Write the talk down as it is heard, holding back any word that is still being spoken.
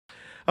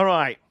All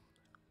right.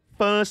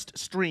 First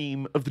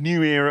stream of the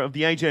new era, of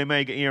the AJ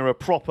Omega era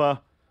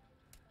proper.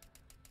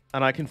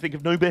 And I can think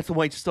of no better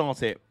way to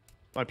start it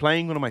by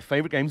playing one of my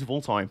favorite games of all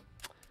time.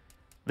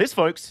 This,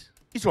 folks,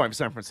 is Driver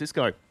San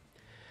Francisco.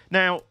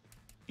 Now,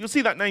 you'll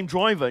see that name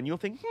Driver and you'll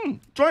think,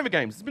 Driver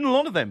games. There's been a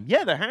lot of them.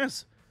 Yeah, there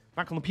has.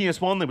 Back on the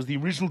PS1, there was the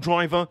original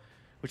Driver,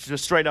 which is a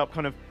straight-up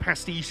kind of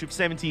pastiche of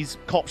 70s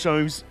cop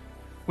shows.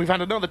 We've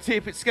had another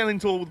tip. It's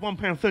Skeletor with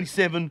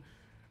 £1.37.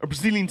 A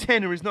Brazilian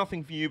tenner is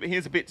nothing for you, but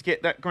here's a bit to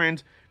get that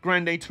Grande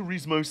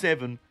Turismo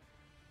 7.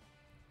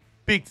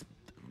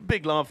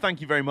 Big love.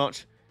 Thank you very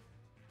much.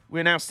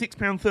 We're now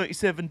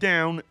 £6.37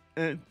 down.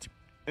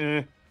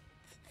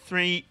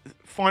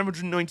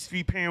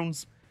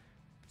 £593.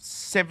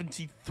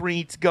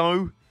 73 to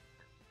go,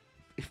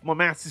 if my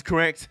maths is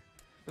correct.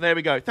 But there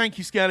we go. Thank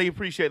you, Skelly.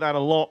 Appreciate that a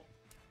lot.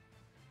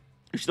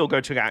 You should all go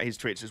check out his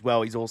Twitch as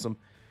well. He's awesome.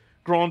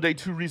 Grande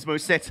Turismo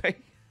Sette.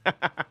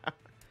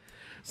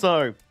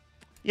 So,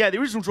 yeah, the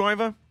original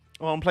Driver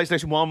on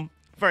PlayStation 1.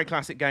 Very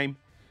classic game.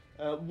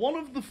 One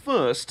of the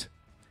first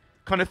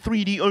kind of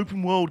 3D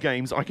open world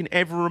games I can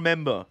ever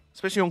remember,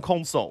 especially on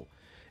console.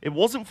 It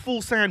wasn't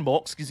full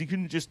sandbox because you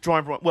couldn't just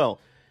drive around. Well,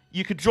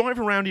 you could drive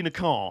around in a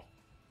car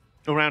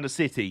around a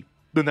city,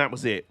 then that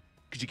was it.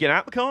 Could you get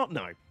out the car?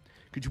 No.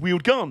 Could you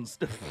wield guns?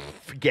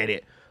 Forget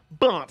it.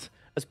 But,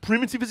 as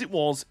primitive as it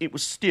was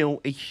still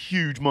a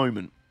huge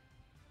moment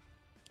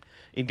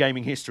in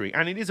gaming history.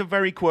 And it is a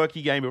very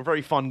quirky game, a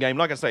very fun game.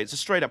 Like I say, it's a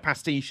straight-up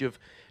pastiche of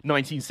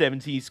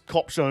 1970s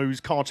cop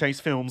shows, car chase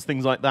films,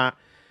 things like that.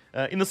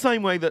 In the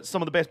same way that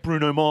some of the best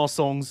Bruno Mars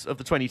songs of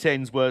the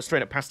 2010s were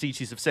straight-up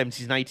pastiches of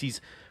 70s and 80s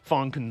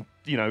funk and,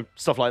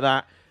 stuff like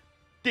that.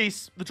 The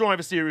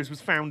Driver series was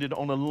founded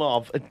on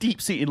a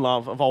deep-seated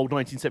love of old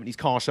 1970s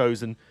car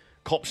shows and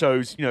cop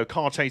shows,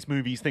 car chase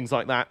movies, things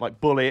like that,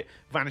 like Bullet,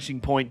 Vanishing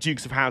Point,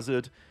 Dukes of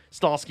Hazzard,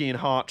 Starsky and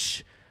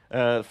Hutch,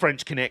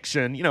 French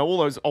Connection, all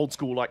those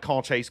old-school like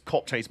car chase,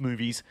 cop chase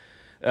movies,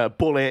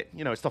 Bullet,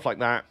 stuff like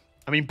that.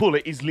 I mean,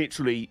 Bullet is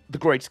literally the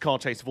greatest car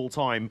chase of all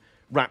time,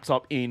 wrapped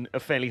up in a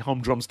fairly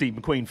humdrum Steve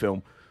McQueen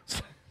film.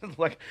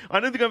 Like,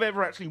 I don't think I've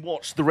ever actually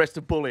watched the rest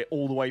of Bullet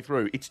all the way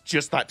through. It's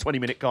just that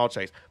 20-minute car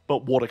chase.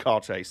 But what a car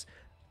chase.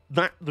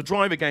 The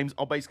Driver games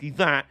are basically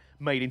that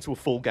made into a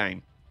full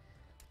game.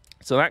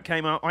 So that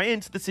came out. I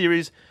entered the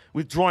series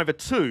with Driver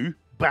 2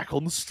 back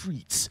on the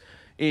streets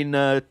in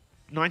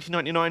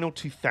 1999 or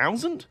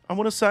 2000, I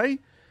want to say.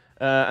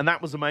 And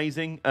that was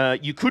amazing.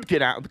 You could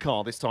get out of the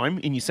car this time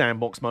in your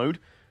sandbox mode.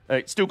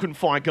 It still couldn't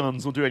fire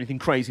guns or do anything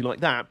crazy like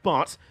that.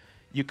 But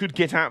you could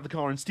get out of the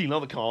car and steal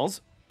other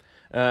cars.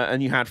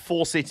 And you had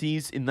 4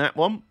 cities in that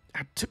one.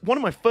 One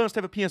of my first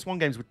ever PS1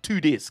 games with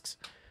 2 discs.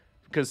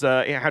 Because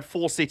it had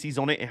 4 cities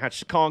on it. It had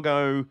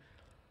Chicago,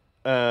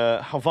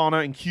 Havana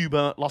in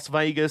Cuba, Las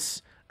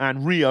Vegas,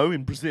 and Rio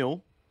in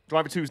Brazil.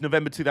 Driver 2 is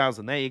November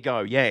 2000. There you go.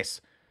 Yes.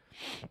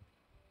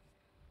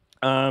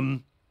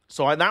 So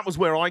that was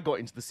where I got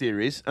into the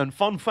series. And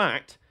fun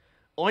fact,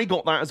 I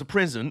got that as a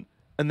present.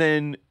 And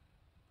then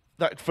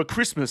for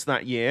Christmas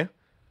that year,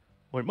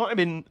 or I might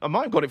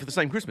have got it for the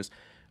same Christmas.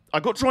 I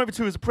got Driver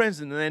 2 as a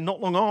present, and then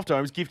not long after, I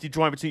was gifted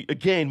Driver 2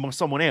 again by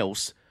someone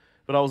else.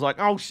 But I was like,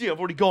 oh, shit, I've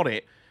already got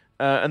it.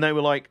 And they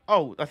were like,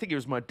 oh, I think it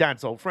was my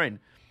dad's old friend.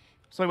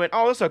 So I went,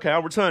 oh, that's okay,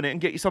 I'll return it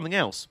and get you something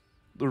else.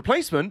 The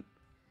replacement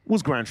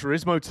was Gran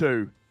Turismo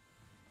 2.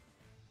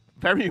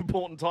 Very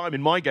important time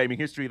in my gaming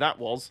history, that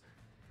was.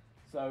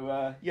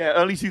 So, yeah,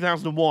 early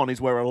 2001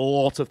 is where a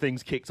lot of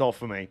things kicked off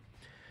for me.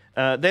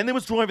 Then there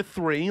was Driver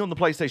 3 on the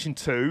PlayStation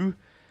 2.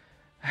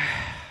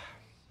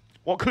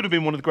 What could have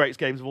been one of the greatest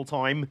games of all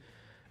time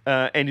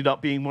ended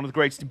up being one of the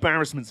greatest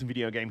embarrassments in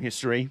video game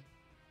history.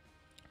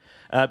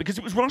 Because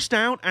it was rushed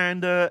out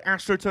and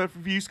AstroTurf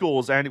review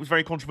scores, and it was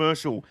very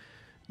controversial.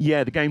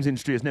 Yeah, the games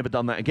industry has never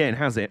done that again,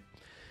 has it?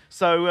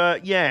 So,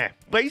 yeah,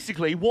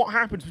 basically what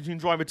happens between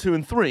Driver 2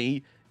 and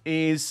 3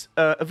 is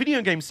a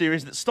video game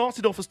series that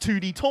started off as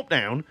 2D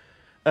top-down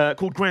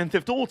called Grand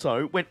Theft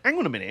Auto went, hang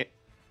on a minute,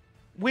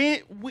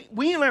 we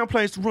allow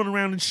players to run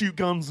around and shoot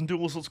guns and do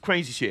all sorts of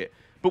crazy shit.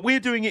 But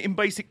we're doing it in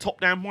basic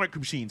top-down Micro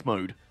Machines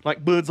mode,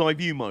 like bird's-eye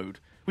view mode,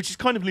 which is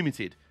kind of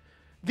limited.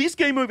 This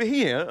game over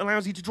here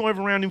allows you to drive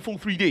around in full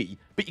 3D,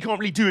 but you can't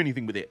really do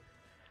anything with it.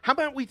 How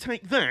about we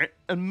take that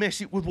and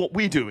mesh it with what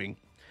we're doing?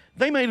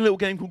 They made a little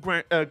game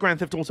called Grand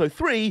Theft Auto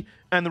 3,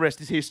 and the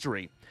rest is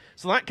history.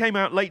 So that came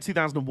out late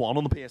 2001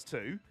 on the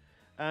PS2.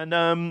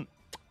 And,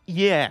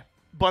 yeah,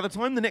 by the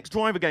time the next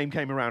Driver game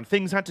came around,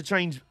 things had to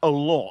change a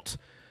lot.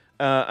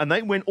 And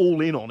they went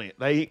all in on it.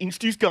 They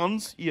introduced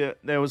guns. Yeah,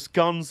 there was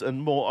guns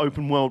and more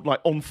open world, like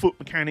on-foot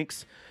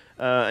mechanics.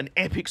 An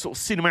epic sort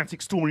of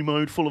cinematic story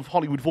mode full of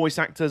Hollywood voice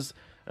actors.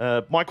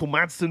 Michael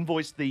Madsen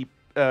voiced the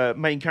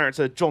main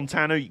character, John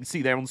Tanner. You can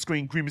see there on the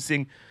screen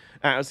grimacing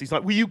at us. He's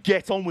like, will you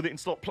get on with it and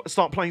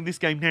start playing this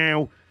game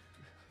now?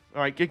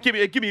 All right, give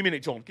me a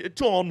minute, John.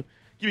 John,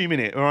 give me a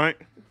minute, all right?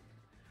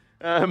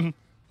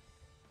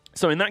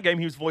 So in that game,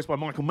 he was voiced by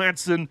Michael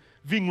Madsen.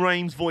 Ving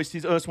Rhames voiced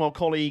his erstwhile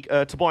colleague,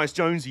 Tobias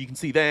Jones, who you can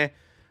see there.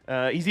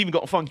 He's even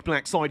got a funky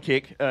black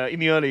sidekick. In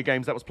the earlier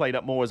games, that was played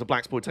up more as a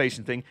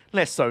blaxploitation thing.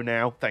 Less so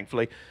now,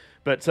 thankfully.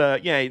 But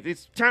yeah,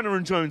 it's Tanner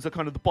and Jones are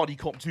kind of the body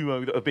cop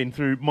duo that have been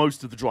through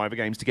most of the Driver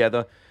games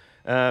together.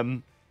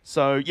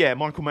 So yeah,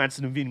 Michael Madsen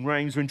and Vin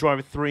Rames were in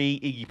Driver 3.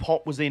 Iggy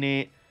Pop was in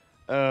it.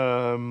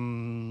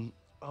 Oh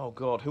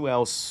God, who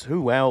else?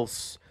 Who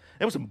else?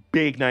 There were some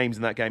big names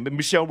in that game. But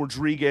Michelle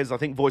Rodriguez, I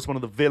think, voiced one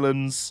of the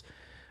villains.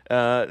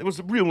 There was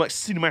a real like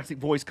cinematic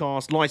voice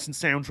cast,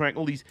 licensed soundtrack.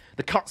 All these,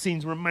 the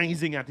cutscenes were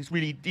amazing. Had this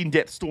really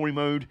in-depth story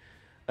mode,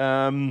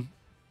 and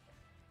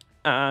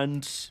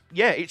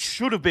yeah, it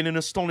should have been an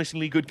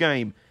astonishingly good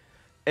game.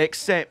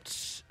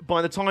 Except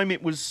by the time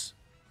it was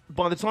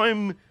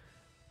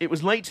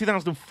late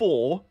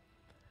 2004,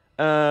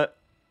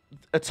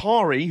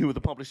 Atari, who were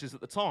the publishers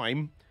at the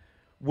time,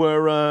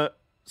 were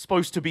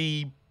supposed to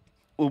be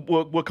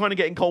were kind of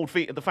getting cold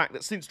feet at the fact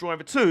that since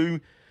Driver 2,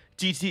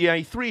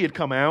 GTA 3 had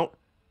come out.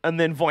 And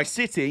then Vice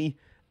City,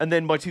 and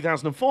then by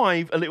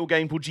 2005, a little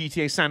game called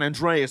GTA San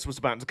Andreas was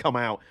about to come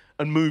out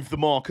and move the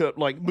market,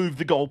 like move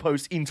the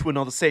goalpost into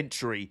another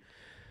century.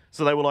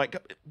 So they were like,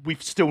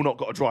 we've still not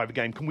got a Driver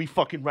game. Can we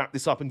fucking wrap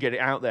this up and get it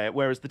out there?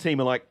 Whereas the team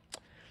are like,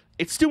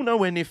 it's still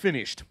nowhere near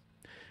finished.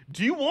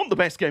 Do you want the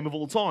best game of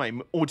all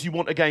time, or do you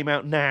want a game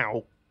out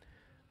now?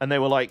 And they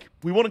were like,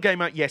 we want a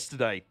game out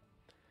yesterday.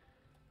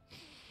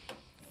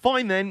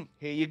 Fine then,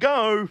 here you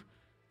go.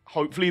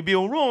 Hopefully it'll be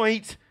all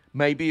right.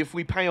 Maybe if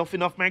we pay off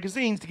enough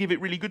magazines to give it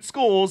really good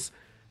scores,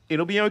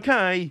 it'll be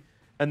okay.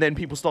 And then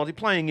people started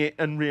playing it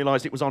and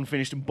realised it was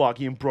unfinished and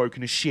buggy and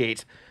broken as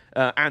shit.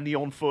 And the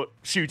on-foot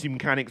shooting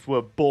mechanics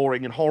were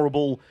boring and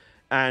horrible.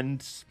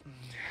 And,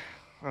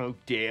 oh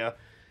dear.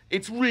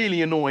 It's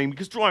really annoying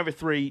because Driver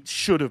 3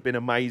 should have been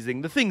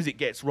amazing. The things it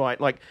gets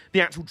right, like the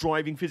actual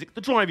driving physics.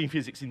 The driving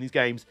physics in these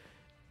games,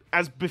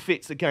 as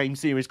befits a game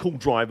series called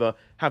Driver,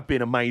 have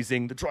been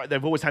amazing.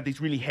 They've always had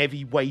these really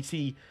heavy,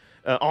 weighty,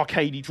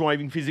 arcadey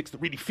driving physics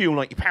that really feel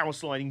like you're power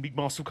sliding big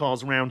muscle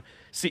cars around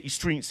city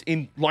streets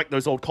in like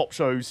those old cop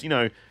shows, you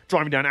know,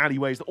 driving down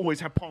alleyways that always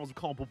have piles of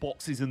cardboard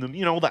boxes in them,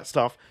 you know, all that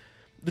stuff.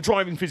 The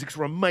driving physics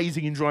were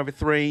amazing in Driver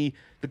 3.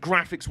 The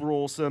graphics were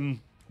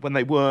awesome when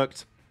they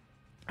worked.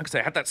 Like I say,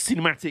 it had that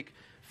cinematic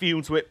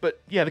feel to it, but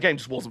yeah, the game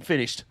just wasn't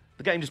finished.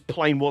 The game just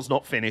plain was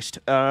not finished.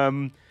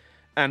 And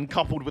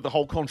coupled with the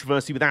whole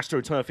controversy with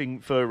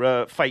AstroTurfing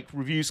for fake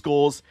review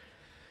scores,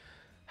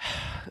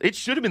 it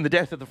should have been the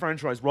death of the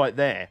franchise right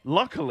there.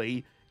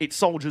 Luckily, it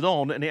soldiered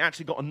on, and it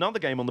actually got another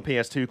game on the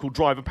PS2 called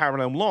Driver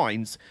Parallel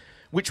Lines,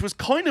 which was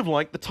kind of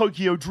like the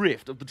Tokyo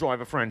Drift of the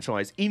Driver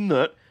franchise, in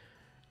that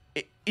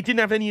it didn't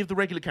have any of the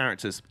regular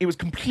characters. It was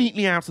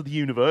completely out of the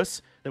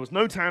universe. There was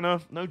no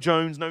Tanner, no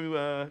Jones,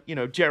 no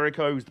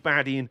Jericho, who's the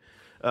baddie in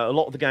a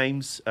lot of the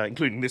games,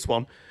 including this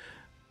one.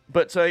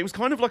 But it was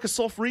kind of like a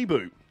soft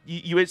reboot.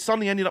 You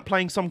suddenly ended up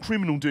playing some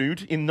criminal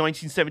dude in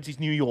 1970s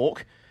New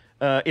York,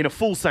 in a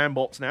full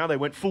sandbox now. They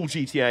went full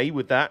GTA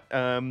with that.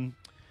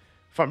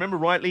 If I remember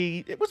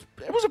rightly, it was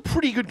a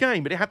pretty good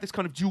game, but it had this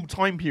kind of dual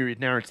time period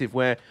narrative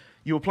where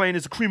you were playing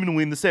as a criminal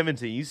in the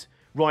 70s,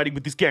 riding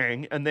with this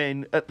gang, and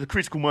then at the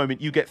critical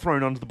moment you get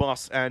thrown under the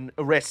bus and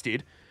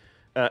arrested,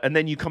 and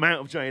then you come out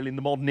of jail in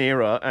the modern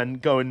era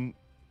and go and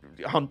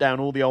hunt down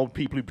all the old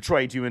people who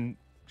betrayed you and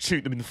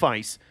shoot them in the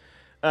face.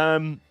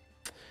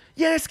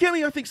 Yeah,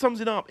 Skelly, I think,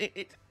 sums it up.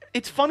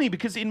 It's funny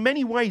because in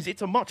many ways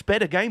it's a much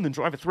better game than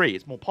Driver 3.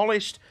 It's more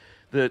polished.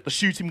 The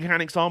shooting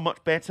mechanics are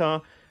much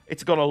better.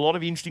 It's got a lot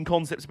of interesting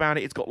concepts about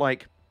it. It's got,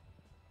 like,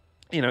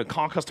 you know,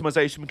 car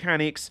customization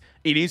mechanics.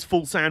 It is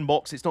full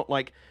sandbox. It's not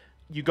like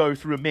you go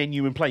through a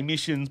menu and play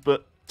missions,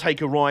 but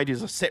Take a Ride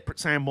is a separate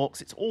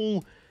sandbox.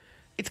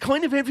 It's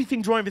kind of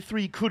everything Driver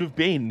 3 could have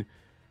been,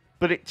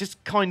 but it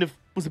just kind of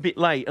was a bit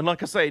late. And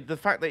like I say, the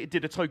fact that it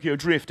did a Tokyo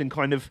Drift and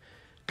kind of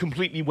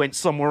completely went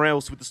somewhere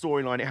else with the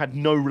storyline, it had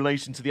no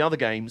relation to the other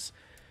games.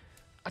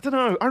 I don't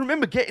know. I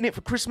remember getting it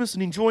for Christmas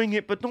and enjoying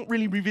it, but not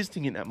really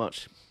revisiting it that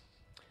much.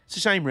 It's a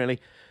shame, really.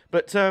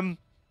 But,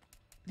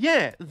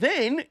 yeah,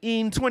 then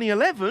in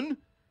 2011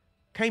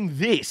 came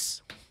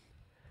this.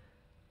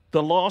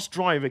 The last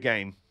Driver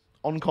game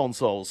on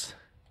consoles.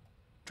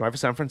 Driver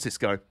San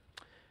Francisco.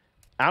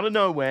 Out of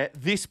nowhere,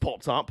 this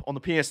popped up on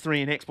the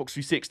PS3 and Xbox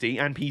 360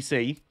 and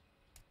PC.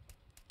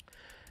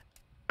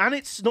 And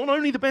it's not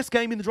only the best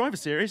game in the Driver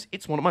series,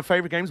 it's one of my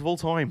favourite games of all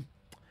time.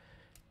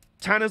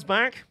 Tanner's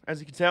back, as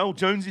you can tell.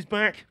 Jones is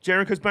back.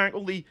 Jericho's back.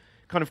 All the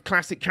kind of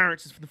classic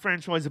characters for the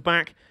franchise are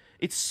back.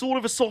 It's sort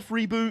of a soft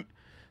reboot.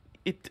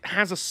 It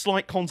has a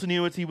slight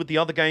continuity with the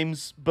other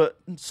games, but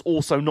it's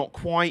also not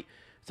quite.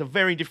 It's a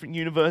very different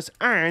universe.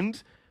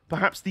 And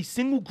perhaps the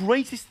single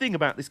greatest thing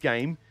about this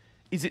game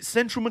is its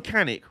central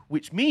mechanic,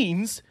 which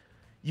means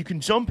you can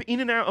jump in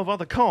and out of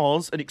other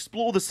cars and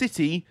explore the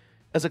city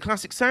as a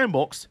classic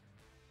sandbox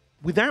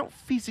without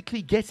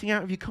physically getting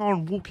out of your car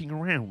and walking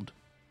around.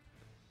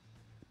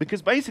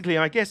 Because basically,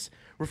 I guess,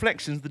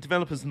 Reflections, the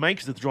developers and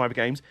makers of the Driver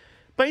games,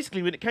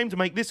 basically when it came to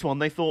make this one,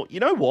 they thought, you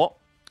know what?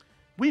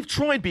 We've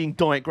tried being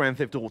Diet Grand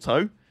Theft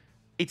Auto.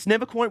 It's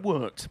never quite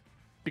worked.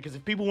 Because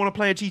if people want to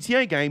play a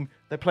GTA game,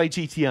 they play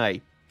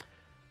GTA.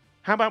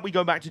 How about we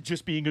go back to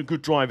just being a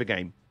good driver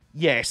game?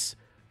 Yes,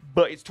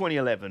 but it's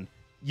 2011.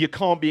 You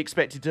can't be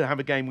expected to have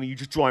a game where you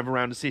just drive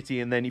around a city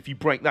and then if you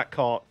break that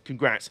car,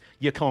 congrats,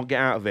 you can't get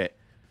out of it.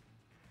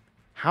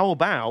 How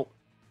about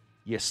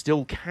you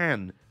still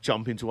can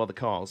jump into other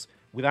cars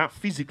without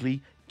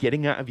physically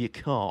getting out of your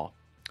car?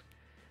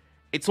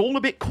 It's all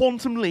a bit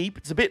Quantum Leap.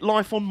 It's a bit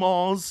Life on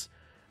Mars.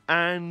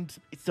 And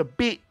it's a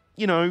bit,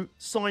 you know,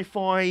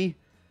 sci-fi.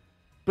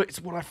 But it's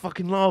what I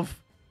fucking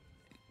love.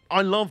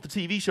 I love the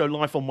TV show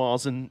Life on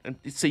Mars and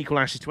its sequel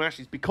Ashes to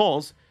Ashes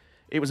because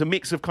it was a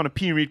mix of kind of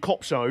period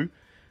cop show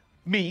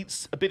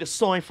meets a bit of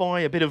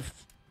sci-fi, a bit of...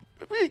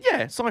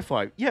 Yeah,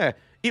 sci-fi. Yeah,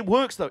 it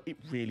works though. It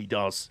really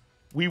does.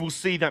 We will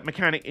see that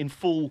mechanic in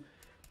full.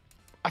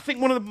 I think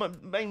one of the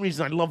main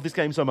reasons I love this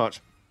game so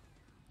much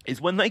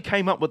is when they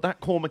came up with that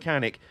core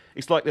mechanic,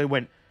 it's like they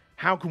went,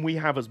 how can we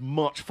have as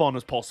much fun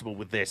as possible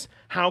with this?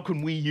 How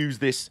can we use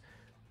this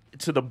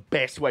to the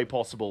best way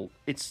possible?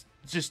 It's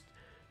just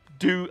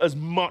do as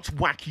much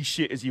wacky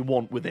shit as you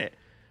want with it.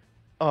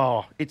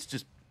 Oh, it's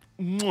just,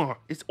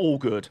 it's all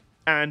good.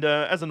 And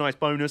as a nice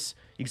bonus,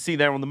 you can see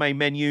there on the main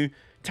menu,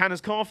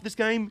 Tanner's car for this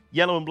game,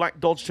 yellow and black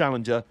Dodge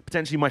Challenger,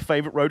 potentially my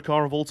favourite road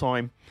car of all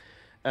time.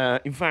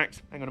 In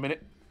fact, hang on a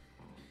minute.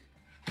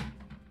 A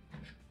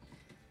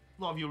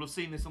lot of you will have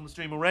seen this on the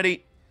stream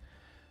already.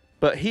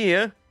 But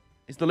here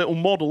is the little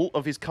model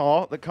of his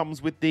car that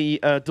comes with the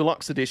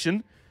deluxe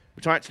edition,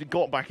 which I actually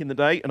got back in the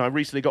day, and I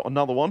recently got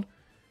another one.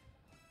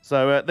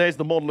 So there's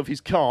the model of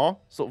his car,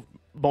 sort of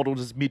modelled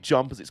as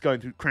mid-jump as it's going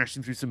through,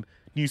 crashing through some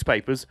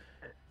newspapers,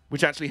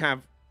 which actually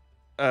have,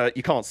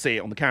 you can't see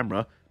it on the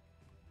camera,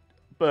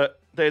 but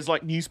there's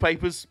like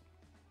newspapers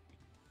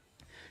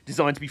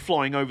designed to be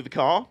flying over the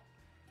car,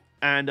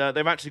 and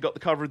they've actually got the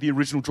cover of the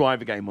original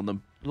Driver game on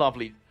them.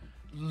 Lovely,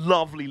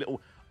 lovely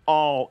little...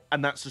 Oh,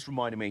 and that's just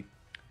reminding me.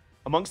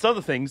 Amongst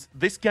other things,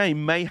 this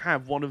game may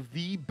have one of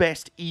the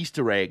best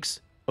Easter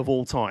eggs of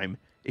all time.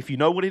 If you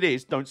know what it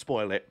is, don't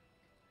spoil it.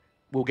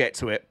 We'll get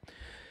to it.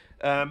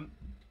 Right,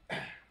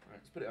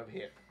 let's put it over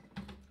here.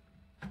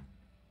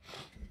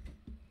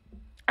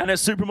 And as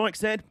Super Mike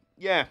said,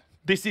 yeah,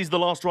 this is the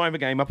last Driver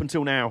game up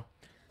until now.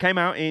 Came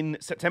out in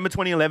September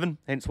 2011,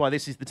 hence why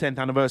this is the 10th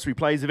anniversary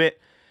plays of it.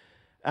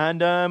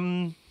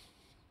 And,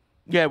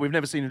 yeah, we've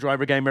never seen a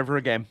Driver game ever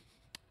again.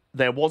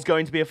 There was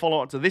going to be a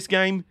follow-up to this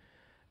game.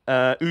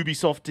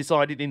 Ubisoft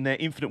decided in their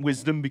infinite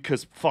wisdom,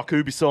 because fuck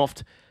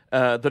Ubisoft,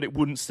 that it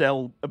wouldn't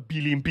sell a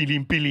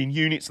billion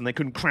units and they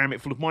couldn't cram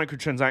it full of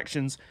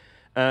microtransactions.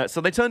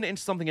 So they turned it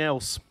into something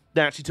else.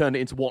 They actually turned it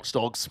into Watch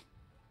Dogs.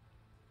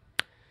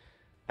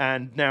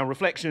 And now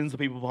Reflections, the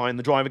people behind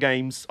the Driver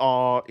games,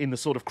 are in the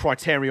sort of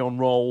Criterion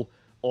role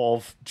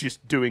of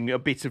just doing a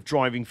bit of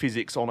driving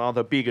physics on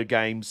other bigger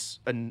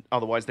games, and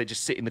otherwise they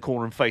just sit in the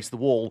corner and face the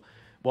wall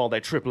while their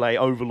AAA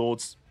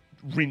overlords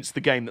rinse the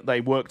game that they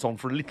worked on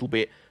for a little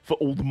bit for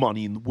all the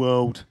money in the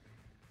world.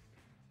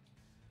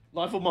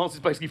 Life on Mars is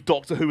basically if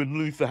Doctor Who and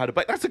Luther had a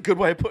baby. That's a good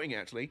way of putting it,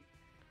 actually.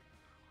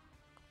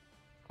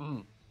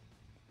 But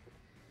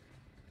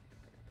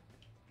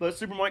as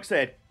Super Mike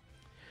said,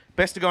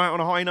 best to go out on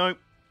a high note,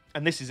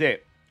 and this is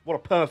it. What a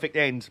perfect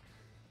end.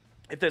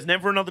 If there's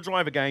never another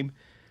Driver game,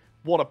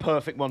 what a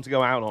perfect one to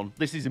go out on.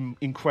 This is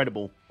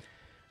incredible.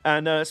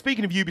 And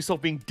speaking of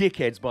Ubisoft being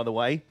dickheads, by the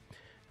way,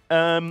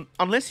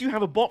 unless you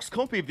have a boxed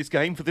copy of this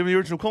game for the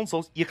original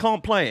consoles, you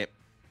can't play it.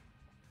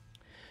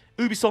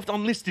 Ubisoft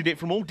unlisted it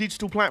from all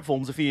digital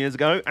platforms a few years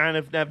ago and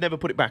have never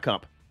put it back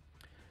up.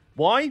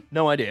 Why?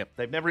 No idea.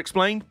 They've never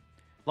explained.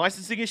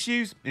 Licensing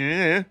issues?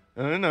 Yeah,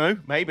 I don't know.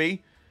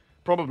 Maybe.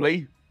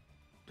 Probably.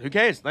 Who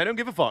cares? They don't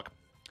give a fuck.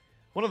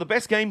 One of the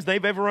best games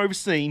they've ever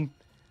overseen,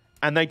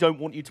 and they don't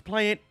want you to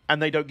play it,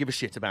 and they don't give a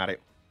shit about it.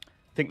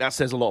 I think that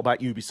says a lot about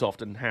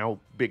Ubisoft and how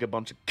big a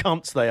bunch of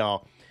cunts they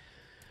are.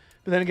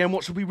 But then again,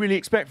 what should we really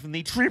expect from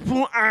the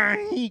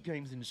AAA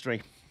games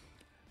industry?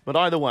 But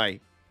either way,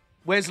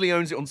 Wesley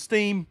owns it on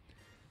Steam.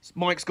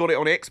 Mike's got it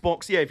on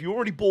Xbox. Yeah, if you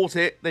already bought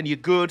it, then you're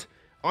good.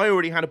 I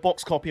already had a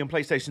box copy on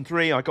PlayStation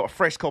 3. I got a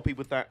fresh copy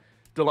with that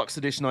deluxe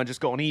edition I just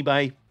got on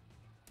eBay.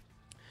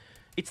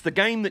 It's the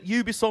game that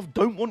Ubisoft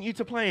don't want you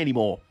to play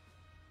anymore.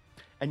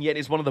 And yet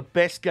it's one of the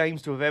best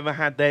games to have ever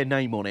had their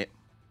name on it.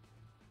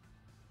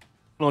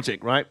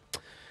 Logic, right?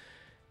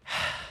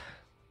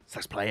 So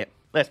let's play it.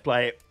 Let's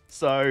play it.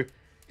 So,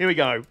 here we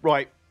go.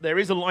 Right, there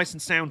is a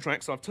licensed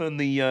soundtrack, so I've turned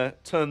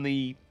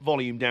the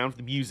volume down for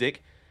the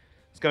music.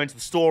 Let's go into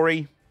the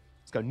story.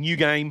 Let's go new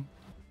game.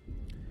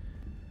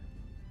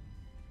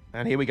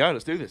 And here we go.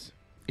 Let's do this.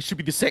 It should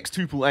be the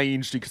sextuple A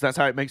industry, because that's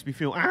how it makes me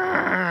feel.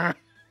 Ah!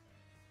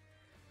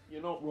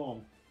 You're not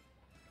wrong.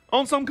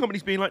 Aren't some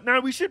companies being like, no,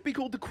 we should be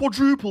called the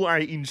quadruple A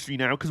industry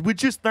now, because we're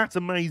just that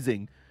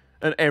amazing.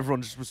 And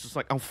everyone was just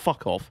like, oh,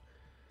 fuck off.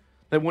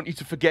 They want you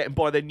to forget and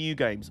buy their new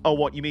games. Oh,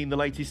 what, you mean the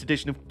latest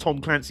edition of Tom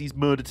Clancy's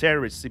Murder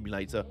Terrorist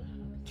Simulator?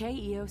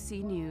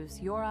 KEOC News,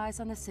 your eyes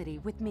on the city,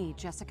 with me,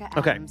 Jessica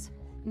Okay. Adams.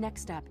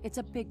 Next up, it's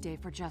a big day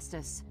for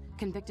justice.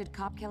 Convicted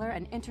cop killer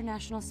and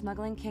international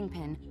smuggling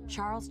kingpin,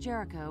 Charles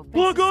Jericho, Oh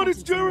my faces God, it's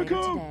sentencing later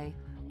Jericho! today.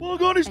 Oh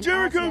God, it's An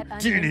Jericho!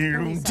 as-yet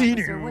unnamed police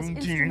officer was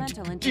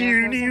instrumental in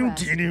Jericho's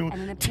arrest, and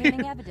in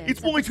obtaining evidence It's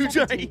of the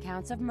 17 Y2J!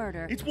 counts of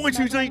murder, It's Y2J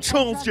smuggling, and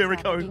Charles drug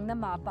Jericho! trafficking the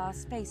mob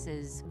boss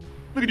faces.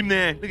 Look at him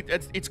there. Look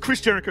at, it's Chris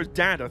Jericho's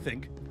dad, I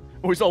think.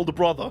 Or his older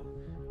brother.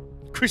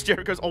 Chris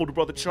Jericho's older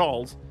brother,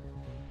 Charles.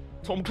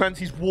 Tom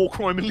Clancy's War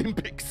Crime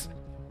Olympics.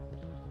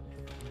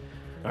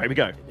 All right, here we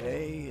go.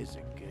 Today is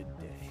a good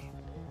day.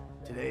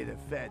 Today the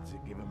feds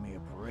are giving me a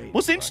parade.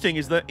 What's interesting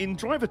is that in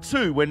Driver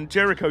 2, when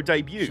Jericho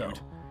debuted,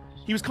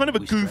 he was kind of a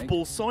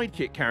goofball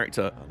sidekick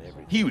character.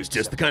 He was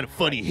just the kind of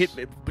funny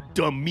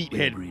dumb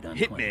meathead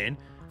hitman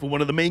for one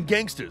of the main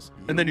gangsters.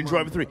 And then in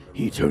Driver 3,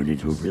 he turned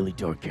into a really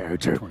dark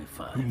character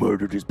who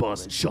murdered his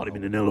boss and shot him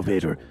in an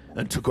elevator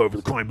and took over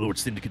the crime lord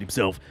syndicate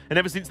himself. And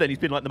ever since then, he's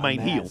been like the main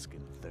heel.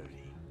 Asking 30.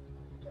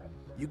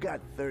 You got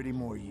 30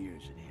 more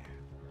years in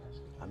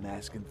here. I'm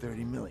asking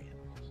 30 million.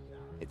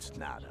 It's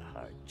not a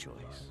hard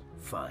choice.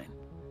 Fine.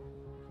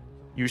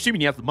 You're assuming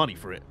you have the money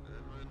for it.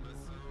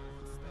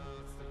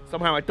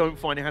 Somehow I don't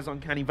find it has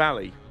Uncanny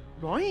Valley.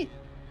 Right?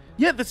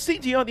 Yeah, the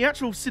CGI, the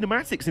actual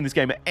cinematics in this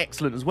game are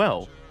excellent as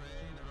well.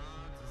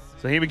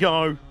 So here we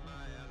go.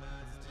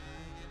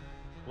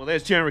 Well,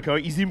 there's Jericho.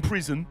 He's in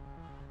prison.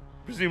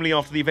 Presumably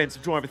after the events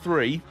of Driver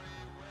 3.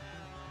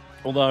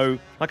 Although,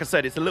 like I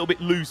said, it's a little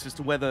bit loose as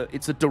to whether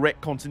it's a direct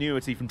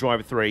continuity from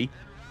Driver 3.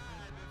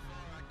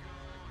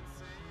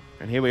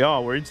 And here we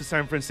are. We're into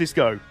San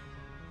Francisco.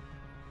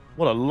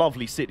 What a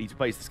lovely city to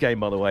base this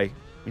game, by the way.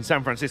 I mean,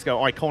 San Francisco,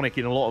 iconic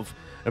in a lot of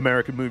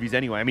American movies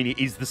anyway. I mean, it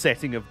is the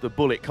setting of the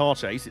Bullet car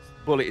chase.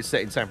 Bullet is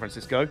set in San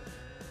Francisco.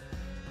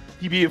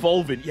 He'd be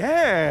evolving.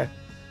 Yeah!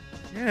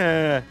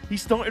 Yeah. He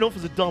started off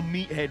as a dumb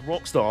meathead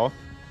rock star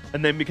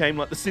and then became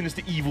like the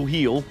sinister evil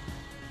heel.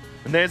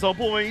 And there's our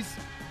boys.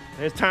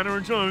 There's Tanner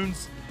and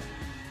Jones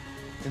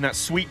in that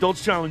sweet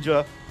Dodge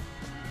Challenger.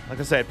 Like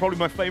I said, probably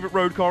my favorite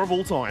road car of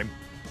all time.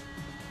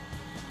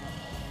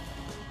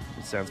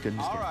 It sounds good.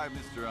 All right,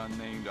 Mr.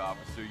 Unnamed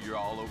Officer, you're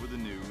all over the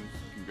news.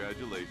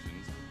 Congratulations.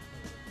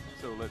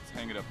 So let's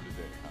hang it up for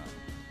today, huh?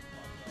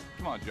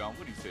 Come on, John,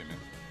 what do you say, man?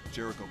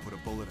 Jericho put a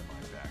bullet in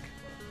my back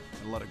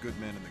and a lot of good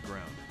men in the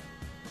ground.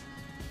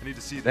 I need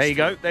to see this. There you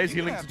go. through. There's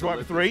your link to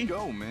Driver 3.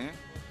 Go, man.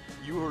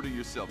 You heard it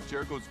yourself.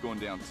 Jericho's going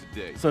down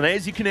today. So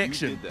there's your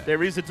connection.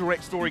 There is a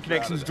direct story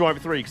connection to Driver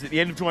 3, because at the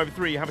end of Driver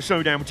 3, you have a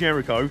showdown with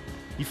Jericho.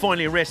 He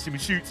finally arrests him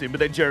and shoots him, but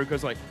then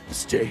Jericho's like,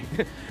 stay,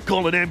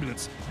 call an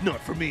ambulance,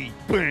 not for me,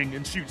 bang,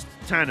 and shoots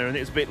Tanner, and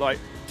it's a bit like,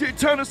 did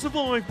Tanner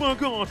survive? My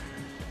God.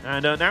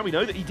 And now we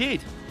know that he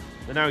did.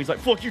 And now he's like,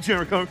 fuck you,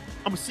 Jericho, I'm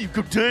gonna see you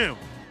go down.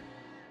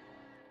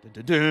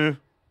 Da-da-da.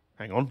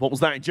 Hang on, what was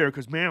that in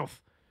Jericho's mouth?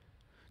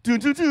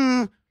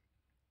 Da-da-da.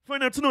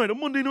 Find out tonight on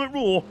Monday Night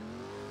Raw.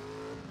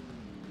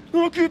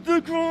 Look at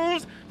the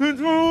cross, the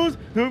cross,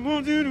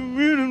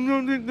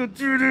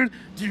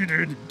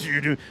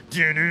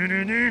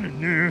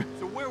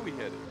 So where are we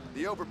headed?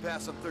 The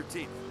overpass on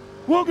 13th.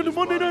 Welcome to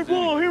Monday Night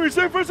Raw here in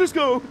San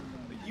Francisco.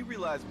 You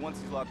realize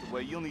once he's locked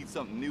away, you'll need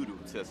something new to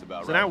obsess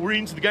about, So right? now we're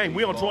into the game.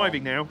 We are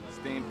driving now.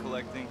 Stamp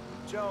collecting.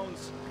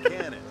 Jones,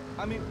 can it?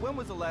 I mean, when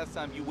was the last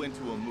time you went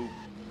to a movie?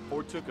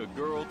 Or took a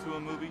girl to a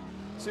movie?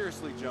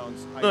 Seriously,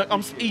 Jones. Look,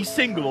 he's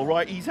single, all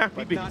right? He's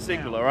happy being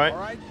single, all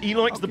right? He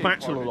likes the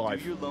bachelor partner,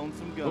 life. do your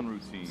lonesome gun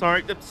routine.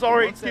 Sorry, Once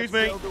that excuse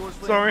me. cell door's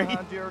slammed Sorry.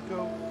 behind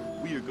Jericho,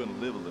 we are gonna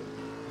live a little.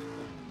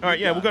 All right,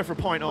 yeah, we'll go for a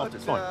pint after. But,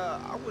 It's fine.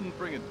 I wouldn't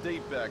bring a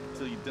date back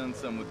until you've done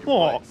something with your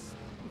What? bikes.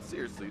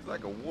 Seriously, it's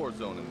like a war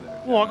zone in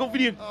there. Oh, I got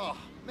video. Oh,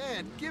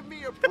 man, give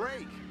me a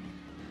break.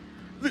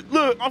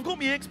 Look, I've got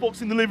my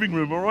Xbox in the living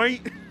room, all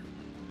right?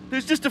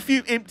 There's just a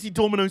few empty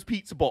Domino's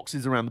pizza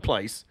boxes around the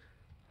place.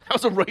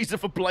 How's a razor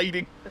for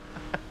blading?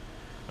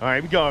 All right,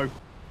 here we go.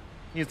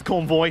 Here's the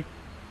convoy.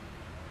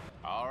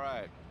 All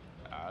right,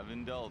 I've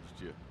indulged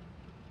you.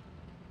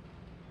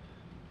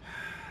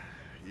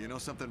 You know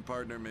something,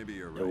 partner? Maybe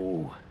you're right.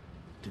 Oh.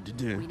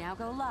 We now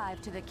go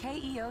live to the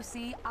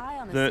KEOC Eye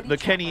on the The City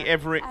Kenny chopper.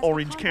 Everett As the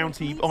Orange convoy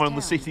County leaves Eye on the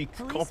town, City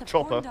police have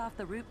chopper. cordoned off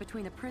the route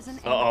between the prison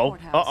and the Uh-oh.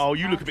 courthouse. Uh-oh,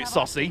 you look a Live bit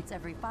travel sussy. updates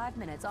every 5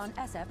 minutes on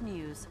SF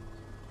News.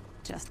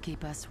 Just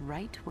keep us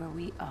right where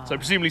we are. So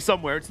presumably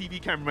somewhere, a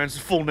TV cameraman's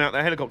just fallen out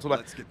their helicopter like,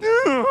 Let's get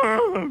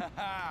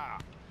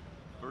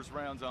First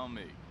round's on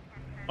me.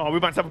 oh, we're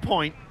about to have a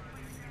pint.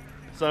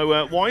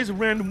 So why is a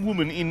random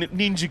woman in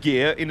ninja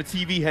gear in a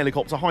TV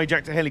helicopter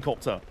hijacked a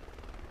helicopter?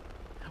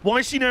 Why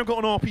has she now got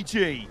an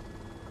RPG?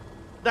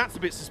 That's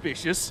a bit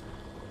suspicious.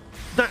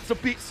 That's a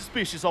bit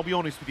suspicious, I'll be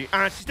honest with you.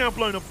 And she's now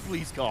blown up a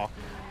police car.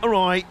 All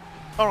right,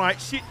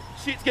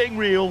 shit's getting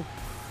real.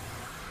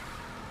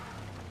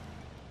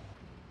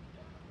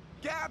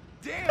 God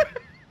damn!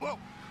 Whoa!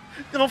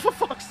 Oh, for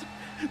fuck's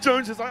sake.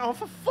 Jones is like, oh,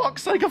 for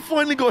fuck's sake, I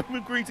finally got him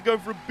agreed to go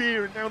for a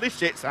beer, and now this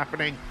shit's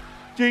happening.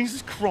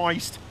 Jesus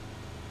Christ.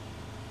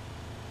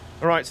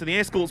 All right, so the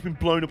escort's been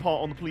blown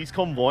apart on the police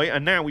convoy,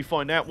 and now we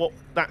find out what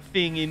that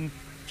thing in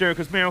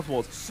Jericho's mouth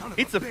was.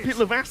 It's a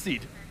pill of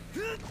acid,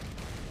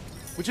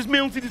 which has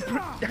melted his...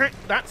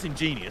 That's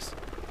ingenious.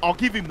 I'll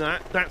give him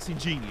that. That's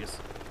ingenious.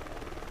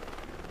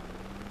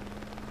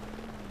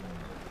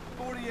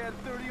 40 he had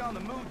 30 on the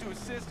move to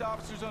assist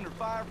officers under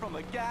fire from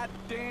a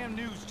goddamn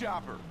news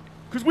chopper?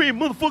 Because we're in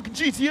motherfucking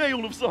GTA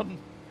all of a sudden.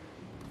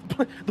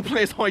 The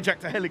players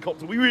hijacked a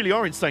helicopter. We really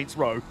are in Saints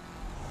Row.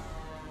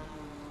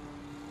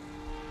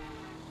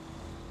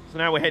 So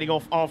now we're heading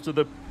off after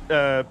the,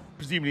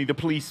 presumably the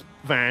police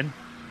van.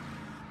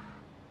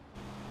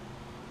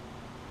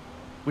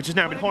 Which has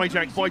now been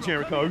hijacked by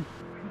Jericho.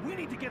 We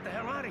need to get the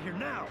hell out of here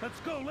now. Let's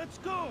go, let's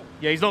go.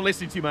 Yeah, he's not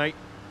listening to you, mate.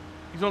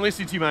 He's not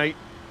listening to you, mate.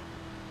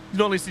 He's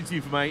not listening to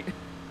you, mate.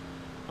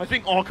 I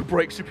think arc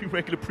break should be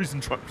regular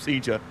prison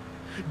procedure.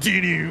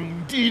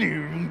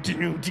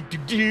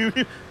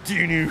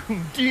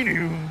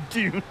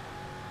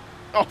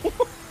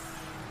 Oh.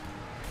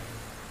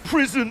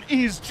 Prison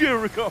is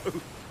Jericho.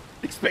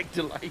 Expect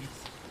delays.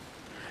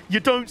 You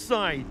don't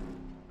say.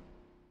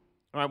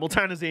 All right, well,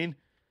 Tanner's in.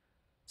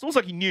 It's almost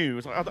like he knew.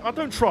 It's like, I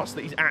don't trust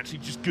that he's actually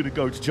just going to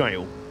go to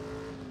jail.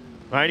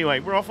 Right, anyway,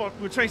 we're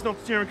chasing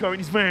after Jericho in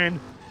his van.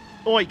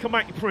 Oi, come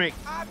back, you prick.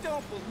 I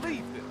don't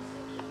believe this.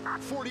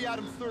 40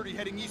 Adam 30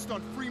 heading east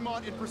on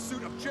Fremont in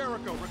pursuit of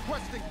Jericho,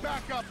 requesting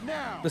backup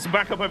now. There's some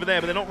backup over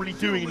there, but they're not really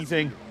doing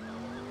anything.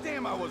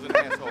 Damn, I was an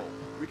asshole.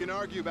 We can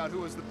argue about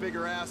who was the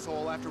bigger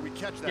asshole after we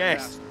catch that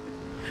Yes. bastard.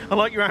 I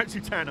like your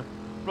attitude, Tanner.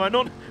 Right,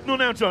 not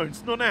now,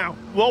 Jones. Not now.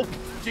 Whoa,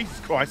 Jesus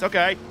Christ.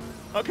 Okay.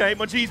 Okay,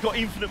 my G's got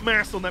infinite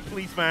mass on that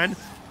police van.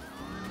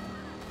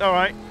 All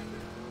right.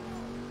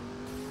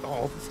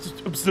 Oh, let's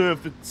just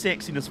observe the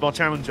sexiness of our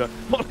challenger.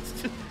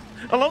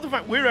 I love the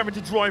fact we're having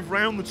to drive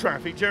around the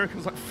traffic.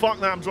 Jericho's like, fuck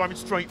that, I'm driving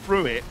straight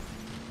through it.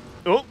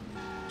 Oh,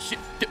 shit.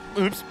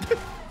 Oops.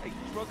 Hey,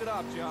 shrug it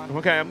off, John.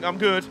 Okay, I'm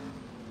good.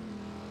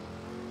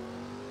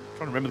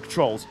 Trying to remember the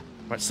controls.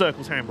 Right,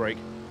 circle's handbrake.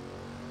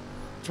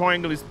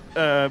 Triangle is,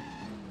 ow.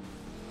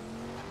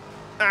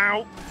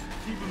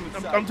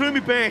 I'm doing my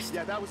best.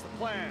 Yeah, that was the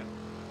plan.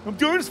 I'm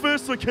doing as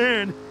fast as I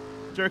can.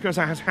 Jericho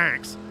has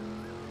hacks.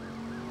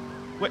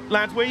 Wait,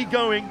 lads, where are you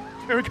going?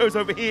 Jericho's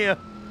over here.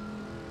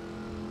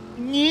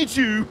 Need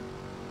you.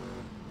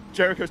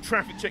 Jericho's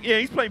traffic check. Yeah,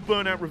 he's playing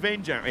Burnout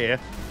Revenge out here.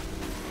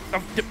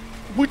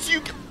 Would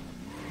you...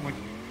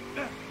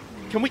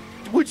 Can we...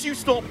 Would you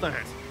stop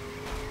that?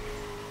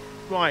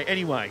 Right,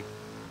 anyway.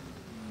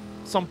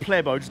 Some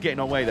plebo just getting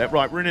our way there.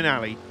 Right, we're in an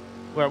alley.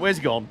 Where's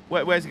he gone?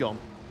 Where's he gone?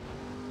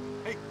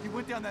 Hey, you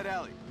went down that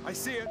alley. I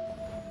see it.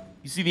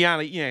 You see the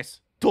alley? Yes.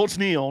 Dodge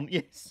neon?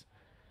 Yes.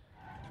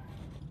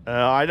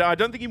 I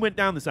don't think he went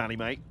down this alley,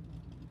 mate.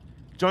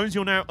 Jones,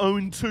 you're now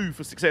 0-2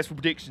 for successful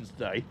predictions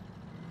today.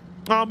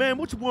 Oh, man,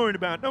 what you worrying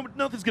about? No,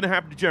 nothing's going to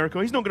happen to Jericho.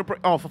 He's not going to...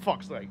 Oh, for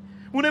fuck's sake.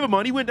 Well, never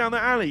mind. He went down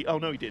that alley. Oh,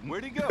 no, he didn't.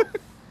 Where'd he go?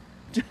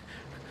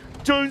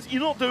 Jones,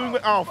 you're not doing...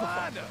 Oh, for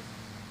fuck's sake.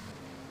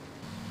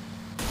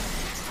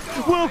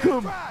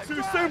 Welcome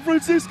to San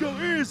Francisco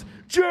is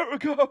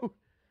Jericho.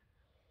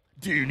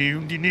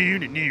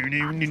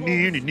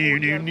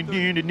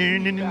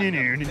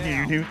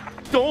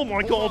 Oh,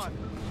 my God.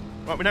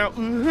 Right,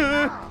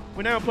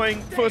 we're now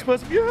playing first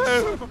person.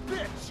 Yeah.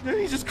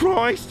 Jesus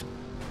Christ.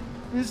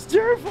 This is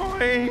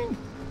terrifying.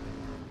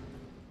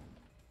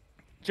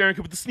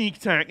 Jericho with the sneak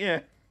attack, yeah.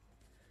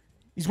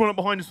 He's run up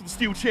behind us with a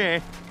steel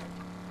chair.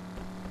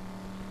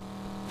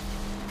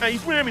 Hey,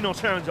 he's ramming our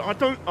challenger. I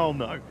don't... Oh,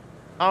 no.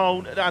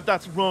 Oh,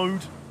 that's a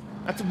road.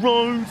 That's a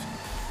road.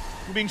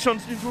 We're being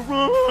shunted into a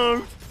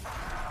road.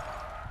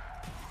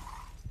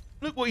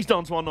 Look what he's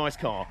done to our nice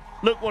car.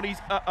 Look what he's...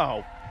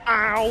 oh.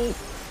 Ow.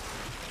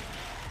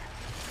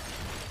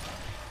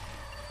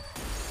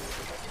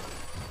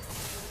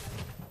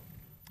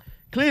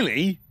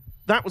 Clearly,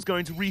 that was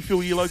going to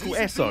refill your local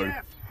SO.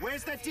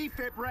 Where's that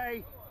defib,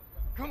 Ray?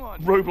 Come on.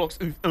 Roblox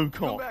Come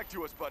Ukon. back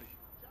to us, buddy.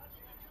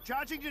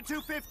 Charging to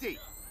 250.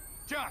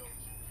 John,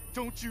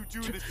 don't you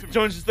do this to me.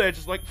 Jones is there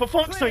just like, for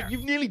fuck's sake,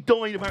 you've nearly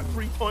died about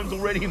 3 times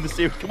already in the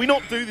series. Can we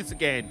not do this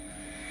again?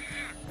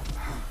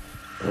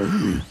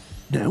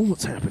 Now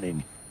what's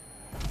happening?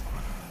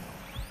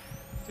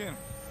 Tanner.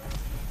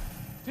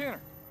 Tanner.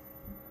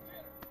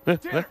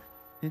 Tanner.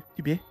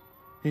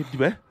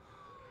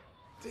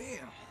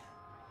 Damn.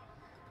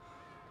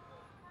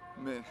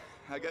 Man,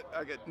 I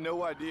got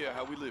no idea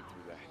how we lived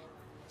through that.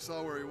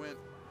 Saw where he went.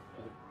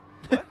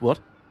 What?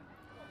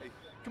 Hey,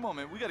 come on,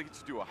 man. We gotta get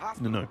you to a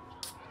hospital. No.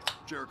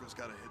 Jericho's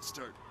got a head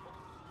start.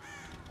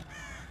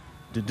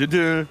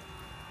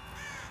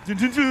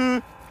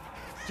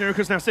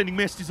 Jericho's now sending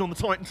messages on the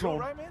You all Titantron.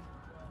 right, man?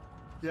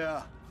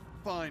 Yeah,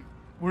 fine.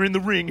 We're in the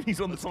ring and he's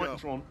on the Let's go.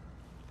 Titantron.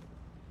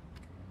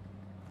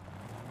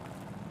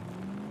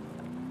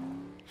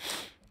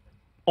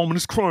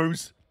 Ominous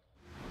crows.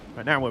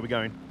 Right, now where are we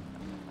going?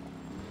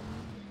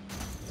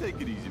 Take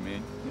it easy,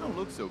 man. You don't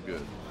look so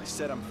good. I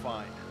said I'm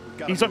fine. We've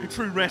got He's like a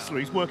true wrestler.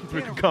 He's working through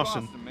a Tanner, we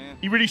concussion. lost him, man.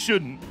 He really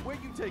shouldn't. Where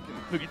you taking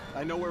him? Look,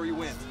 I know where he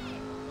went.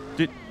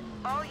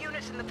 All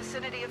units in the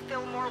vicinity of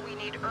Fillmore, we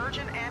need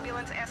urgent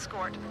ambulance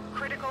escort.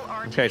 Critical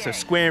RTA. okay, so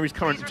square is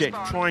current Please objective.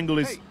 respond. Triangle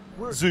is Hey,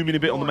 we're zooming a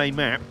bit on the main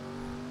map.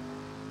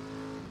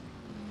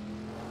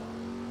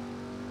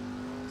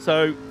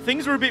 So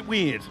things are a bit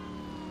weird.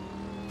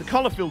 The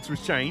color filter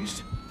has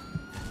changed.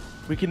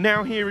 We can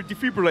now hear a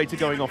defibrillator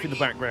going off in the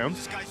background.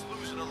 This guy's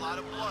losing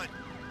of blood.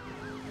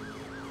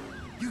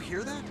 You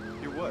hear that?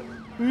 Hear what?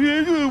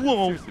 Yeah,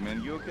 whoa. Seriously,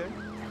 man, you okay?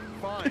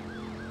 Fine.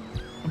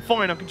 I'm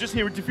fine. I can just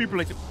hear a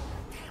defibrillator.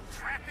 Damn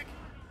traffic.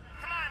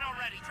 Come on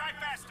already. Drive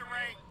faster,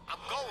 Ray. I'm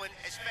going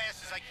as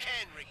fast as I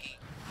can, Ricky.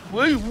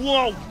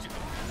 Whoa.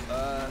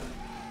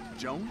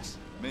 Jones?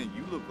 Man,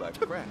 you look like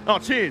crap. Oh,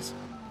 cheers.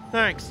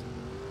 Thanks.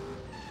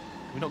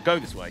 We not go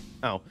this way.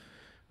 Oh,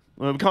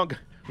 well, we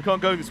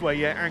can't go this way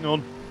yet. Hang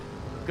on.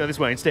 Go this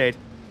way instead.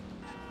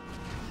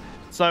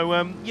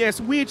 So, yeah,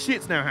 some weird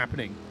shit's now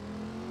happening.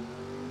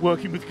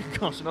 Working with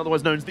concussion,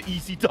 otherwise known as the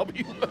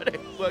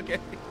ECW work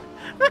ethic.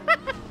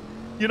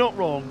 You're not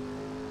wrong.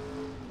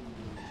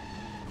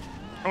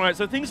 All right,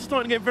 so things are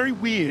starting to get very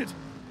weird.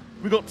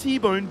 We got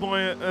T-boned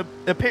by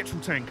a petrol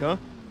tanker,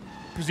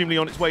 presumably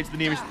on its way to the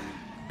nearest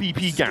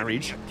BP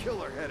garage.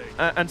 Killer headache.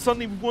 And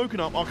suddenly we've woken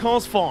up. Our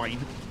car's fine,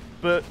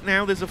 but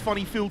now there's a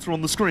funny filter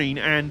on the screen,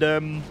 and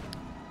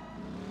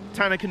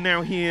Tanner can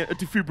now hear a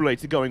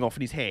defibrillator going off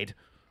in his head.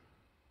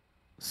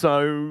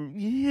 So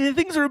yeah,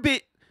 things are a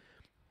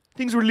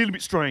little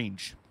bit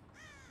strange.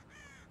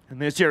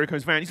 And there's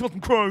Jericho's van. He's got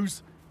some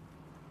crows.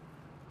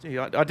 Gee,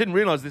 I didn't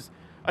realize this.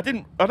 I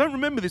don't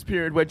remember this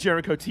period where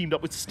Jericho teamed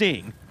up with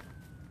Sting.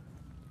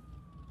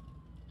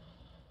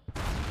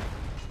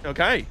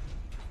 Okay.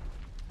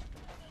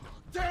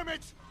 Damn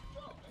it!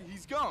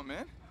 He's gone,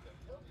 man.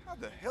 How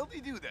the hell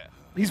did he do that?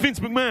 He's Vince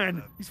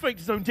McMahon. He's faked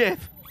his own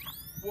death.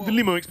 The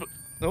limo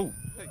Oh.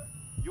 Hey,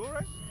 you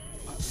alright?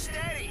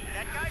 Steady.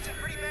 That guy's in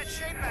pretty bad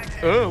shape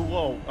back there. Oh,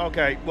 whoa.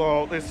 Okay.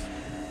 Well, this.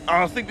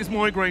 I think this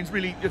migraine's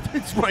really.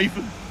 It's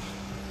Raven.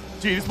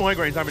 Gee, this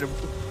migraine's having a.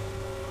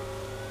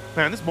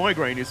 Man, this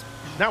migraine is.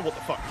 Now what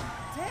the fuck?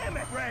 Damn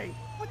it, Ray.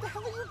 What the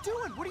hell are you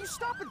doing? What are you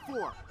stopping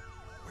for?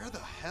 Where the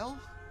hell?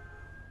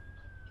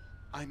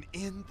 I'm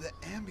in the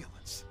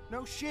ambulance.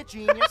 No shit,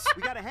 genius.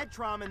 We got a head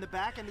trauma in the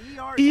back and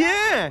the ER.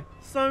 Yeah.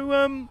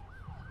 So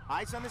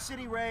Eyes on the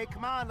city, Ray.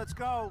 Come on, let's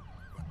go.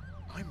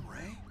 I'm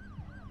Ray?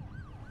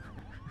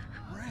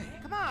 Ray?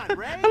 Come on,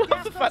 Ray. I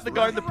love the fact the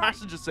guy in the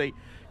passenger seat.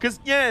 Because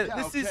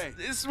this okay.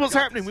 is what's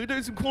Got happening. this. We're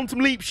doing some quantum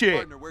leap shit.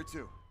 Partner, where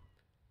to?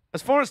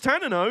 As far as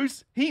Tanner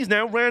knows, he's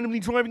now randomly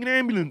driving an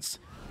ambulance.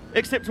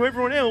 Except to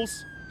everyone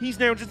else, he's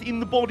now just in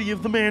the body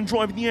of the man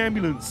driving the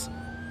ambulance.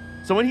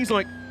 So when he's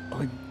like,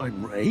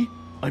 I'm Ray,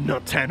 I'm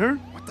not Tanner.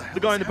 What the hell The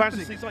guy is in the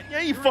passenger happening? seat's like, yeah,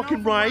 you You're fucking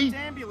an Ray. overworked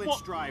ambulance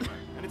What? driver,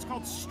 and it's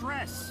called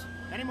stress.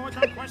 Any more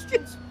dumb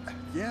questions?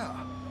 Yeah.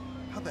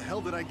 How the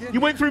hell did I get You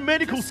here? went through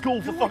medical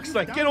school, for Do what fuck's you've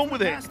sake. done Get on for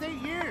with the it. past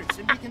 8 years,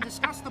 and we can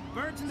discuss the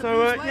birds and the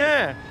So, bees later.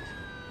 yeah.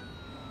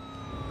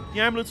 The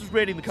ambulance was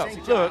ready in the St. cutscene.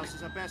 Look, Giles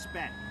is our best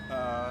bet.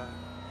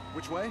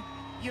 Which way?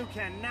 You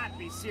cannot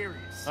be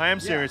serious. I am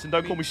serious, Yeah, and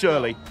don't I call mean, me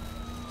Shirley.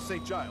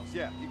 St. Giles,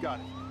 yeah, you got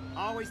it.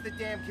 Always the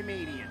damn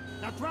comedian.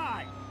 Now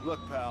drive.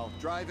 Look, pal,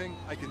 driving,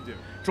 I can do.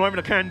 Driving,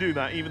 I can do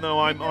that, even though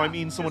I'm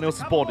in someone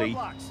else's body.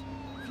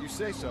 If you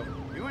say so.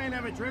 You ain't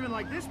ever driven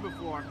like this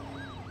before.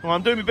 Well,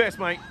 I'm doing my best,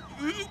 mate.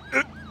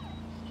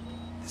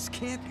 This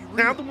can't be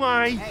real. Out the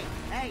way.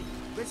 Hey,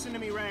 listen to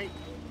me, Ray.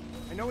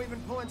 I know we've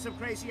been pulling some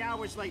crazy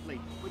hours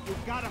lately, but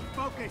you've got to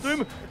focus.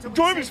 I'm until we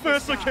driving as take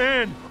this fast as I job,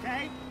 can.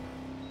 Okay?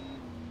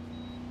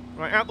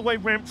 Right, out the way,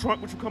 ramp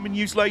truck, which will come in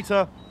use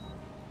later.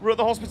 We're at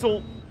the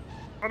hospital.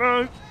 I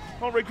know.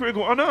 Heart rate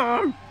critical. I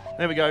know.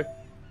 There we go.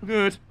 We're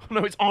good. I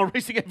know it's R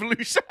Racing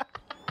Evolution.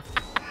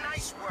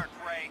 Nice work,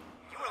 Ray.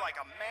 You were like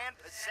a man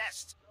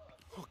possessed.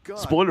 Oh, God.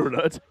 Spoiler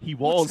alert. He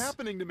was. What's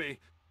happening to me?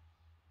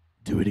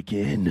 Do it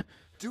again.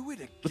 Do it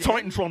again? The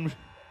Titantron.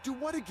 Do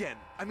what again?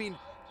 I mean,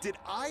 did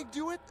I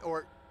do it,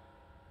 or...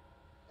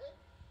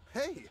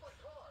 Hey,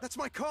 that's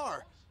my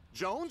car.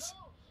 Jones?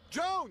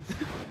 Jones!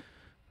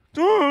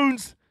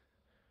 Jones.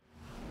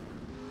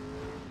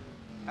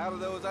 Out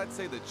of those, I'd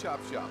say the chop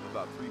shop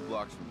about 3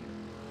 blocks from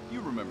here. You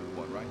remember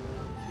the one, right?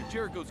 If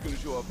Jericho's gonna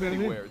show up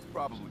anywhere, it's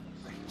probably...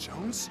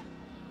 Jones?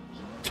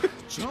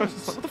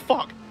 Jones. What the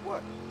fuck?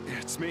 What?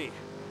 It's me.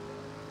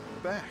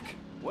 Back.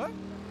 What?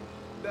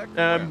 Back from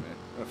where, man?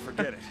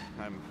 Forget it.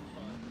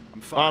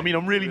 I'm fine. I mean,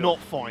 I'm really Real. not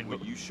fine. Wait,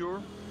 But you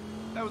sure?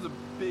 That was a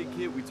big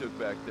hit we took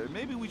back there.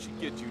 Maybe we should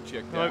get you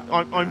checked no,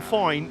 out. I'm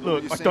fine. What were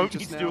Look, you I saying don't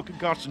just need to do a now?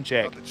 concussion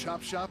check. About the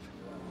chop shop?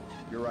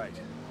 You're right.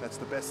 That's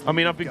the best I mean,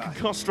 thing I've been we've got.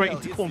 concussed straight Hell,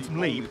 into it's Quantum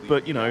the Leap, only but,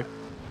 leap you know.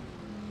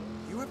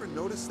 You ever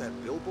notice that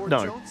billboard,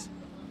 No. Jones?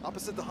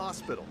 Opposite the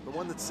hospital. The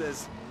one that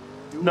says,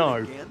 do No.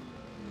 it again?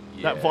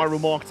 That Yes.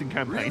 viral marketing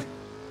campaign. Really?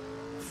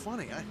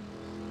 Funny,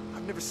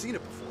 I've never seen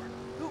it before.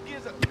 Who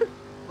gives a...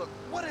 Look,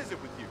 what is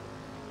it with you?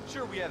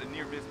 Sure, we had a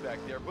near miss back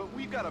there, but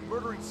we've got a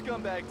murdering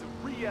scumbag to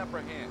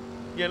re-apprehend.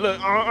 Yeah, look,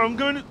 I'm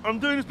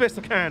doing as best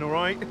I can, all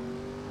right?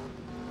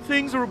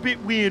 Things are a bit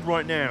weird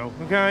right now,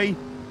 okay?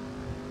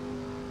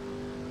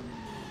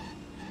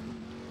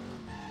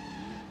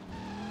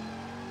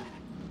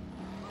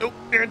 Oh,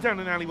 down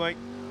an alleyway.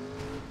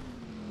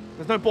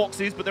 There's no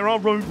boxes, but there are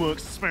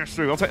roadworks to smash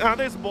through. I'll take. Ah,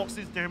 there's some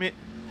boxes. Damn it.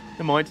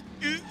 Never mind.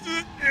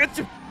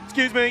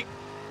 Excuse me.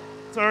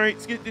 Sorry.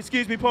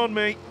 Excuse me. Pardon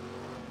me.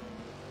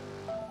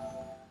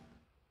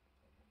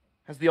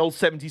 Has the old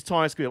 70s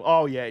tire squeal?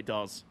 Oh yeah, it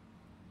does.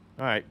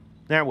 All right.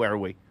 Now where are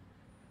we?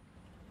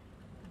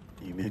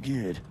 You make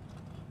it.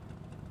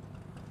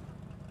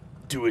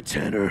 Do it,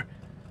 Tanner.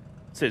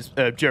 Says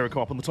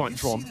Jericho up on the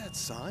Titantron. You see that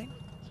sign?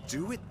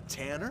 Do it,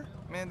 Tanner?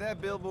 Man,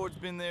 that billboard's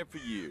been there for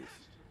years.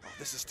 Oh,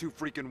 this is too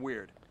freaking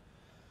weird.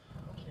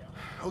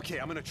 Okay,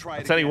 I'm gonna try it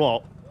I'll tell you again.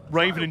 what,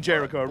 Raven and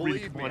Jericho are really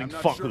Believe me, combining I'm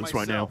not fuckless sure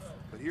right now. myself,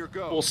 But here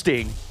goes. Or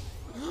Sting.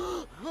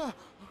 How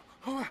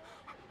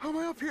am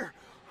I up here?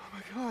 Oh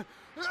my god.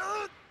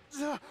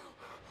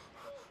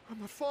 I'm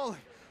not falling.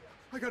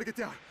 I gotta get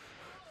down.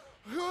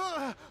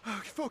 Okay,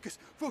 focus.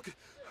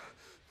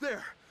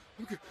 There.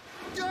 Okay.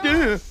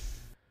 Yeah.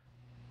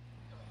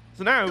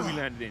 So now we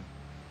landed in.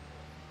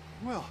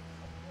 Well,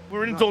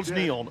 We're in not Dodge dead.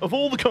 Neon. Of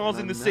all the cars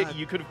in the I'm city not.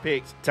 you could have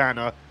picked,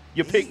 Tanner,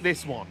 you picked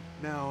this one.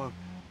 now,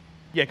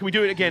 Yeah, can we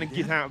do it again and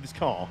get out of this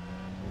car?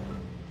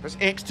 Press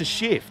X to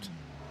shift.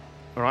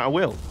 All right, I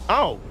will.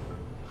 Oh.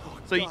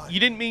 So God. you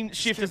didn't mean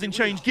shift can't as in be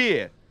change real.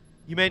 gear.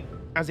 You meant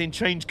as in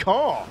change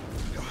car.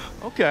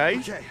 Okay.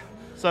 okay.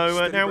 So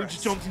Steady now we breaths.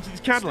 just jumped into this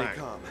Stay Cadillac.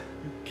 calm.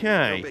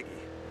 Okay. No biggie.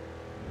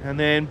 And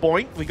then,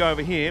 boink, we go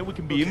over here. We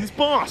can be in Okay. this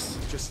bus.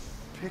 Just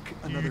pick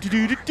another car.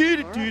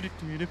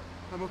 Do-do-do-do-do-do-do-do.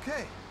 I'm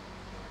okay.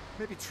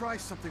 Maybe try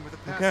something with a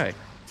Okay. passenger.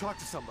 Talk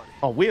to somebody.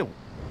 Oh, will.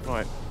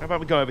 Right. How about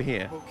we go over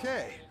here?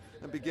 Okay.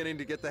 I'm beginning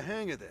to get the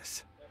hang of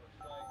this.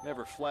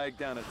 Never flagged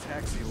down a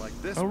taxi like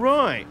this. All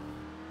right.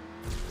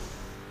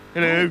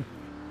 Hello.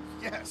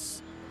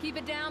 Yes. Keep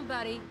it down,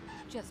 buddy.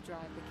 Just drive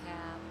the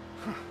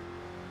cab.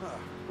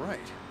 Right.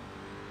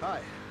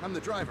 Hi, I'm the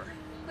driver.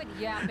 Quit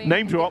yapping.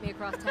 Name and drop. Get me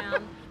across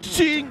town.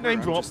 Ching, name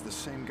I'm drop. just the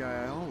same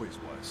guy I always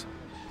was.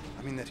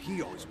 I mean that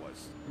he always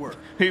was. Were.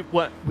 Who?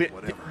 What?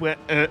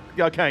 Whatever.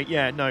 Okay,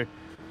 yeah, no.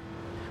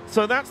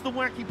 So that's the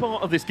wacky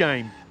part of this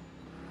game.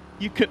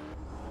 You could.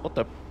 What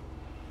the?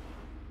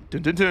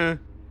 Dun, dun, dun.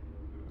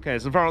 Okay,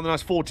 there's a very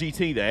nice Ford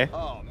GT there.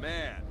 Oh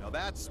man, now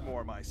that's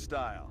more my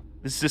style.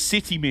 This is a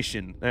city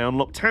mission. They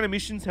unlock Tanner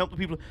missions, help the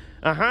people.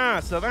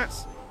 Aha! So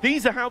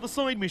these are how the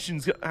side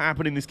missions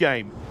happen in this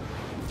game.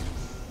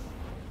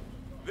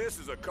 This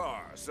is a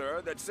car,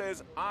 sir, that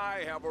says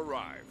I have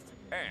arrived.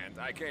 And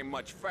I came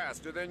much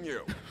faster than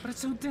you. But it's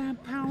so damn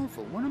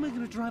powerful. When am I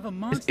going to drive a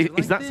monster like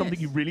Is that this? something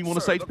you really want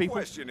to Sir, say to the people?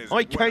 question isn't I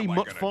when came am I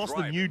much gonna faster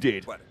than drive you it,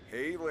 did. But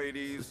hey,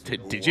 ladies,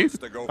 Did who you? wants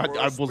to go for I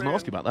a wasn't spin?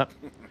 asking about that.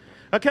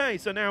 Okay,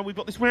 so now we've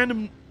got this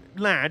random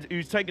lad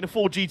who's taking a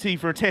Ford GT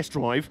for a test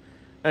drive,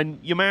 and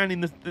your man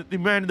in the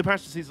man in the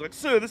passenger seat is like,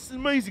 "Sir, this is an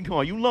amazing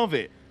car. You'll love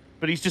it."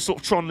 But he's just sort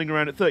of trundling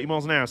around at 30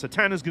 miles an hour. So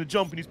Tanner's going to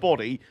jump in his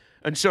body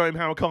and show him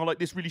how a car like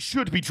this really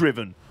should be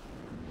driven.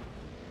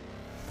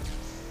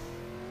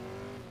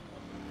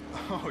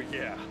 Oh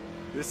yeah,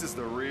 this is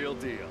the real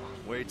deal.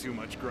 Way too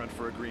much grunt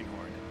for a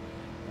greenhorn.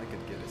 I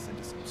could get us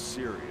into some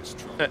serious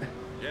trouble.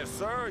 Yes,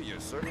 sir. You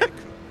certainly could.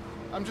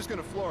 I'm just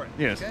gonna floor it.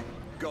 Yes. Okay?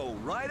 Go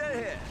right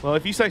ahead. Well,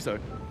 if you say so.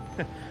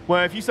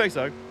 Well, if you say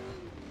so.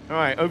 All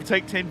right,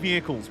 overtake 10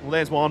 vehicles. Well,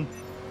 there's one.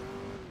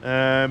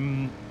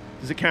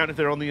 Does it count if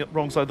they're on the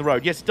wrong side of the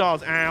road? Yes, it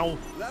does. Ow.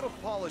 That'll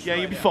polish. Yeah,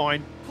 right you'll be out.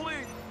 fine.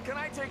 Please, can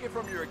I take it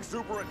from your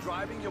exuberant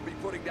driving? You'll be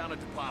putting down a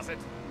deposit.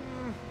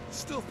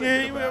 Still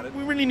thinking Yeah, about it.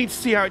 we really need to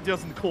see how it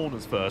does in the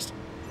corners first.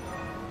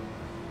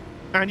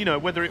 And, you know,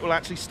 whether it will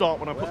actually start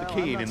when I put the Well,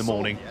 key I'm in not the Oh, sold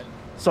morning. yet.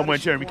 Somewhere How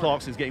does she Jeremy work?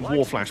 Clarkson's getting Like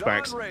war she's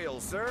flashbacks. On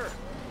rails, sir.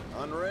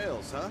 On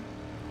rails, huh?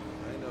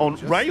 I know On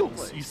just the rails,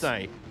 place. you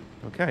say?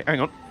 Okay, hang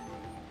on.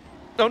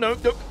 Oh, no,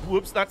 no.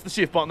 Whoops, that's the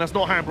shift button. That's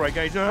not handbrake,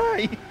 AJ.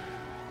 Hey.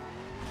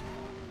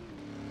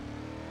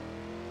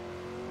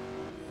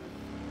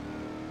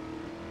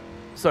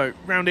 So,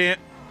 round here.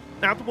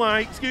 Out the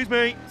way. Excuse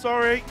me.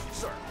 Sorry.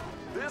 Sir,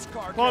 this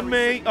car Pardon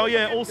carries me. Oh,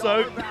 yeah, significant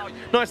also. dollar value.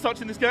 Nice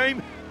touch in this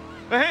game.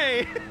 But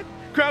hey,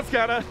 crowd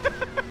scatter.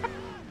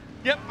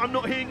 Yep, I'm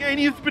not hitting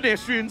any of the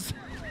pedestrians.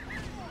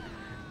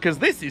 Because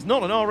this is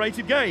not an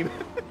R-rated game.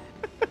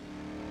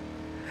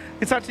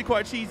 It's actually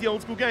quite a cheesy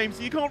old school game,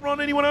 so you can't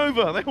run anyone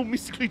over. They all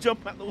mystically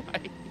jump out the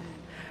way.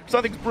 Which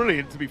I think is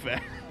brilliant, to be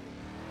fair.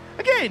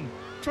 Again,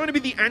 trying to be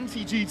the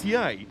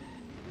anti-GTA.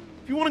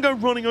 If you want to go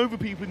running over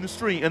people in the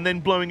street and then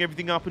blowing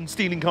everything up and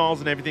stealing cars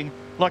and everything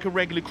like a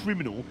regular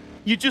criminal,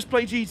 you just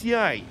play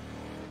GTA.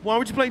 Why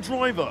would you play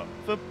Driver?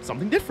 For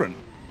something different.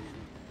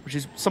 Which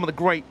is some of the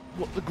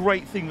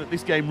great thing that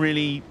this game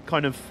really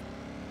kind of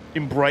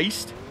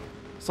embraced.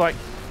 It's like,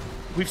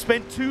 we've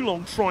spent too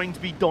long trying to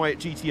be Diet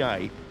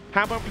GTA.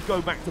 How about we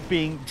go back to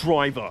being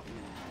Driver?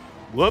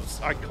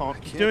 Whoops, I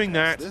can't keep doing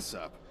pass that. This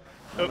up.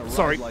 Oh, On a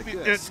sorry. ride like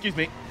this. Excuse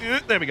me.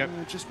 There we go.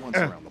 Just once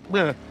around the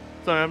block.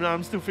 Sorry,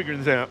 I'm still figuring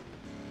this out.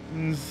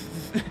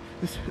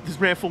 This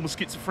rare form of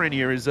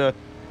schizophrenia is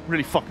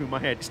really fucking with my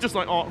head. It's just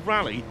like Art of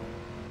Rally.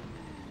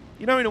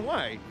 You know, in a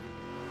way.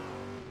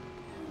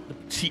 The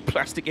cheap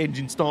plastic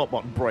engine start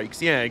button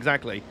breaks. Yeah,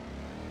 exactly.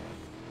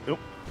 Oh.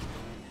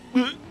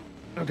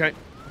 Okay.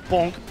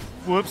 Bonk.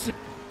 Whoops.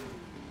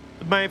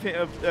 May have hit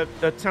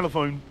a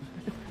telephone,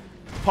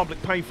 public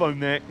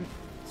payphone there.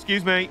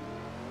 Excuse me.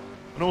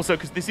 And also,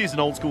 because this is an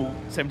old school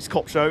 70s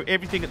cop show,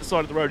 everything at the side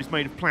of the road is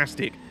made of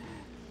plastic.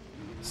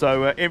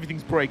 So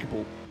everything's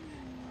breakable.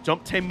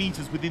 Jump 10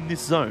 meters within this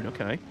zone.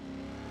 Okay.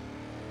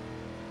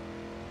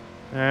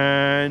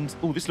 And,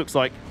 oh, this looks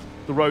like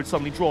the road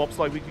suddenly drops,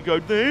 like we could go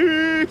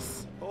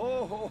this.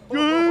 Oh,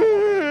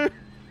 Yeah.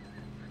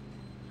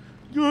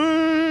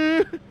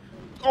 Yeah.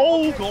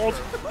 Oh, God.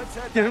 Let's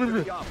head back to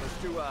the office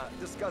to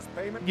discuss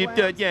payment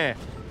plans. Yeah.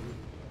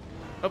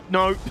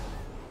 No.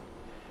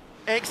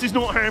 X is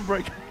not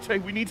handbrake. Okay,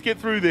 we need to get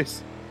through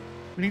this.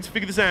 We need to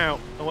figure this out.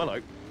 Oh,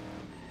 hello.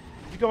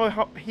 We go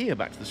up here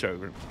back to the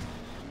showroom.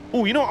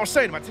 Oh, you know what I was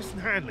saying about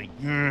distant handling?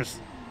 Yes.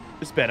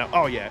 It's better.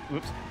 Oh, yeah.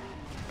 Whoops.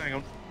 Hang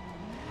on.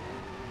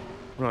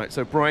 Right,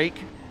 so brake,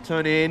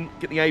 turn in,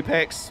 get the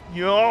apex.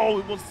 Yo,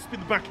 it wants to spin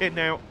the back end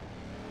now.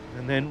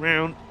 And then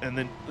round, and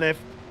then left.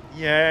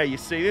 Yeah, you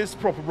see, this is a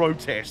proper road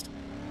test.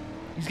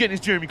 He's getting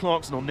his Jeremy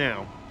Clarkson on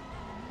now.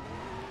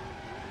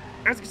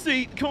 As you can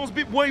see, the car's a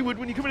bit wayward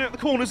when you're coming out the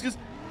corners because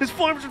there's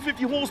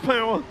 550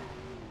 horsepower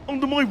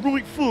under my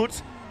right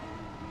foot.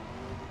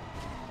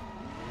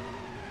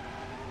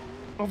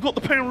 I've got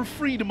the power of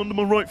freedom under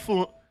my right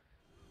foot.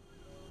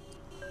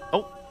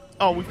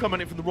 Oh, we've come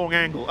at it from the wrong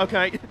angle.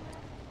 Okay.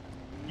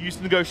 Used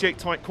to negotiate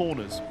tight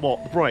corners.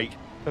 What? The brake?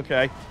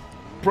 Okay.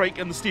 Brake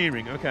and the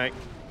steering. Okay.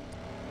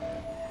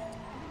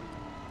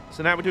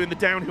 So now we're doing the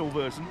downhill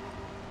version.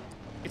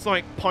 It's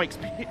like Pikes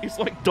Peak. It's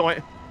like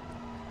diet.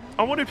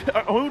 I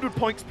ordered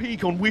Pikes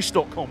Peak on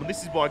Wish.com, and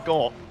this is what I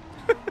got.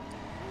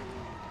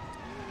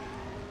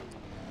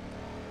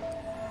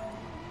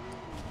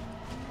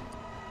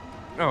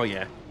 Oh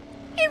yeah.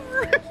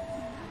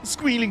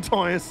 Squealing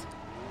tires.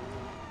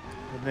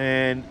 And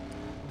then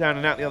down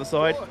and out the other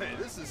side. Boy,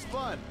 this is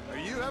fun. Are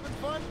you having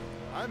fun?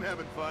 I'm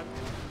having fun.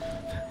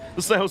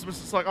 The salesman's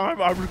just like,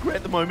 I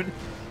regret the moment.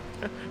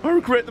 I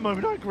regret the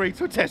moment I agreed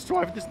to a test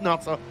drive with this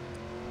nutter.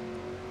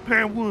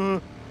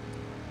 Power.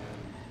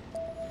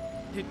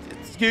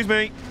 Excuse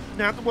me.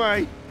 Out the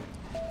way.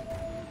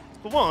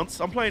 For once,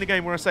 I'm playing a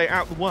game where I say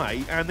out the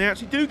way, and they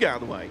actually do get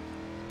out of the way.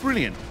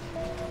 Brilliant.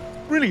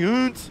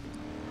 Brilliant.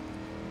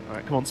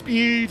 Alright, come on.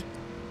 Speed.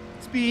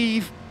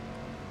 Speed.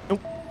 Oh.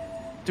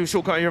 Do a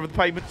shortcut here over the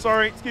pavement.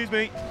 Sorry, excuse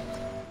me.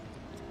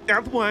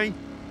 Out the way.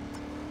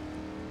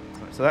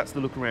 Right, so that's the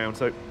look around.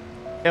 So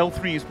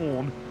L3 is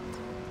horn.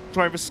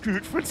 Driver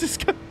scoot,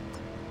 Francisco.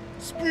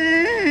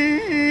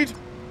 Speed!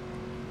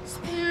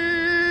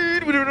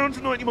 Speed! We're doing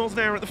 190 miles an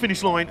hour at the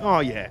finish line. Oh,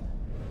 yeah.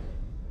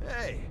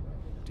 Hey,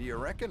 do you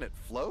reckon it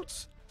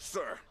floats?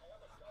 Sir,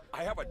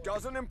 I have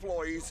 12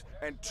 employees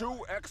and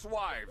 2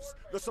 ex-wives.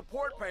 The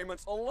support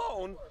payments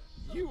alone.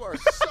 You are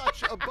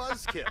such a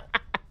buzzkill.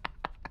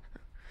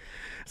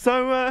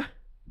 So,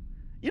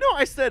 you know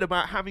what I said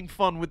about having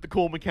fun with the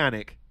core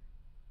mechanic?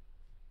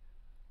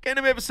 Getting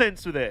a bit of a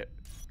sense with it.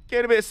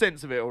 Getting a bit of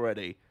sense of it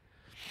already.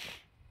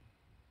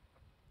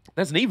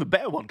 There's an even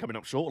better one coming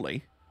up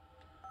shortly.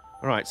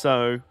 All right,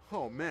 so...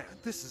 Oh, man,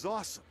 this is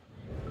awesome.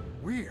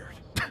 Weird,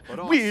 but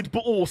awesome. Weird,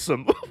 but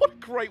awesome. What a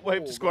great way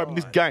of describing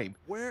this game.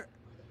 Where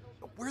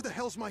the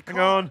hell's my car?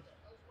 Hang on.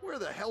 Where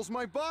the hell's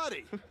my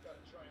body?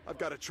 I've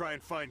got to try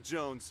and find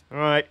Jones. All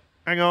right,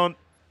 hang on.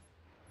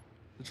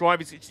 The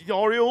driver's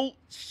tutorial.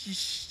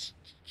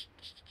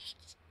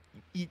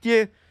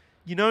 Yeah,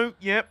 you know,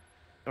 yep.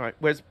 All right,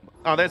 where's...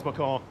 Oh, there's my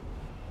car.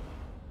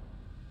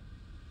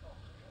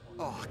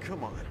 Oh,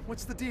 come on.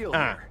 What's the deal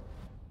here?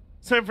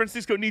 San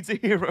Francisco needs a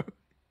hero.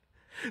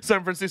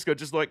 San Francisco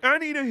just like, I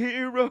need a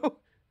hero.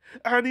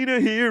 I need a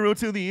hero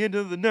till the end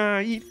of the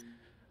night.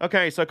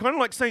 Okay, so kind of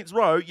like Saints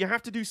Row, you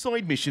have to do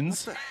side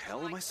missions. What the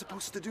hell am I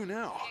supposed to do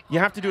now? You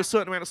have to do a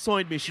certain amount of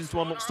side missions to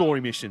unlock story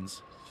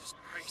missions.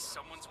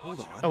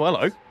 Hold on. Oh,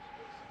 hello.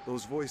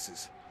 Those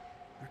voices.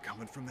 They're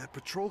coming from that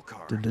patrol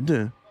car. Dun, dun,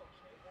 dun.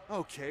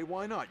 Okay,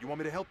 why not? You want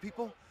me to help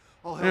people?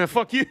 I'll help. Yeah, you.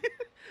 fuck you.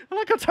 I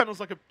like how Thanos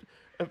like a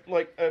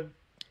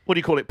what do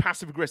you call it?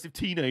 Passive-aggressive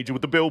teenager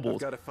with the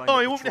billboards. Oh,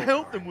 you want me to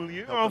help them, will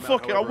you? Oh,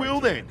 fuck it, I will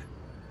then.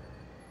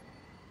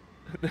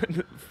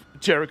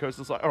 Jericho's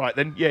just like, all right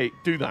then, yeah,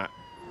 do that.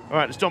 All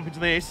right, let's jump into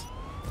this.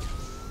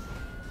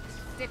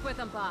 Stick with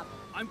him, Bob.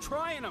 I'm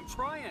trying.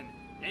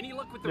 Any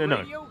luck with the No.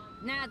 radio?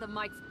 Nah, the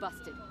mic's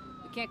busted.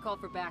 We can't call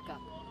for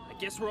backup. I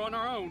guess we're on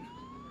our own.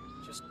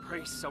 Just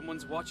pray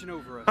someone's watching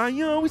over us.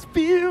 I always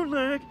feel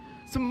like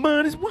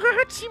somebody's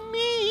watching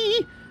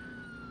me.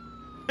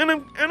 And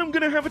I'm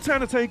gonna have a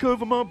Tanner take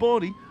over my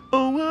body.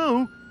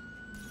 Oh.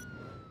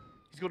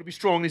 He's gotta be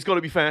strong, he's gotta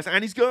be fast,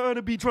 and he's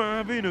gotta be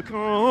driving a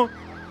car.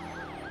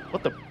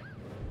 What the?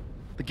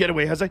 The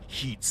getaway has a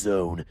heat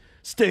zone.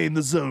 Stay in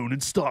the zone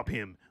and stop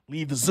him.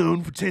 Leave the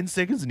zone for 10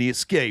 seconds and he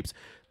escapes.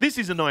 This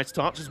is a nice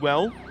touch as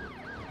well.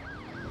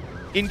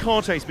 In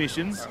car chase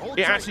missions,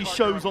 it actually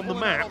shows on the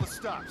map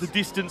the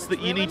distance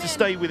that you need to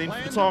stay within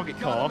for the target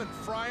car.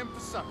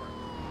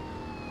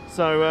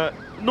 So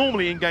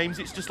normally in games,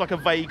 it's just like a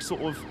vague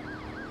sort of,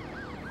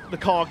 the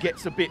car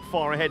gets a bit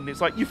far ahead and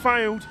it's like, you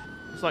failed.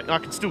 It's like, I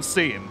can still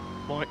see him,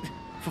 like,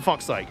 for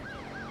fuck's sake.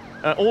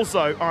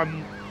 Also,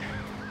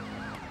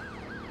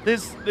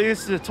 this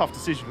is a tough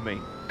decision for me,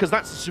 because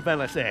that's a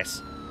Chevelle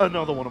SS,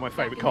 another one of my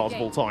favourite cars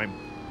of all time.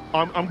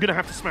 I'm going to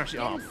have to smash it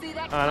up,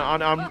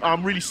 and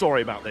I'm really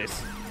sorry about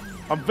this.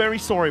 I'm very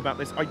sorry about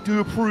this. I do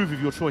approve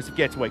of your choice of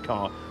getaway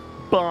car,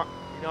 but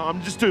you know,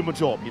 I'm just doing my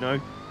job, you know?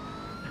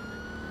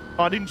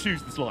 I didn't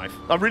choose this life.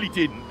 I really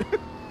didn't.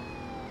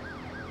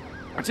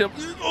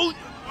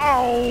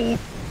 Oh!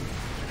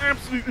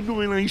 Absolute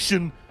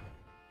annihilation.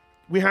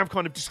 We have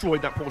kind of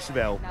destroyed that poor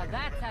Chevelle. Now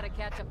that's how to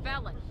catch a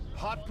felon.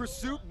 Hot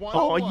Pursuit 101.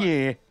 Oh,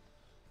 yeah.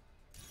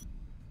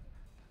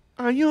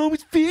 I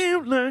always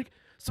feel like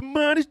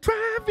somebody's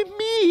driving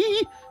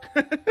me.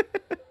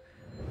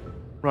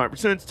 Right,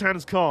 return to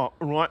Tanner's car.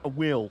 All right, I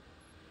will.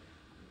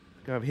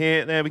 Go over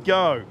here. There we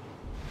go.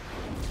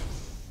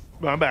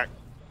 Right, I'm back.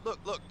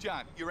 Look,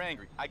 John, you're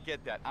angry. I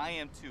get that. I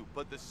am too.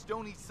 But the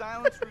Stony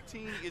Silence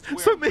routine is where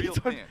So I'm many real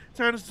times, thin.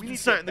 Tanner's We just need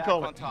sat to in the get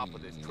car. back on top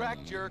of this.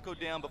 Track Jericho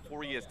down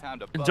before he has time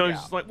to And bug Jones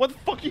out. is like, what the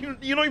fuck are you?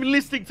 You're not even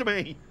listening to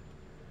me.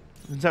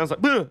 And Tanner's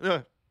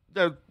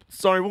like,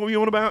 sorry, what were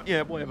you on about?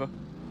 Yeah, whatever.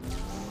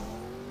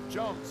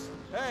 Jones.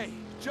 Hey,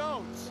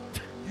 Jones.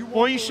 You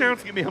Why are you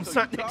shouting at me? I'm So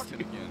sat you next to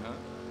talking you. again, huh?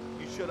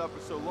 You shut up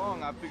for so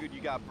long, I figured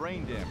you got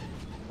brain damage.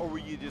 Or were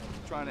you just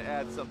trying to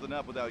add something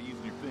up without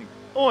using your finger?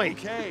 Oi,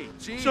 Okay,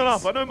 jeez. shut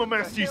up. I know my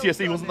maths What the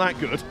GCSE hell wasn't done that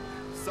good.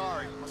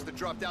 Sorry, must have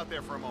dropped out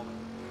there for a moment.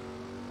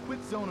 Quit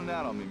zoning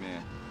out on me,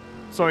 man.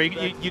 Sorry,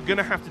 you're going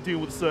to have to deal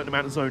with a certain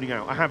amount of zoning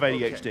out. I have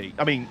ADHD. Okay.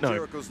 I mean, no.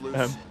 Jericho's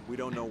loose. We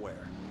don't know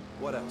where.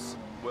 What else?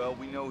 Well,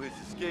 we know his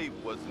escape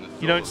wasn't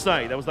a You don't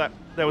solo say.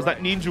 There was that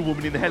ninja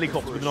woman in the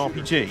helicopter with an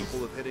RPG.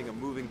 Capable of hitting a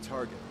moving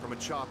target from a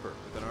chopper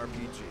with an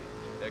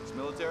RPG.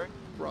 Ex-military?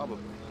 Probably.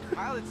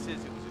 Pilot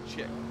says it was a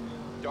chick.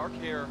 Dark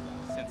hair,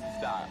 sense of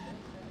style.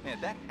 Man,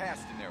 that has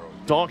to narrow it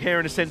down. Dark hair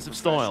and a sense of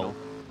style.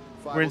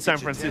 Five We're in will San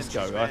get you dead,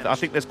 Francisco. just I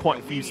think there's quite a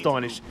And we few need to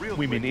stylish move real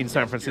women quick in to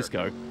San catch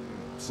Francisco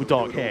So with we do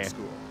dark it old hair.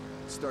 school.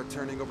 Start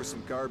turning over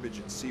some garbage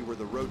and see where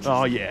the roaches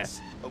Oh, lead yeah.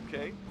 us.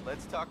 Okay,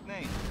 let's talk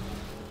names.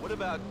 What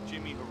about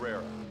Jimmy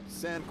Herrera?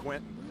 San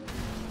Quentin.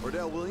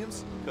 Ordell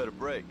Williams? Cut a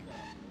break.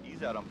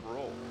 He's out on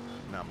parole.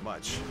 Not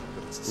much,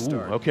 but it's a Ooh,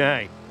 start.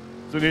 okay.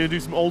 So we're going to do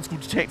some old school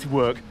detective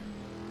work.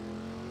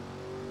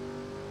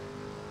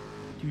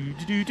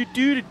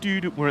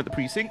 We're at the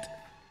precinct.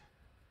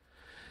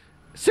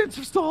 Sense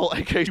of style.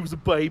 Okay, she was a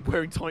babe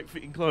wearing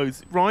tight-fitting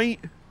clothes, right?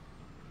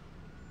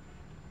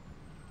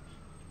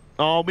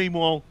 Oh,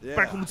 meanwhile,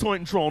 back Yeah. on the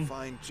Titantron.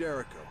 Find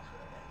Jericho.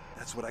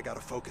 That's what I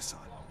gotta focus on.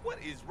 What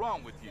is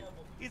wrong with you?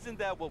 Isn't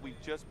that what we've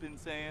just been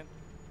saying?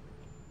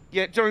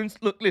 Yeah, Jones,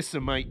 look,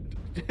 listen, mate.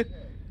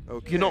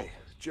 Okay. You're not...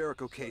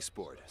 Jericho case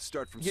board.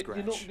 Start from You're scratch.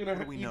 not What do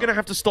gonna, we you're know? gonna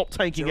have to stop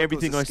taking Jericho's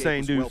everything I escape say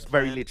and was do well very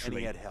planned, and literally.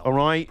 he had help. All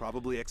right?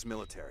 Probably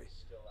ex-military.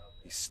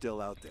 He's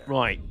still out there.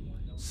 Right.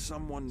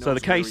 Someone knows So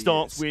the where case he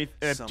starts is. with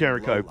Some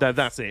Jericho. lowlife.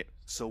 That's it.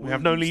 So We we'll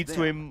have no use leads to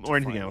them him to or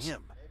anything find else.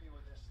 him.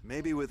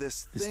 Maybe with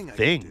this thing I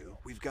thing. can do,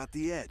 we've got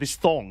the edge. This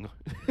thong.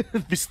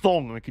 This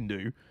thong I can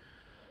do.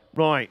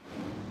 Right.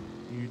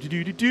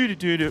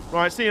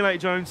 Right, see you later,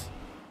 Jones.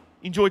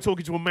 Enjoy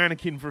talking to a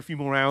mannequin for a few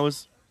more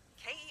hours.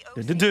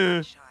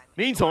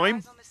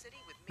 Meantime,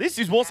 this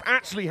is what's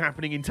actually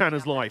happening in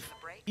Tanner's life.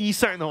 He's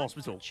sat in the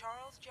hospital,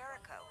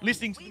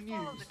 listening to the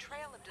news. The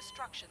trail of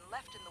destruction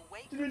left in the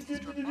wake of his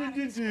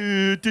dramatic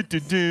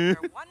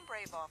where one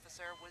brave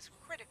officer was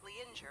critically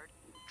injured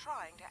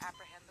trying to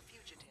apprehend the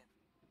fugitive.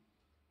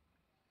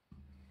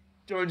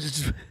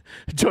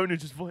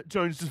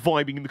 Jones just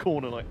vibing in the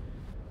corner like,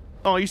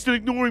 oh, you still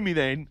ignoring me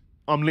then?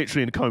 I'm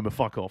literally in a coma,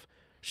 fuck off.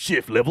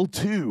 Shift level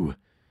 2.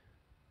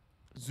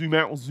 Zoom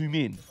out or zoom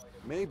in.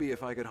 Maybe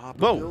if I could hop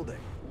Whoa. a building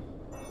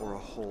or a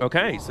whole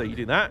Okay, block. so you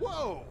do that.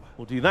 Whoa!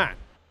 We'll do that.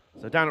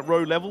 So down at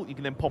road level, you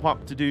can then pop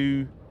up to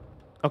do...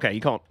 Okay, you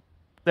can't.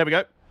 There we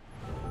go.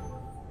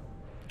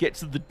 Get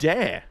to the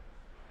dare.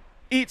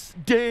 It's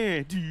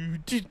dare.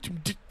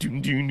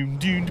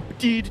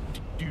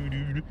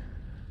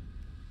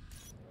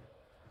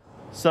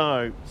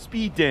 So,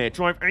 speed dare.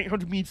 Drive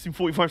 800 meters in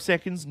 45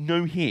 seconds.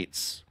 No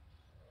hits.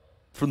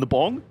 From the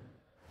bong.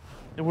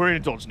 And we're in a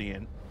Dodge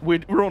Neon.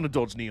 We're on a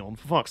Dodge Neon,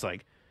 for fuck's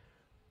sake.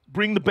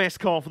 Bring the best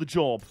car for the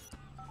job.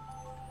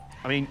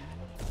 I mean,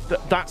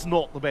 that's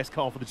not the best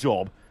car for the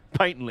job.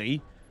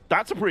 Patently,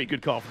 that's a pretty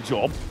good car for the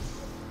job.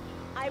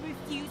 I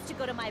refuse to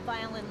go to my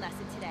violin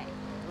lesson today.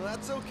 Well,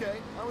 that's okay.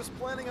 I was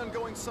planning on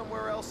going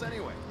somewhere else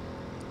anyway.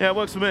 Yeah, it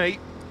works for me.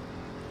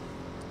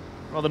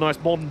 Rather nice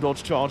modern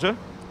Dodge Charger.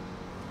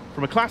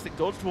 From a classic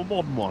Dodge to a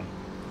modern one.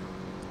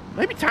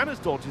 Maybe Tanner's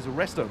Dodge is a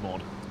resto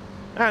mod.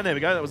 And there we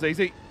go, that was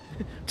easy.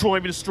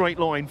 Driving a straight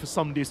line for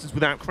some distance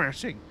without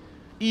crashing.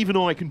 Even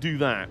I can do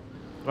that.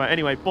 Right,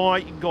 anyway, bye.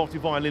 You can go off to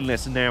your violin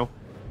lesson now.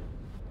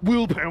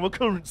 Willpower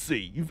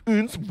currency. You've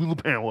earned some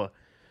willpower.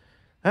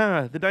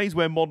 Ah, the days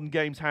where modern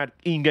games had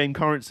in-game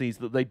currencies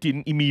that they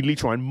didn't immediately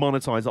try and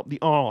monetize up the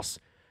arse.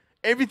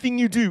 Everything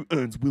you do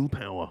earns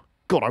willpower.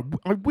 God,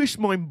 I wish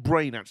my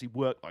brain actually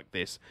worked like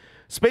this.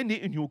 Spend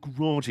it in your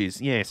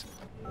garages, yes.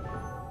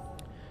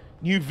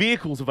 New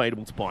vehicles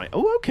available to buy.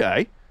 Oh,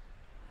 okay.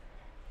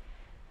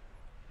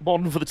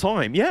 Modern for the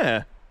time,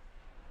 yeah.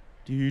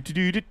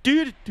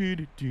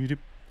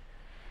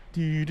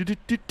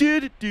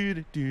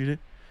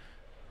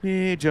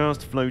 We're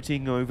just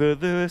floating over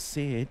the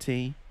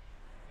city.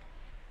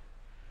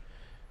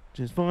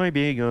 Just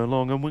vibing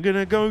along, and we're going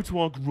to go to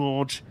our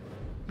garage.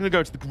 We're going to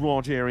go to the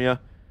garage area.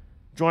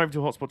 Drive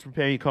to a hotspot to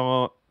repair your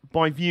car.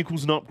 buy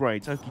vehicles and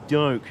upgrades. Okie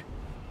doke.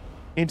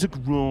 Enter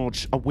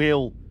garage. I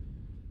will.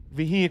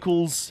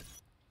 Vehicles.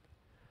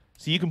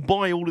 So you can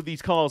buy all of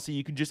these cars so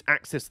you can just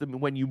access them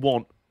when you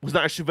want. Was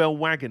that a Chevelle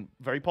wagon?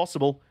 Very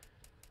possible.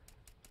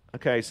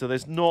 Okay, so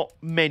there's not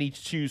many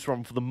to choose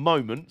from for the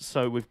moment.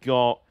 So we've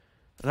got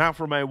an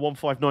Alfa Romeo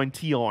 159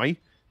 Ti.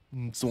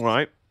 It's all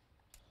right.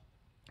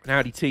 An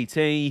Audi TT.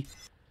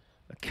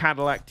 A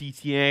Cadillac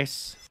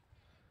DTS.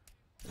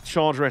 A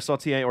Charger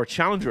SRT8 or a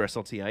Challenger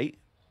SRT8.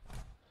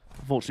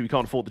 Unfortunately, we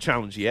can't afford the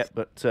Challenger yet,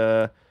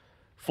 but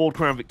Ford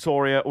Crown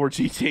Victoria or a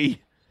GT.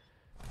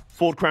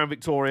 Ford Crown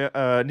Victoria,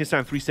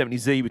 Nissan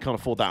 370Z, we can't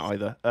afford that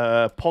either.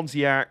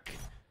 Pontiac,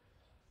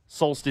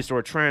 Solstice or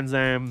a Trans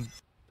Am,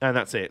 and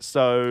that's it.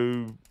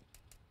 So,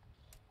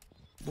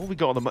 what have we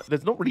got on the...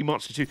 There's not really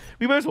much to choose.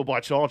 We may as well buy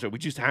a Charger. We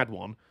just had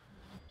one.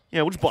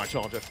 Yeah, we'll just buy a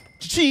Charger.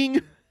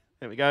 Cha-ching!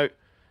 There we go.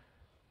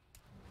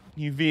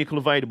 New vehicle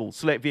available.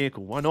 Select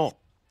vehicle. Why not?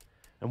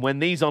 And when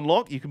these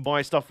unlock, you can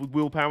buy stuff with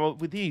willpower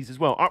with these as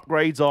well.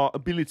 Upgrades are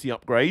ability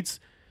upgrades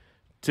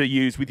to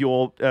use with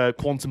your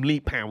quantum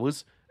leap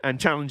powers. And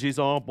challenges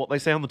are what they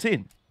say on the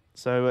tin.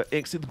 So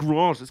exit the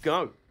garage. Let's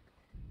go.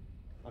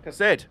 Like I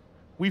said,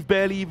 we've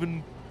barely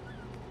even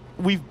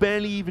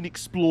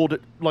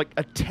explored like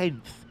a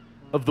tenth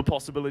of the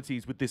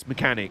possibilities with this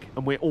mechanic,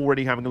 and we're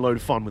already having a load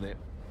of fun with it.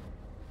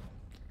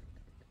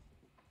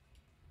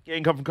 Get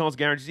income from cars and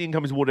garages. The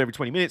income is awarded every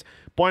 20 minutes.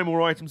 Buy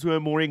more items to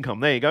earn more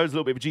income. There you go. There's a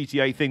little bit of a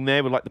GTA thing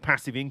there with like the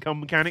passive income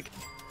mechanic.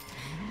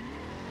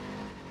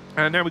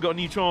 And now we've got a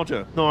new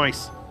Charger.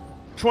 Nice.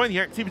 Try the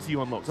activity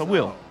you unlocked. I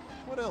will.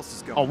 What else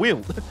is going on? I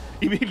will.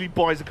 He immediately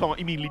buys a car,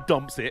 immediately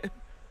dumps it.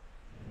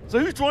 So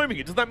who's driving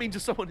it? Does that mean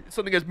just something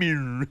goes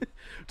meow,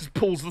 just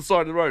pulls to the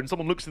side of the road and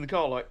someone looks in the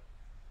car like,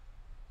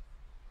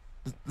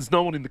 there's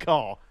no one in the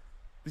car.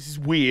 This is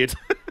weird.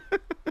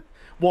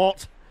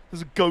 What?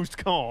 There's a ghost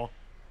car.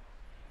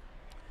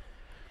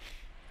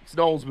 It's an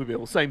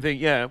Oldsmobile. Same thing,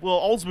 yeah. Well,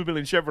 Oldsmobile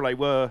and Chevrolet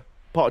were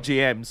part of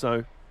GM,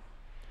 so...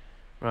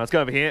 Right, let's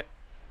go over here.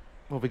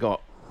 What have we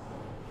got?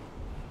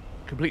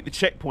 Complete the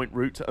checkpoint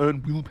route to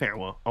earn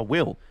willpower. I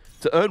will.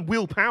 To earn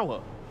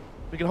willpower.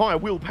 We can hire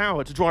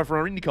willpower to drive for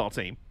our IndyCar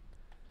team.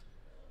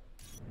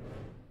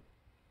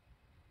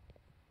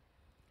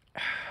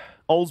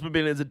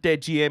 Oldsmobile is a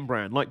dead GM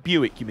brand. Like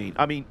Buick, you mean?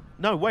 I mean,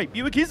 no, wait.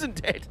 Buick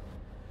isn't dead.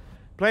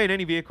 Play in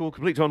any vehicle.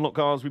 Complete to unlock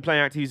cars. We play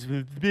activities.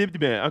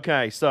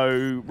 Okay,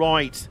 so,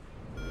 right.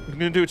 We're going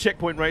to do a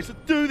checkpoint race. Let's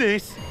do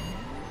this.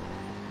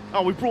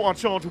 Oh, we brought our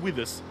Charger with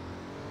us.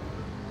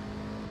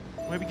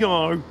 Where we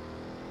go?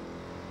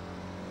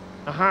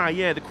 Aha,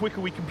 yeah, the quicker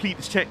we complete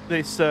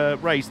this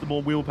race, the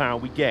more willpower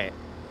we get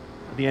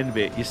at the end of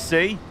it. You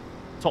see?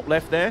 Top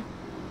left there.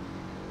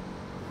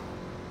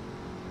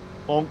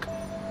 Bonk.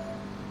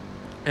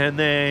 And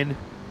then...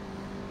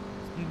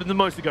 They're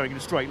mostly going in a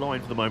straight line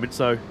for the moment,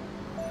 so...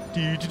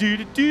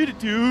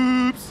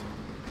 Doops.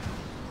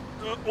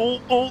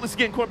 Oh, this is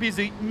getting quite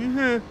busy.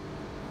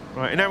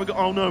 Right, and now we got...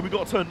 Oh no, we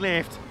got to turn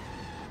left.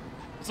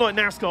 It's like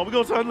NASCAR, we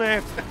got to turn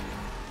left.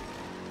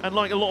 And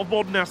like a lot of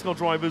modern NASCAR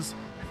drivers...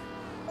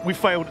 We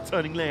failed at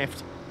turning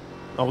left.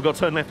 Oh, we've got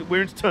to turn left.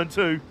 We're into turn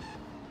 2.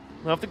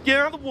 I have to get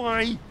out of the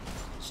way.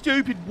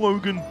 Stupid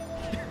wagon.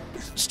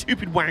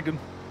 Stupid wagon.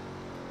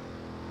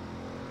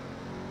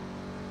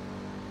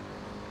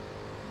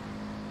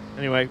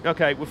 Anyway,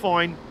 okay, we're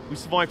fine. We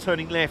survived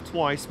turning left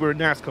twice. We're a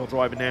NASCAR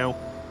driver now.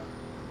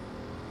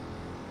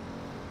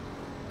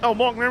 Oh,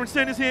 Mark Laren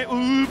Senna's here.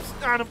 Oops.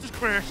 And I've just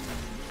crashed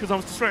because I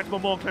was distracted by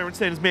Mark Laren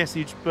Senna's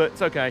message, but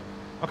it's okay.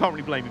 I can't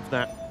really blame him for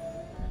that.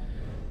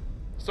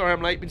 Sorry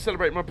I'm late. Been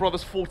celebrating my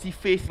brother's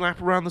 45th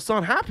lap around the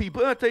sun. Happy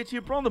birthday to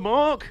your brother,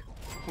 Mark.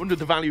 I wonder if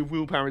the value of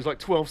willpower is like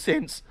 12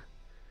 cents.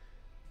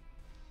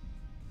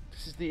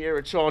 This is the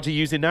era Charger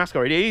used in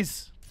NASCAR. It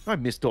is. I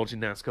miss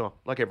dodging NASCAR,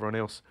 like everyone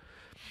else.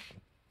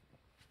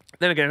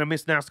 Then again, I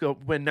miss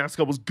NASCAR when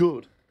NASCAR was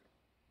good.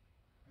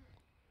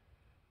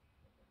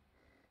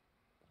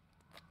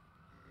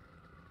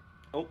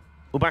 Oh,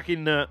 we're back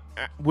in our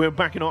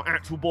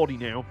actual body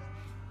now.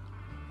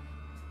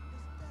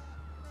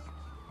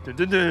 Dun,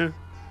 dun, dun.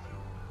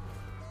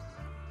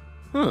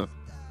 Huh.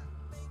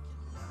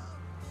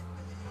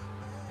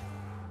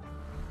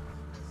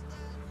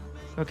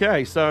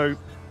 Okay, so...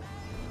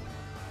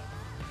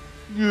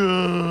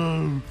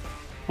 No.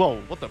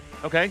 Whoa, what the...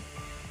 Okay.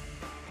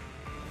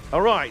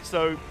 Alright,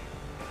 so...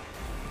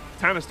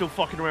 Tanner's still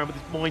fucking around with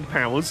his mind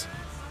powers.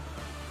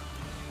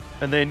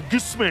 And then...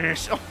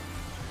 Smash! Oh.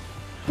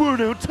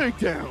 Burnout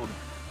takedown!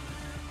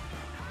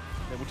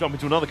 Then we'll jump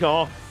into another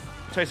car.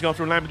 Chasing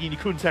after a Lamborghini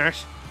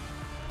Countach.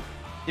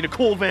 In a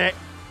Corvette.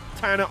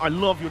 Tanner, I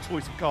love your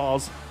choice of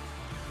cars.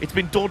 It's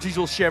been Dodges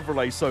or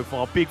Chevrolet so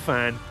far. Big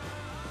fan.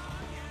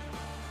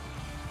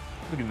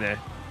 Look at him there.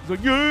 He's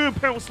like, yeah,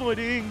 power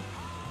sliding.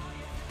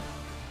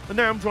 And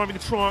now I'm driving a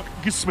truck.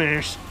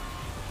 Smash.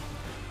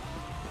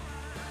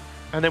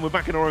 And then we're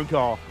back in our own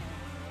car.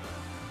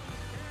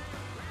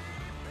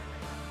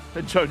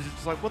 And Jones is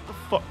just like, what the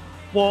fuck?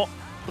 What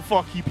the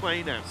fuck are you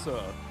playing at,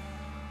 sir?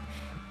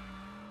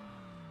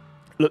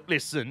 Look,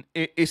 listen,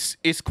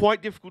 it's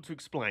quite difficult to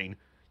explain.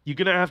 You're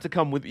gonna have to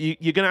come with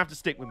you're gonna have to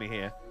stick with me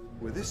here.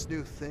 With this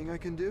new thing I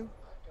can do,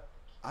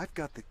 I've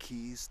got the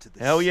keys to the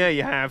Hell yeah,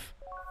 you have.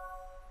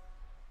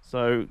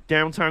 So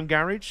downtown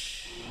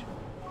garage.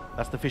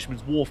 That's the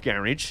Fisherman's Wharf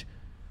garage.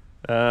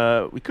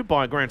 We could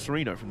buy a Gran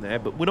Torino from there,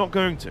 but we're not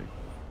going to.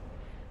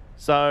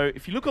 So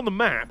if you look on the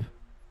map,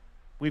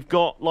 we've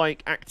got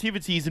like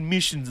activities and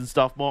missions and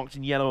stuff marked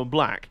in yellow and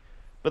black.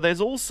 But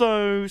there's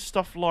also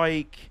stuff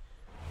like,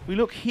 we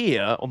look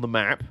here on the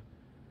map,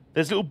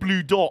 there's little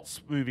blue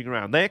dots moving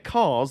around. They're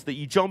cars that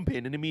you jump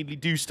in and immediately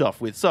do stuff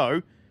with.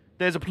 So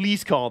there's a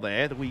police car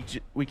there that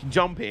we can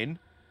jump in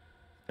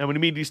and we'll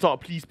immediately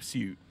start a police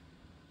pursuit.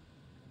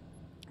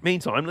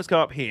 Meantime, let's go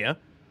up here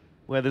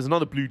where there's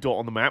another blue dot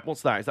on the map.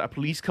 What's that? Is that a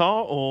police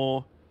car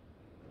or...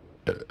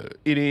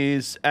 It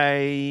is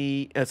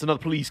a... It's another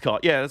police car.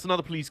 Yeah, that's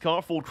another police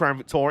car. Ford Crown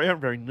Victoria.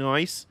 Very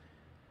nice.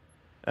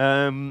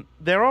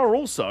 There are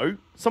also...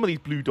 Some of these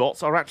blue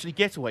dots are actually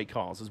getaway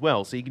cars as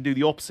well, so you can do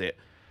the opposite.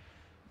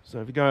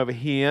 So if we go over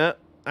here,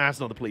 that's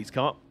another police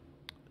car.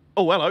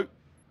 Oh, hello.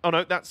 Oh,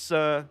 no, that's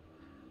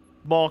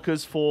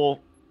markers for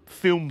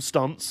film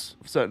stunts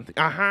of certain things.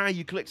 Aha,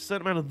 you collect a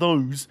certain amount of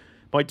those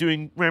by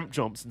doing ramp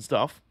jumps and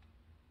stuff.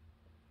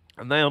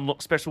 And they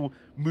unlock special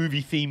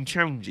movie-themed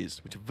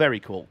challenges, which are very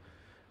cool.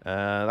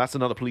 That's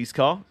another police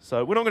car.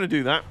 So we're not going to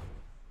do that.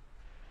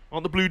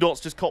 Aren't the blue dots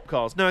just cop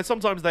cars? No,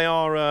 sometimes they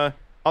are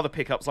other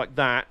pickups like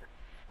that.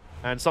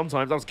 And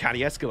sometimes, that was a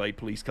Caddy Escalade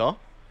police car.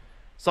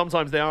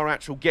 Sometimes they are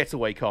actual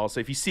getaway cars. So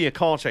if you see a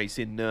car chase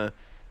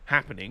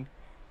happening...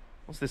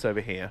 What's this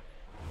over here?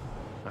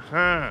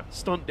 Aha!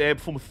 Stunt dare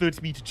perform a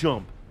 30-meter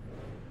jump.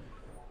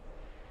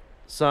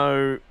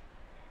 So...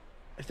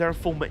 Is there a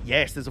full map?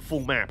 Yes, there's a full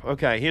map.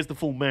 Okay, here's the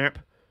full map.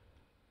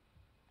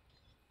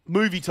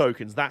 Movie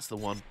tokens, that's the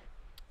one.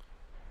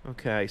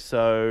 Okay,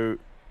 so...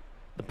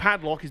 The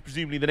padlock is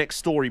presumably the next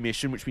story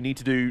mission, which we need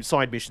to do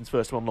side missions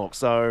first to unlock.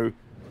 So...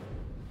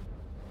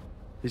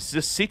 This is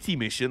a city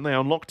mission. They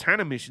unlock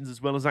Tanner missions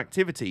as well as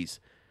activities.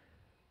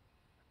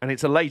 And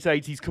it's a late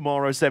 80s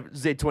Camaro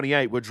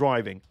Z28 we're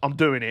driving. I'm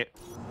doing it.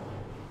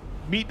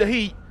 Meet the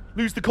heat.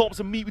 Lose the cops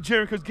and meet with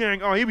Jericho's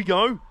gang. Oh, here we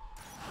go.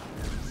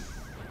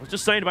 I was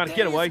just saying about a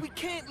getaway. We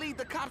can't lead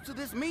the cops to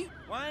this meet.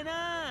 Why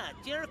not?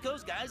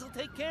 Jericho's guys will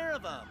take care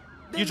of them.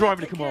 You're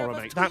driving a Camaro,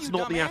 mate. That's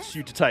not the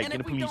attitude to take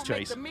in a police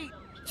chase.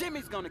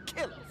 Jimmy's gonna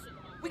kill us.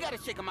 We gotta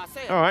shake him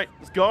ourselves. All right,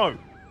 let's go. All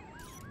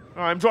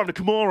right, I'm driving a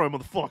Camaro,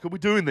 motherfucker. We're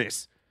doing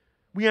this.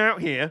 We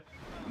out here.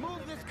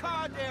 Move this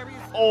car,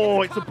 Darius.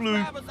 Oh, it's a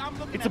blue.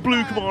 It's a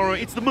blue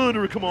Camaro. It's the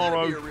murderer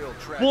Camaro.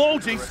 Whoa,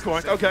 Jesus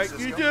Christ. Okay.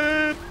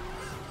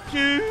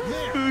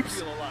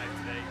 Oops.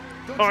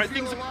 All right,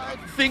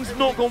 things have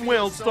not gone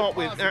well to start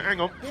with.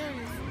 Hang on.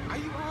 Are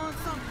you on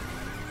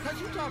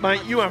something?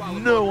 Mate, you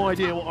have no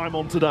idea what I'm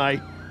on today.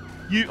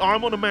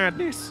 I'm on a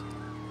madness.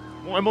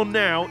 What I'm on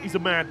now is a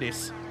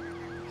madness.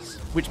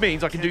 Which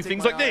means I can do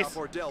things like this.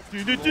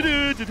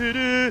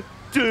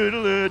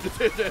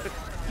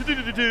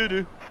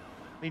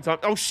 Meantime,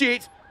 oh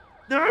shit!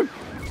 No! You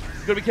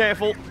gotta be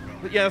careful.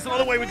 But yeah, that's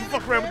another way we can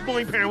fuck around with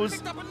mind powers.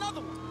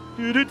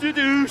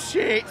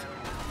 Shit!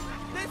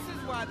 This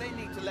is why they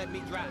need to let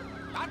me drive.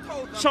 I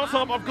told them shut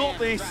up, I've got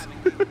this.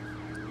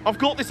 I've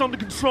got this under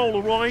control,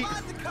 alright?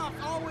 Why the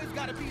cops always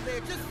gotta be there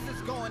just as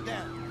it's going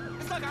down?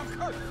 It's like I'm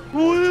cursed.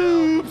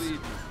 Whoops!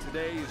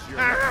 Today is your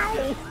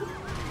Ow!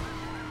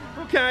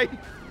 Okay,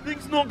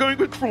 things not going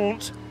with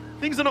crunch.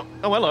 Things are not...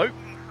 Oh, hello.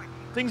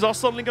 Things are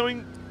suddenly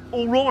going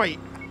alright.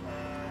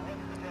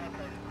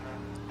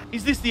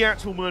 Is this the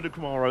actual murdered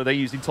Camaro they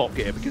used in Top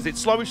Gear? Because it's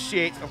slow as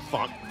shit. Oh,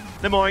 fuck.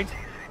 Never mind.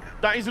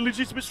 That is a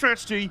legitimate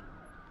strategy.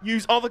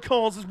 Use other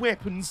cars as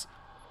weapons.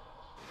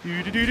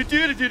 Shit,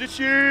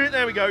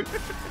 there we go.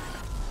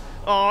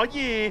 Oh,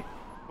 yeah.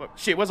 Oh,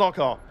 shit, where's our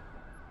car?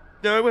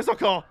 No, where's our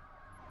car?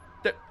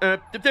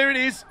 There it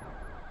is.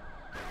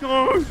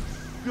 Go.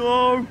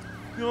 Go.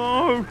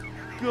 Go.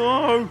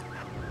 Go.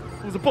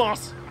 There's a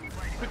bus.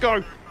 But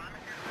go.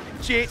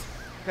 Shit.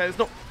 Okay, that's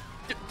not...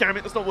 Damn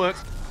it, that's not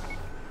worked.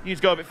 You need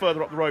to go a bit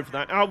further up the road for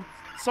that. Oh,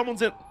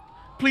 someone's in...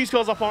 Police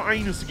cars up our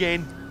anus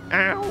again.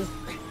 Ow.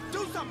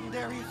 Do something,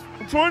 Darius.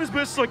 I'm trying as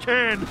best as I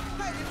can.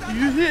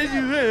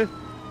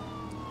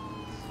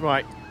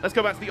 Right, let's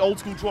go back to the old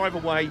school driver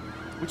way,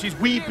 which is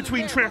weave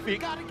between traffic.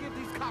 Gotta give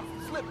these cops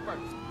a slip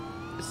first.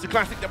 This is a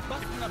classic...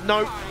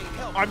 No,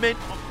 I meant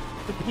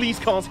the police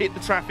cars hit the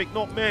traffic,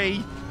 not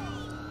me.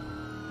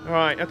 All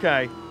right,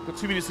 okay. Got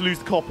 2 minutes to lose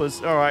the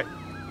coppers. All right.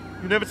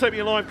 You'll never take me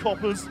alive,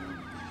 coppers.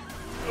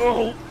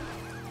 Oh.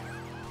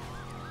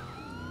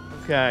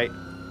 Okay.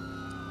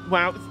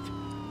 Wow.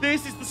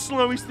 This is the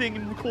slowest thing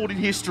in recorded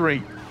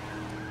history.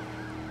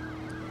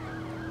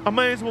 I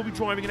may as well be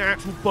driving an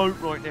actual boat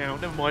right now.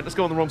 Never mind. Let's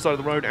go on the wrong side of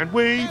the road and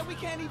weave. Yeah, we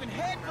can't even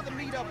head for the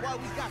meetup while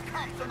we got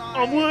cops on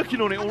our I'm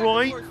working on it, all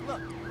right?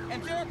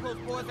 And Jericho's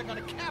boys are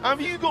gonna Have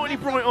you got any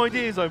bright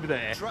ideas over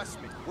there?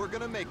 Trust me, we're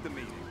gonna make the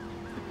meeting.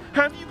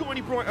 Have you got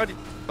any bright ideas?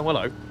 Oh,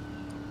 hello.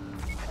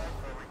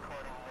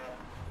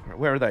 Right,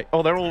 where are they?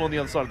 Oh, they're all on the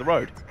other side of the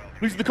road.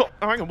 Losing the cop.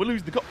 Oh, hang on, we're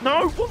losing the cop.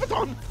 No, what have I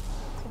done?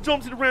 I've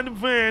jumped in a random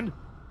van.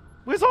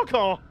 Where's our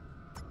car?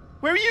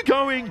 Where are you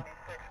going?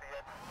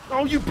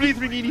 Oh, you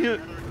blithering idiot.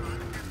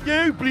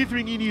 You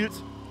blithering idiot.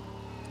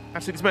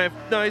 Actually, this may have...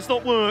 No, it's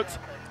not worked.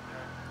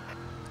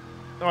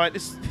 All right,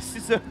 this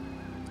is a...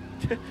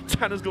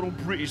 Tanner's got all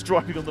British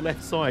driving on the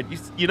left side.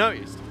 You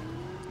noticed?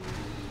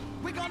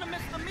 We're gonna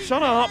miss the meeting.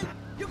 Shut up.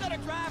 You gotta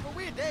drive or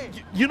we're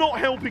dead. You're not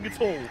helping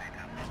at all.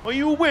 Are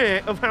you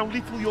aware of how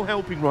little you're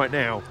helping right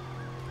now?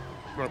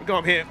 Right, we go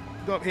up here.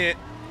 Go up here.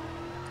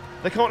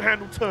 They can't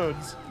handle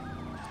turns.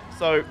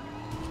 So,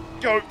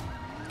 go.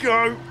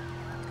 Go.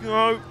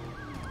 Go.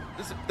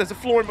 There's a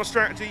flaw in my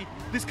strategy.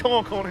 This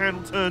car can't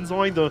handle turns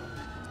either.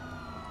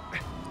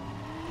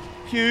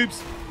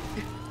 Pubes.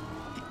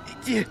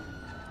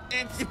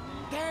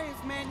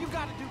 Darius, man, you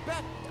gotta do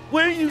better.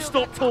 Will you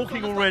stop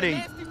talking already?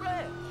 Man,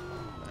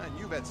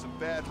 you've had some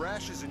bad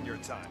rashes in your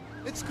time.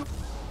 It's cool.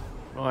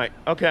 Right,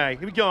 okay,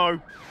 here we go.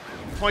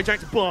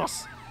 Hijacked a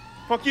bus.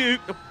 Fuck you.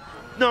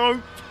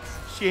 No.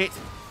 Shit.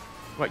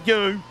 Right,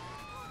 you.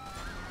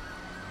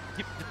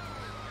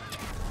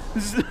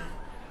 This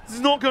is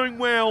not going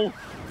well.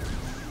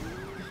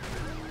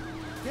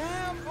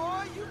 Damn,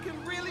 boy, you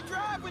can really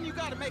drive when you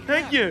gotta make it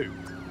Thank happen. you.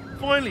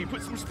 Finally,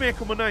 put some respect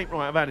on my name.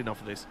 Right, I've had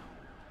enough of this.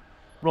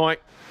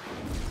 Right.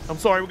 I'm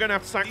sorry, we're going to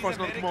have to sacrifice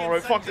another tomorrow.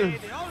 Fuck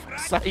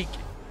sake.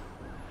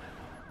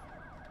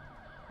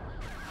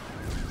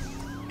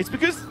 It's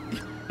because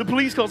the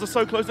police cars are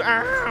so close.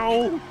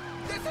 Ow!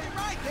 This ain't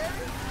right,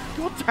 Darius.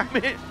 God damn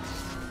it.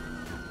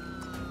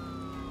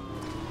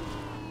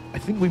 I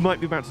think we might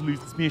be about to lose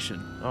this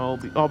mission.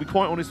 I'll be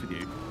quite honest with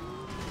you.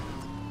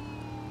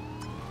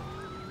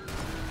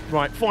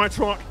 Right, fire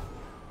truck.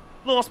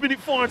 Last minute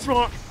fire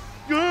truck.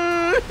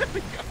 Good. There we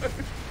go.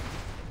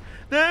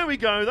 There we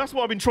go. That's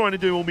what I've been trying to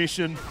do all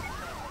mission.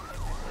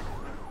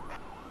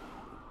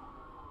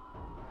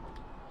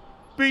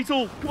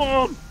 Beetle, come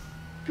on.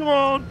 Come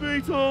on,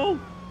 Beetle.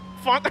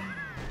 Fuck.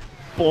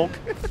 Bonk.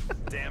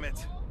 Damn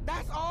it.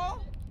 That's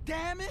all?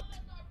 Damn it.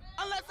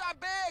 Unless I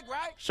beg,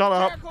 right? Shut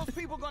up. Jericho's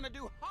people gonna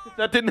do hard.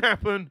 That didn't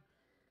happen.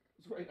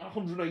 It's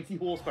 180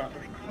 horsepower.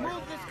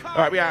 Move this car. All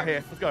right, we out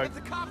here. Let's go. If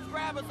the cops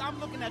grab us, I'm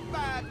looking at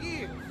 5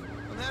 years.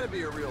 And that'd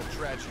be a real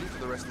tragedy for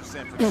the rest of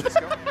San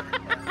Francisco.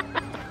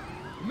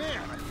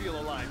 Man, I feel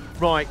alive.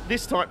 Right,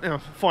 this time... Oh,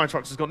 fire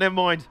trucks has gone. Never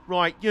mind.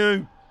 Right,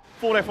 you.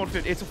 Ford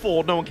F-150. It's a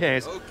Ford. No one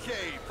cares.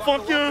 Okay.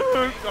 Fuck you.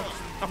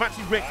 I've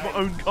actually wrecked my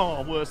own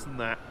car. Worse than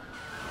that.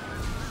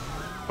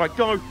 Right,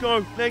 go,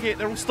 go. Leg it.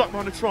 They're all stuck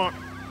behind a truck.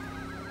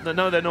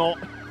 No, they're not.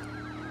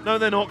 No,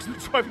 they're not, because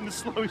they're driving the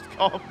slowest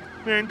car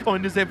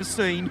mankind has ever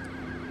seen.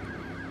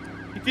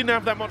 It didn't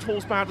have that much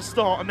horsepower to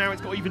start, and now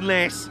it's got even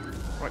less.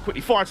 Right,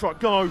 quickly. Fire truck.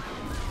 Go.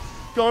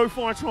 Go,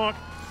 fire truck.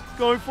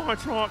 Go, fire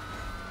truck.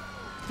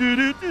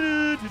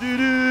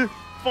 Do-do-do-do-do-do.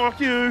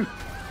 Fuck you.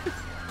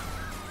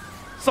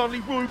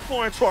 Suddenly, rogue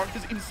fire truck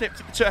has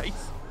intercepted the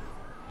chase.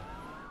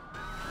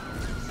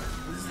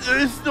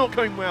 This is not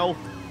going well.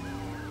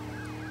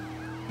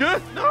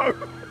 No!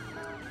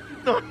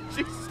 No,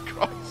 Jesus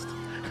Christ.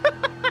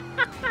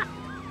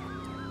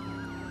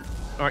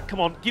 Alright, come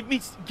on. Give me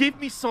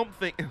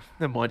something.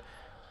 Never mind.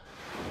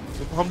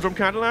 Humdrum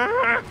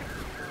Cadillac.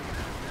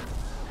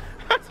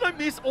 How did I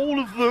miss all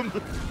of them?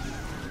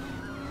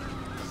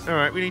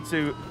 Alright, we need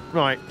to...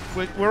 Right,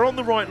 we're on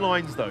the right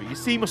lines, though. You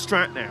see my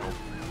strat now.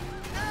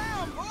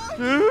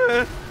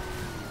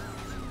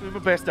 Doing my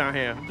best out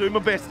here. I'm doing my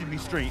best in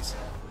these streets.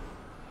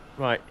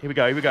 Right, here we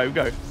go, here we go, here we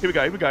go. Here we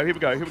go, here we go, here we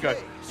go, here we go.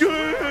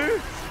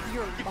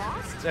 You're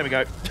lost? There we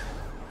go.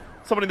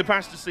 Someone in the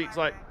passenger seat's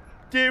like,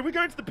 dear, we're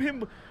going to the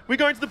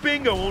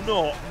bingo or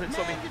not? And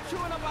then Man, you're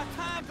chewing up our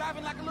time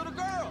driving like a little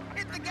girl.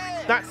 Hit the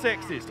gas. That's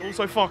sexist.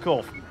 Also, fuck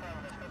off.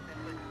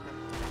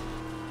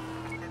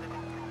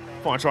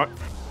 Fire truck.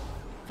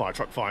 Fire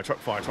truck, fire truck,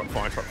 fire truck,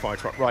 fire truck, fire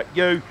truck. Right,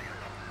 you.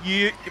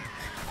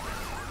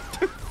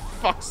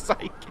 Fuck's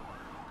sake.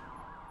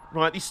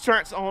 Right, these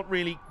strats aren't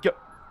really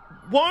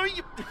why are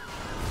you...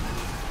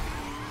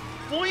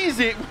 Why is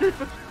it...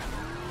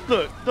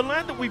 Look, the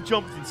lad that we've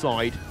jumped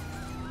inside,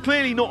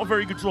 clearly not a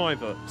very good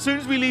driver. As soon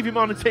as we leave him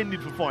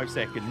unattended for 5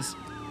 seconds...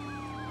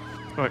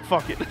 Right,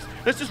 fuck it.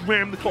 Let's just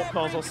ram the cop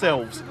cars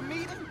ourselves.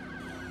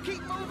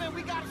 Keep moving,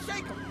 we gotta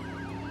shake them.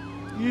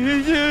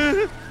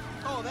 Yeah.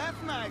 Oh,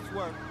 that's nice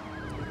work.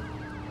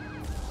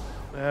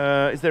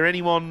 Is there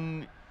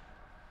anyone...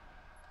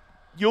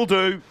 You'll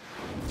do.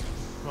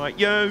 Right,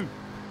 yo.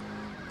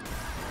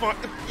 Fuck.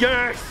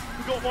 Yes!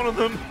 We got one of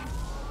them.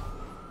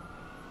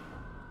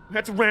 We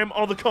had to ram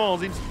other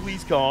cars into the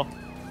police car.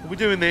 We're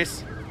doing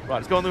this. Right,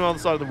 let's go on the other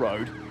side of the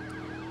road.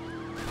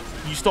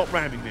 You stop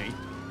ramming me.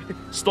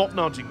 Stop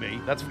nudging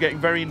me. That's getting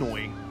very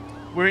annoying.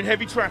 We're in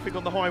heavy traffic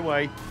on the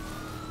highway.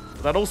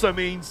 But that also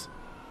means...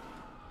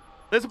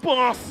 There's a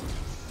bus!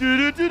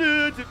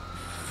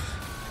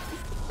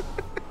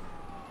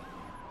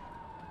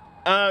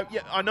 Yeah,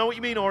 I know what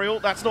you mean, Oriole.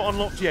 That's not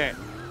unlocked yet.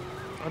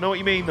 I know what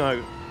you mean,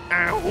 though.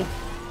 Ow!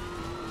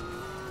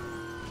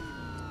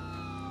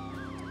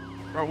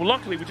 Alright, well,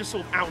 luckily, we're just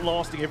sort of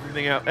outlasting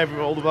everything out,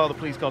 all the other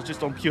police cars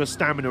just on pure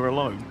stamina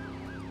alone.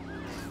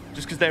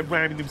 Just because they're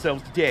ramming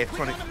themselves to death,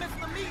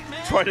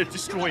 trying to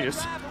destroy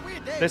us.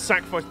 They're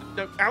sacrificed.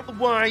 No, out the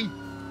way!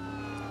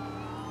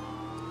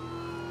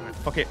 Alright,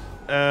 fuck it.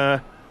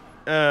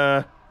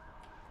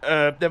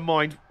 Never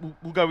mind.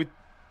 We'll go with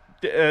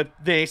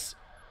this.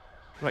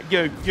 Right,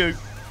 you.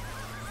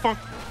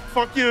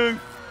 Fuck you.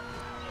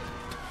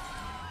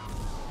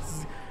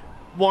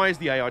 Why is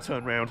the AI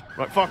turned round?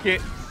 Right, fuck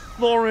it.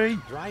 Lorry.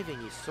 Driving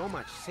is so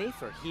much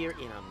safer here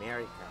in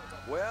America.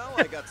 Well,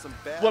 I got some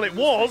bad Well, it news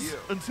was for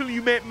you. until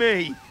you met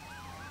me.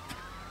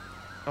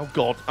 Oh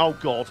god. Oh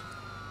god.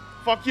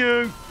 Fuck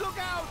you. Look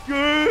out!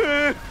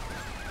 Yeah.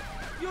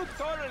 You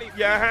totally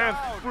Yeah, I freaked have.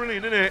 out.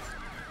 Brilliant, isn't it?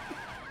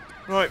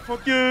 Right,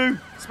 fuck you.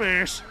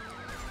 Smash.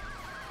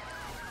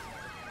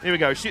 Here we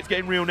go. Shit's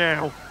getting real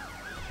now.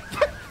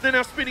 They're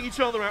now spinning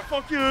each other out.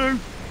 Fuck you.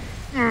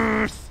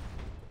 Yes.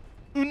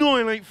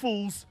 Annihilate,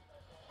 fools.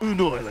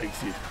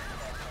 Annihilated.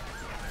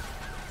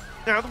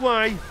 Out of the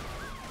way.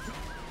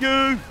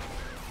 You.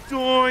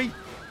 Die.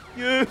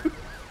 You. We're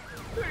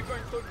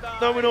going to die.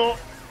 No, we're not.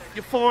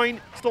 You're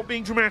fine. Stop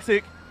being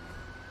dramatic.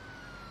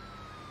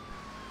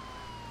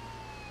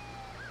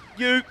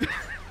 You.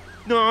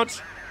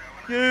 Nudge.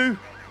 You.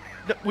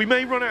 No, we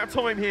may run out of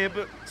time here,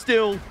 but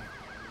still.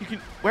 You can.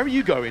 Where are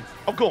you going?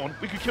 Oh, go on.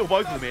 We could kill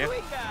both of them here.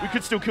 We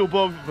could still kill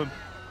both of them.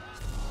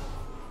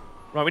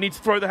 Right, we need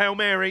to throw the Hail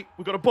Mary.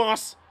 We've got a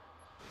bus.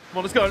 Come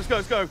on, let's go.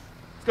 Let's go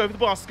for the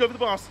bus. Let's go for the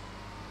bus.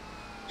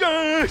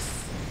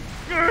 Yes!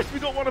 Yes, we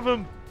got one of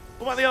them.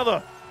 What about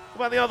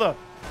the other?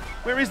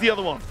 Where is the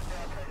other one?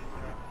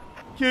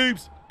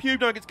 Cubes. Cube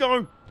nuggets,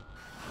 go.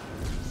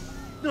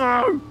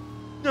 No.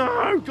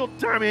 God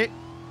damn it.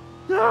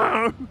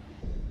 No.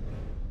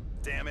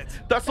 Damn it.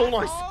 That's all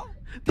I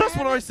said. That's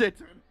what I said.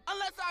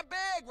 Unless I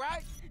beg,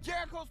 right?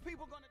 Jericho's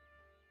people gonna...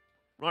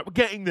 Right, we're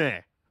getting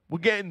there.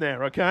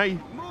 Okay?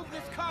 Move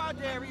this car,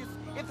 Darius.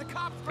 If the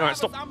cops All right,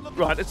 stop.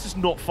 Right, let's just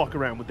not fuck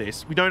around with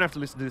this. We don't have to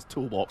listen to this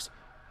toolbox.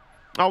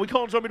 Oh, we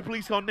can't jump in the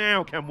police car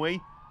now, can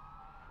we?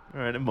 All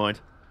right, never mind.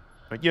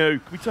 Right, yo,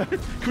 can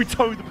we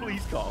tow the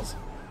police cars?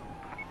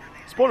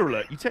 Spoiler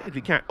alert, you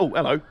technically can't. Oh,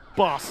 hello.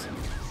 Bus.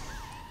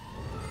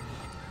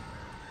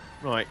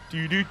 Right.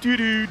 Do.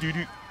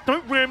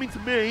 Don't ram into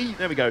me.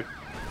 There we go.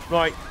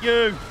 Right,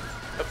 you.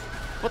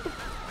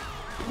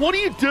 What are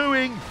you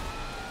doing?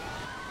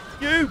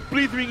 You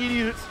blithering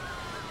idiots.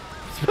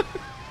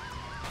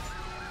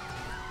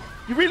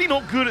 You're really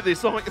not good at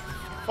this, aren't you?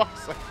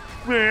 Fuck's sake.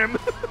 Ram.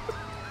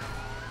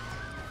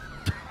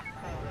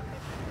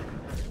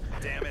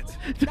 Damn it.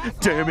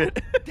 Damn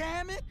it.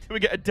 Damn it. Can we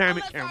get a damn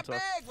it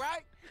counter?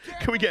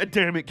 Can we get a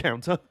damn it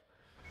counter?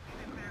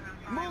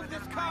 Move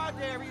this car,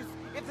 Darius.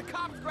 If the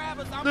cops grab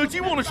us, I'm No, do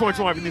you want to try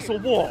driving this or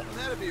what?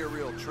 That'd be a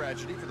real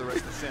tragedy for the rest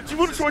of San Francisco. Do you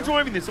want to try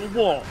driving this or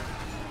what?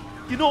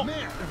 You're not.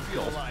 Man, I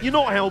feel alive. You're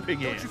not helping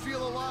here. Don't you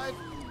feel alive?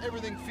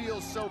 Everything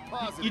feels so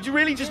positive. You're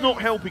really just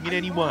not helping in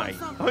any way.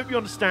 I hope you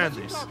understand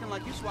this. Talking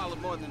like you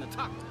swallowed more than a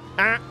taco.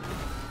 For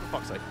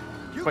fuck's sake.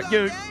 Right, got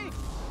you. game?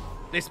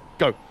 This.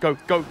 Go.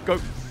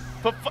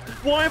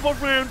 Why have I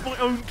rammed my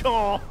own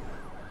car?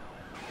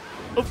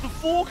 Of the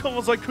 4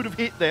 cars I could have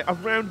hit there, I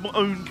rammed my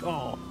own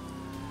car.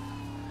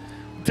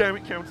 Damn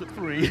it, count at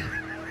 3.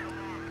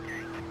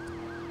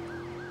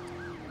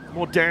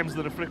 More dams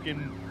than a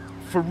flipping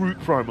Farouk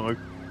promo.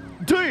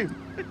 Damn!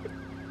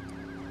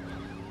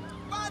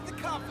 Why's the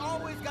cops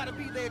always gotta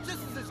be there just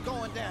as it's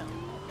going down?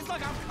 It's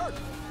like I'm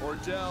cursed.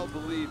 Ordell,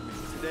 believe me,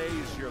 today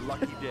is your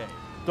lucky day.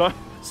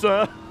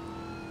 Sir,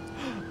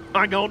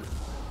 hang on.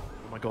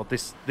 Oh my god,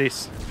 this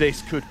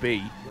could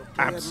be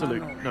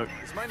absolute. No,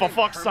 for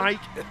fuck's sake.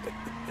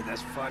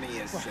 That's funny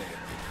as shit.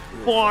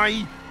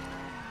 Why?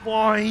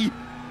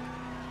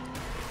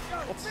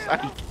 God's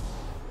sake.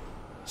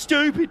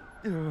 Stupid.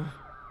 Ugh.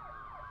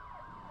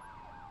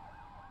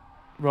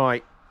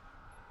 Right.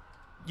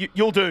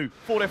 You'll do.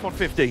 Ford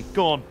F-150.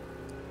 Go on.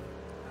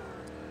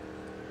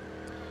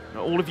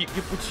 Now, all of you,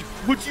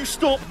 would you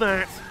stop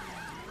that?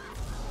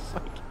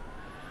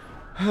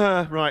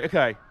 Right,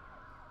 okay.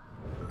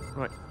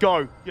 Right,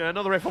 go. Yeah,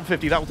 another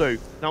F-150.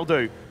 That'll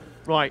do.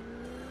 Right.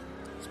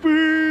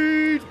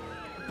 Speed!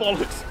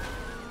 Bollocks.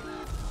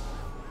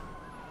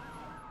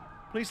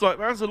 Please, like,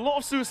 there's a lot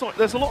of suicide.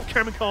 There's a lot of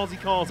kamikaze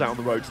cars out on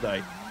the road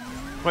today.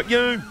 Right,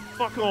 you,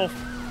 fuck off.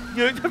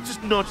 You, I'm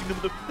just nudging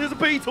them. There's a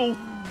beetle.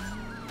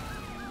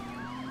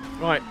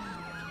 Right.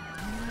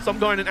 Some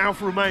guy in an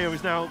Alfa Romeo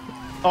is now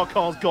our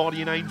car's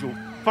guardian angel.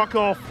 Fuck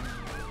off.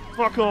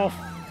 Fuck off.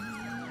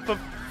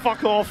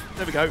 Fuck off.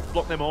 There we go.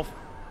 Block them off.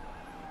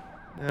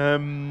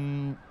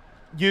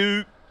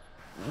 You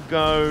will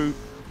go.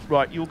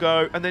 Right, you'll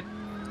go, and then.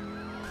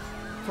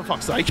 For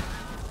fuck's sake.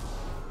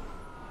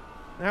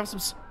 They have some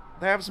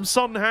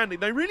sun handling.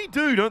 They really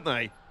do, don't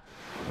they?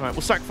 Right,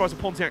 we'll sacrifice a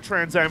Pontiac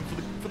Trans Am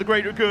for the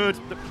greater good.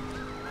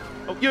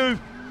 Oh, you!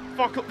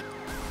 Fuck up.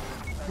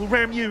 We'll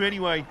ram you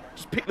anyway.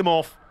 Just pick them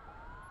off.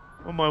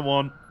 One by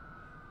one.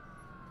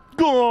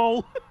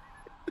 Goal!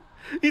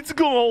 It's a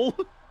goal!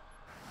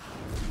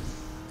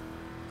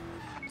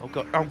 Oh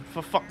god! Oh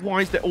for fuck!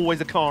 Why is there always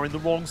a car in the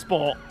wrong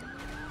spot?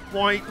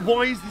 Why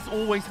is this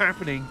always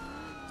happening?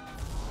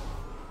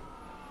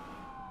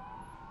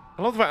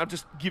 I love the fact I've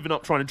just given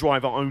up trying to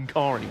drive our own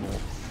car anymore.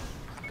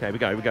 Okay, we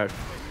go.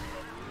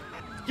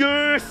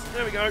 Yes!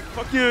 There we go.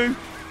 Fuck you.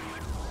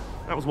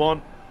 That was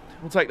one.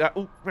 We'll take that.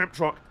 Oh, ramp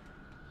truck.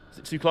 Is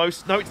it too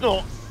close? No, it's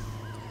not.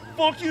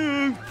 Fuck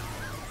you!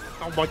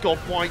 Oh my god,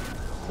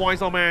 why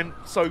is our man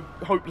so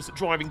hopeless at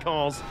driving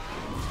cars?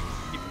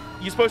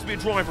 You're supposed to be a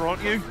driver,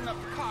 aren't you?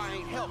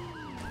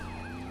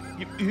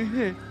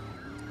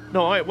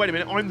 No, wait a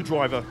minute, I'm the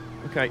driver.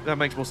 Okay, that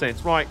makes more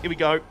sense. Right, here we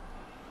go.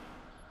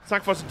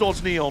 Sacrifice a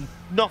Dodge Neon.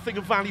 Nothing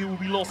of value will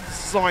be lost to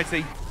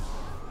society.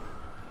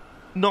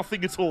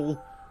 Nothing at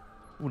all.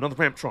 Ooh, another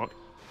ramp truck.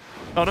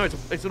 Oh no,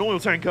 it's an oil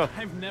tanker.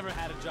 I've never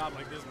had a job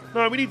like this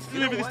before. No, we need to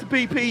deliver this to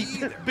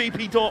BP.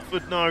 BP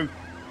Dartford, no.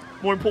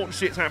 More important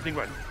shit's happening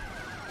right now.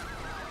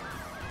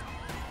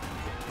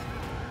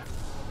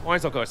 Why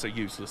is our guy so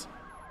useless?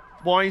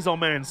 Why is our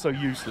man so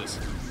useless?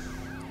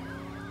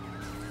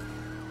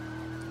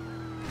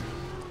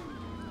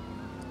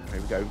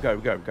 Here we go. Here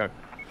we go.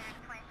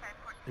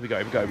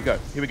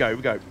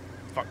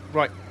 Fuck,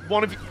 right,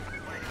 one of you.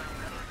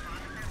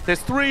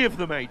 There's 3 of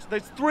them, mate.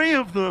 There's 3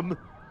 of them.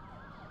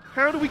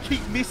 How do we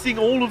keep missing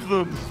all of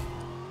them?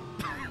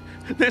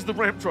 There's the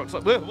ramp trucks.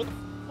 Like, what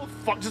the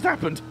fuck just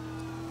happened?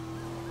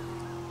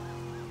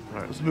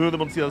 Right, let's lure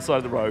them onto the other side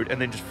of the road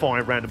and then just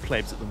fire random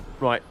plebs at them.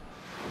 Right,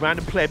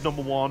 random pleb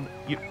number 1.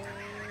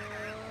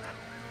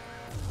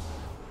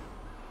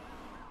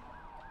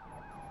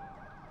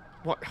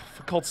 What?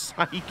 For God's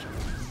sake.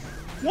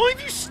 Why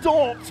have you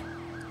stopped?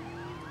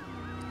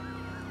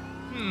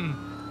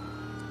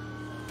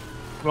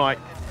 Right.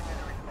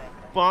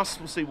 Bus,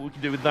 we'll see what we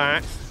can do with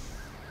that.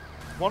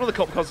 One of the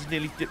cop cars is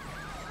nearly...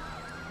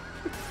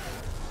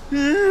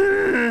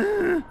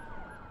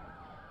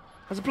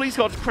 Has a police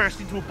car just crashed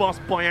into a bus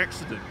by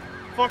accident?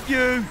 Fuck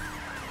you!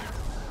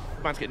 We're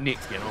about to get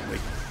nicked again, aren't we?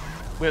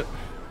 We're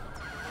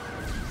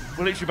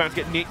literally about to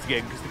get nicked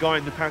again because the guy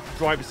in the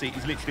driver's seat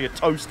is literally a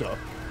toaster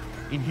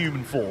in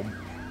human form.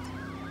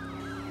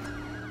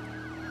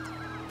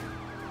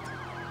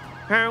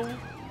 How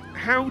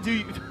do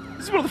you...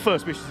 This is one of the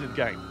first missions in the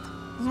game.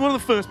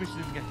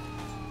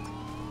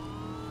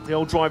 The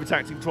old driver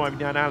tactic of driving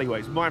down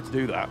alleyways. We might have to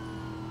do that.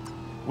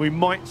 We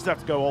might just have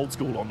to go old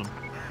school on them.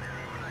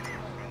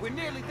 We're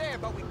nearly there,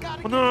 but we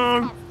gotta Oh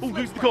no! Oh,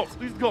 lose the cops!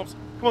 Come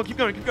on, keep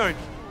going.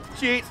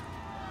 Shit!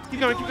 Keep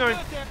going.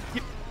 Oh,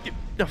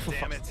 for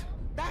Damn it.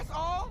 That's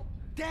all?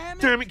 Damn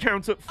it! Damn it,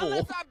 count up 4.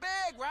 Unless I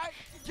beg, right?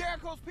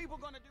 Jericho's people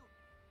gonna do...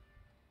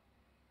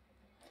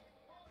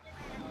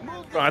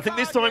 Right, I think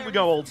this time we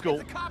go old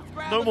school.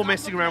 No more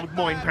messing around with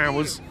mind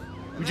powers.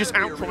 We just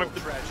outdrive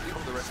the...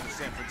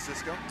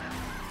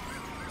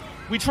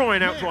 We try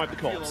and outdrive the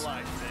cops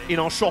in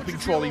our shopping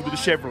trolley with a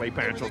Chevrolet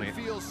badge on it.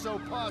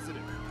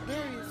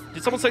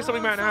 Did someone say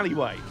something about an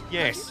alleyway?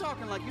 Yes.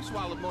 Alright,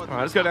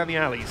 let's go down the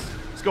alleys.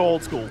 Let's go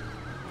old school.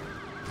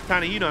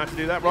 Tanny, you know how to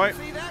do that, right?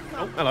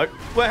 Oh, hello.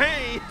 Well,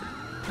 hey!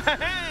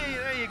 Hey,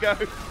 there you go.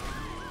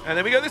 And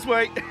then we go this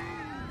way.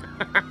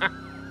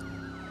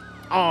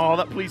 Oh,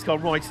 that police car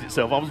righted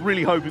itself. I was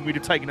really hoping we'd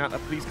have taken out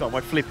that police car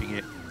by flipping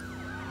it.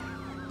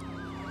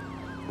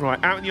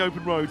 Right, out in the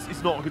open roads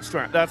is not a good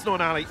strat. That's not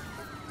an alley.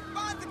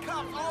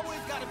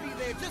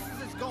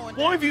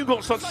 Why have you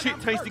got such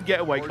shit-tasting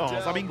getaway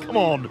cars? I mean, come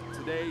on.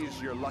 Today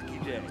is your lucky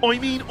day. I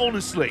mean,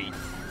 honestly.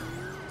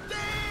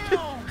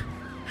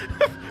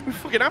 We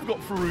fucking have got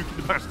Farouk in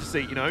the passenger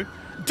seat, you know.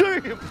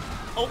 Damn!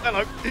 Oh,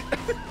 hello.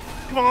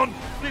 Come on,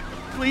 flip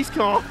the police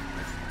car.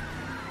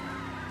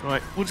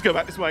 Right, we'll just go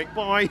back this way.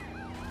 Bye.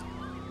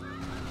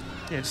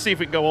 Yeah, just see if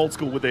we can go old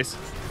school with this.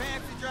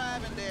 Fancy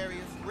driving,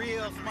 Darius.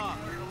 Real smart.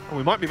 Oh,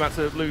 we might be about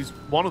to lose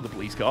one of the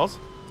police cars.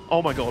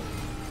 Oh my god.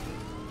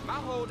 My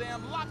whole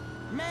damn lot.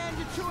 Man,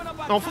 you're chewing up.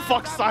 Oh, for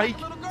fuck's sake.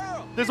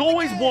 There's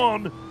always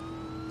one.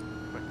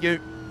 You.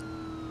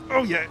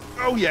 Oh yeah.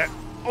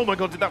 Oh my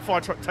god, did that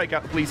fire truck take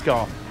out the police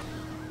car?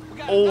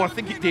 Oh, I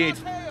think it did.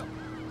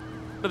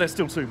 But there's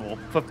still 2 more.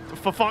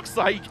 For fuck's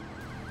sake.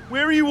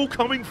 Where are you all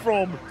coming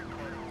from?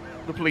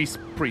 The police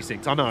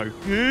precinct, I know.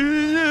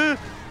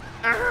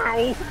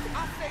 Ow!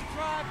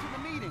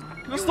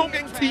 Can I stop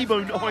getting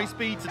T-boned at high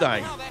speed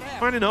today? I've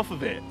had enough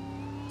of it.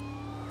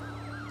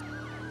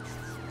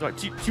 Right,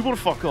 do you want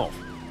to fuck off?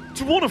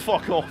 Do you want to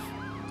fuck off?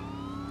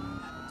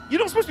 You're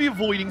not supposed to be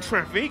avoiding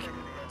traffic.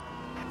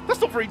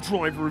 That's not very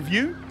driver of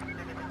you.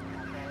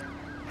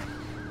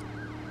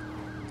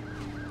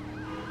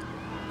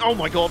 Oh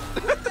my god.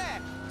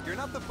 You're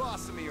not the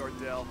boss of me,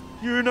 Ordell.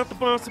 You're not the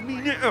boss of me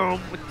now. Oh,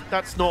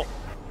 that's not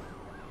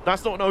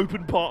an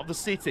open part of the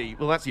city.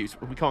 Well, that's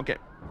useful. We can't get...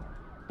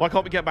 Why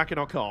can't we get back in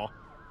our car?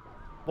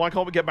 Alright,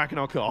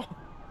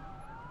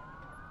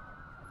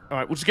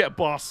 we'll just get a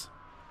bus.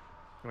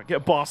 Alright, get a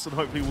bus and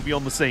hopefully we'll be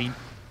on the scene.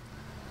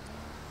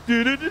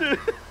 Right,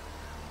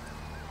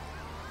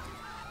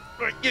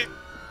 yeah.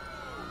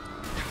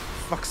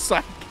 Fuck's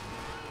sake.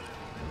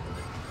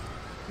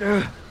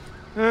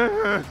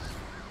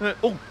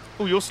 Oh,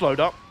 you're slowed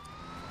up.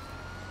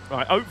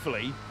 Right,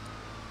 hopefully,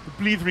 the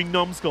blithering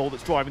numbskull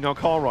that's driving our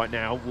car right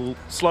now will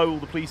slow all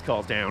the police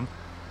cars down,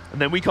 and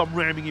then we come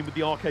ramming in with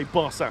the arcade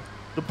bus,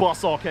 the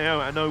bus arcade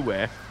out of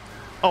nowhere.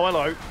 Oh,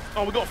 hello.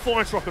 Oh, we got a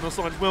fire truck on our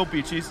side as well,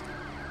 bitches.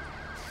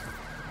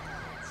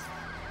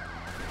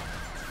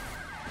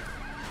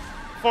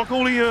 Fuck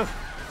all of you.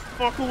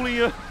 Fuck all of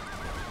you.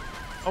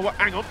 Oh, well,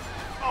 hang on.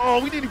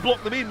 Oh, we nearly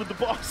blocked them in with the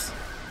bus.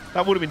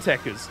 That would have been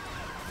Techers.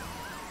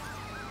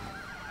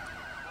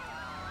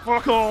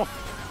 Fuck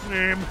off.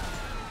 Damn.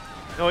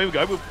 Oh, here we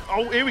go.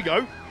 Oh, here we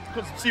go.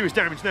 Got some serious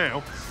damage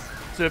now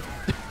to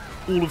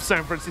all of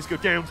San Francisco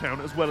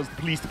downtown as well as the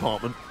police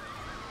department.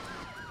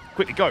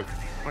 Quickly, go.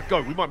 Right,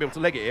 go. We might be able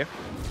to leg it here.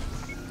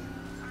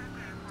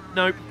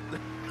 No.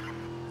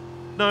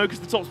 No, because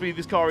the top speed of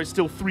this car is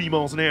still 3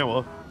 miles an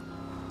hour.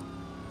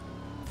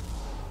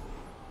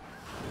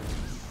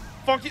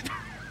 Fuck it.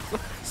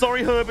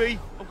 Sorry, Herbie.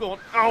 Oh, go on.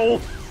 Oh.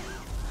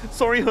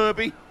 Sorry,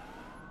 Herbie.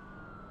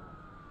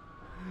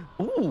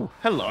 Ooh,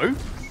 hello.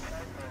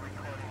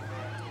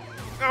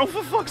 Oh,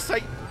 for fuck's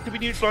sake. Did we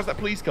neutralise that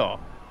police car?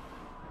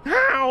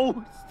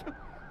 How?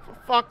 For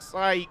fuck's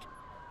sake.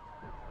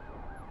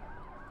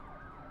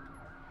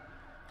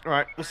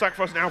 Alright, we'll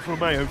sacrifice an Alfa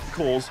Romeo for the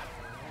cause.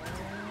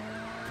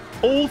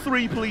 All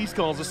 3 police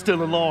cars are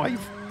still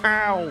alive.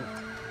 Ow.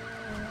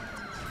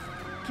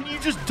 Can you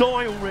just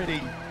die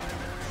already?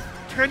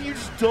 Can you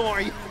just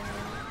die?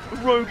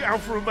 Rogue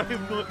Alfa Romeo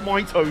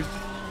Mitos.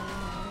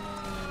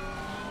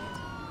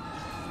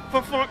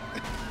 For fuck.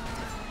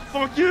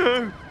 Fuck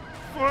you.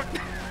 Fuck.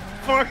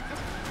 Fuck.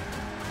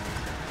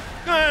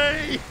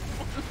 Hey!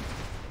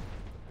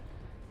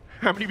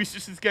 How many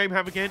missions does this game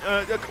have again?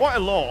 Quite a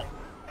lot.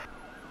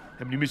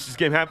 How many missions does this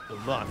game have? A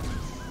lot.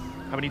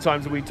 How many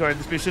times have we tried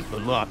this mission? A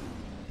lot.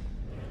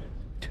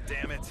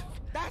 Damn it.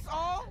 That's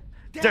all?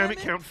 Damn it,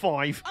 count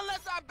 5.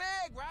 Unless I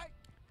beg, right?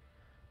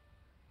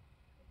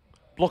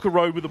 Block a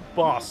road with a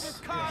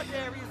bus.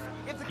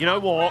 You know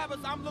what?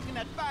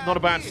 Not a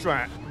bad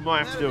strat. We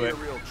might have to do it.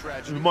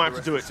 We might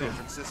have to do it too.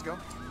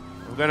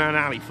 We'll go down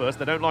an alley first.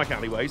 They don't like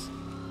alleyways.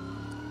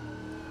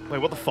 Wait,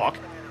 what the fuck?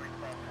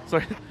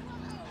 Sorry.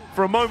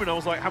 For a moment, I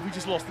was like, have we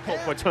just lost the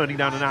cops by turning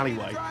down an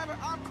alleyway?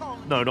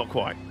 No, not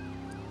quite.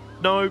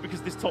 No,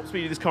 because this top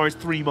speed of this car is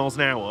 3 miles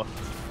an hour.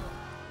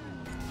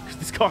 Because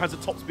this car has a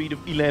top speed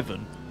of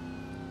 11.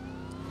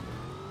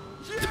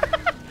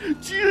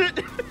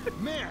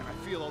 Man,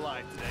 I feel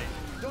alive today.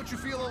 Don't you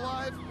feel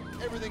alive?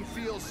 Everything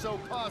feels so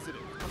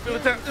positive. I feel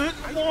it.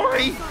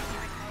 Why?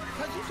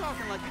 Because you're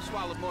talking like you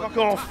swallowed more. Fuck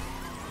off.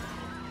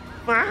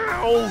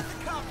 Ow!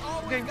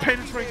 I'm getting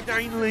penetrated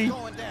anally.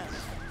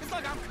 It's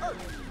like I'm cursed.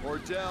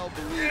 Ordell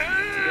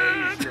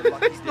believes today is your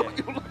lucky It's day. not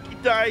your lucky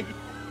day.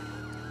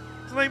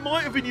 Today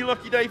might have been your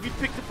lucky day if you'd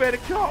picked a better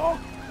car.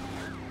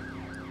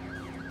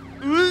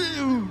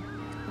 Ooh.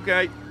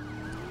 Okay.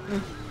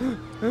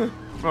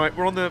 Right,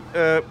 we're on the...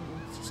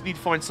 just need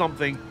to find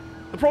something.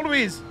 The problem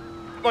is,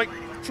 like,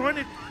 trying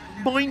to...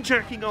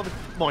 Mind-jacking other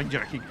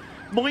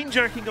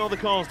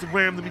cars to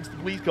ram them into the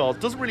police cars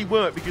doesn't really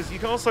work because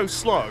your car's so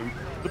slow,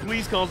 the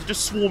police cars are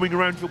just swarming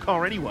around your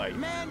car anyway.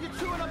 Man, you're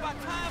chewing up our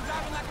time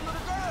driving like a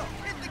little girl.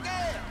 Hit the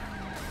gas.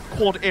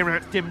 Quad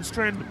erat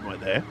demonstrandum right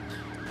there.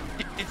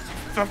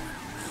 For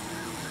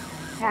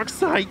fuck's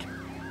sake.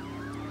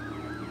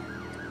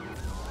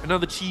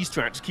 Another cheese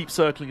track just keeps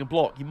circling a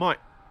block. We might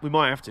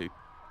have to.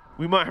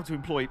 We might have to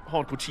employ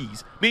hardcore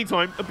cheese.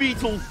 Meantime, a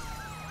beetle.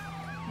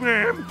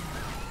 Ram.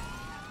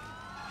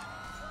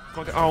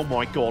 Oh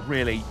my god,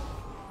 really?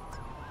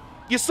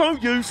 You're so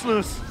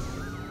useless.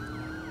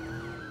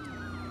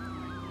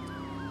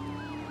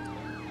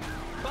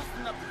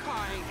 Busting up the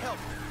car ain't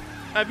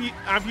helping.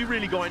 Have you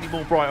really got any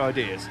more bright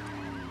ideas?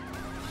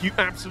 You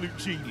absolute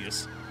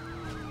genius.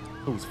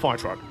 Oh, it's a fire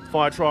truck.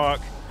 Fire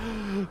truck.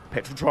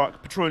 Petrol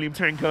truck. Petroleum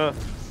tanker.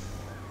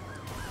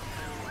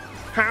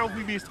 How have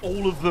we missed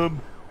all of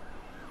them?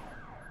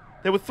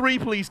 There were 3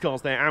 police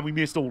cars there and we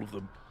missed all of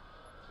them.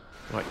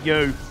 Right,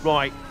 you.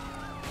 Right.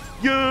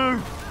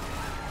 You!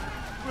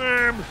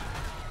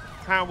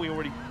 How are we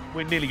already...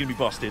 We're nearly going to be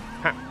busted.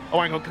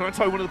 Oh, hang on. Can I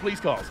tow one of the police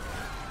cars?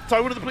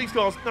 Tow one of the police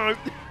cars. No.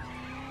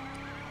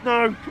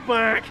 No, come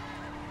back.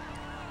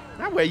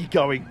 Now where are you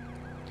going?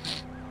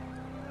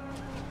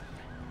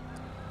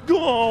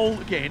 Goal!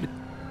 Again.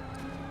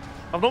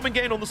 I've not been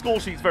getting on the score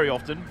sheets very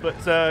often, but,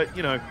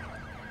 you know.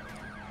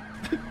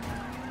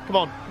 Come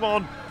on. Come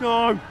on.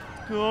 Go.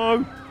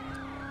 Go.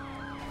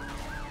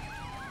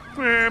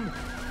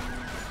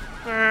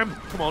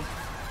 Come on.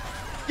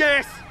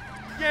 Yes!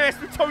 Yes,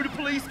 we've towed a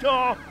police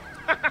car!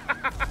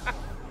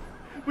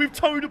 We've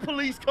towed a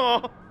police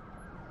car!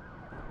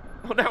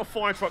 Oh, now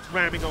fire truck's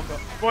ramming on the...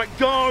 Right,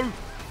 go!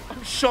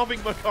 I'm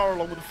shoving my car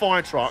along with a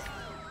fire truck.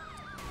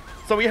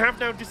 So we have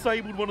now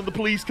disabled one of the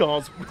police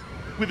cars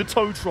with a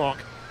tow truck.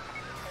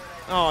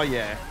 Oh,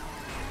 yeah.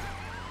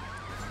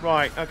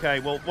 Right, okay,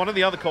 well, one of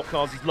the other cop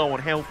cars is low on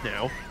health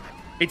now.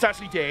 It's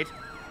actually dead.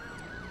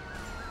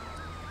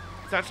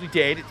 It's actually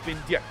dead. It's been...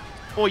 Yeah.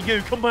 Oh,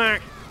 you, come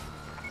back.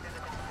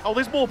 Oh,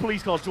 there's more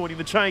police cars joining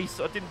the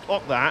chase. I didn't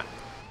clock that.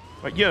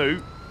 Right,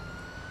 you.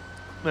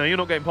 No, you're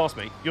not getting past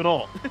me. You're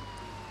not.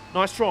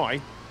 Nice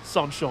try,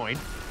 sunshine.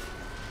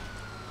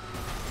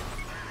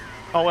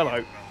 Oh,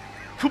 hello.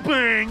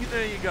 Kabang!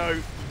 There you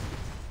go.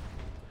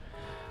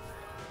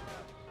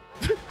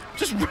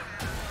 Just...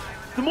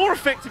 The more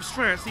effective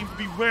strat seems to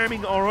be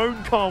ramming our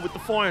own car with the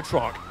fire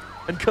truck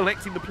and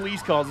collecting the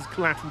police cars as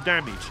collateral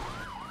damage.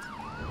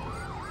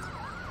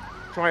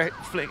 Try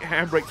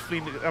handbrake to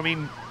flee. I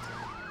mean,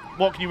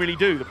 what can you really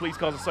do? The police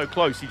cars are so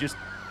close. They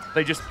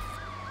just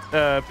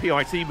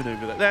PIT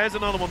maneuver that. There's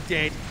another one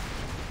dead.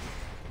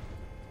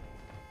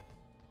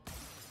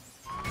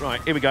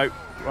 Right, here we go.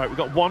 Right, we've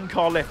got one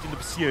car left in the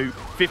pursuit.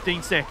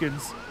 15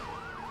 seconds.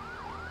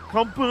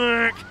 Come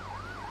back.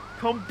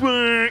 Come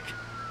back.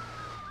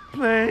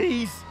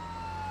 Please.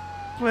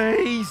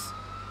 Please.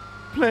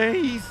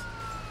 Please.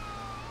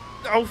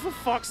 Oh, for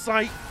fuck's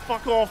sake.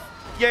 Fuck off.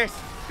 Yes.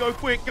 Go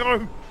quick.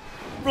 Go.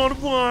 Run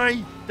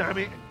away. Damn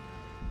it.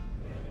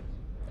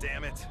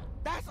 Damn it.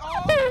 That's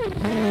all.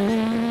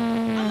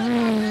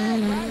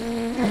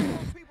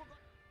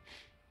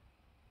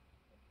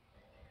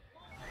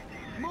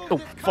 Oh,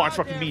 fire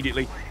truck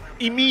immediately.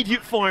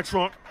 Immediate fire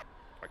truck.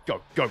 Right,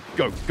 go, go,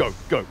 go, go,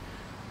 go.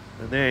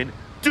 And then...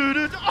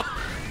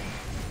 Oh,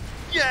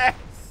 yes!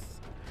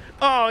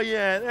 Oh,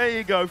 yeah, there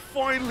you go.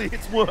 Finally,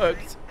 it's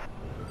worked.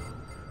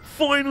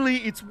 Finally,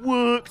 it's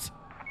worked.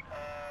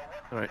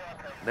 All right,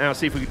 now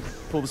see if we can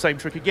pull the same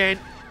trick again.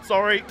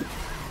 Sorry,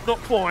 not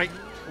quite.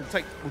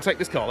 We'll take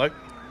this car, though.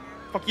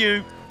 Fuck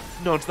you.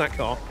 Nudge that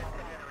car.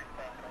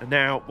 And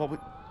now,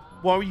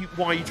 why are you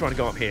trying to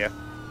go up here?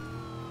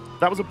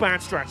 That was a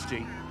bad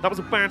strategy. That was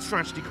a bad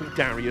strategy called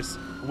Darius,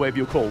 or whatever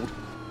you're called.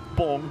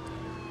 Bong.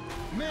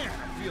 Man,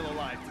 I feel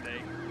alive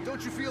today.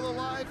 Don't you feel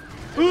alive?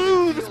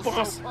 Ooh, this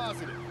boss. So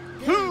positive.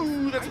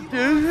 Ooh, that's a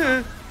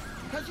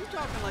Because you're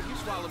talking like you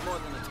swallowed more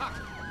than a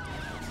taco.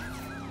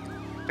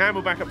 And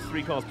we're back up to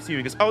 3 cars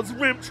pursuing us. Oh, it's a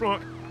ramp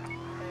truck.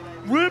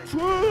 Ramp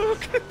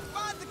truck.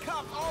 Why the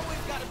cops always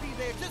got to be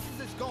there just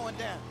as it's going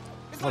down?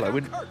 It's Hello,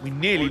 like we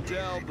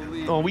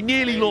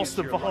nearly lost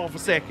them for half a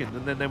second,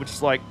 and then they were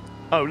just like,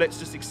 oh, let's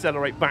just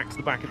accelerate back to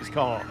the back of this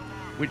car,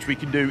 which we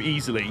can do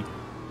easily.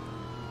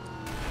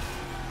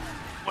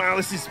 Wow,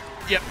 this is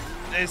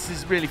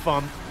really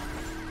fun.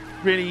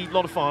 Really, a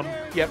lot of fun.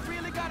 Yep,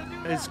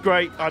 it's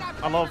great. I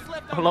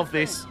love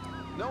this.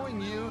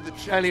 Knowing you, the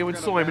Elio and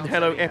Simon,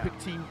 hello, epic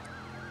team.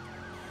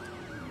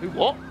 Who,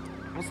 what?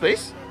 What's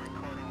this?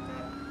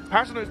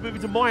 Pasano's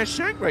moving to Maya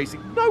Shank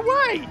Racing. No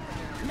way!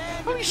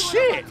 Holy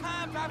shit!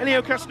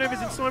 Elio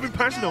Casanovas and Simon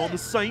Pasano on the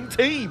same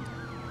team.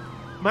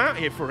 I'm out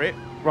here for it.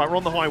 Right, we're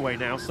on the highway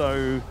now,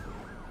 so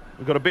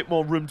we've got a bit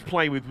more room to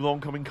play with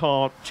oncoming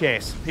car,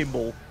 chess,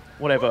 pinball,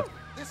 whatever.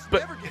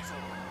 But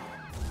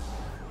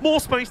more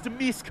space to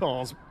miss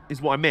cars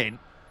is what I meant.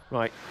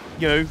 Right,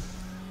 you know.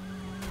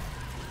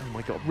 Oh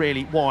my god,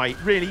 really? Why?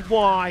 Really?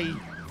 Why?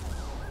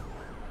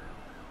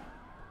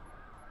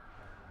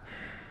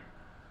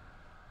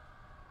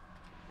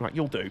 Right,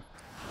 you'll do.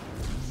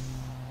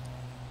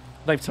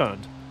 They've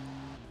turned.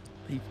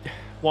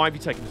 Why have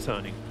you taken the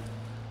turning?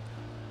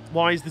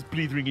 Why is this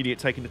blithering idiot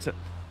taking the turn?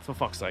 For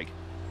fuck's sake.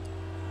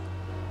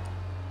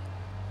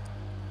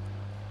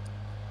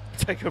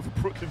 Take over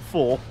Brooklyn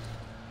 4.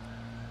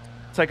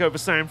 Take over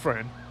San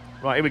Fran.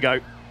 Right, here we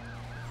go.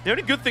 The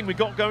only good thing we've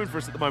got going for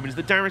us at the moment is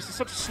that Darius is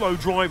such a slow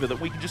driver that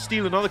we can just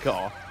steal another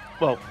car.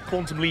 Well,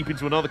 quantum leap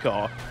into another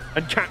car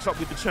and catch up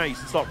with the chase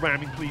and start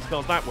ramming police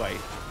cars that way.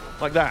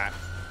 Like that.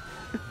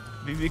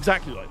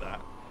 Exactly like that.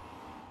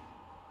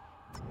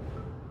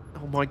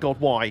 Oh my god,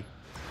 why?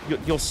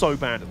 You're so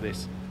bad at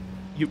this.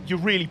 You're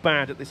really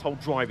bad at this whole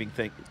driving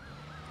thing.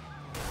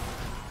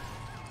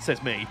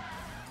 Says me.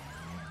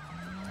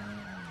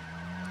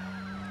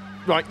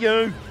 Right,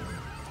 you.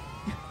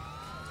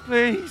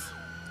 Please.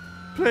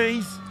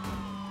 Please.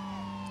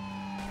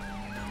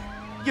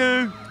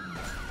 You.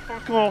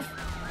 Fuck off.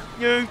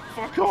 You.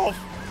 Fuck off.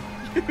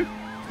 You.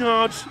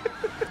 Nudge.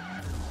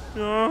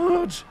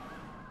 Nudge.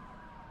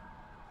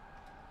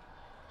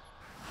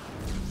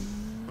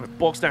 Right,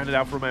 box standard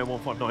Alfa Romeo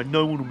 159.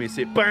 No one will miss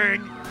it.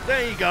 Bang.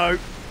 There you go.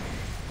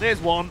 There's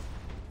one.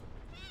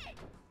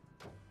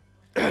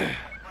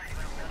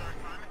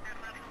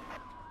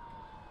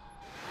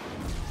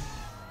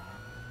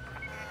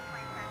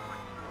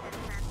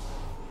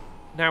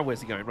 Now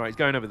where's he going? Right, he's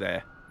going over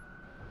there.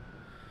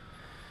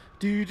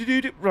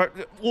 Right,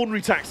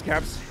 ordinary taxi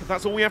cabs. If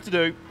that's all we have to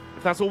do,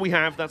 if that's all we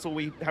have, that's all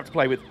we have to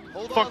play with.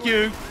 Fuck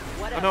you.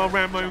 I know I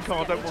ran my own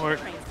car, don't worry.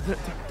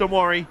 Don't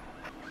worry.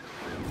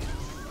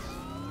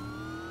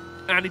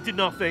 And it did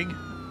nothing.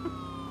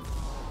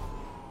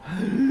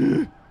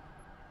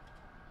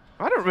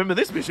 I don't remember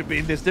this mission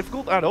being this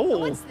difficult at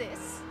all. What's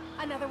this?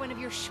 Another one of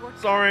your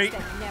shortcuts Sorry.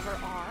 that never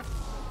are.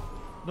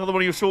 Another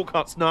one of your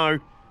shortcuts, no.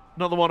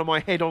 Another one of my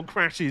head-on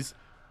crashes.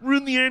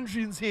 Ruin the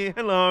engines here,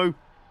 hello.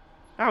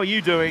 How are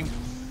you doing?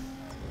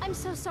 I'm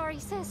so sorry,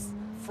 sis.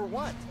 For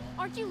what?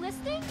 Aren't you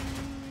listening?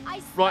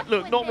 Right,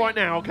 look, not right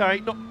now,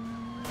 okay? Not.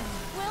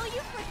 Will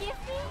you forgive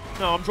me?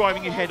 No, I'm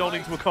driving you head-on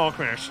into a car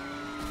crash.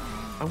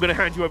 I'm going to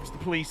hand you over to the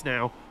police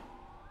now.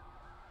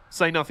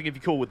 Say nothing if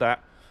you're cool with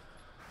that.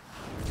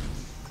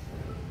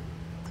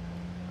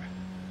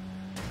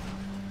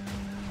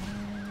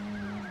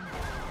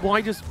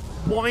 Why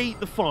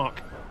the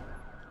fuck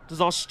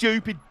does our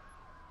stupid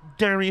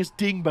Darius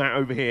Dingbat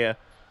over here?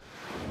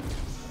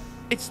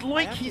 It's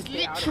like he's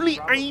literally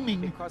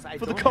aiming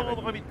for the car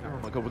that I'm in. Oh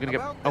my god, we're gonna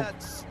get. Oh,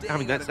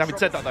 having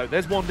said that though,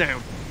 there's one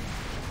down.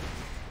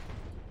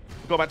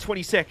 We've got about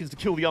 20 seconds to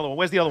kill the other one.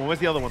 Where's the other one? Where's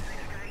the other one?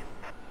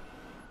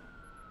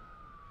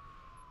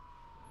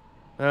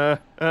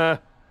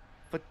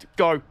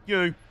 Go.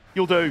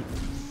 You'll do.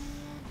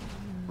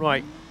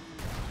 Right.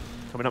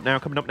 Coming up now,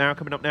 coming up now,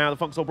 coming up now. The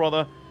Funk Soul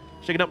Brother.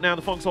 Shaking up now,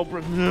 the Funk Soul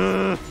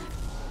Brother.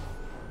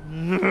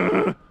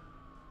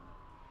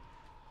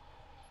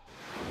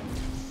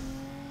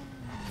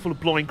 Full of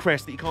blind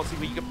crest that you can't see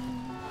where you go.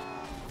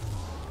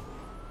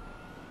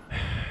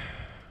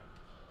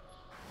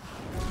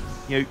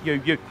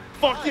 You.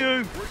 Fuck you! Where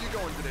are you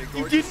going today, You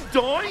gorgeous? didn't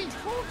die? I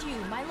told you,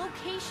 my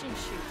location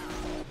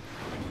shoot.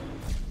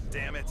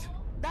 Damn it.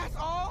 That's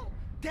all?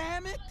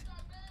 Damn it!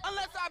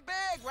 Unless I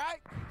beg, right?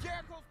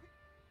 Jericho's...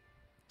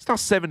 It's now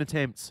 7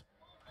 attempts.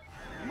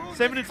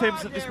 7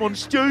 attempts at this one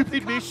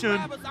stupid mission.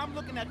 I'm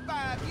looking at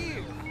 5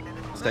 years.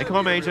 Stay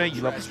calm, AJ.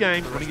 You love this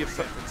game. One of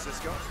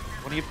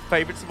your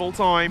favorites of all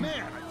time.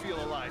 Man, I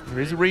feel alive.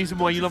 There is a reason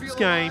why you love this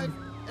game.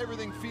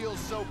 Everything feels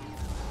so...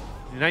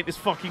 It ain't this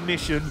fucking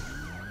mission.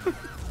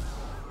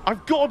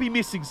 I've got to be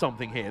missing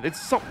something here. There's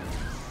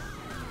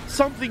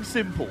something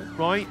simple,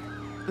 right?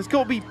 There's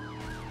got to be...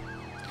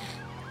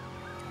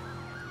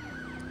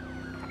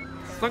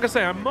 Like I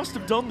say, I must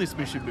have done this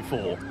mission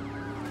before.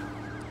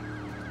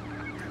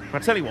 I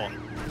tell you what,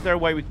 is there a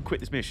way we can quit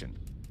this mission?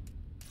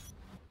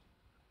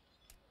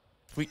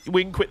 We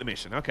can quit the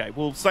mission. Okay,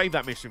 we'll save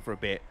that mission for a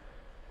bit.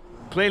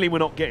 Clearly we're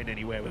not getting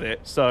anywhere with it,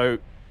 so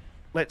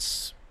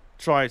let's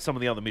try some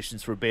of the other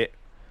missions for a bit.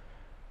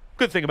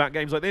 Good thing about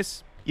games like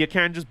this, you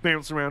can just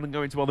bounce around and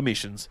go into other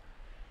missions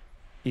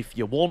if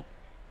you want.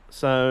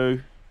 So,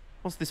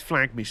 what's this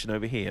flag mission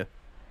over here?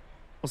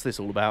 What's this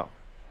all about?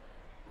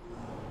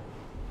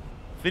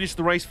 Finish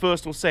the race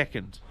first or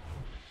second.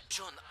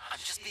 John, I'm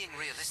just being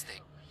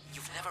realistic.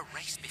 You've never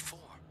raced before.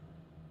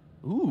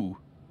 Ooh.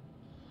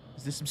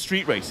 Is this some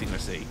street racing I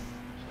see?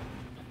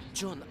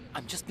 John,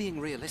 I'm just being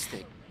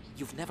realistic.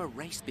 You've never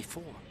raced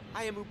before.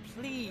 Ayamu,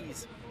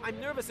 please. I'm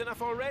nervous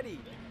enough already.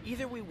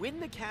 Either we win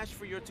the cash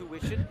for your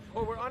tuition,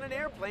 or we're on an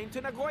airplane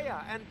to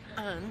Nagoya,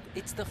 And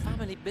it's the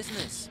family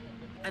business.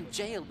 And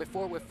jail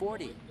before we're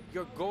 40.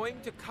 You're going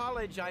to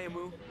college,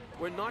 Ayamu.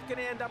 We're not going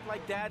to end up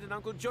like Dad and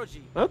Uncle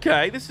Joji.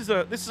 Okay, this is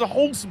a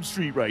wholesome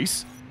street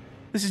race.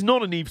 This is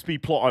not a Need for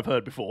Speed plot I've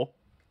heard before.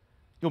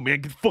 Yo,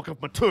 man, get the fuck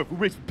off my turf. We're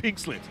racing pink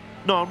slip.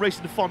 No, I'm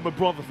racing to find my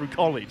brother through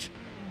college.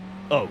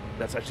 Oh,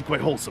 that's actually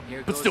quite wholesome.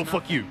 But still,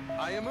 fuck you.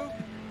 I'm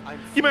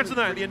you imagine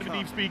that at the end of a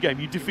Need for Speed game,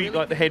 you defeat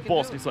like the head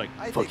boss, and it's like,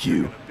 fuck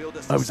you.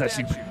 I was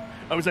actually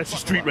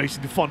street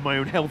racing to fund my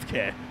own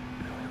healthcare.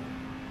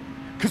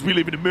 Because we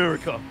live in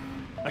America.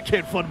 I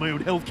can't fund my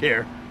own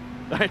healthcare.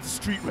 I had to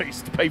street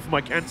race to pay for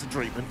my cancer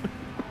treatment.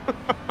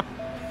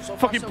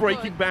 Fucking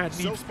Breaking Bad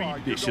Need for Speed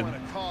edition.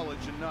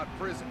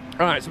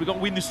 Alright, so we've got to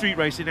win the street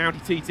race in Audi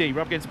TT. We're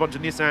up against a bunch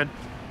of Nissan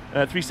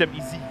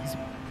 370Zs.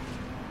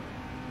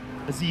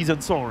 Aziz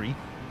Ansari.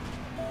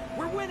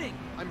 We're winning!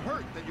 I'm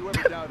hurt that you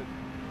ever doubted.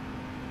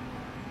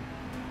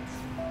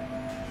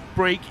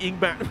 Breaking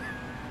Bad.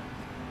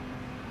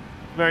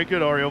 Very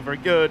good, Oriole, very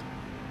good.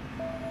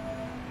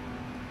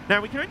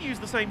 Now, we can't use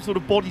the same sort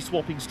of body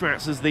swapping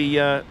strats as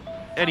the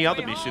any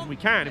other mission. We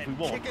can if we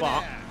want,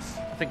 but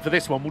I think for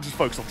this one, we'll just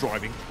focus on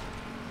driving.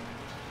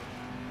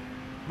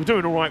 We're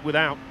doing all right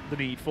without the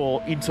need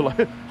for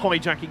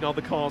hijacking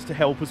other cars to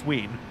help us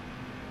win.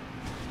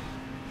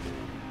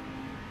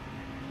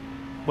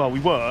 Well, we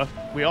were.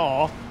 We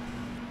are.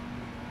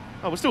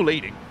 Oh, we're still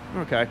leading.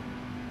 Okay.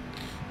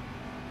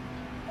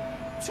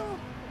 John,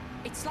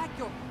 it's like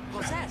you're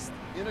possessed.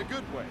 In a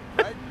good way,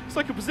 right? It's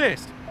like you're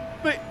possessed,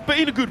 but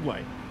in a good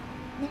way.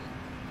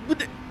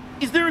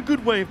 Is there a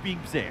good way of being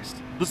possessed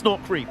that's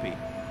not creepy?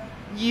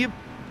 You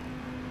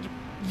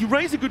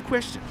raise a good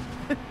question.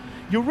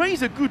 You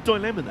raise a good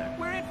dilemma there.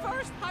 We're in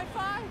first. High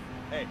five.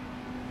 Hey,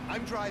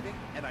 I'm driving,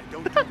 and I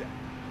don't do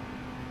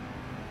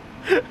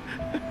that.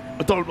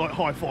 I don't like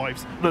high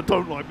fives, and I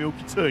don't like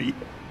milky tea.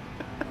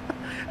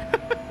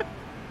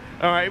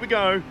 All right, here we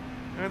go.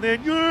 And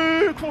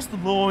then, across the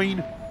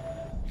line.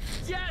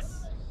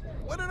 Yes!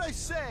 What did I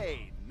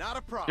say? Not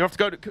a problem. You have to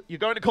go to. You're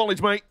going to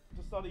college, mate,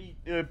 to study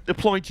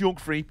applied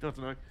geography. I don't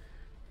know.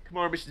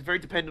 Kamara mission is very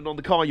dependent on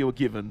the car you were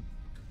given.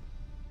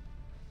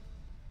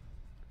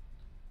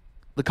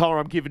 The car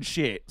I'm given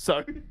shit.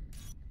 So.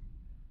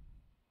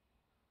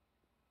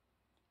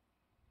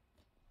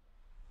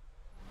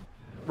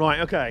 Right.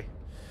 Okay.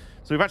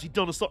 So we've actually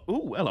done a stop.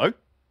 Ooh, hello.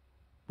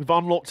 We've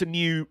unlocked a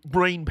new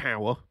brain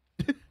power.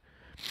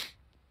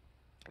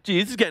 Gee,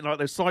 this is getting like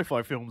those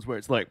sci-fi films where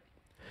it's like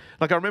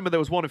I remember there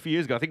was one a few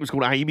years ago. I think it was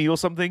called Amy or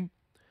something.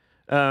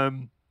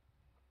 And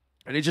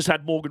it just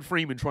had Morgan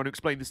Freeman trying to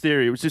explain this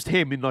theory. It was just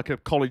him in like a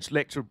college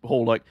lecture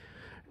hall, like,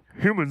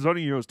 humans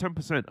only use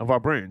 10% of our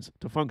brains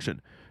to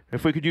function.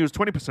 If we could use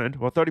 20%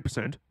 or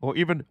 30% or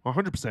even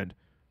 100%,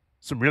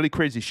 some really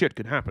crazy shit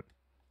could happen.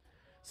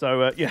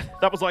 So yeah,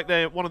 that was like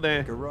one of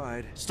their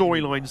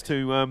storylines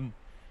to.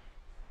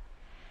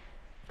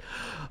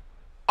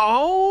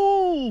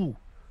 Oh,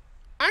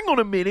 hang on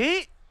a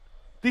minute.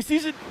 This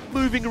isn't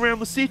moving around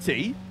the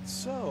city.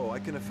 So I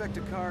can affect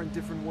a car in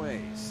different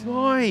ways.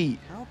 Right.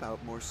 How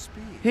about more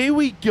speed? Here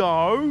we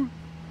go.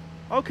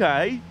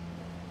 Okay.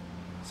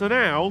 So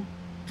now,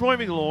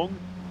 driving along,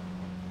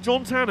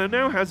 John Tanner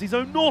now has his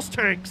own Norse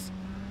tanks.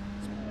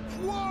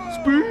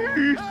 Whoa!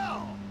 Speed.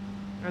 Hell!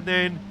 And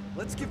then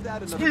let's give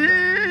that another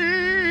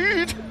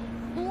speed.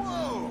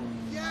 Whoa!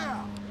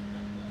 Yeah.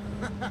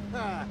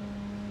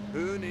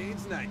 Who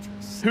needs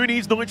nitrous? Who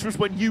needs nitrous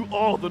when you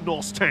are the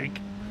Norse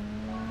tank?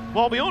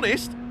 Well, I'll be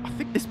honest, I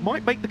think this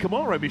might make the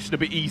Camaro mission a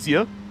bit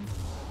easier.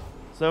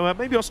 So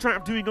maybe I'll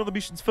start doing other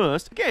missions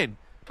first. Again,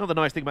 another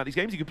nice thing about these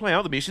games, you can play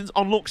other missions,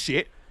 unlock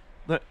shit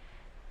that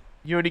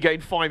you only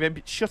gain 5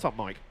 MP. Shut up,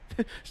 Mike.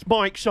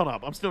 Mike, shut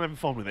up. I'm still having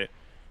fun with it.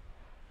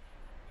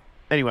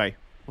 Anyway,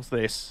 what's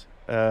this?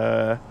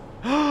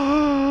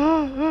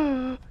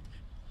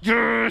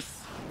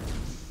 Yes!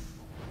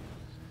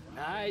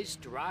 Nice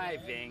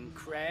driving,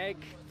 Craig.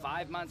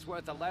 5 months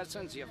worth of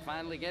lessons, you're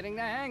finally getting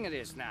the hang of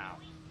this now.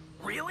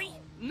 Really?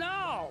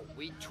 No!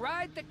 We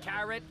tried the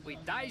carrot, we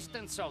diced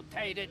and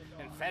sauteed it,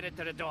 and fed it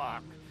to the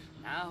dog.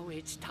 Now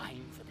it's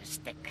time for the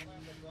stick.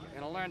 You're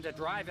gonna learn to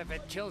drive if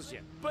it kills you.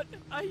 But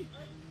I...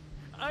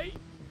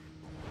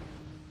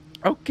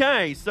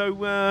 Okay, so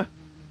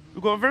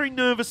we've got a very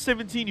nervous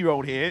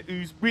 17-year-old here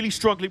who's really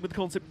struggling with the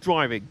concept of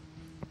driving.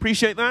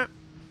 Appreciate that.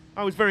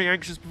 I was very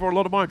anxious before a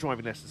lot of my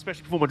driving lessons,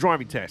 especially before my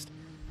driving test.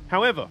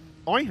 However,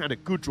 I had a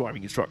good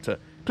driving instructor.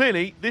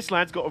 Clearly, this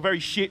lad's got a very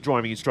shit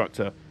driving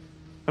instructor.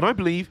 And I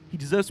believe he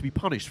deserves to be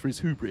punished for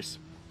his hubris.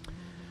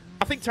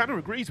 I think Tanner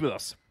agrees with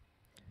us.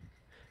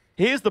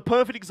 Here's the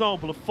perfect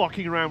example of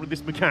fucking around with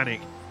this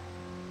mechanic.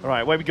 All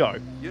right, where we go?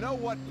 You know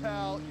what,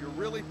 pal? You're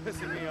really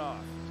pissing me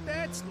off.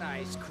 That's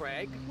nice,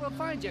 Craig. We'll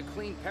find you a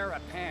clean pair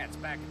of pants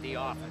back at the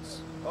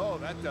office. Oh,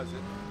 that does it.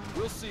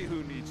 We'll see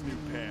who needs new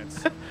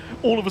pants.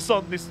 All of a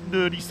sudden, this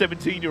nerdy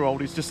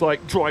 17-year-old is just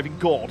like driving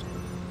God.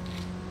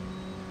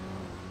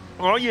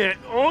 Oh, yeah.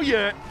 Oh,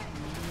 yeah.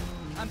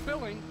 I'm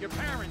billing your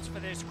parents for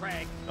this,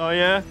 Craig. Oh,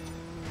 yeah?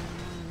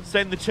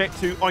 Send the check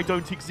to I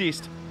Don't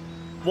Exist.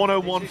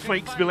 101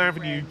 Fakesville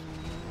Avenue.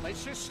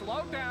 Let's just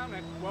slow down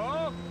and...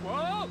 Whoa,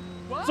 whoa,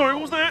 whoa! Sorry,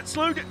 what was that?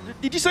 Slow down?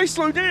 Did you say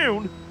slow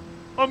down?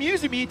 I'm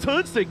using my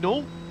turn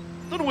signal.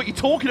 Don't know what you're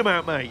talking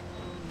about, mate.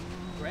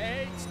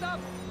 Great stuff.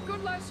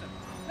 Good lesson.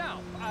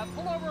 Now,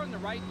 pull over on the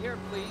right here,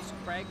 please,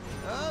 Craig.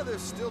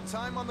 There's still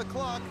time on the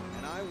clock,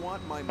 and I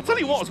want my... I'll tell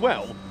you what, as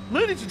well.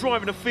 Learning to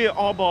drive in a Fiat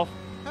Arboth...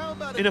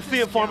 In a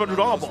Fiat 500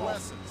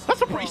 Arboth.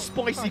 That's a pretty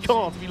spicy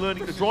car to be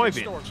learning to drive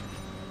in.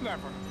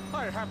 Never.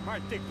 I have my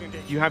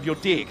dignity. You have your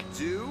dick.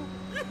 Do?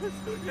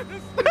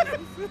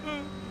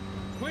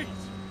 Please.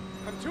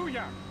 I'm too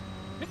young.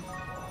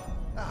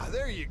 Ah,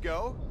 there you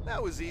go.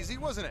 That was easy,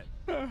 wasn't it?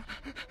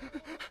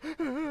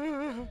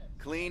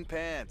 Clean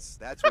pants.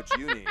 That's what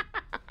you need.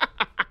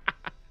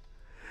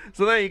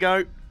 So there you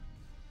go.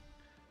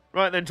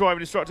 Right then, driving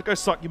instructor, go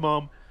suck your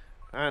mum.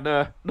 And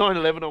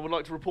 9/11, I would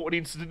like to report an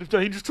incident of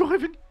dangerous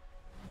driving.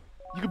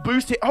 You can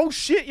boost it. Oh,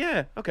 shit,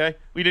 yeah. Okay,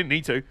 we didn't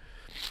need to.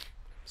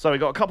 So we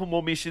got a couple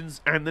more missions,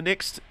 and the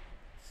next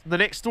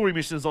story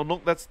mission is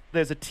unlocked.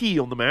 There's a T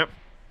on the map.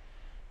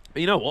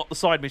 But you know what? The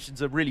side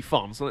missions are really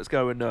fun, so let's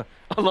go and... I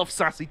love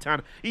Sassy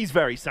Tanner. He's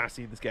very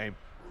sassy in this game.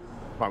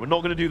 Right, we're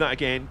not going to do that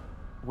again.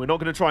 We're not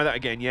going to try that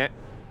again yet.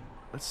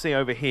 Let's see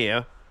over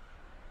here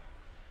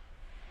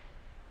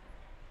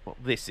what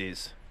this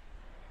is.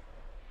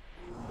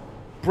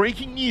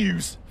 Breaking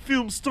news.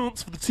 Film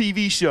stunts for the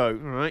TV show.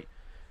 All right.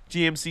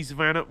 GMC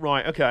Savannah.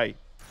 Right, okay.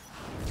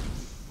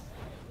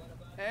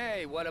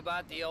 Hey, what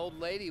about the old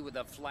lady with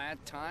a flat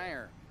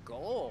tire?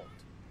 Gold.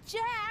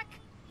 Jack,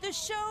 the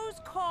show's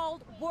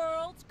called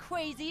World's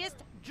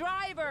Craziest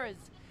Drivers.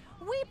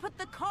 We put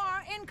the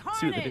car in See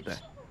what they did carnage. there.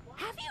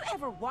 Have you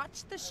ever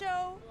watched the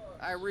show?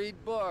 I read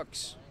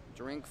books.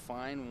 Drink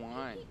fine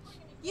wines.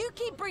 You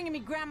keep bringing me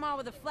grandma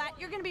with a flat,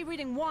 you're gonna be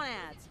reading one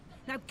ads.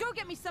 Now go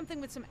get me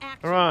something with some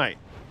action. All right.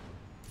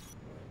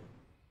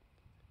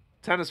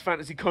 Tanner's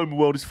fantasy coma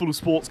world is full of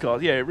sports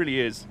cars. Yeah, it really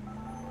is.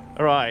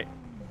 All right.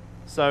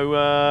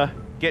 So,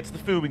 get to the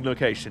filming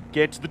location.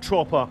 Get to the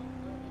chopper.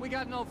 We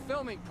got no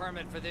filming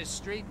permit for this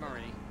street,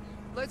 Marie.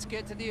 Let's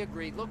get to the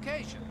agreed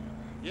location.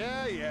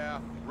 Yeah.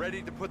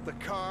 Ready to put the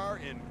car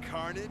in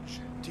carnage?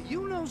 Do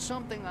you know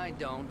something I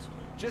don't?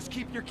 Just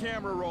keep your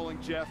camera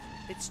rolling, Jeff.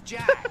 It's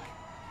Jack.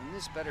 And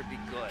this better be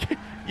good.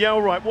 Yeah,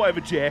 all right,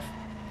 whatever, Jeff.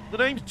 The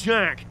name's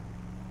Jack.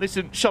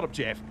 Listen, shut up,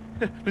 Jeff.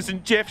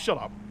 Listen, Jeff, shut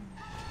up.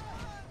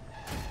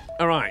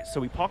 All right, so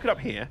we park it up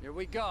here. Here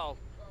we go.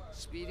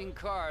 Speeding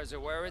cars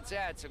are where it's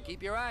at, so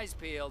keep your eyes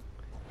peeled.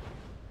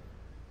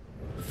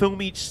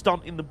 Film each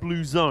stunt in the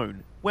blue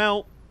zone.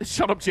 Well,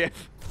 shut up,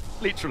 Jeff.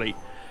 Literally.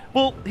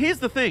 Well, here's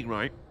the thing,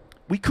 right?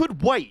 We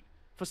could wait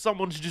for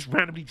someone to just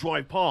randomly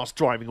drive past,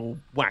 driving all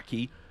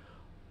wacky,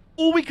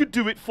 or we could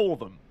do it for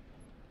them.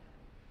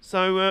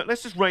 So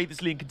let's just raid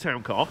this Lincoln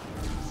Town car.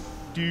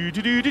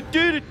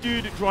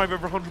 Drive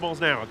over 100 miles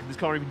an hour. Can this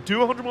car even do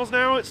 100 miles an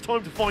hour? It's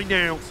time to find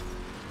out.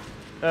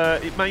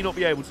 It may not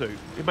be able to.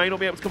 It may not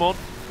be able to. Come on.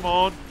 Come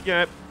on.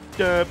 Yeah.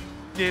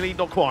 Nearly.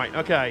 Not quite.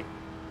 Okay.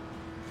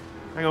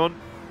 Hang on.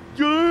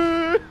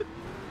 Yeah.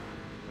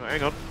 Right,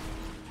 hang on.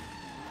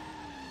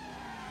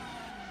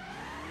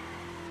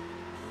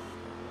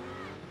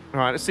 All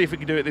right, let's see if we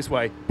can do it this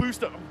way.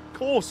 Booster. Of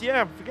course,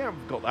 yeah. I forget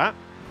I've got that.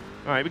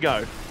 All right, here we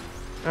go.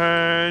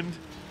 And...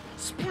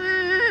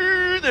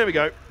 there we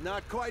go.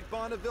 Not quite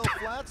Bonneville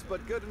Flats,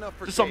 but good enough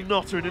for just some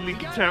nutter in a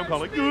Lincoln Town car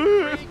like,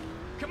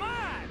 come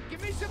on,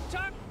 give me some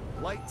time.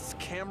 Lights,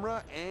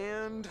 camera,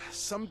 and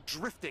some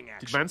drifting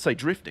action. Did man say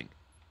drifting?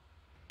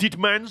 Did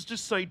mans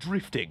just say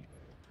drifting?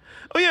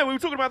 Oh yeah, we were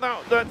talking about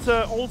that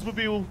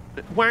Oldsmobile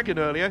wagon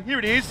earlier. Here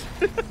it is.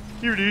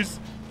 Here it is.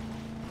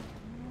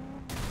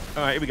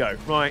 All right, here we go.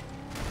 Right,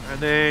 and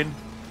then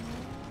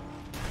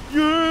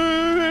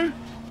yeah.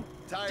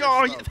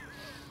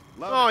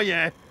 Oh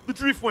yeah, the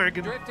drift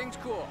wagon. Drifting's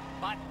cool,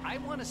 but I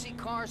want to see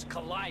cars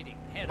colliding.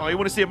 Oh, you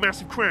want to see a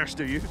massive crash,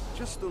 do you?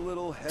 Just a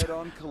little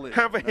head-on collision.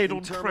 Have a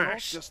head-on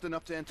crash. Just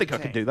enough to I think I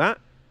can do that.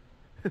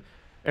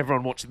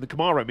 Everyone watching the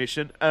Camaro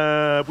mission,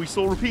 we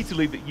saw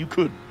repeatedly that you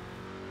couldn't.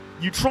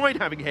 You tried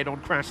having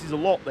head-on crashes a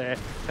lot there.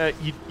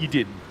 You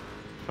didn't.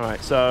 All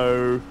right,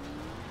 so...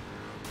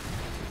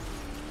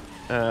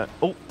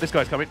 oh, this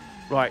guy's coming.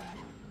 Right.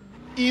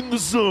 In the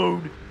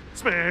zone.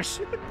 Smash.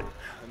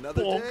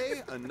 Another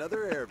day, another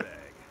airbag.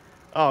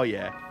 Oh,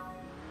 yeah.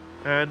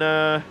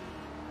 And,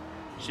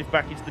 shift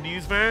back into the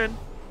news van.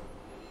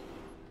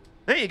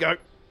 There you go.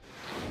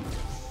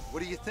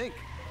 What do you think?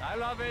 I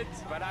love it,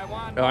 but I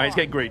want All right, he's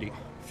getting greedy.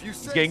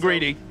 He's getting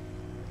greedy.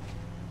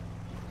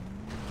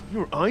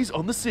 Your eyes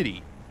on the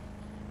city.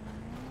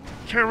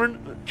 Karen's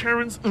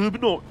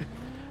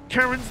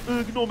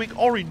ergonomic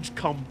orange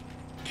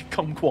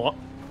kumquat.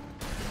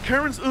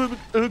 Karen's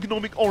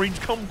ergonomic orange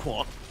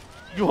kumquat.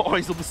 Your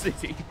eyes on the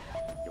city.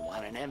 You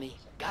want an Emmy?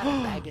 Gotta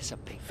bag us a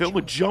big Film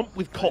a jump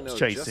with cops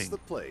chasing. Just the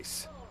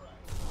place.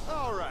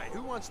 All right,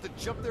 who wants to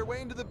jump their way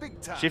into the big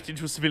time? Shift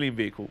into a civilian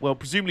vehicle. Well,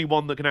 presumably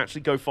one that can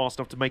actually go fast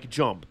enough to make a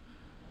jump.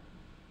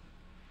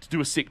 To do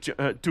a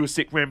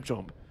sick ramp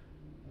jump.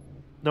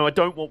 No, I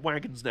don't want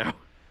wagons now.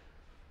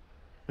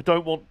 I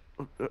don't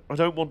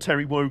want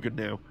Terry Wogan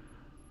now.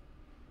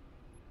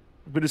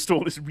 I'm gonna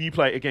install this and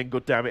replay it again.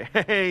 God damn it!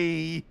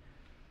 Hey,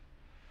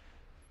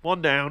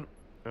 one down.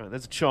 All right,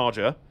 there's a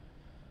Charger.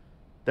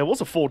 There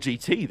was a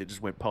 4GT that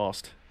just went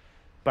past.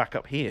 Back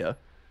up here.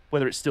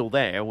 Whether it's still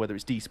there or whether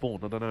it's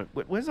despawned, I don't know.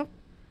 Where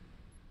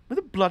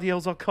the bloody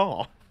hell's our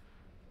car?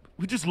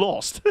 We just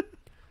lost.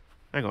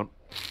 Hang on.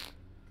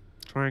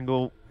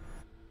 Triangle.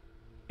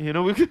 You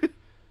know, we could...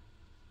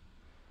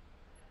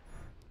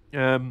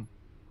 The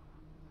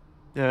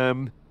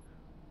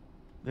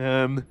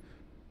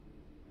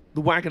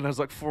wagon has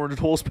like 400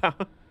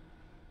 horsepower.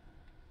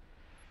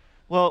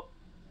 Well,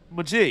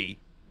 my G.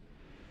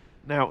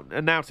 Now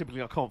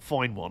typically I can't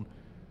find one.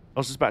 I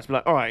was just about to be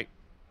like, all right,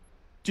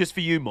 just for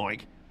you,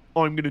 Mike,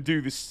 I'm going to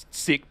do this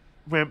sick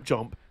ramp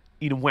jump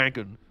in a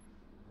wagon.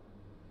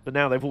 But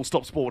now they've all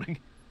stopped spawning.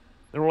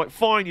 They're all like,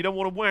 fine, you don't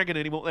want a wagon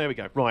anymore. There we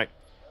go. Right.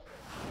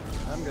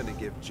 I'm going to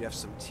give Jeff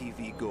some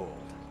TV gold.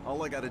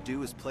 All I got to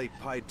do is play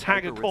Pied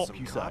Tag a Piper cop, with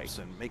you some say? cops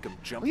and make them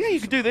jump. Oh, yeah, you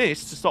could do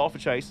this to start off a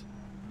chase.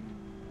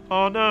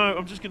 Oh, no,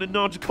 I'm just going to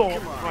nudge a cop.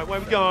 Come on, right, where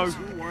we go?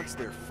 Who wants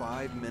their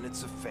 5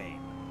 minutes of fame?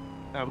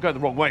 We're going the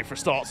wrong way for a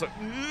start, so...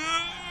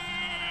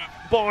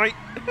 Bye.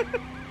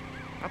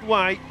 Out the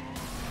way.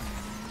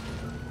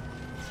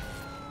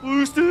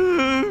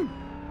 Booster!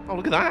 Oh,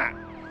 look at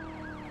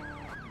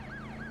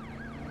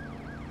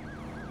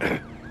that.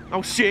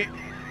 Oh, shit.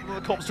 Well,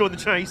 the cops joined the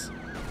chase.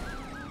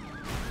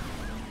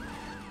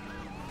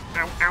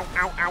 Ow, ow,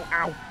 ow, ow,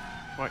 ow.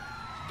 Right.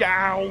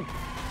 Ow.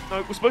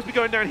 No, we're supposed to be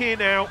going down here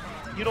now.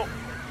 You're not...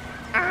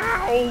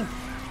 Ow!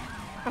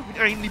 I've been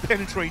anally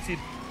penetrated.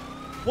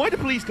 Why do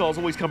police cars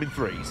always come in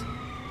threes?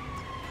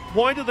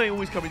 Why do they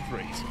always come in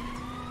threes?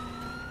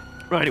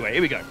 Right, anyway,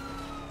 here we go.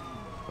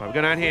 Right, we're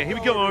going down here. Here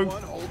we go.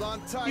 Hold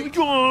on tight. Here we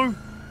go.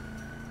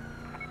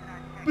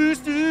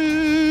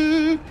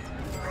 Booster!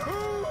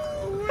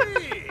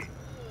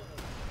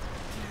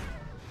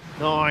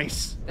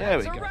 Nice. There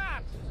we That's go. a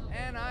wrap.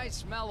 And I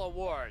smell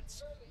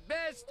awards.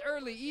 Best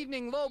early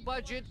evening, low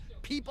budget,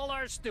 people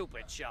are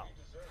stupid show.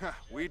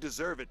 We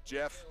deserve it,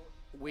 Jeff.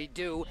 We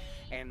do,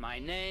 and my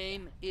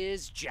name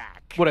is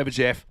Jack. Whatever,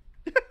 Jeff.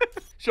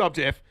 Shut up,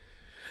 Jeff.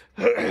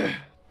 Yeah,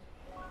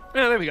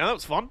 there we go. That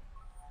was fun.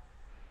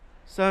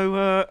 So,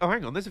 oh,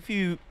 hang on. There's a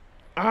few...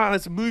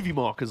 there's some movie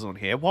markers on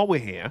here while we're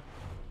here.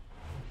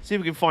 See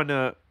if we can find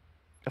a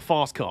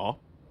fast car.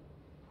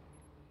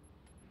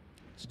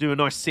 To do a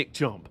nice sick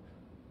jump.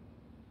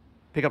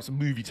 Pick up some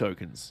movie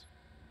tokens.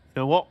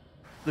 You know what?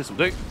 This will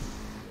do.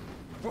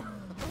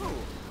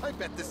 I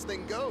bet this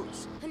thing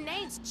goes. Her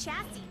name's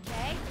Chassis,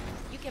 Kay.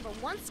 You give her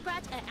one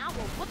scratch and I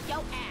will whoop your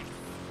ass.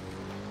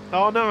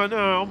 Oh, no,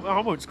 I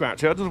won't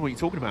scratch her. I don't know what you're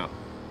talking about.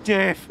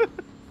 Jeff.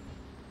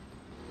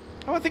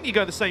 Oh, I think you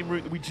go the same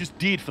route that we just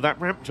did for that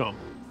ramp jump.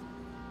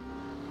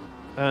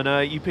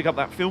 And you pick up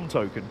that film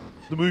token.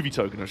 The movie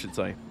token, I should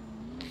say.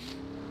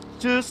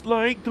 Just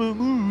like the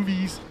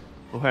movies.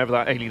 Or however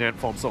that Alien Ant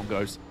Farm song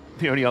goes.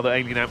 The only other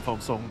Alien Ant Farm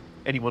song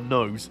anyone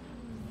knows.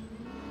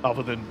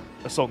 Other than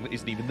a song that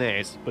isn't even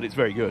theirs. But it's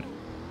very good.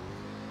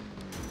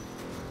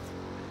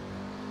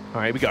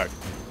 Alright, here we go.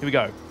 Here we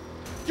go.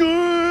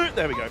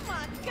 There we go. Oh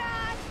my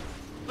God!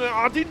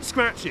 I didn't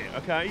scratch it,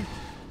 okay?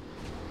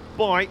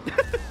 Bye.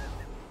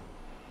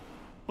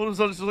 All of a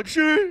sudden, it's just like,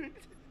 shoot!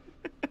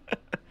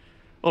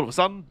 All of a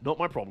sudden, not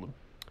my problem.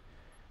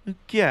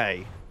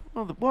 Okay.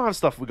 What other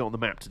stuff have we got on the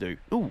map to do?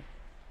 Ooh.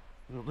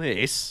 We got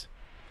this.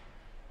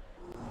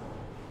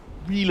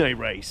 Relay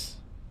race.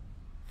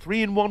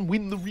 3-in-1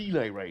 win the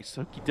relay race.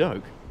 Okie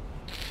doke.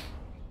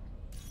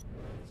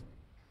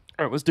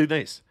 Alright, let's do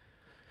this.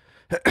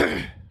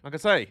 Like I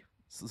say,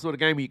 it's the sort of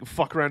game where you can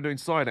fuck around doing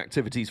side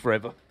activities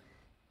forever.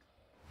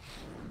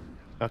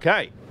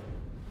 Okay.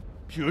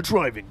 Pure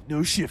driving,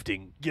 no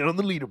shifting. Get on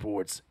the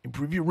leaderboards.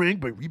 Improve your rank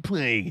by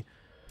replaying.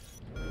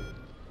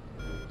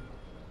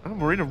 Oh,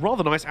 we're in a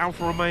rather nice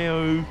Alfa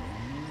Romeo.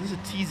 Is this a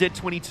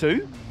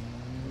TZ22?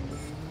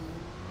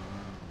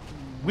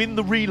 Win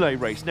the relay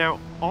race. Now,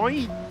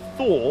 I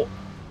thought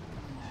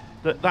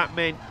that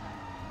meant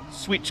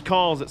switch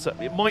cars.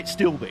 It might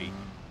still be.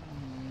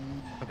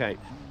 Okay.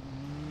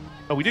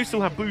 Oh, we do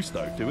still have boost,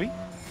 though, do we?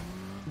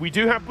 We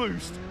do have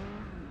boost.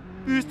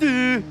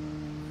 Booster!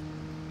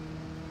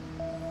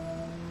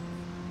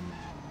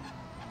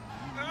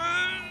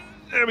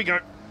 There we go.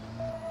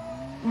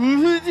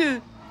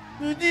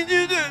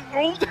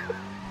 Oh,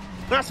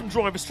 that's some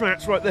driver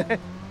strats right there.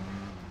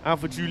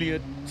 Alpha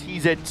Julia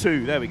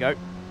TZ2. There we go.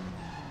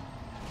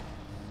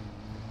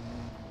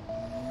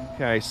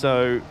 Okay,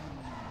 so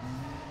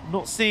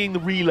not seeing the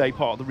relay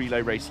part of the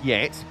relay race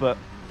yet, but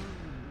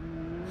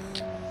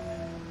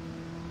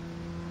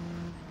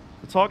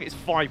the target is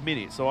 5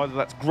 minutes, so either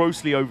that's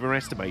grossly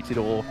overestimated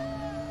or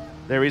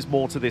there is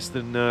more to this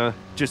than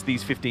just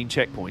these 15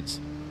 checkpoints.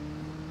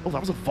 Oh, that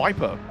was a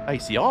Viper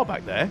ACR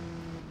back there.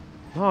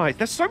 Nice.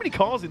 There's so many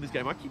cars in this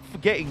game. I keep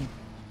forgetting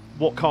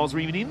what cars are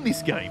even in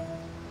this game.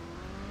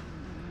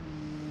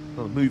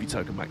 Another movie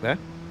token back there.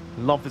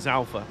 Love this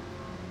Alpha.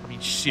 I mean,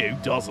 shit,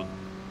 who doesn't?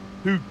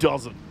 Who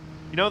doesn't?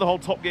 You know the whole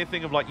Top Gear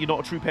thing of like, you're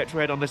not a true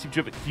petrolhead unless you've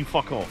driven. You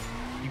fuck off.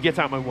 You get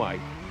out of my way.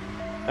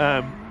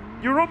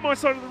 You're on my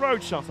side of the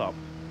road. Shut up.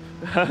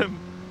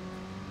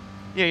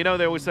 Yeah, you know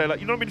they always say like,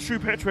 you're not been a true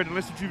petrolhead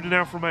unless you've driven an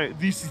Alfa Romeo.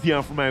 This is the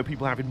Alfa Romeo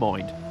people have in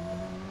mind.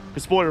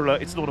 Because spoiler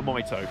alert, it's not a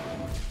Mito.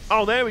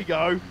 Oh, there we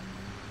go.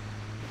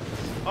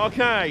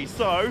 Okay,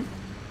 so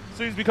as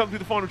soon as we come through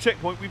the final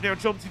checkpoint, we've now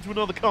jumped into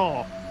another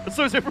car. And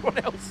so is everyone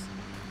else.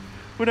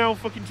 We're now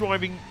fucking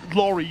driving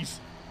lorries.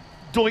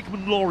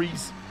 Dykeman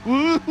lorries.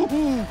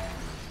 Woohoo!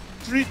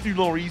 Drifty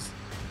lorries.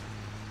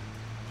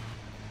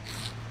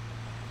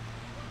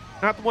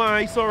 Out the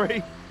way,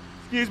 sorry.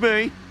 Excuse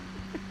me.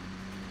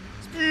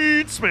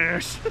 Speed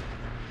smash.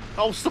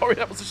 Oh, sorry,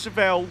 that was a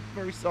Chevelle.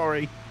 Very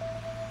sorry.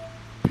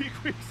 Big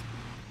rigs.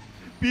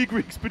 Big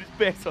rigs, but it's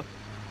better.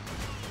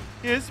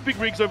 Yeah, this is Big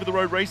Rigs Over the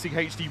Road Racing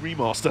HD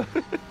Remaster.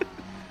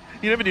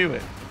 You never knew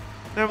it.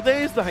 Now,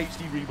 there's the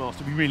HD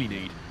Remaster we really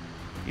need.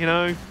 You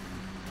know,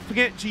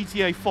 forget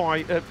GTA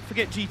 5.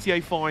 Forget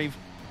GTA 5.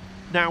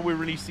 Now we're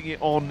releasing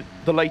it on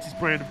the latest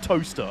brand of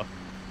toaster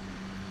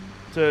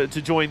to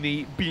join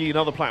the billion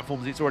other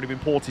platforms it's already been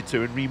ported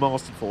to and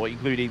remastered for,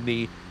 including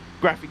the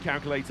graphic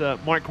calculator,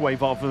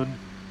 microwave oven,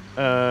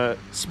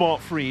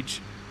 smart fridge,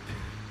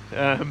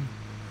 I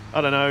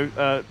don't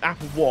know,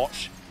 Apple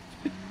Watch.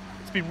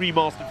 It's been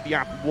remastered for the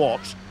Apple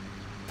Watch.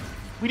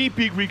 We need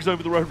Big Rigs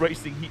Over the Road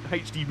Racing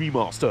HD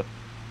Remaster.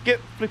 Get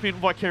flipping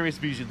Vicarious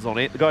Visions on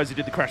it, the guys who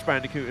did the Crash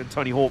Bandicoot and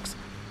Tony Hawk's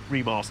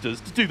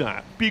remasters, to do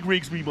that. Big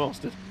Rigs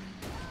Remastered.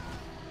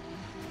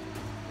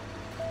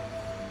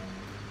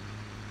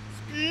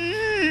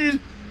 Speed!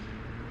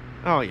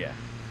 Oh yeah,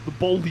 the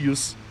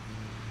Baldius.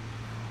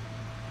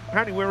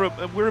 Apparently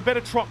we're a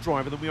better truck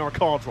driver than we are a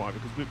car driver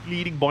because we're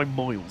leading by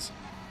miles.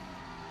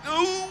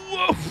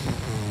 Oh!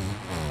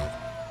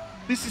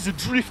 This is a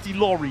drifty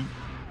lorry.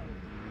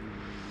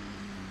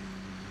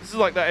 This is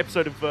like that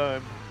episode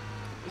of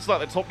it's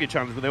like the Top Gear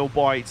challenge where they all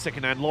buy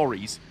second-hand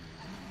lorries,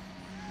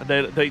 and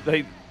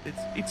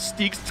it's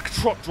Stig's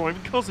truck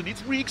driving cousin.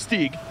 It's Rig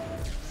Stig.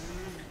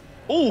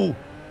 Oh,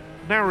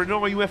 now we're an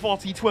RUF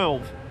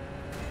RT12.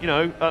 You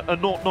know, a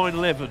not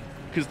 911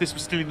 because this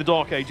was still in the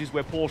dark ages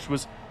where Porsche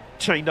was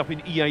chained up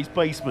in EA's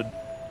basement.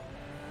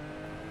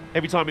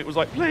 Every time it was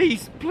like,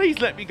 please, please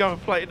let me go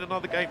and play in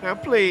another game now,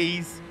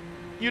 please.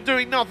 You're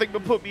doing nothing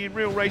but put me in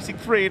Real Racing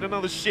 3 and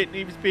another shit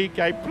Need for Speed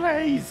game,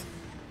 please.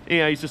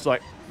 EA's just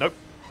like, nope,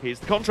 here's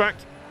the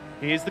contract.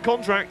 Here's the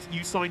contract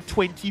you signed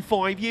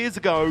 25 years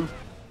ago.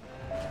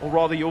 Or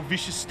rather, your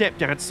vicious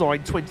stepdad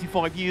signed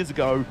 25 years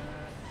ago.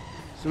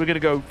 So we're going to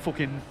go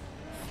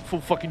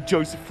full fucking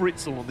Joseph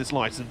Fritzl on this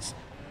license.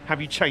 Have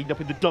you chained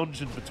up in the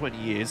dungeon for 20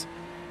 years.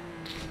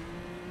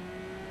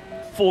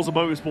 Forza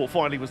Motorsport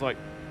finally was like,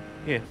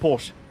 here,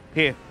 Porsche,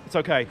 here, it's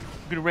okay.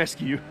 I'm going to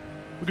rescue you.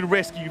 We're going to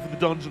rescue you from the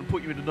dungeon and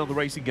put you in another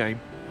racing game.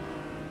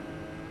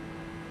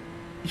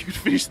 You could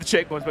finish the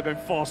checkpoints by going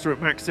faster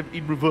at max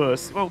in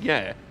reverse. Well,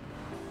 yeah.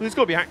 Well, it's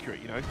got to be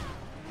accurate, you know.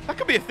 That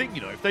could be a thing,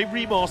 you know. If they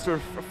remaster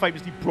a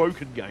famously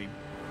broken game,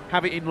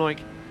 have it in, like,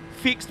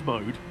 fixed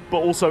mode, but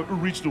also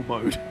original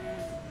mode,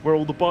 where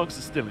all the bugs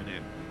are still in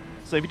it.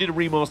 So if you did a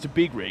remaster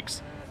Big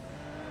Rigs,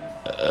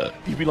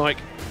 you'd be like,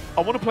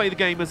 I want to play the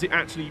game as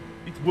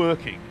it's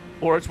working,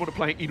 or I just want to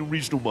play it in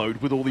original mode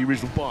with all the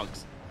original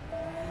bugs.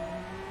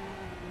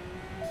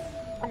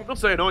 I'm not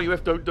saying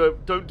RUF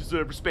don't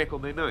deserve respect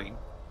on their name.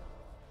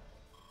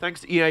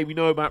 Thanks to EA, we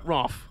know about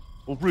Ruff,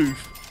 or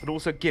Roof, and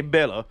also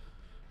Gambella.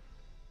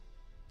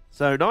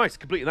 So nice,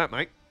 completed that,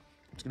 mate.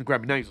 I'm just going to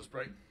grab my nasal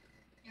spray.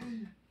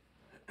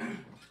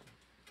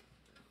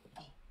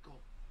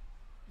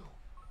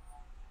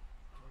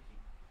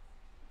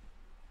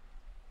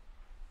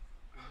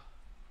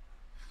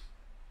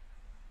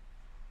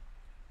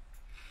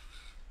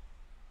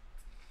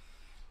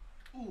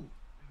 Ooh.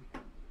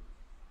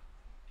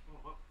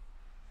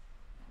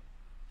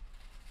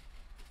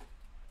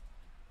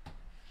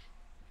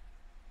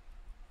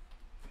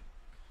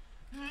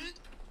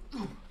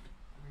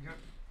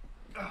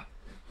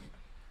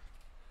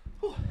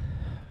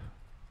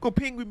 Got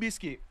penguin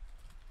biscuit.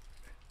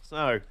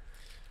 So,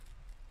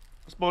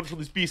 let's munch on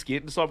this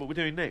biscuit and decide what we're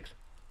doing next.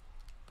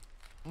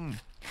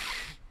 Have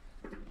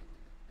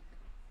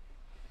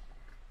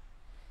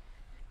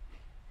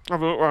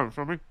a look around,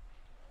 something.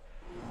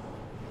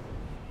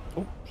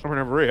 Oh, something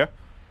over here.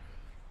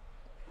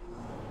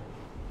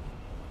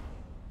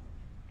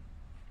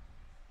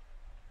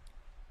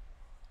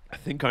 I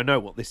think I know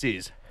what this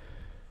is.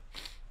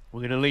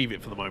 We're going to leave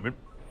it for the moment.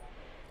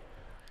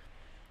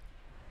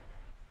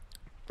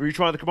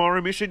 Retry the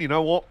Camaro mission, you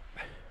know what?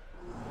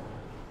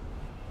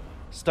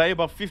 Stay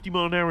above 50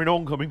 mile an hour in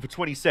oncoming for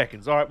 20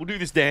 seconds. Alright, we'll do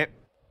this there.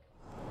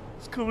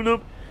 It's coming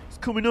up. It's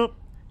coming up.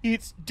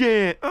 It's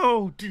there.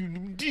 Oh.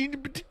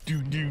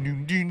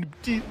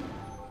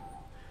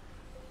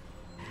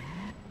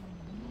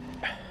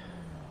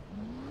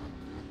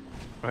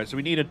 Right, so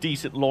we need a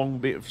decent long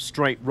bit of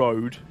straight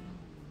road.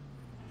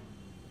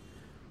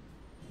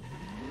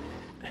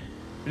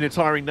 Been a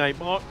tiring day,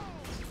 Mark.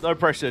 No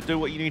pressure. Do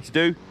what you need to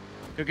do.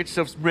 Go get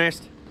yourself some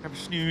rest. Have a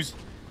snooze.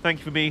 Thank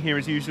you for being here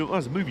as usual. Oh,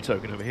 there's a movie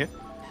token over here.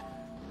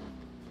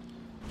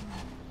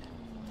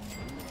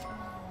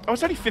 Oh,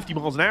 it's only 50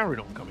 miles an hour in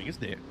oncoming,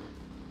 isn't it?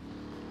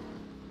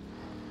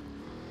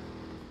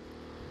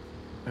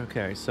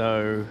 Okay,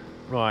 so...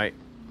 Right.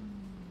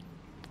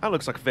 That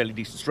looks like a fairly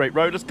decent straight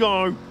road. Let's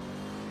go!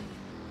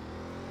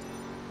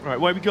 Right,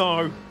 where we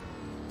go?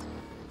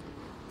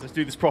 Let's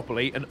do this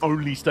properly and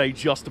only stay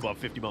just above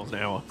 50 miles an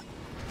hour.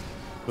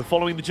 We're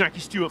following the Jackie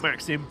Stewart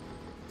maxim.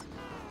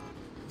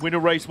 Win a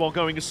race while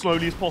going as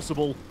slowly as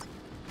possible.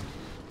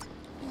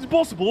 It's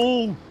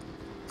possible!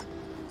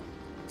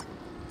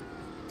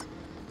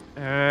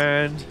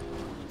 And...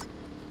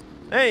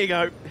 there you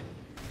go.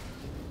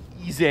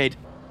 EZ.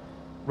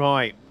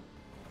 Right.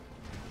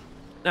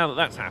 Now that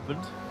that's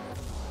happened...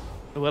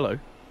 oh, hello.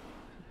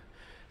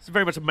 It's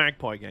very much a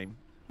magpie game.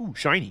 Ooh,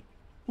 shiny.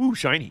 Ooh,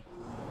 shiny.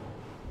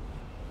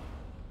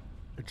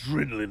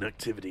 Adrenaline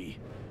activity.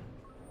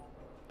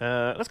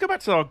 Let's go back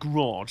to our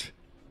garage.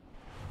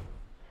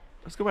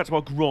 Let's go back to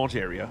our garage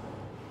area.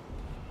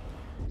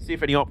 See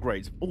if any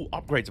upgrades... oh,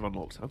 upgrades have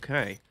unlocked.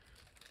 Okay.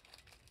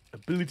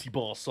 Ability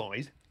bar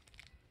size.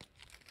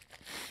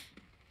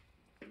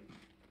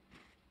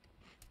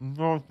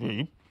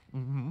 Nice.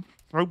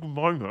 Open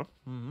miner.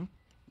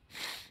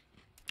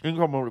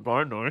 Income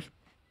multiplier, nice.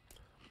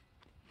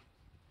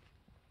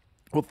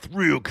 Got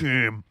thrill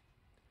cam.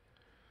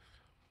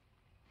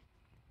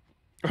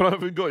 I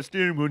haven't got a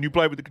steering wheel when you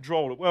play with the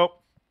controller.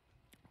 Well,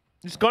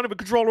 it's kind of a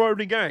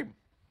controller-only game.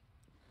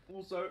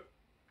 Also,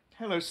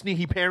 hello,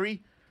 Sneaky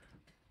Perry.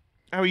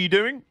 How are you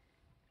doing?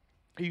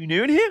 Are you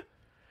new in here?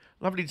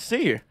 Lovely to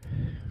see you.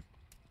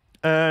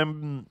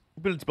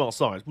 Ability bar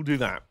size. We'll do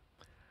that.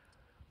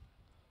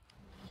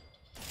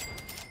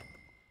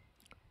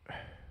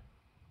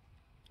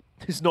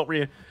 It's not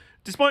really...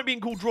 despite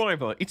being called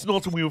Driver, it's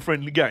not a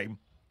wheel-friendly game.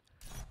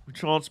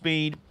 Recharge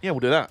speed. Yeah, we'll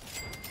do that.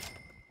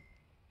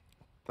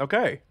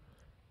 Okay.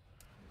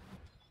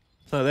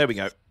 So, there we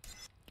go.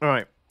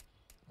 Alright.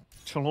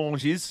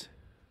 Challenges.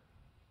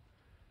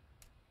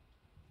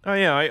 Oh,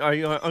 yeah,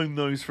 I own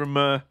those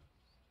from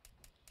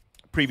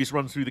previous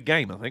runs through the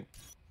game, I think.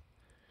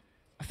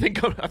 I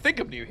think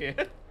I'm new here.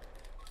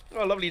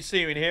 Oh, lovely to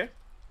see you in here.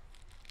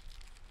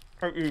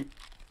 Hope you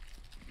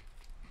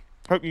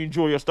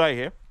enjoy your stay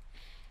here.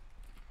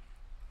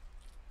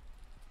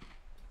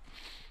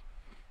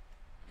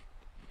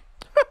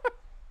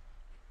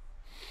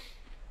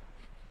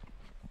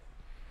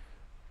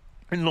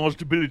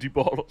 Enlarged ability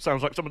bar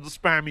sounds like some of the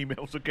spam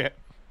emails I get.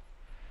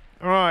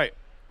 Alright.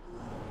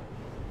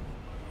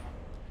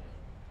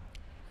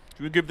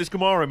 Should we give this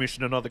Camaro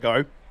mission another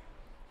go?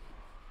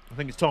 I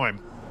think it's time.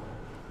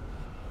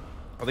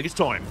 I think it's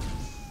time.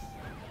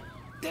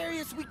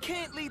 Darius, we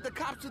can't lead the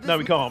cops to this. No,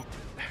 we can't.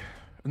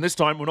 And this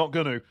time, we're not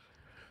going to.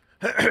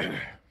 Here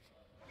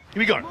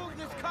we go. Move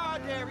this car,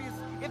 Darius.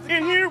 If the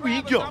And here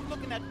we cops go. I'm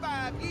looking at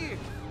 5 years.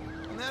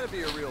 And That'd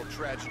be a real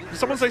tragedy. Did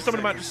someone say something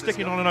about just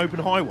sticking on an open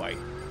highway?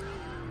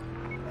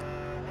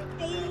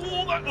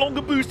 Oh, that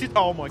longer boost is...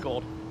 Oh, my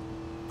God.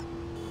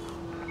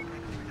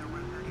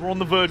 We're on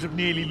the verge of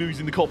nearly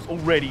losing the cops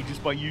already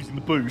just by using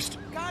the boost.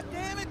 God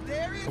damn it,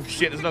 Darius! Oh,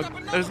 shit, there's another...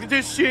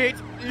 There's shit!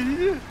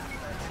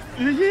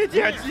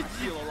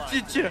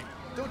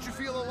 Don't you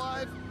feel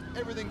alive?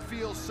 Everything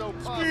feels so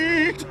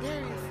positive.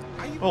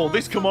 Oh,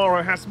 this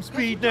Camaro has some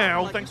speed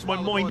now, thanks to my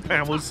mind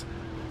powers.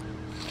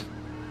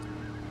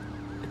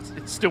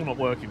 It's still not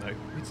working, though.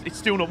 It's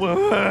still not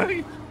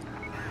working.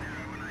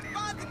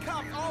 Why the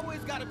cops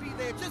always gotta be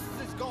there just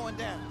as it's going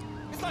down?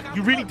 It's like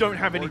You really don't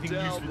have anything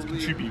useful to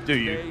contribute, do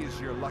you? Today is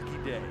your lucky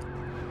day.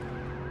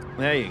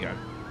 There you go.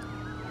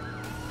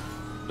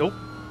 Nope.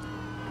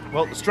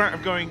 Well, the strat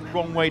of going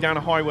wrong way down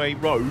a highway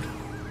road.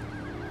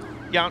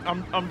 Yeah,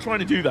 I'm trying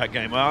to do that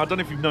game. I don't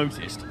know if you've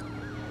noticed.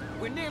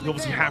 We're nearly You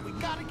obviously there. have. We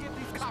gotta get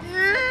these cops.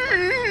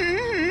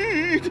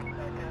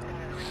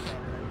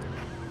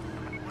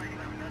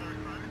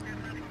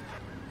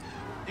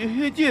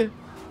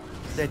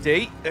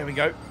 Steady. There we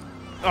go.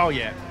 Oh,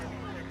 yeah.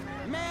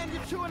 Man,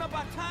 you're chewing up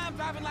our time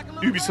driving like a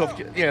little Ubisoft.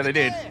 girl. Yeah, they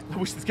did. Yeah. I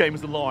wish this game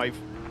was alive.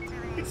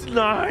 It's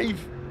live.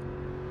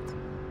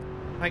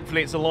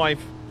 Thankfully, it's alive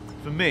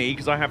for me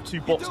because I have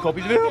 2 box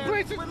copies of it. Oh,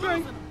 great, it's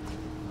great.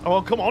 Oh,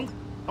 well, come on.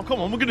 Oh, come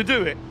on. We're going to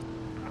do it.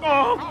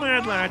 Oh,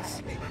 man,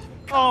 lads.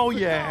 Oh,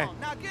 yeah.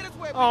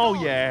 Oh,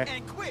 yeah.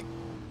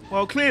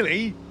 Well,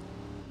 clearly,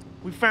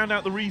 we found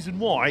out the reason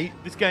why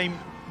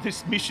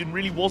this mission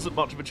really wasn't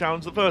much of a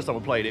challenge the first time I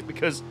played it,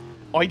 because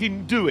I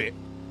didn't do it.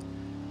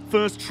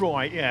 First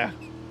try, yeah.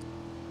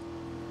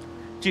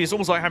 Gee, it's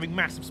almost like having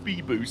massive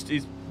speed boost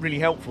is really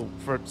helpful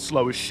for a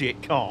slow as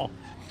shit car.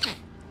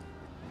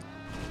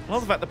 I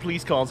love the fact that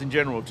police cars in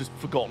general have just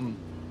forgotten.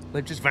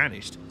 They've just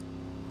vanished.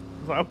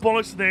 It's like, oh,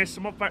 bollocks to this.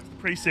 I'm off back to the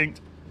precinct.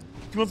 Do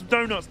you want some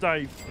donuts,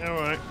 Dave? All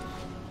right.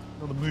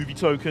 Another movie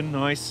token.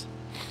 Nice.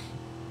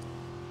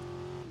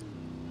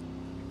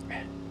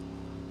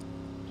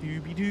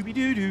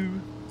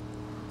 Doobie-doobie-doo-doo.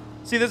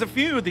 See, there's a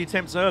few of the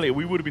attempts earlier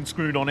we would have been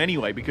screwed on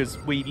anyway because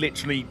we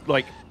literally,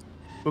 like,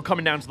 were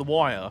coming down to the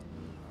wire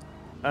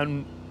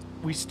and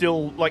we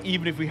still, like,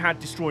 even if we had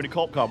destroyed a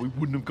cop car, we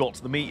wouldn't have got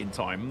to the meet in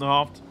time.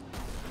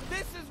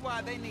 This is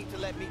why they need to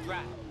let me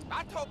drive.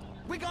 I told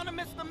we're gonna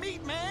miss the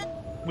meet, man.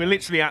 We're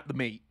literally at the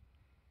meet.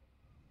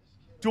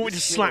 Do you want me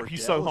to slap you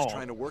so hard?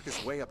 Trying to work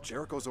his way up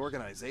Jericho's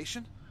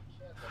organization?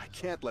 I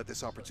can't let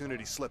this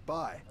opportunity slip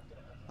by.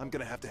 I'm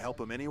gonna have to help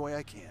him any way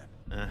I can.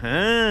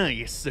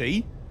 You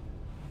see?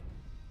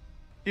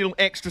 Little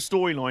extra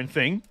storyline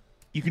thing.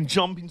 You can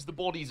jump into the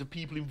bodies of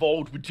people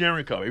involved with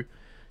Jericho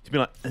to be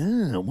like,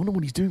 I wonder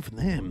what he's doing for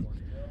them.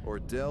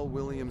 Ordell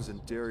Williams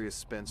and Darius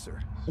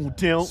Spencer.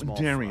 Ordell and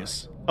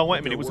Darius. Oh, wait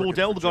a minute. Was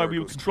Ordell the guy we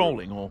were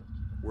controlling, or?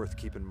 Worth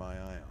keeping my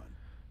eye on.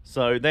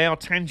 So they are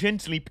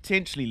tangentially,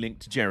 potentially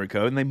linked to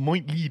Jericho, and they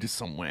might lead us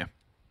somewhere.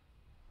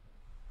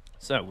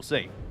 So, we'll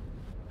see.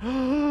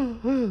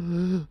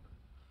 And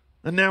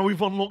now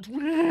we've unlocked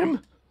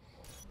RAM.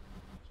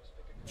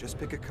 Just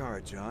pick a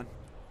car, John.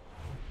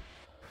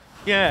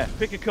 Yeah,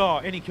 pick a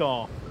car, any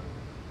car.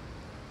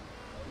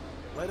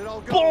 Let it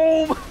all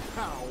go. Boom!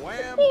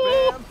 Wham,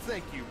 bam,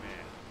 thank you,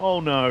 man.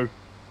 Oh, no.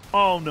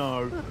 Oh,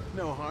 no.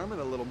 No harm in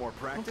a little more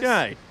practice.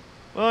 Okay.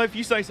 Well, if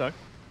you say so.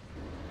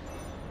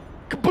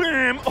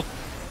 Kabam!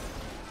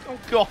 Oh,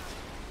 God.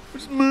 We're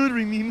just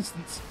murdering the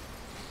innocents.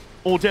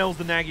 Ordell's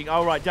the nagging.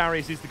 Oh, right,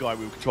 Darius is the guy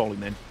we were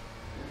controlling then.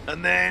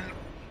 And then,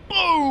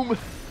 boom!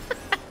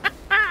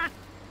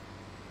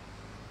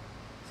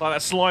 It's like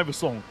that Saliva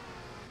song.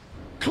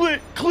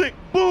 Click, click,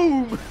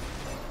 boom!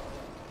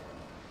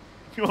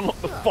 You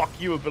unlocked the fuck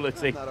you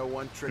ability. Not a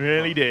one-trick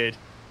Really did.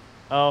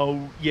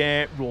 Oh,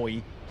 yeah,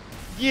 Roy.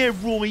 Yeah,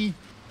 Roy.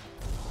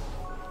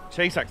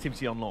 Chase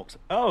activity unlocked.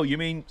 Oh, you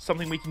mean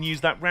something we can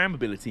use that RAM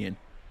ability in?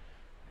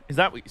 Is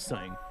that what you're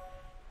saying?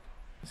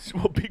 This is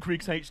what Big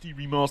Rigs HD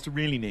Remaster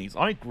really needs.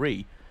 I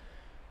agree.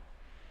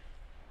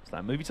 Is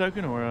that a movie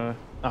token or a...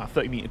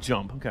 30-meter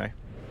jump. Okay.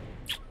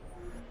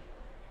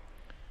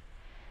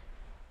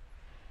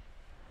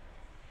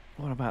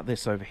 What about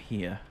this over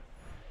here?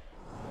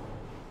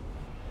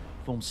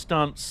 Perform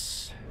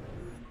stunts.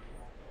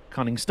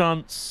 Cunning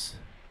stunts.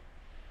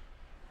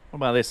 What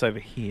about this over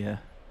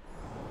here?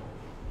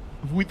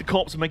 Avoid the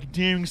cops and make a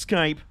daring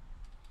escape.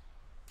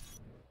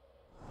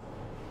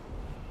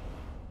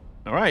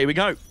 Alright, here we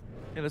go.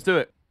 Yeah, let's do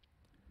it.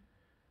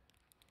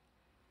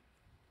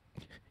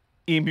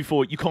 Ian,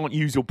 before, you can't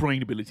use your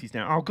brain abilities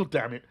now. Oh, god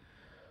damn it.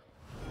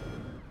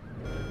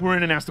 We're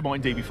in an Aston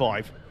Martin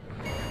DB5.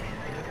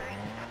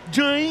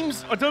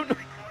 James, I don't know.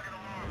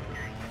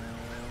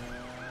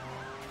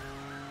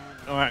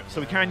 Alright,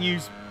 so we can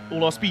use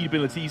all our speed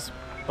abilities,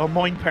 our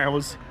mind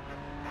powers.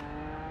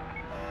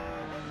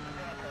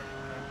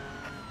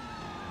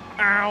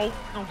 Ow!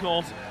 Oh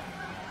god.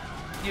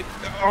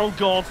 Oh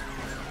god.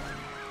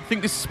 I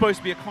think this is supposed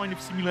to be a kind of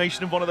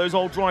simulation of one of those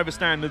old driver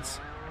standards.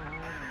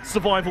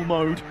 Survival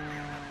mode.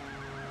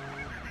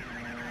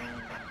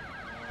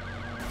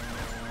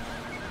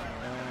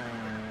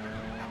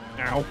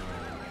 Ow.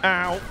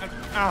 Ow.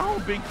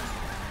 Ow.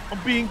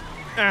 I'm being...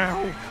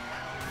 Ow.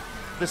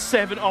 The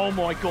 7. Oh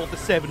my god, the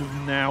 7 of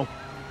them now.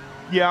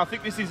 Yeah, I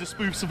think this is a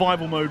spoof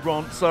survival mode,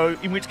 Ron. So,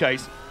 in which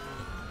case...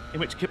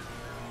 Can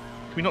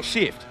we not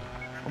shift?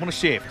 I want to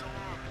shift.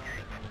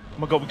 Oh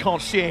my god, we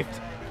can't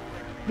shift.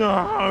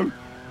 No.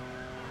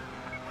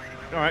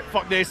 Alright,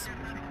 fuck this.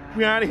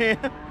 We out of here.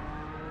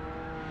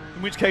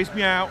 In which case,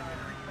 we out.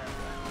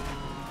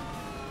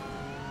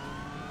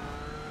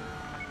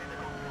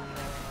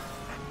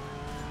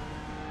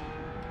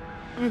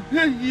 No.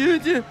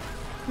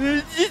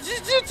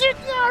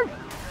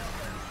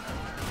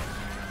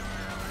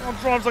 One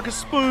drives like a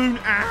spoon.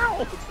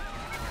 Ow.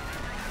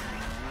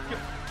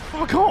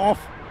 Fuck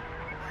off.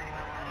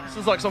 This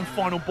is like some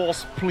final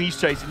boss police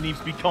chase. It needs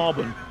to be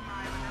carbon.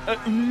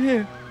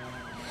 Yeah.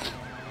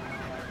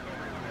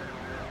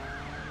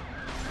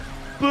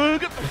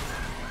 Burger.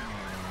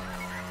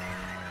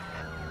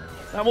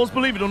 That was,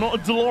 believe it or not, a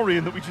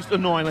DeLorean that we just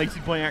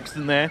annihilated by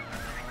accident there.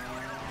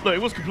 Look,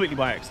 it was completely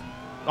by accident.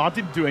 I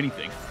didn't do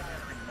anything.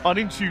 I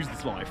didn't choose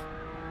this life.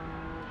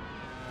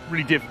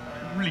 Really didn't,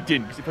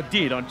 because if I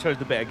did, I'd chose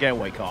the better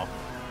getaway car.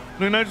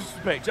 No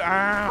disrespect.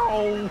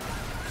 Ow!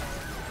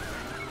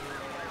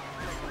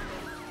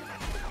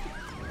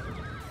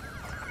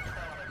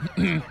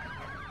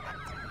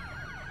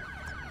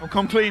 I'll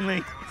come cleanly.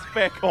 It's a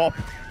fair cop.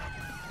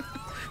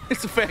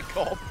 It's a fair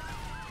cop.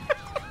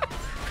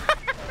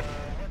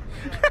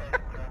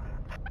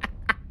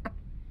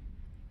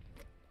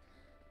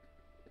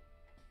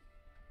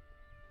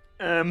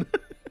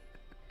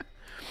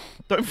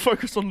 Don't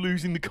focus on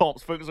losing the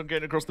cops. Focus on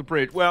getting across the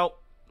bridge. Well,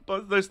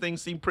 both of those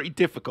things seem pretty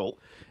difficult,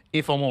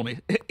 if I'm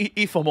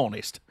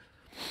honest.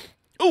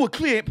 Oh, a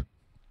clip.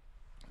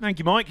 Thank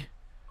you, Mike.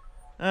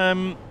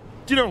 Do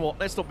you know what?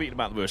 Let's stop beating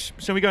about the bush.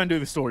 Shall we go and do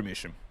the story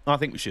mission? I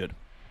think we should.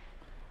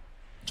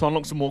 Try and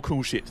unlock some more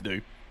cool shit to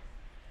do.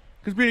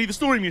 Because really, the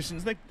story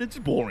missions, they're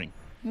just boring.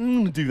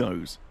 I'm going to do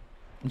those.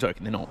 I'm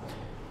joking, they're not.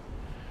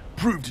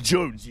 Prove to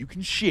Jones you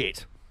can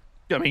shit.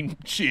 I mean,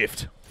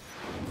 shift.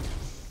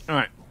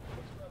 Alright.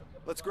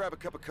 Let's grab a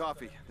cup of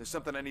coffee. There's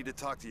something I need to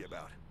talk to you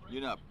about.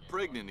 You're not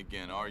pregnant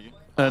again, are you?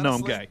 Honestly, no,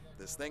 I'm gay.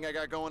 This thing I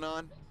got going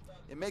on,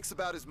 it makes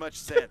about as much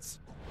sense.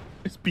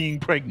 It's being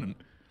pregnant.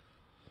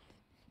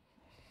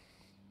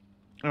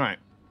 Alright.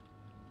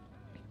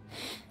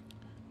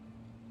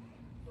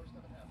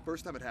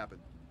 First time it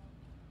happened,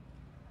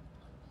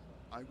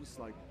 I was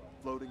like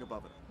floating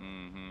above it.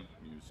 Mm-hmm.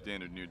 Your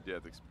standard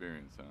near-death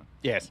experience, huh?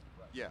 Yes.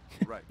 Yeah,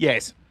 right.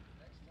 Yes.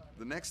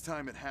 The next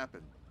time it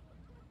happened,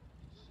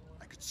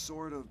 I could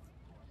sort of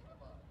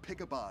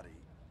pick a body,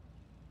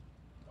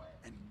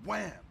 and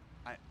wham!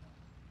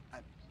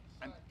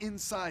 I'm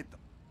inside them.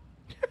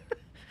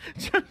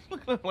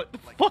 Like, the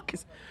fuck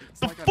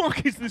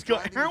is this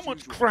guy? How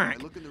much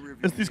crack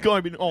has this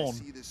guy been on? I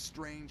see this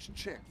strange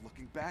chick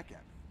looking back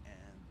at me,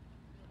 and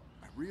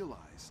I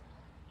realize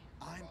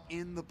I'm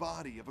in the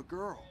body of a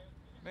girl.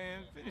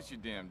 Man, finish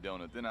your damn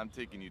donut, then I'm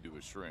taking you to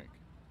a shrink.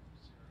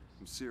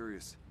 I'm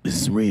serious.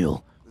 This is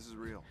real. This is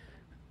real.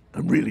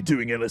 I'm really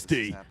doing LSD.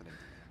 This is happening.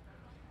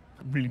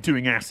 I'm really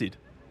doing acid.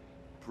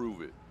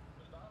 Prove it.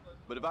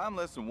 But if I'm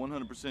less than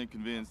 100%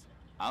 convinced,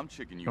 I'm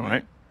checking you All in.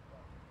 right.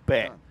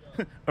 Bet.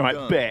 All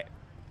right, bet.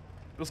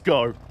 Let's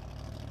go.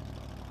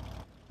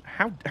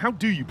 How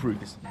do you prove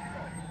this?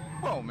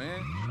 Oh,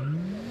 man.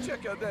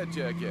 Check out that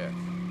jackass.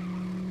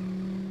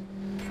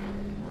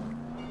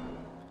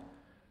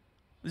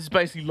 This is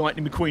basically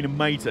Lightning McQueen and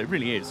Mater. It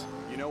really is.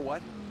 You know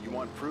what? You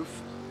want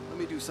proof? Let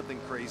me do something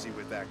crazy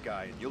with that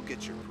guy, and you'll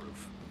get your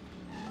proof.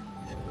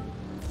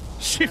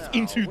 Shift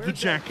into the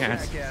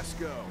jackass. Jackass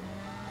go.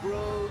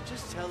 Bro,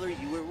 just tell her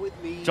you were with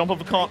me. Jump off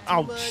a car.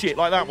 Oh, shit,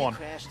 like that one.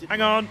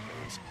 Hang on.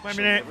 Wait a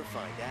minute. Never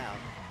find out.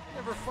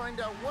 Never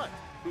find out what?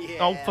 Yeah,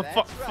 Oh, for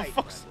right,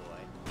 fuck's...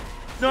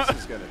 No,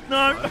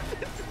 no.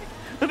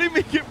 I didn't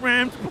mean to get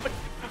rammed.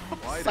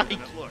 Wider than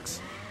it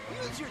looks.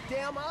 Use your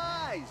damn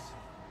eyes.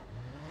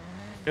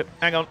 Yep,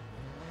 hang on.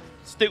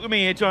 Stick with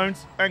me here,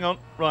 Jones. Hang on.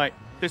 Right,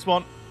 this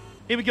one.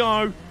 Here we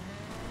go.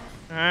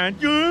 And...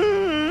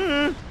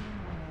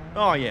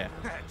 Oh, yeah.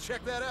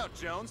 Check that out,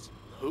 Jones.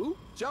 Who?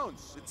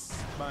 Jones. It's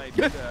my...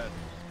 So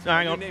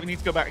hang on, we need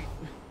to go back.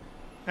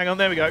 Hang on,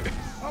 there we go.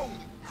 Oh,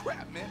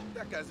 crap, man.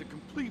 That guy's a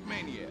complete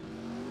maniac.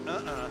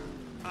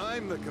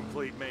 I'm the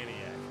complete maniac.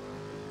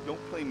 Don't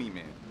play me,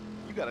 man.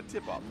 You got a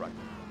tip-off, right?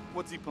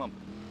 What's he pumping?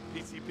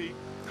 PCP?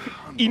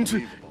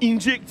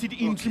 Injected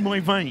into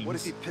my veins. What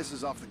if he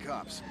pisses off the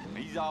cops?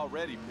 He's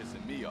already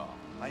pissing me off.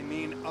 I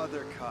mean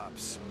other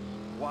cops.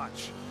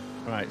 Watch.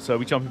 Right, so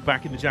we jumping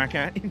back in the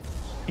jackass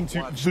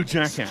into the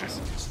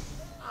jackass.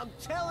 I'm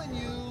telling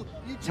you,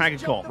 you just Tag a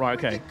cop, right?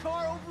 Okay.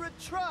 car over a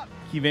truck.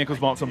 Key vehicles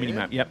marked on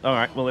minimap. Yep. All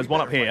right. Well, there's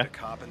one up here.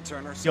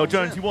 Yo,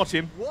 Jones, you watch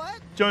him. What?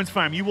 Jones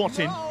fam, you watch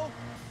him. No.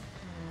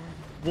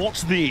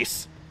 Watch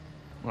this.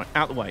 Right,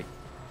 out the way.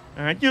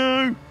 And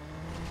yo.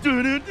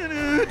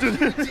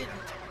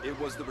 It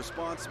was the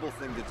responsible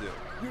thing to do.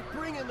 You're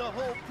bringing the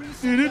whole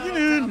precinct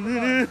down on top of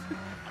us.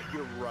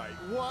 You're right.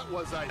 What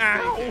was I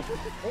Ow. thinking?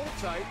 Hold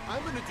tight.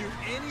 I'm gonna do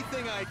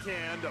anything I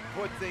can to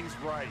put things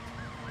right.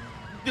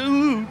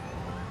 Ooh.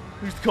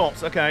 Who's the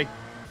cops? Okay.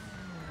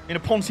 In a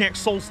Pontiac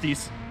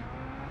Solstice.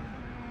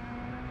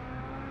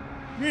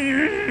 Do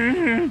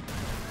you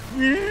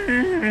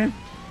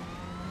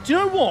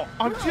know what?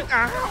 I've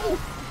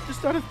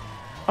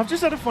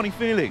just had a funny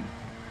feeling.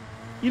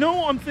 You know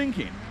what I'm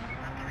thinking?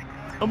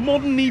 A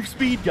modern Need for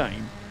Speed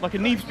game, like a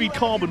Need for Speed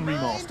Carbon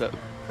remaster,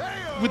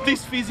 with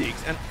this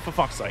physics, and for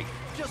fuck's sake.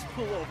 Just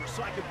pull over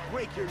so I can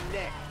break your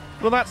neck.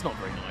 Well, that's not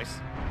very nice.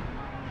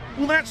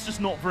 Well, that's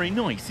just not very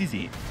nice, is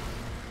it?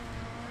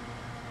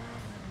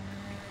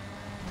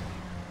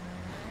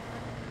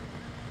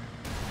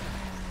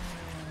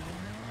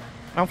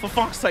 Now, for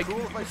fuck's sake, Cool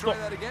if I try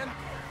that again?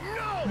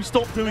 can we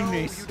stop doing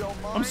this?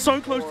 I'm so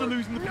close to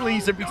losing the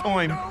police every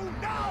time.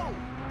 No!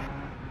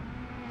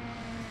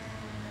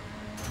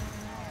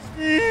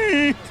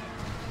 Steve!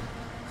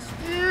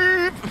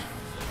 Steve!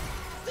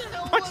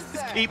 Why does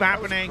this keep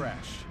happening?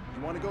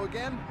 You want to go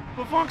again?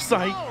 For fuck's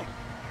sake.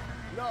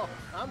 No,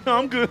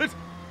 I'm good.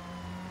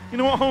 You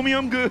know what, homie?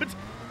 I'm good.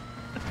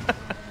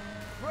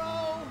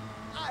 Bro,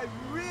 I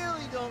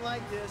really don't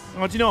like this.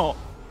 Oh, do you not?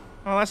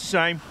 Oh, that's a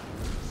shame.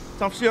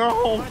 Tough shit.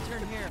 Oh. My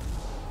turn here.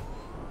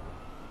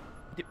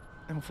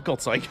 Oh, for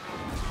God's sake.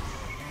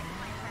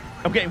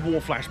 I'm getting war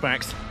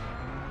flashbacks.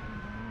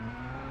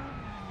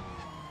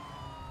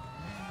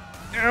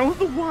 Out of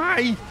the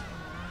way!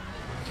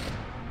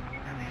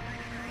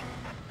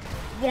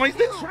 Why is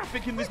there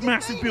traffic in this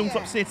massive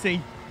built-up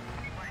city?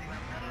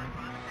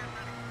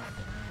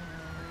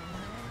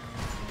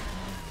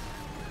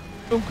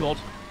 Oh God.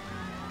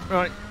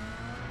 Right.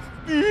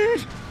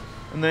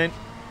 And then...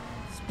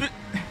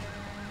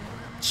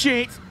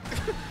 Shit!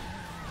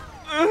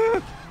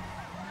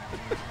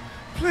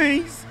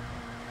 Please!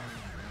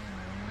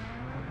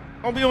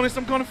 I'll be honest,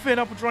 I'm kind of fed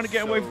up with trying to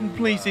get away from the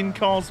police in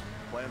cars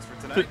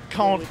that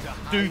can't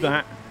do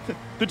that.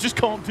 That just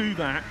can't do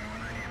that.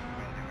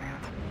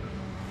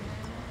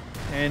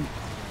 10,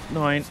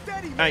 9,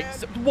 8,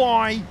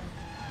 why?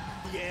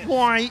 Yes.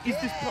 Why is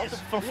this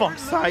for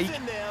fuck's sake?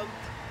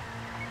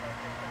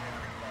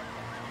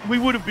 We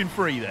would have been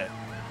free there.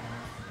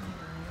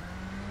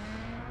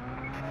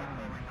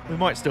 We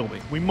might still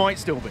be. We might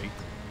still be.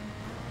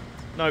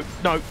 No,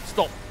 no,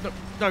 stop. No,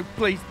 no,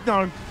 please,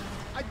 no.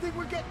 I think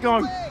we're getting Go,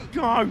 away.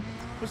 go.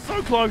 We're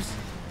so close.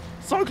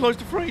 So close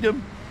to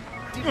freedom.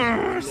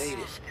 Yes.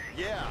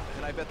 Yeah,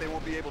 and I bet they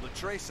won't be able to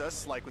trace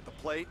us, like with the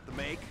plate, the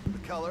make, the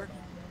color,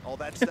 all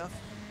that stuff.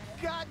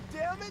 God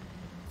damn it.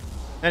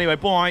 Anyway,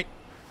 bye.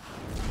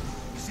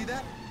 You see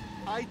that?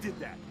 I did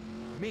that.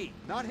 Me,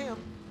 not him.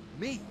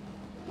 Me.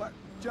 What?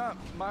 John,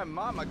 my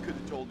mama could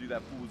have told you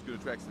that fool was gonna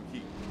track some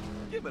heat.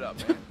 Give it up,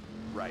 man.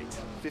 Right.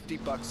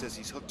 $50 says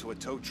he's hooked to a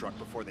tow truck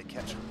before they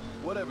catch him.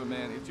 Whatever,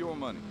 man. It's your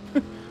money.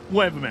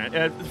 Whatever,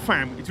 man.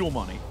 Fam, it's your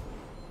money.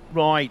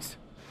 Right.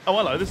 Oh,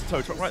 hello. There's a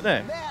tow truck right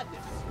there.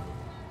 Madness.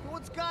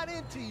 What's got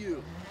into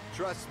you?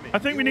 Trust me. I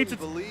think we need to.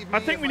 I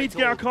think we need to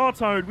get our car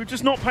towed. We've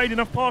just not paid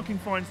enough parking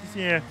fines this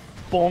year.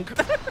 Bonk.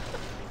 This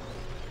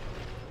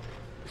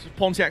was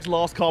Pontiac's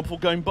last car before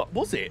going. But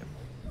was it?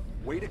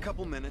 Wait a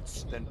couple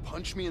minutes, then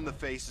punch me in the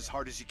face as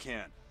hard as you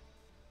can.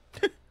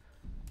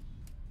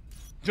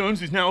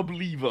 Jones is now a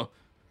believer.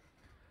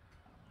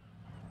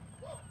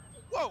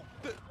 Whoa!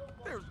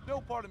 There's no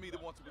part of me that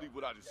wants to believe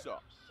what I just saw.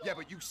 Yeah,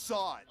 but you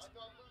saw it.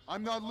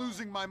 I'm not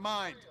losing my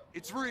mind.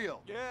 It's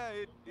real. Yeah,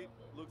 it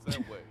looks that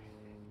way.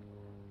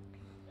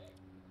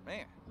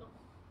 Man.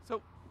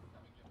 So,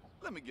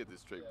 let me get this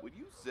straight. Would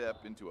you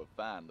zap into a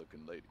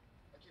fine-looking lady?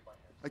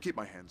 I keep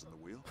my hands on the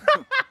wheel.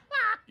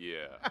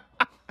 Yeah.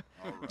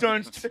 Right.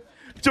 Jones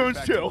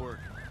chill.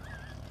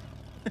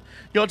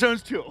 Yo,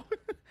 Jones chill.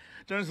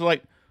 Jones is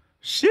like,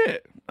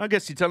 shit, I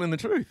guess you're telling the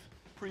truth.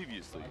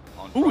 Previously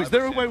on Ooh, is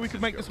there a way we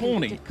could make this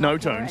horny? No,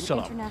 Jones, shut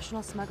up.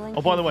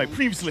 Oh, by the way,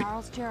 previously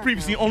on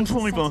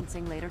Driver.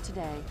 Later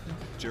today.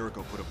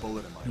 Jericho put a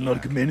bullet in my Not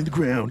a good man in the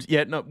ground.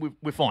 Yeah, no,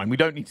 we're fine. We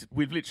don't need to.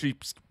 We've literally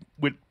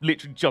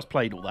just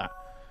played all that.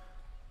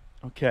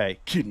 Okay,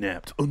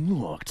 kidnapped,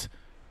 unlocked.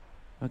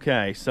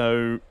 Okay,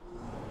 so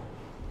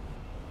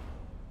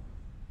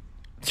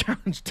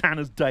challenge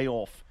Tanner's day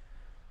off.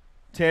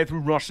 Tear through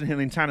Russian Hill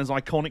in Tanner's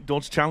iconic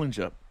Dodge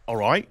Challenger. All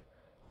right,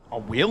 I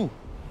will.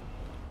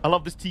 I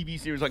love this TV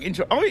series. Like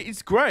intro. Oh,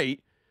 it's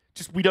great.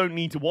 Just we don't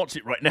need to watch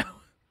it right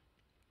now.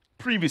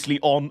 Previously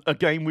on a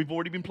game we've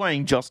already been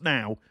playing just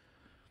now.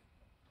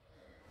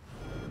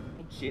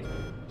 Oh, shit.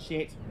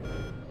 Shit.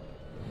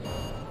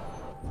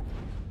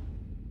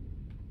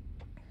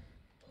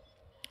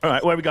 All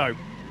right, where we go?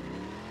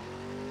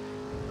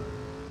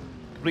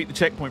 Complete the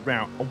checkpoint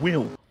route. I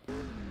will.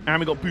 And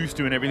we got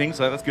booster and everything,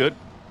 so that's good.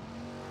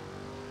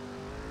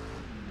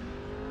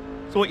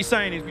 So what you're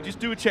saying is we just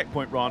do a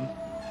checkpoint run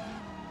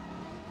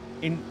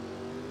in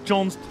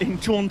John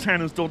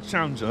Tanner's Dodge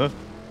Challenger,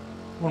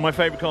 one of my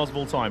favourite cars of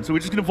all time. So we're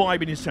just going to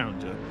vibe in his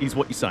Challenger, is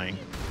what you're saying.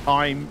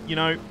 I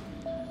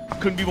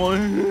couldn't be more...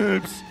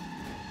 Oops.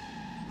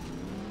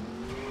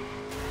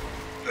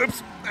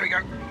 Oops. There we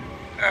go.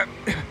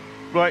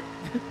 Right.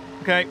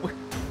 Okay.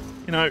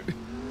 You know,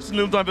 just a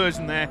little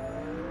diversion there.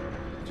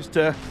 Just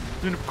doing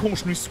a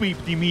precautionary sweep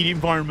of the immediate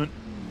environment.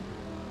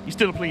 He's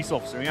still a police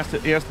officer. He has to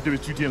do his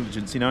due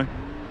diligence, you know.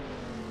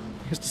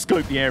 He has to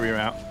scope the area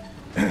out.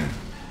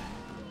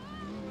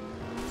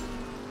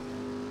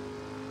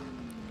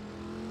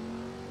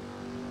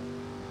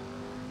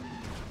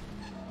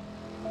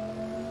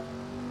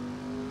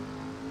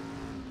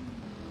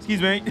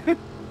 Excuse me.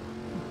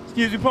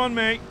 Excuse me, pardon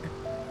me.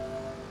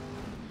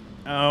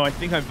 Oh, I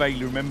think I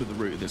vaguely remember the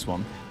route of this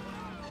one.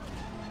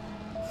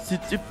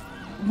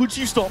 Would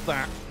you stop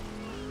that?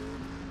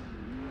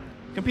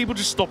 Can people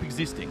just stop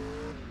existing?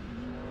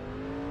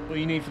 All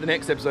you need for the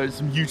next episode is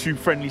some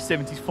YouTube-friendly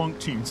 70s funk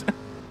tunes.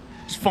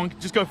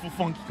 Just go full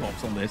funky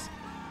cops on this.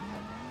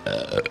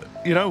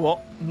 You know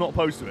what? I'm not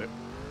opposed to it.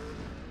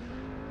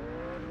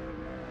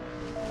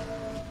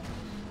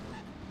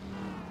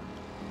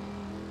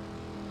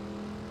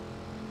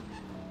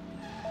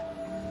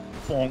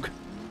 Bonk.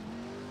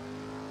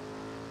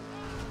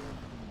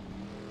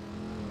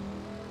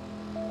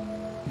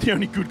 The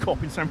only good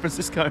cop in San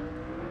Francisco.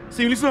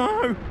 Seemingly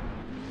so.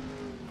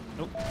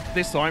 Oh,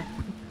 this time,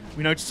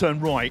 we know to turn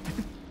right.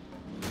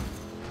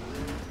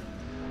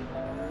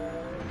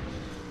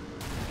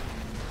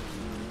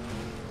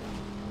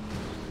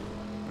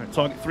 Right,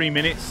 target 3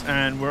 minutes,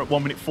 and we're at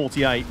 1 minute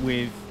 48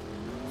 with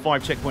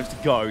 5 checkpoints to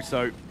go,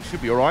 so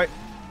should be all right.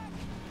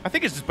 I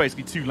think it's just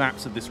basically 2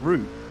 laps of this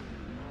route.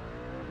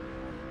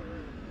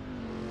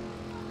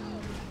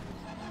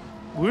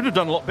 We would have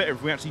done a lot better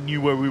if we actually knew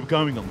where we were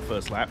going on the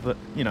first lap, but,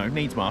 you know,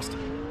 needs must.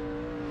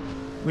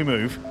 We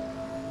move.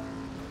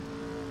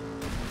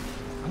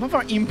 I love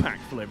how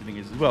impactful everything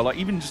is as well. Like,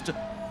 even just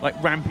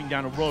like ramping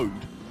down a road.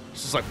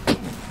 It's just like...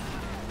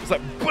 It's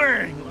like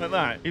bang! Like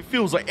that. It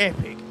feels like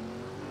epic.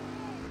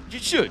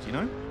 It should, you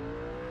know?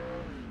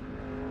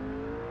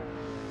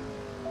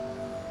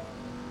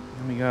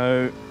 There we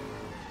go.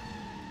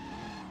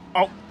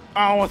 Oh,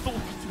 I thought we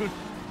could do a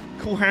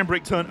cool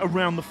handbrake turn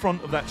around the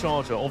front of that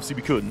Charger. Obviously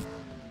we couldn't.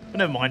 But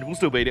never mind, we'll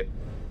still beat it.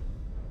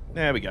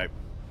 There we go.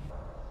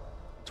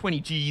 20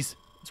 Gs.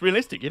 It's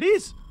realistic. It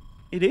is.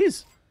 It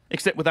is.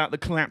 Except without the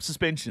collapsed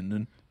suspension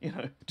and, you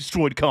know,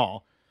 destroyed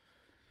car.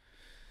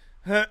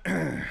 But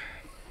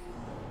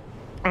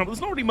there's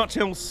not really much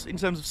else in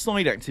terms of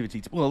side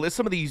activity. Well, there's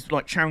some of these,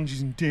 like,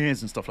 challenges and dares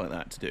and stuff like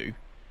that to do.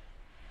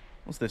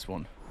 What's this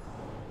one?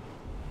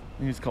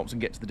 Use the cops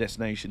and get to the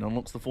destination.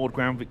 Unlocks the Ford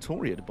Crown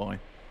Victoria to buy.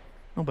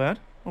 Not bad.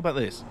 What about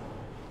this?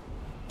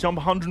 Jump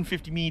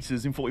 150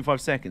 meters in 45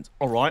 seconds.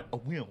 Alright, I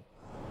will.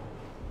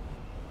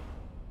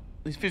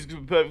 This physics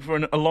would be perfect for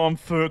an Alarm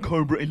for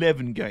Cobra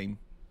 11 game.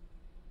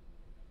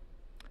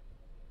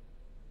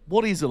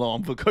 What is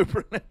Alarm for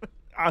Cobra 11?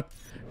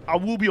 I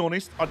will be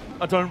honest,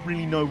 I don't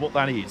really know what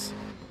that is.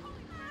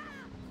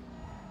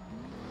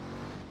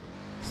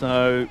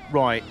 So,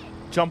 right.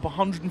 Jump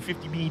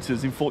 150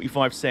 meters in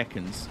 45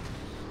 seconds.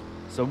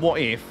 So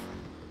what if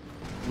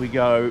we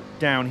go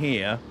down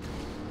here?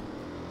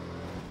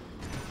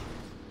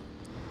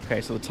 Okay,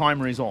 so the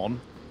timer is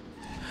on.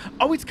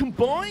 Oh, it's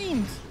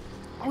combined!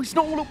 Oh, it's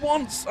not all at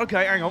once!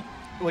 Okay, hang on.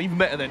 Well, even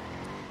better then.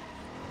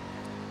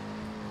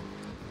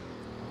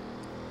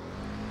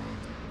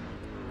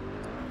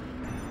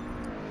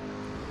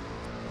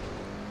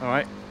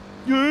 Alright.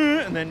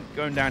 Yeah, and then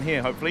going down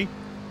here, hopefully.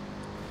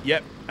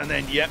 Yep, and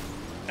then yep.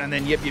 And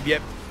then yep.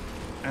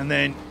 And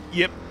then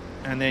yep.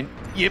 And then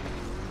yep.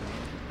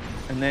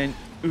 And then,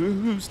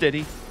 ooh,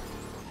 steady.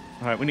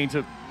 Alright, we need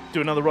to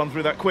do another run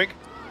through that quick.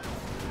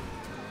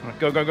 Alright,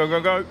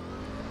 go.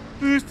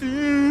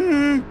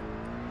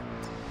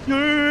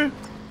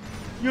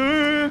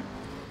 Yeah.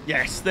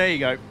 Yes, there you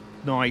go.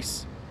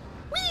 Nice.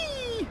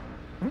 Whee!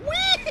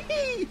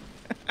 Whee!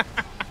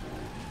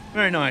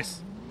 Very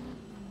nice.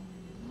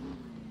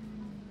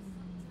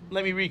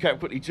 Let me recap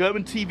quickly.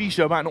 German TV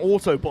show about an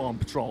Autobahn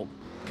patrol.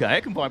 Okay, I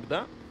can vibe with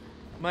that.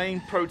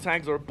 Main pro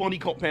tags are a body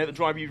cop pair that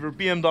drive either a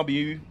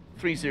BMW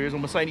 3 Series or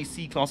Mercedes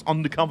C-Class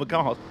undercover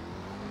cars.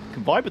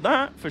 Can vibe with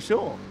that, for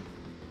sure.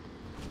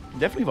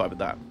 Definitely vibe with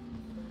that.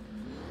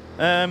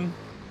 Yeah,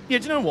 do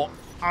you know what?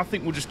 I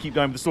think we'll just keep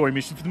going with the story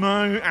mission for the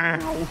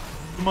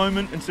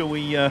moment until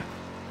we, yeah,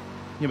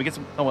 we get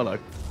some... Oh, hello.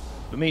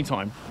 But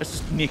meantime, let's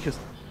just nick us...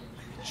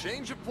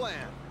 Change of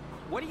plan.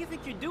 What do you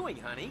think you're doing,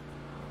 honey?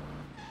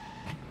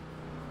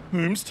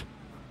 Whomst.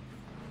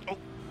 Oh,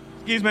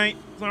 excuse me.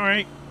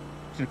 Sorry.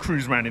 Just gonna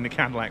cruise around in a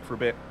Cadillac for a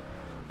bit.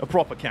 A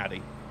proper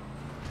caddy.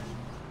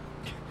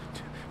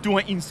 Do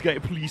I instigate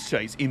a police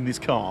chase in this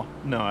car?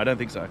 No, I don't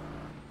think so.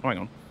 Hang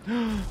on.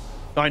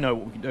 I know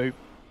what we can do.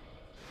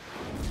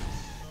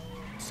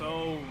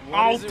 So,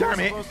 what is it we're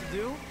supposed to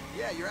do?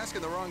 Yeah, you're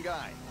asking the wrong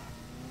guy.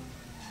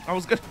 I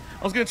was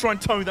gonna try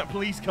and tow that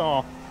police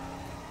car.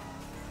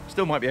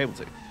 Still might be able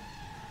to.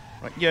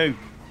 Right, yo.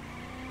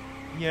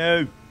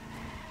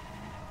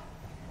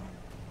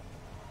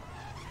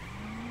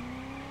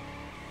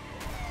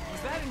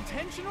 Was that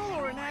intentional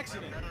or an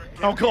accident?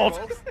 Oh god,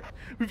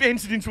 we've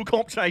entered into a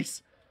cop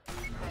chase.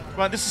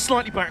 Right, this is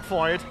slightly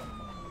backfired,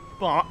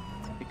 but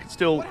it could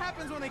still... What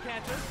happens when they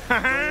catch us?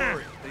 Don't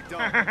worry, they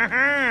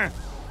don't.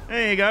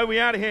 There you go, we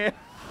out of here.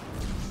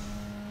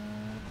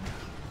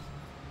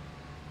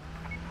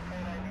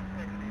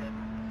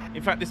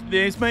 In fact,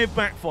 this may have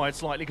backfired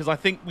slightly because I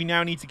think we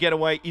now need to get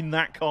away in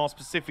that car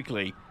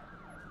specifically,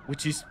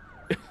 which is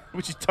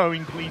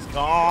towing police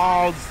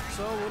cars.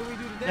 So what do we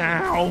do today?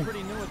 Ow. I'm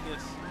pretty new at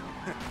this.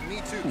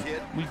 Me too,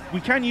 kid.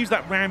 We can use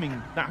that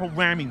whole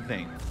ramming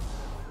thing.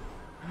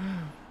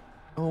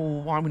 Oh,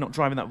 why are we not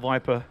driving that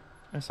Viper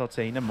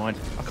SRT? Never mind.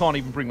 I can't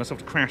even bring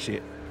myself to crash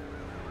it.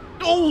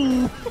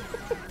 Oh!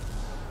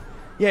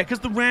 Yeah, because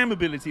the ram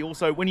ability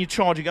also, when you're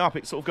charging up,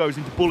 it sort of goes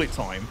into bullet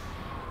time.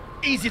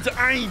 Easier to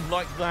aim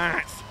like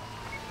that.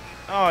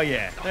 Oh,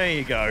 yeah. There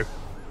you go.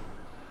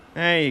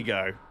 There you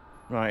go.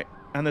 Right.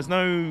 And there's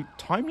no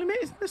time limit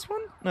in this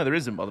one? No, there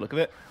isn't by the look of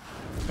it.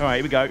 All right,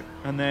 here we go.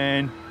 And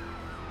then...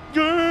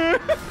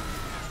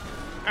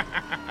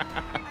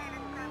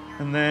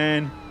 and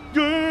then...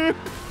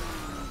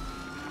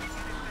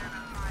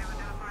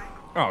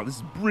 Oh, this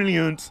is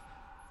brilliant.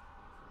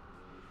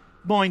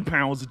 Mind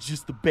powers are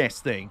just the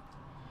best thing.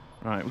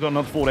 Right, we've got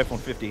another Ford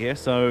F-150 here,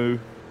 so...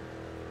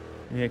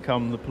 Here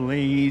come the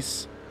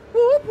police.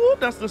 Whoop, whoop,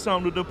 that's the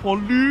sound of the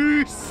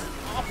police.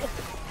 Oh.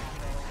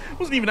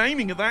 Wasn't even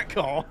aiming at that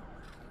car.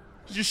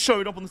 Just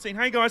showed up on the scene.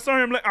 Hey guys,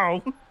 sorry I'm late.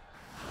 Oh.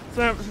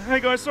 So, hey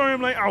guys, sorry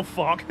I'm late. Oh,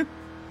 fuck.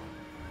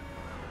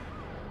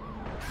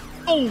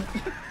 Oh.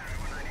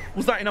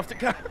 Was that enough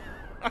to...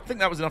 I think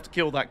that was enough to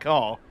kill that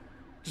car.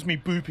 Just me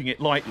booping it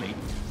lightly.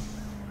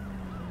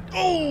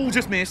 Oh,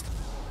 just missed.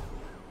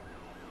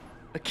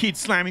 A kid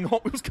slamming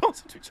Hot Wheels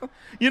cars into each other.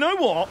 You know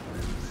what?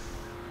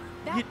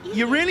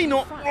 You're really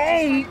not...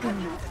 Oh!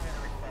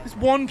 This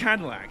one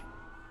Cadillac.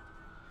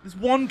 This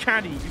one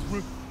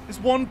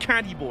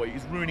caddy boy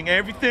is ruining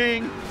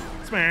everything.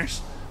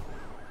 Smash.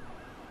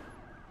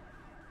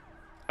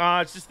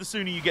 It's just the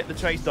sooner you get the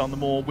chase done, the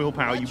more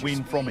willpower you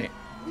win from it.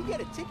 We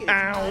get a ticket.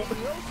 Ow.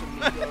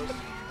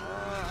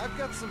 I've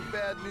got some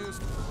bad news.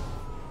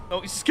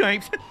 Oh, he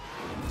escaped.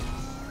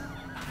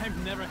 I've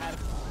never had...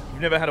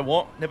 You've never had a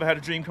what? Never had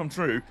a dream come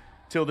true?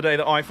 Till the day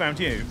that I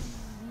found you?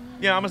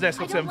 Yeah, I'm a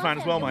SL7 fan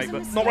as well, mate,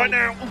 but not right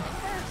now.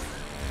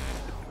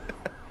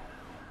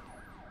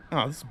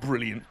 Oh, this is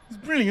brilliant. It's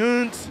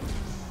brilliant.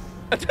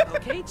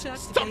 Okay, Chuck,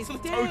 today's the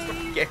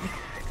day.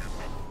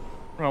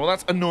 Right, well,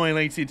 that's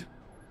annihilated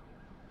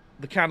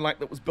the Cadillac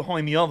that was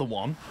behind the other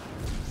one.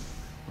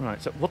 Right,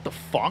 so what the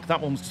fuck?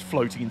 That one was just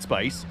floating in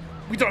space.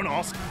 We don't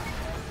ask.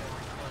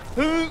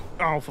 Who?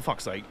 Oh, for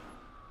fuck's sake.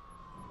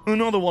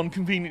 Another one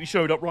conveniently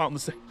showed up right on the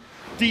same.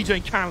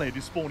 DJ Khaled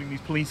is spawning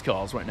these police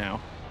cars right now.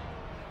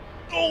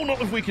 Oh,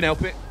 not if we can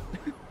help it.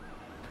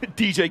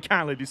 DJ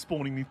Khaled is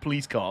spawning these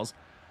police cars.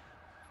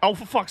 Oh,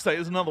 for fuck's sake,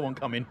 there's another one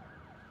coming.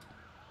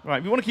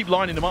 Right, we want to keep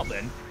lining them up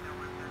then.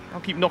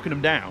 I'll keep knocking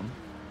them down.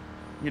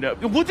 You know,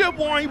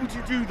 why would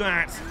you do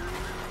that?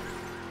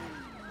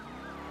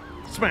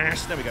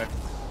 Smash, there we go.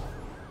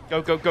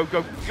 Go, go, go,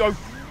 go, go.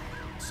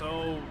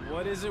 So,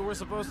 what is it we're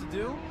supposed to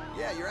do?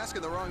 Yeah, you're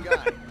asking the wrong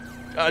guy.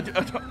 I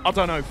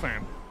don't know,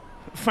 fam.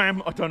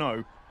 Fam, I don't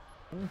know.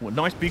 Ooh, a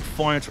nice big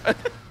fire truck.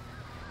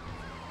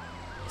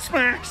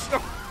 Smash!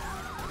 Oh.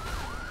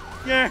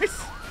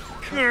 Yes!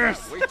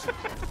 Yes!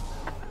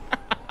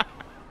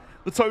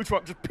 The tow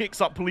truck just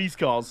picks up police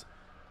cars,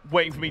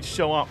 waiting for me to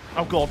show up.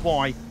 Oh god,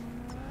 why?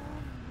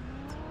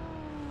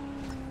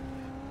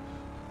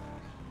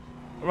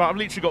 Right, I've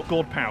literally got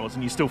God powers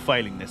and you're still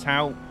failing this.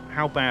 How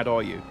bad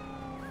are you?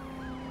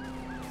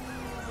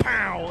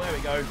 Pow! There we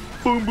go.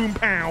 Boom, boom,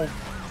 pow.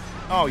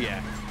 Oh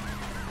yeah.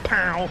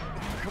 Pow.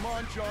 Come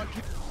on, John.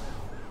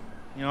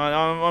 You know,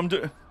 I'm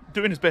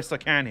doing as best I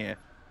can here.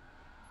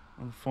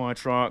 A fire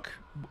truck.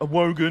 A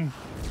Wogan.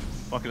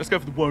 Fuck it, let's go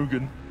for the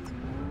Wogan.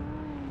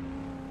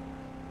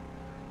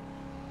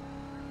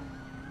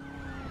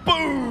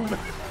 Boom!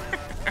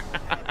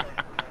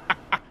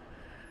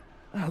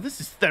 Oh, this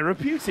is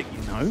therapeutic,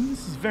 you know.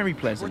 This is very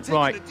pleasant.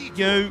 Right,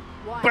 you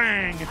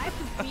bang!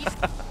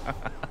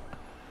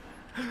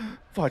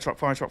 Fire truck,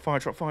 fire truck, fire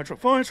truck, fire truck,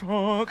 fire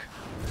truck!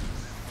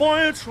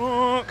 Fire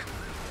truck!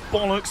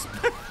 Bollocks!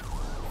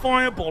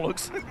 Fire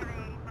bollocks!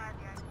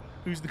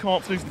 Who's the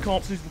cops? Who's the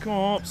cops? Who's the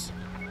cops?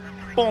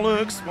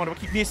 Bollocks! Why do I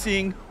keep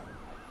missing?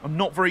 I'm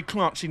not very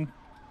clutch in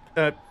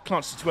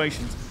clutch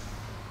situations.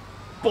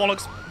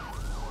 Bollocks!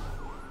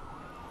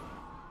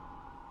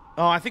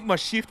 Oh, I think my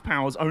shift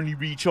powers only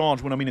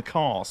recharge when I'm in a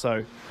car,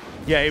 so...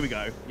 Yeah, here we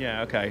go.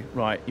 Yeah, okay,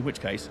 right. In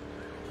which case...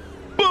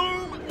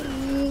 Boom!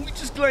 Ooh, it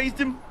just glazed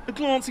him. A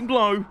glancing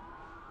blow.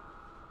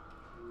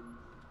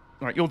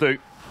 Right, you'll do.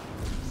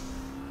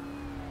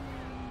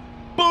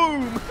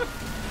 Boom!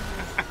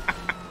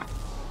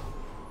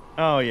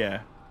 Oh,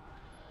 yeah.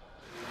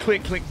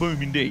 Click, click,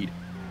 boom, indeed.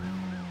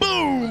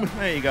 Boom!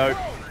 There you go.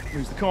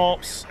 Here's the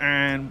cops,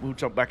 and we'll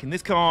jump back in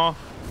this car.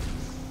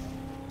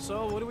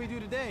 So, what do we do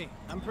today?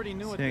 I'm pretty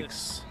new at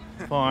this.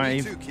 6,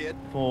 5,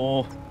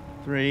 4,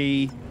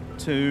 3,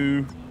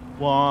 2,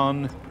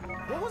 1.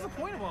 What was the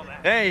point of all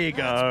that? There you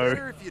go. It's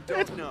better if you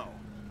don't know.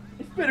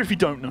 It's better if you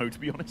don't know, to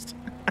be honest.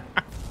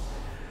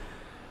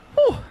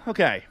 Whew,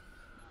 okay.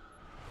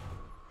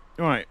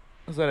 Right,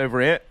 let's head over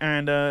here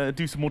and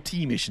do some more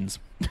T missions.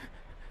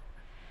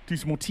 Do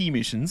some more T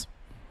missions.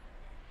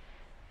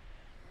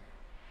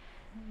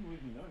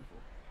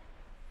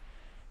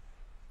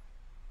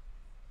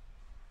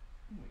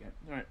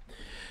 Alright.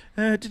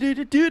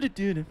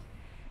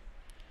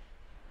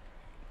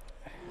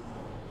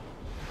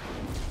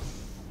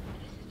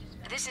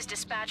 This is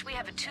dispatch. We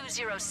have a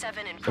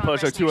 207 in Peugeot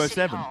progress near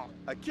 207. City Hall.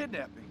 A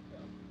kidnapping?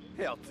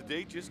 Hell,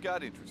 today just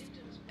got interested.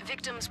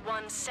 Victims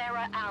 1,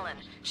 Sarah Allen.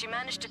 She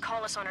managed to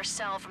call us on her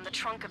cell from the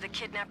trunk of the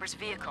kidnapper's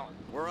vehicle.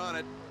 We're on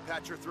it.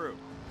 Patch her through.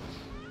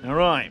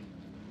 Alright.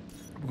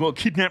 We've got a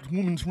kidnapped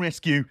woman to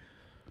rescue.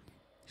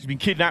 She's been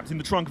kidnapped in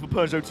the trunk of a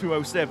Peugeot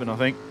 207, I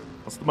think.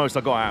 That's the most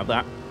I got out of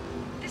that.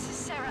 This is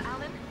Sarah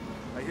Allen.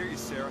 I hear you,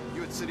 Sarah.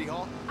 You at City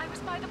Hall? I was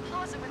by the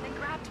plaza when they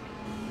grabbed me.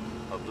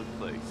 Public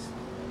place.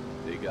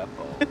 They got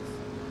balls.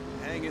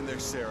 Hang in there,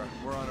 Sarah.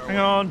 We're on our way. Hang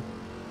on.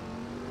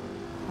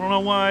 We're on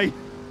our way.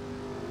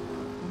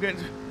 We'll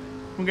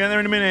get there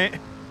in a minute.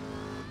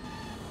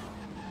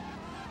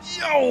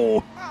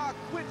 Yo! Ah,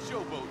 quit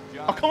showboat,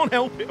 John. I can't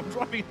help it. I'm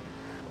driving.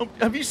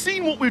 Have you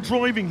seen what we're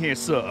driving here,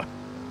 sir?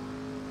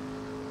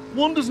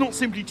 One does not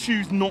simply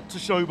choose not to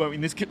showboat in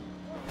this car.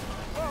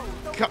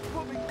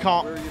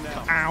 Where are you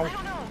now? Ow. I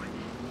don't know.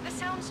 The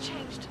sound's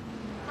changed.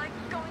 Like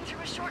going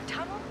through a short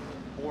tunnel?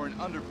 Or an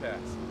underpass.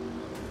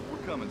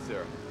 We're coming,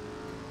 Sarah.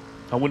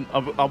 I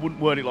wouldn't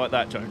word it like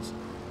that, Jones.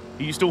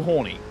 Are you still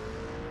horny?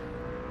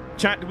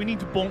 Chat, do we need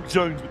to bonk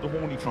Jones with the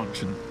horny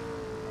function?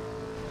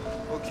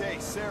 Okay,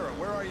 Sarah,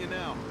 where are you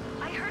now?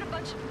 I heard a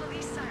bunch of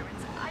police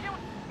sirens. I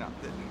don't... No,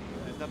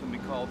 there's nothing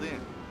been called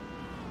in.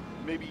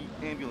 Maybe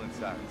ambulance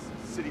sirens.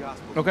 City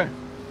hospital. Okay.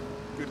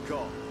 Good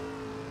call.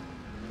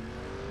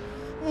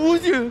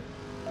 Would you?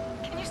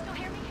 Can you still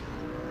hear me?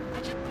 I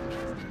just...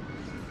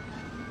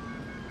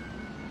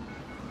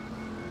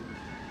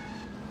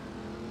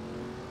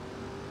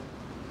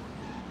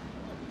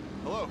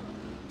 Hello?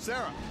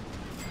 Sarah?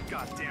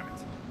 God damn it.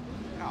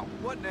 Now,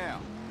 what now?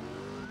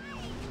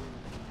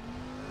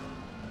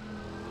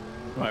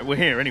 Right, we're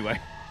here anyway.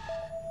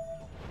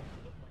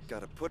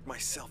 Gotta put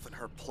myself in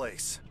her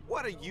place.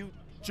 What are you...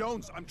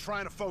 Jones, I'm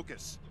trying to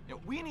focus. You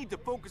know, we need to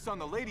focus on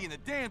the lady in the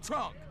damn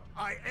trunk.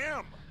 I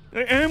am.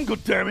 I am,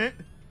 goddammit.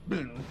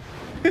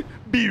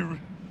 Beer.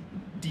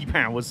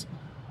 D-powers.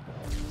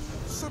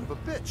 Son of a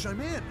bitch, I'm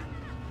in.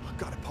 I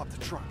gotta pop the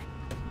trunk.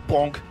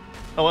 Bonk.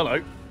 Oh,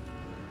 hello.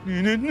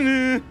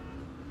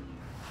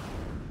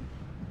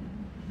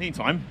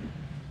 Meantime,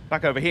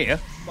 back over here.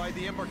 By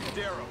the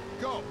Embarcadero.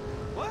 Go.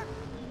 What?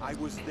 I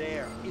was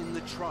there, in the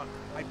trunk.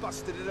 I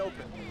busted it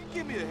open.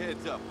 Give me a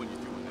heads up when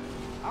you're doing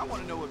that. I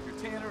want to know if you're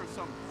Tanner or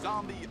some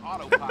zombie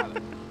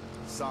autopilot.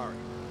 Sorry.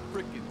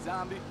 Frickin'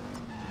 zombie.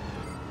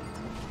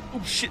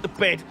 Oh shit, the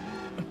bed.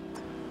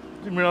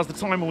 Didn't realise the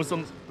timer was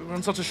on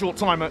such a short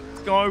timer.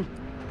 Go.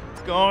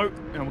 Go.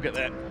 And we'll get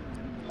there.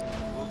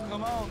 Well,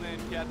 come on then,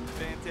 Captain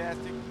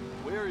Fantastic.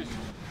 Where is she?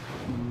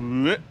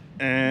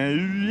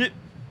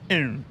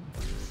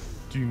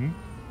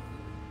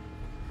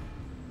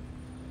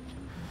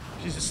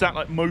 She's just sat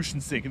like motion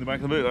sick in the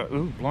back of the boot. Like,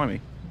 oh,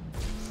 blimey.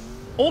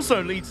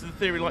 Also leads to the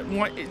theory, like,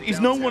 why is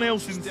no one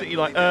else in the city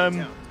like,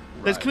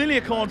 there's clearly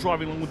a car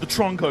driving along with the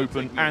trunk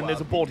open and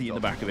there's a body in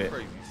the back of it.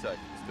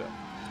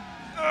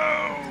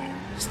 Oh,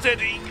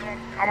 steady,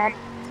 come on.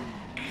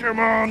 Come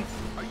on.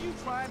 Are you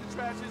trying to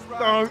trash his ride?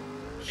 No.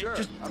 Sure,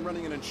 I'm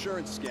running an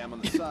insurance scam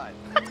on the side.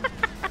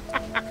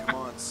 Come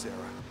on, Sarah.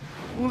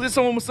 What was it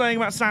someone was saying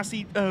about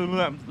Sassy,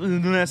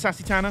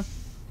 Sassy Tanner?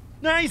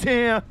 Nay's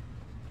here.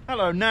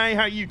 Hello, Nay,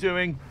 how you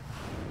doing?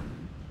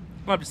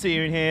 Glad to see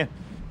you in here.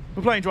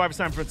 We're playing Driver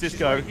San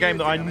Francisco, a game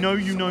that I know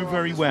you know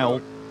very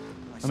well.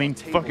 I mean,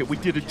 fuck it, we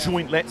did a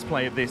joint Let's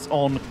Play of this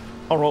on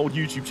our old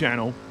YouTube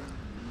channel.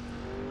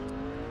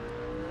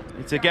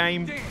 It's a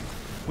game.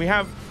 Me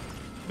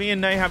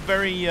and Nay have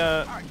very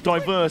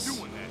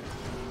diverse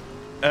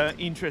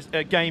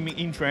gaming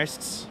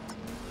interests.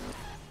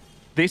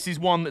 This is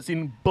one that's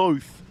in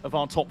both of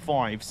our top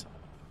 5s.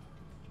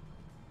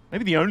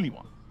 Maybe the only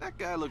one. That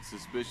guy looks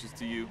suspicious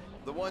to you.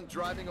 The one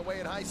driving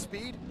away at high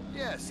speed?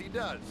 Yes, he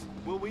does.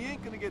 Well, we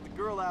ain't gonna get the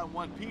girl out in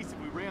one piece if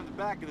we ram the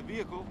back of the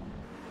vehicle.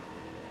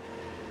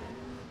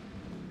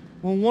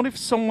 Well, what if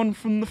someone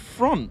from the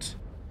front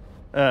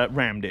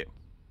rammed it?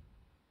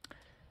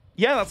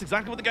 Yeah, that's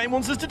exactly what the game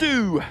wants us to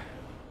do.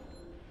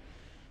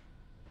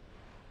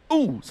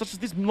 Ooh, such as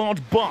this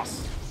large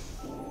bus.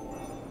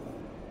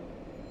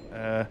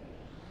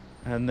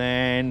 And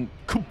then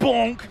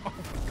kabonk. Oh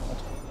my god.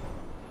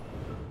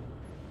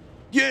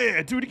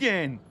 Yeah, do it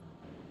again.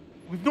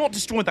 We've not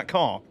destroyed that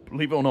car,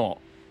 believe it or not.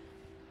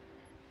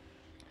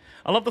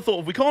 I love the thought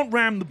of we can't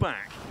ram the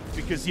back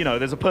because, you know,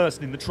 there's a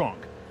person in the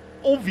trunk.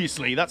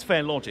 Obviously, that's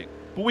fair logic.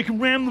 But we can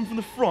ram them from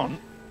the front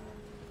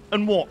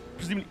and what?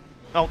 Presumably...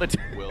 Oh, they're...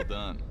 Well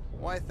done.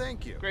 Why,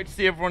 thank you. Great to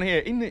see everyone here.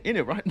 In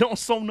it, right? Not a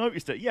soul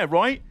noticed it. Yeah,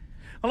 right?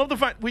 I love the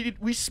fact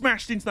we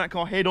smashed into that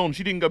car head on.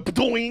 She didn't go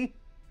ba-doing.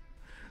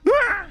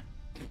 Ah! I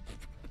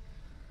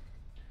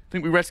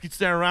think we rescued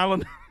Sarah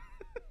Allen.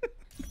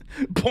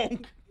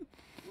 Bonk.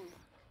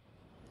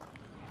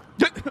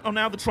 Oh,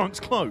 now the trunk's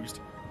closed.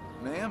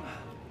 Ma'am?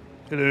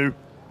 Hello.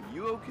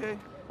 You okay?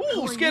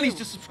 Oh, Skelly's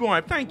just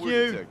subscribed. Thank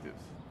We're you.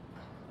 detectives.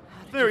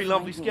 Very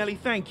lovely, Skelly.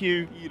 Thank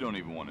you. You don't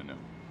even want to know.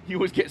 He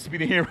always gets to be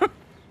the hero.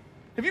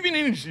 Have you been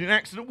injured in an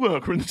accident at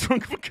work or in the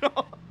trunk of a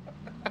car?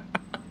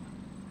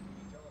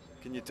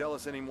 Can you tell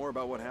us any more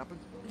about what happened?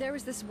 There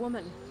was this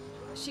woman.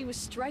 She was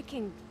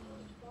striking.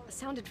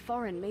 Sounded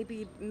foreign,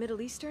 maybe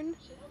Middle Eastern.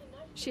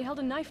 She held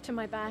a knife to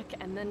my back,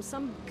 and then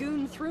some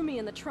goon threw me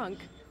in the trunk.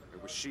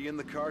 Was she in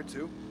the car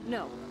too?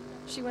 No,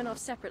 she went off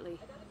separately.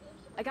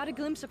 I got a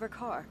glimpse of her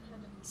car.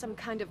 Some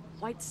kind of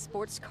white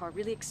sports car,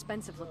 really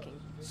expensive looking.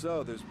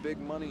 So, there's big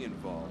money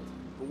involved.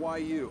 But why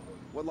you?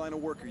 What line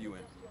of work are you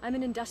in? I'm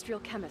an industrial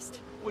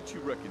chemist. What you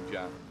reckon,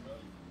 Jack?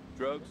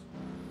 Drugs?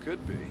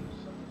 Could be.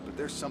 But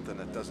there's something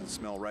that doesn't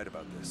smell right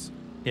about this.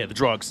 Yeah, the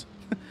drugs.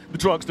 The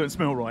drugs don't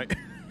smell right. Are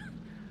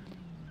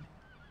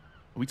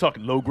we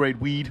talking low-grade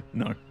weed?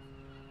 No.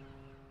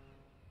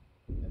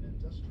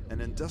 An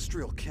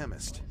industrial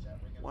chemist?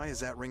 Why is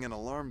that ringing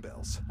alarm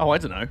bells? Oh, I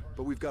don't know.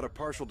 But we've got a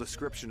partial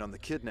description on the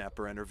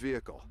kidnapper and her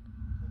vehicle.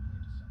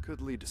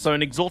 Could lead to... So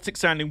an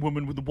exotic-sounding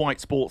woman with a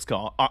white sports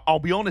car. I'll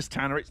be honest,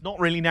 Tanner, it's not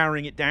really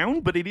narrowing it down,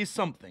 but it is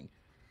something.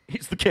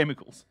 It's the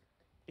chemicals.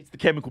 It's the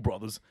Chemical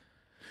Brothers.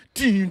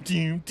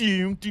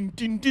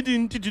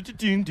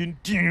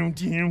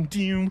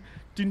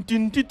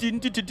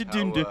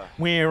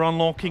 We're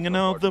unlocking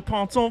another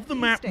part of the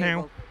map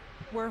now.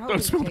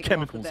 Don't smell the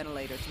chemicals.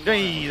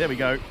 Hey, there we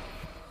go.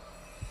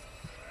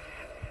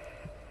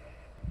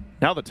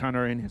 Now that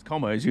Tanner in his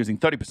coma is using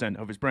 30%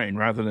 of his brain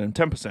rather than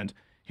 10%,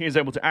 he is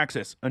able to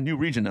access a new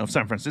region of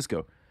San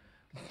Francisco.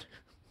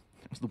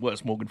 That's the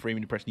worst Morgan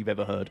Freeman impression you've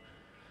ever heard.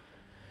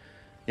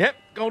 Yep,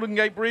 Golden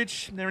Gate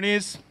Bridge. There it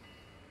is.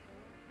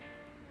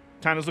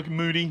 Tanner's looking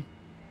moody.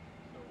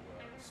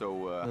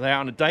 So, Are they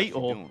out on a date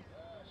or?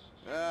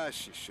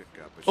 She shook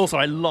up. Also,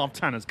 I love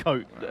Tanner's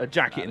coat,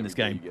 jacket in this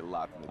game.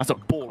 That's a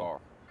baller.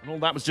 And all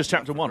that was just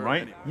chapter 1,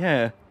 right?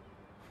 Yeah.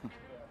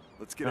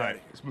 Let's get out of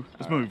here.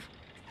 Let's move.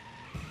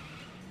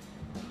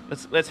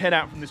 Let's head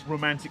out from this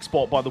romantic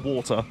spot by the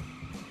water.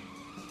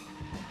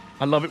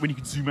 I love it when you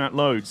can zoom out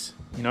loads.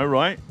 You know,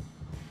 right?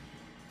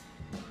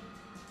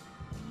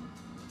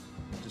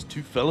 Just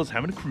two fellas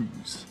having a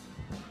cruise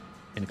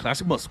in a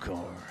classic muscle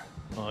car.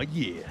 Oh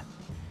yeah.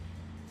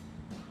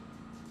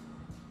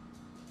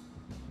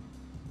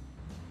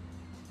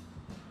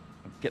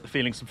 I get the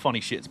feeling some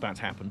funny shit's about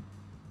to happen.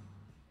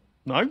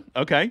 No?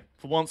 Okay.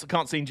 For once, the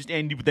cutscene just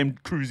ended with them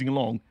cruising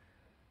along.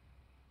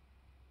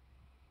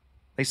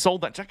 They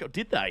sold that jacket,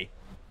 did they?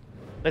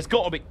 There's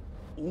got to be...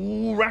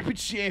 Ooh, rapid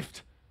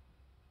shift.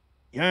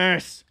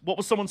 Yes. What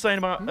was someone saying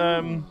about...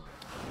 Moving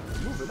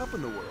up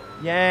in the world.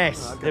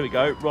 Yes. There we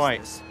go.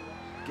 Right.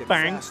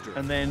 Bang. Faster.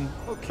 And then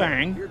Okay,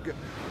 bang. you're good.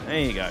 There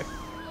you go.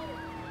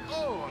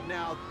 Oh,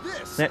 now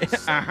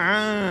this.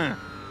 Aha.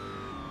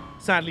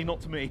 Sadly,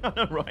 not to me. I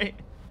know, right?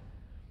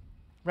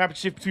 Rapid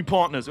shift between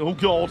partners. Oh,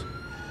 God.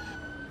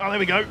 Oh, there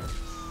we go.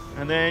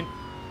 And then...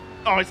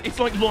 Oh, it's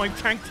like live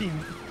tag team.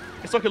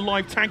 It's like a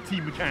live tag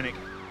team mechanic.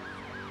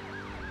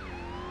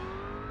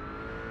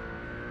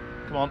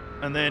 Come on.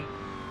 And then...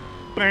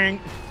 Bang.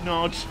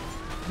 Nudge.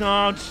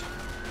 Nudge.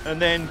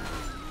 And then...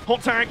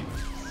 Hot tag.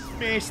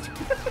 Missed.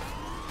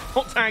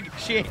 Hot tag.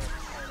 Shit.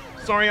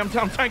 Sorry, I'm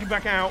tagging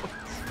back out.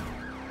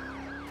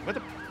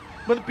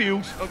 Where the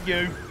builds of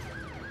you.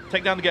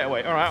 Take down the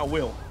getaway. All right, I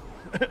will.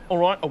 All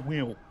right, I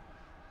will.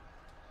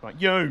 Right,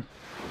 yo.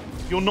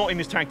 You're not in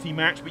this tag team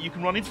match, but you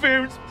can run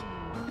interference.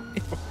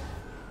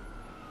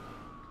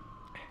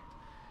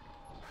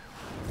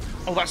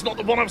 Oh, that's not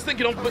the one I was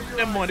thinking of, but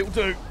never mind, it'll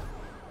do.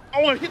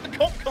 Oh, I hit the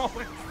cop car.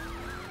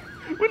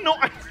 We're not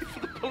acting for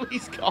the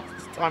police car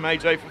this time,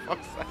 AJ, for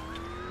fuck's sake.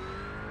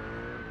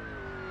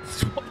 This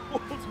is what the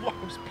world's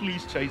wildest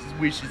police chasers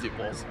wishes it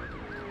was.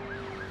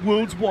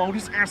 World's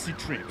wildest acid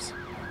trips.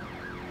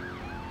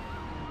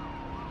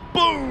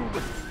 Boom!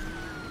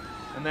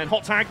 And then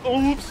hot tag.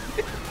 Oops!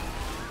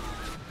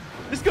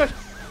 This guy...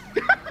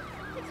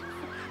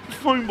 The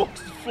phone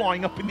box is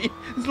flying up in the...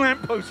 There's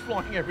lampposts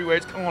flying everywhere.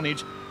 It's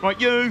carnage. Right,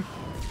 you.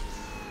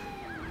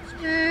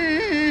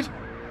 Speed!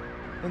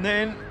 And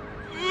then...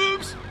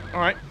 Oops!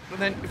 Alright, and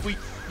then if we...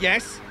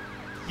 Yes.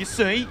 You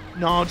see?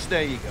 Nudge,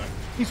 there you go.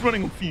 He's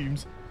running on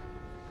fumes.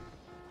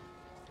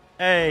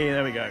 Hey,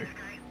 there we go.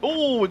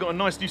 Oh, we've got a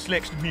nice new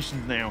selection of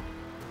missions now.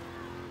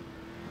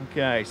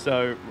 Okay,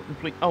 so...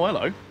 Oh,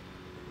 hello.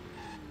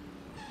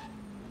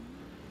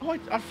 Oh,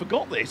 I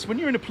forgot this. When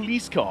you're in a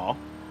police car,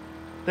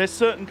 there's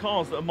certain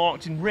cars that are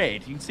marked in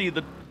red. You can see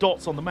the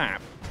dots on the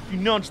map. If you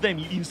nudge them,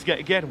 you instigate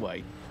a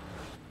getaway.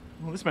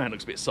 Well, this man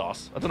looks a bit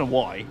sus. I don't know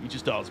why. He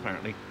just does,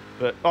 apparently.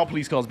 But our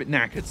police car's a bit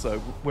knackered,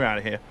 so we're out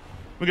of here.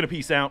 We're going to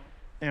peace out,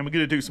 and we're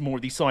going to do some more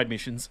of these side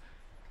missions.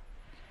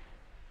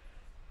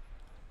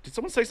 Did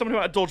someone say something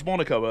about a Dodge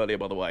Monaco earlier,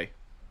 by the way?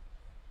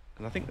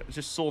 Because I think I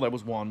just saw there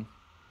was one.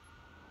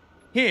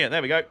 Here,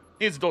 there we go.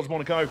 Here's a Dodge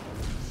Monaco.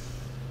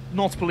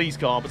 Not a police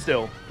car, but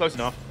still, close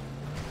enough.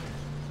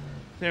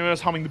 There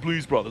was humming the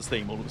Blues Brothers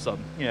theme all of a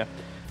sudden. Yeah.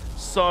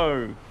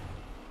 So,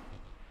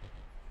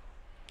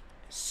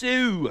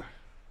 So,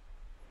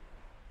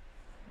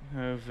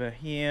 over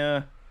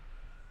here.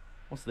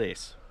 What's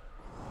this?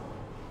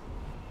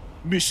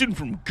 Mission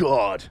from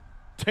God.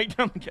 Take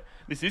down the...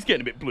 This is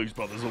getting a bit Blues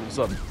Brothers all of a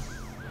sudden.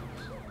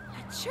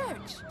 A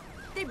church?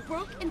 They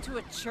broke into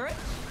a church?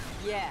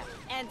 Yeah,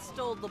 and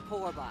stole the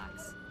poor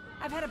box.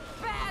 I've had a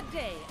bad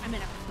day. I'm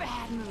in a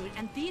bad mood,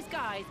 and these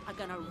guys are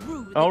gonna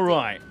rue the All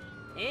right.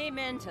 day.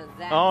 Amen to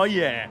that. Oh,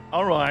 yeah.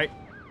 All right.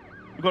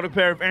 We've got a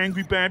pair of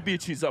angry bad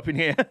bitches up in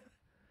here.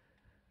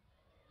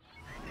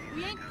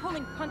 We ain't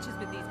pulling punches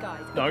with these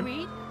guys. No.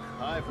 Agreed?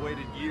 I've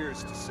waited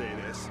years to say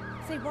this.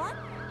 Say what?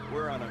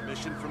 We're on a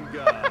mission from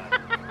God.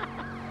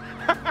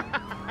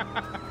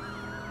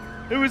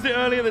 Who was it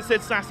earlier that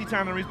said Sassy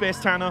Tanner is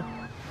best Tanner?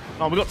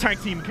 Oh, we've got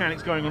tag team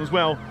mechanics going on as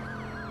well.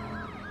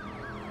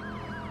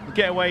 The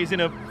getaway is in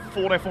a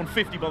Ford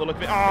F-150 by the look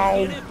of it.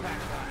 Oh!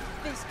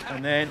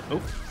 And then,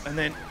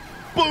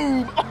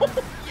 boom!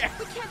 Oh, yes!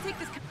 We can't take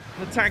this.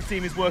 The tag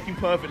team is working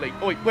perfectly.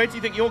 Oh, wait, where do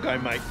you think you're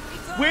going, mate?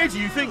 Where do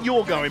you think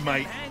you're going,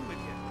 mate?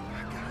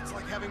 God, it's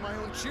like having my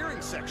own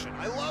cheering section.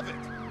 I love it.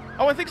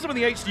 Oh, I think some of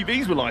the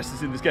HGVs were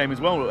licensed in this game as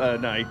well,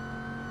 Nay.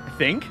 I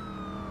think.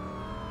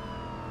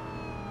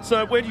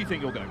 So, where do you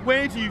think you're going?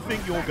 Where do you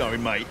think you're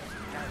going, mate?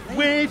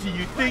 Where do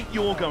you think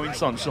you're going,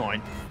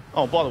 Sunshine?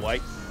 Oh, by the way,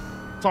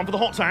 time for the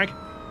hot tag.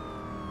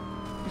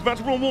 He's about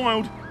to run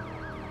wild.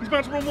 He's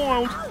about to run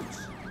wild.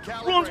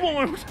 Runs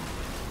wild.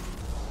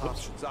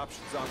 Options.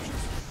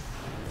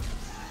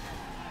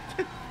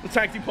 The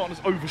tag team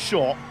partner's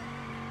overshot.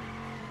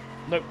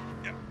 Nope.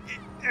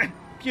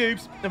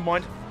 Cubes. Never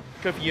mind.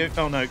 Go for you.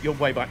 Oh, no. You're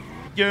way back.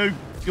 You're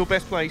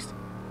best placed.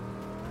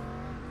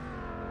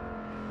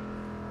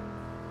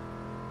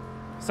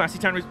 Sassy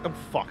Tanner is... Oh,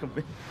 fuck.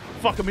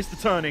 I missed the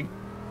turning.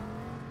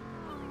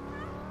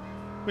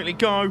 Quickly,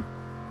 go.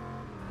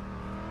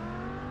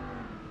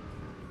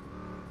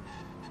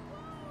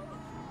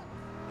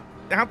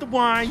 Out the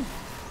way.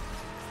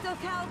 Still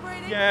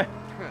calibrating? Yeah.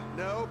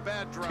 No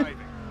bad driving.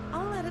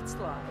 I'll let it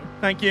slide.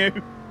 Thank you.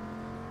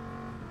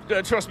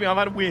 Trust me, I've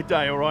had a weird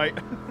day, all right?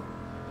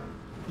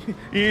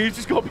 You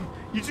just got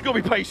to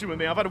be patient with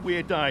me. I've had a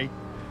weird day.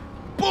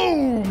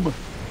 Boom!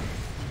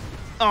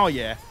 Oh,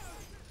 yeah.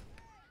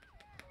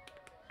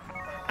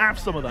 Have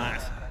some of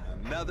that.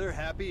 Another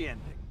happy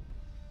ending.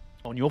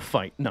 On your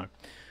fate. No.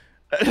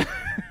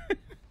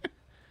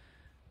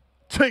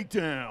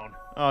 Takedown.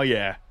 Oh,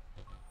 yeah.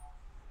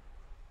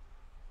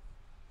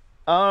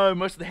 Oh,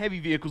 most of the heavy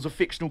vehicles are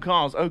fictional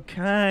cars.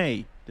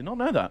 Okay. Did not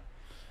know that.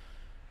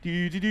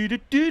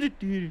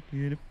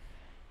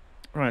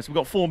 Right, so we've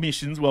got 4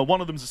 missions. Well, one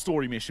of them's a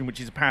story mission, which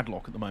is a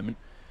padlock at the moment.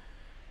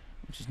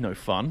 Which is no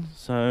fun.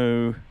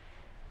 So...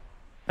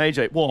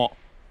 AJ, what?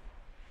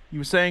 You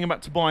were saying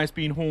about Tobias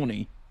being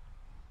horny.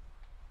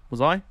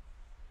 Was I?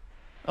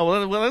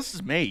 Oh, well that's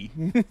just me.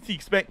 You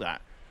expect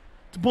that.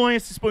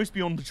 Tobias is supposed to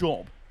be on the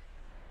job.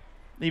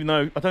 Even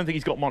though I don't think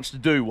he's got much to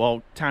do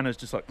while Tanner's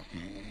just like...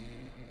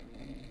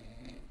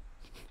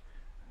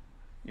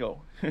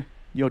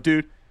 Yo,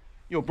 dude,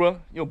 yo, bruh,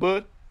 yo,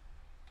 bud.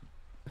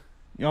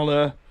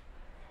 Y'all,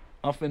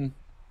 off in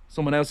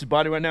someone else's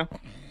body right now?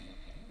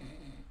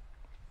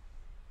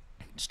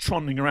 Just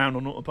trundling around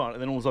on autopilot,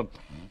 and then all of a sudden,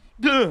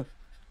 duh!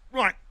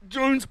 Right,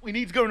 Jones, we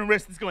need to go and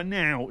arrest this guy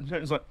now. And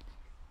Jones is like,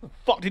 where the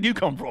fuck did you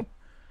come from?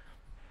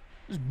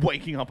 Just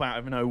waking up out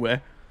of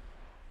nowhere.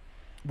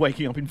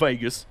 Waking up in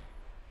Vegas.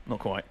 Not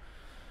quite.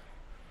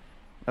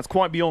 That's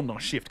quite beyond our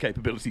shift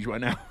capabilities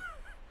right now.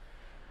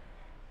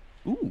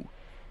 Ooh.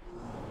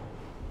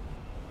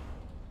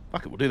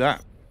 Fuck it, we'll do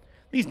that.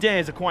 These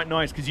dares are quite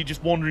nice because you're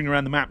just wandering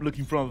around the map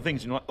looking for other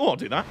things and you're like, oh, I'll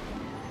do that.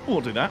 Oh,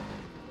 I'll do that.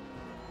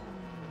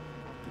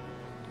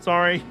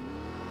 Sorry.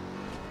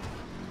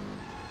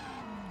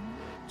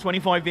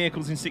 25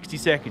 vehicles in 60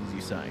 seconds,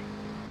 you say?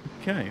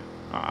 Okay.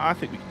 I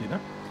think we can do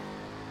that.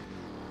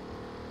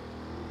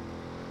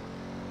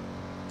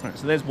 Alright,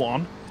 so there's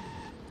 1.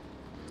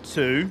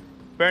 2.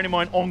 Bearing in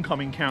mind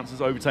oncoming counts as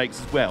overtakes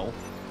as well.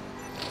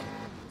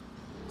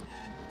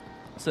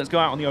 So let's go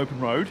out on the open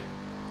road.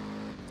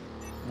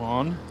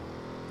 1.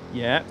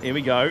 Yeah, here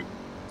we go.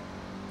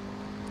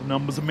 The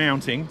numbers are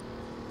mounting.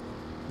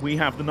 We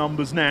have the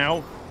numbers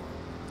now.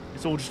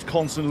 It's all just a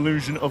constant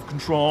illusion of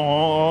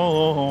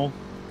control.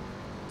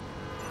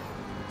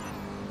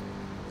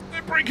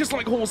 They break us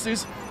like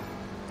horses.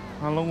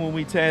 How long will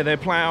we tear their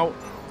plow?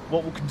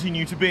 What will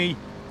continue to be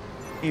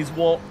is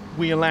what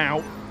we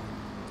allow.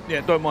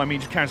 Yeah, don't mind me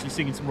just casually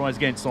singing some Rise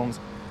Against songs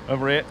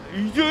over here.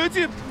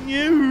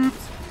 Nearly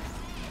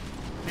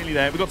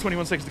there. We've got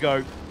 21 seconds to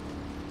go.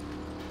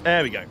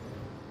 There we go.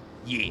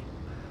 Yeah.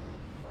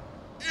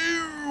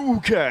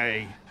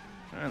 Okay.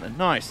 And then,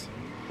 nice.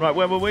 Right,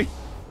 where were we?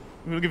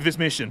 We're looking for this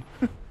mission.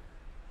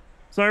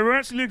 So we're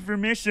actually looking for a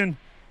mission.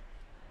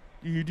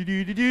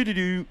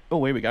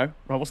 Oh, here we go.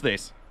 Right, what's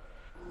this?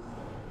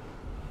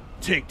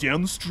 Take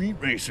down the street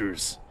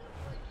racers.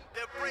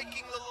 They're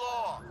breaking the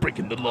law.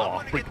 Breaking the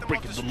law.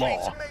 Breaking the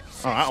law.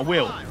 All right, I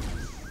will.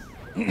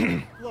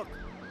 Look,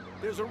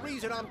 There's a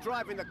reason I'm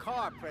driving the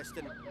car,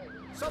 Preston.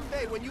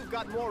 Someday when you've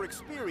got more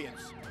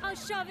experience. Oh,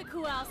 Shavik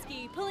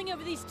Kowalski, pulling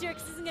over these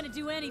jerks isn't gonna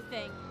do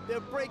anything. They're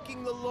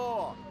breaking the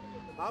law.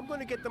 I'm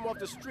gonna get them off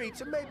the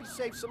streets and maybe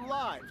save some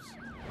lives.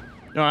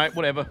 All right,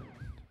 whatever.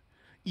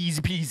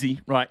 Easy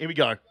peasy. Right, here we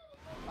go.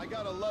 I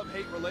got a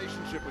love-hate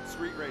relationship with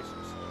street racers.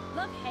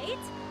 Love-hate?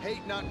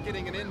 Hate not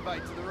getting an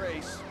invite to the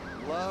race.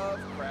 Love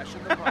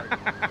crashing the party.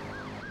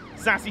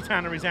 Sassy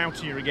Tanner is out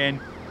here again.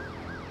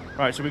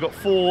 Right, so we've got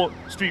 4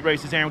 street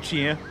racers out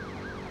here.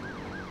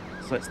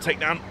 So let's take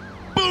down...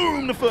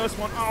 Boom! The first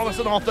one. Oh, that's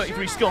an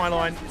R33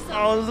 Skyline.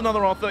 Oh, there's another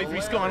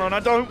R33 Skyline. I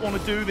don't want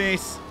to do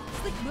this.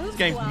 This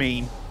game's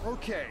mean.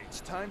 Okay,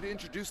 it's time to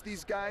introduce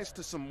these guys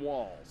to some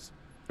walls.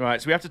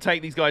 Right, so we have to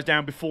take these guys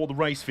down before the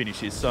race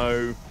finishes,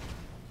 so...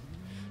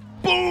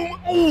 Boom!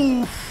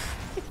 Oof!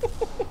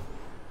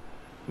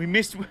 We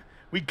missed...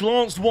 We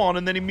glanced one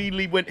and then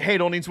immediately went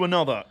head-on into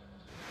another.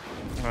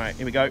 All right,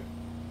 here we go.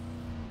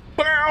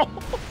 Bow!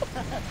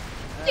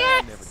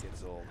 Yes! Never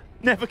gets old.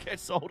 Never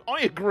gets old.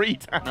 I agree,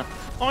 Tanner.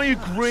 I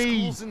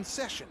agree. School's in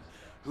session.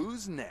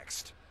 Who's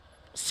next?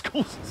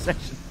 School's in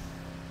session.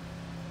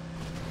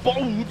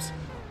 Bulbs!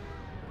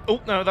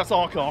 Oh, no, that's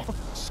our car.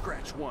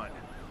 Scratch one.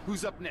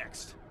 Who's up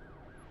next?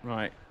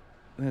 Right.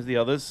 There's the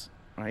others.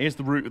 Right, here's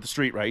the route of the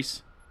street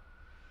race.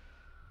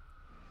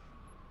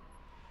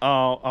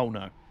 Oh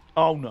no.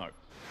 Oh, no.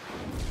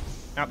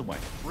 Out the way.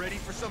 Ready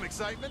for some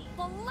excitement?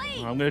 Believe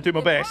I'm going to do my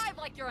best. Drive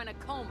like you're in a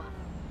coma.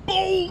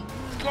 Boom!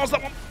 Glass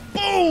that one.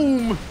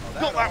 Boom!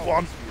 Got that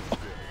one.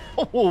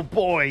 Oh,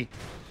 boy.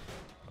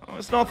 Oh,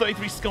 it's an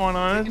R33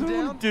 Skyline.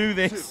 Don't do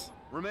this.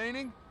 2.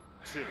 Remaining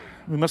 2.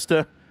 We must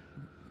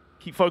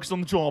keep focused on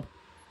the job.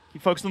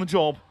 Keep focused on the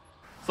job.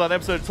 It's like the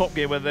episode of Top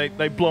Gear where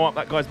they blow up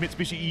that guy's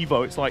Mitsubishi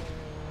Evo. It's like,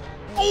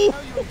 oh! How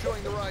are you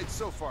enjoying the ride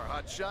so far,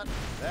 hotshot?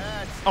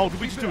 Oh, did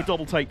we just do a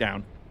double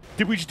takedown?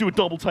 Did we just do a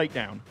double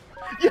takedown?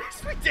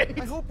 Yes, we did!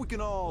 I hope we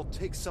can all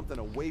take something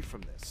away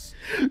from this.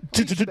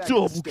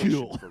 Double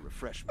kill. For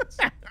refreshments.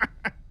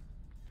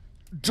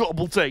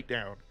 Double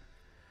takedown.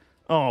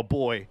 Oh,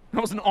 boy.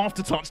 That was an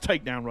aftertouch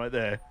takedown right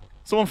there.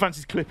 Someone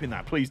fancies clipping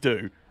that, please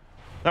do.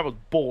 That was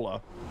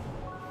baller.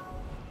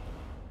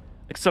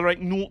 Accelerate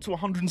 0 to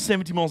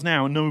 170 miles an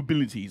hour, no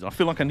abilities. I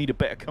feel like I need a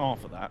better car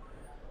for that.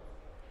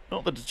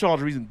 Not that the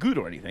Charger isn't good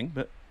or anything,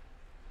 but...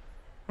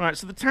 Right,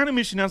 so the Tanner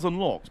mission has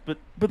unlocked, but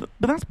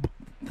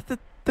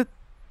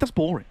that's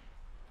boring.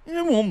 You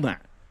don't want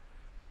that.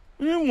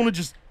 You don't want to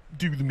just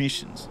do the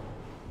missions.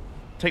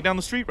 Take down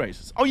the street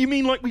races. Oh, you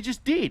mean like we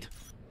just did?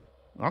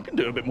 I can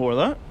do a bit more of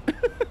that.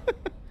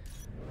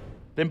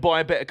 Then buy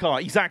a better car.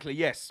 Exactly,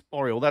 yes,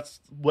 Oriole. That's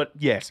what,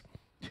 yes.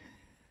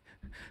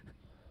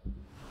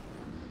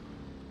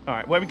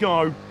 Alright, where we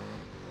go?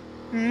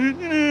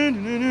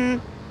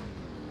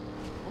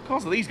 What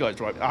cars are these guys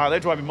driving? Ah, they're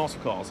driving muscle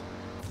cars.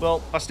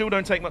 Well, I still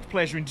don't take much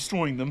pleasure in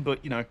destroying them,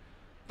 but, you know,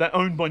 they're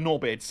owned by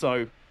knobheads,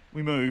 so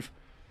we move.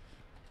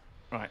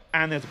 Right,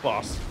 and there's a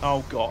bus.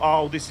 Oh, God.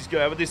 Oh, this is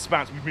good. This is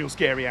about to be real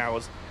scary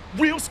hours.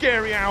 Real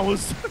scary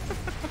hours!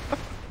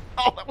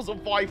 Oh, that was a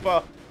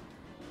Viper.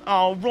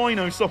 Oh,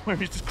 Rhino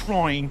somewhere is just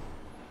crying.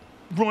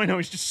 Rhino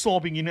is just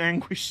sobbing in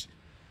anguish.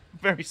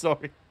 Very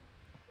sorry.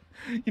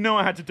 You know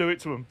I had to do it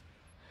to him.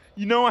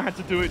 You know I had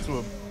to do it to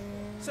him.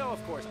 So,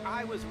 of course,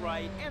 I was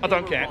right, and I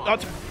don't care. wrong. I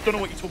don't know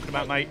what you're talking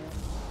about, mate.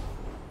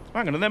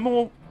 Hang on, are there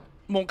more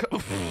more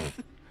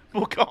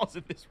cars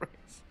in this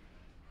race?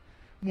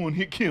 One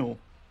hit kill.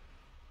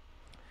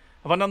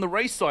 Have I done the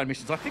race side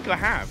missions? I think I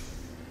have.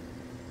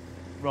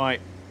 Right.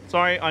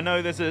 Sorry, I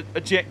know there's a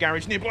jet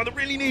garage nearby that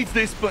really needs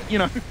this, but, you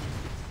know.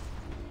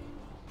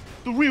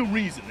 The real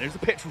reason there's a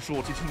petrol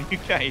shortage in the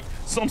UK,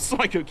 some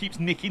psycho keeps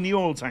nicking the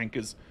oil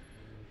tankers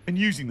and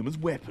using them as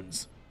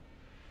weapons.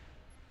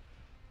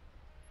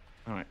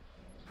 Alright.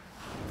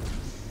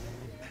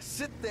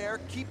 Sit there,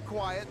 keep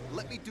quiet,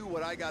 let me do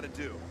what I gotta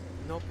do.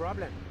 No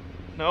problem.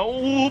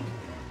 No!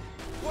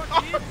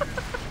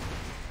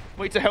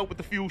 Wait to help with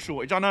the fuel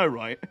shortage, I know,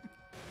 right?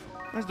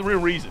 That's the real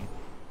reason.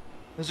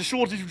 There's a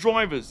shortage of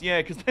drivers,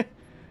 yeah, because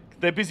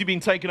they're busy being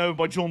taken over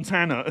by John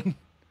Tanner and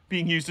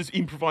being used as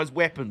improvised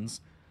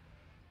weapons.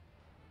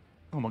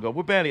 Oh my God,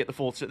 we're barely at the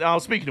 4th. Oh,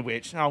 speaking of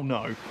which, oh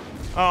no.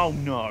 Oh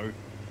no.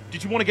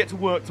 Did you want to get to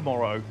work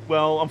tomorrow?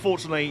 Well,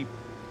 unfortunately,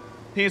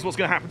 here's what's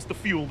going to happen to the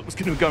fuel that was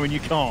going to go in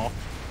your car.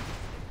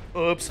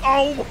 Oops.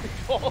 Oh my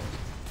God.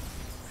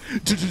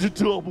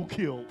 Double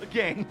kill.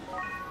 Again.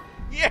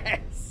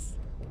 Yes.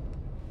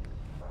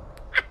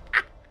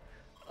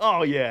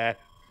 Oh yeah.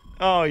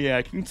 Oh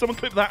yeah. Can someone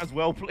clip that as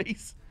well,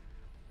 please?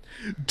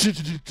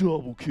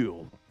 Double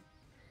kill.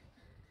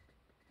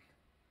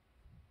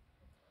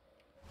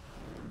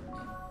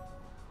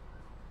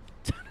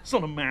 Tanner's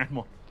on a mad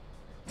one.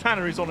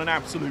 Tanner is on an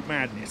absolute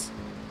madness.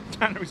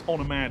 Tanner is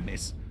on a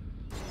madness.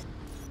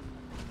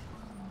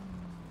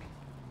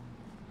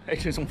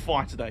 AJ's on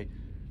fire today.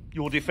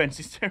 Your defense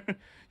is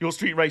your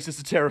street racers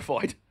are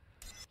terrified.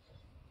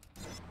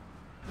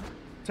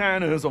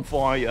 Tanner's on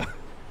fire.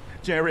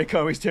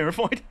 Jericho is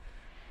terrified.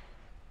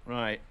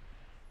 Right.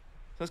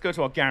 Let's go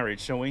to our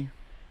garage, shall we?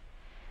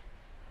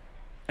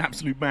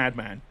 absolute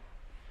madman.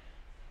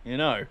 You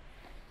know.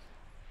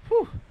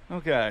 Whew.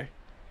 Okay.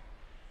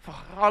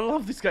 I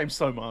love this game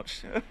so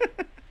much. You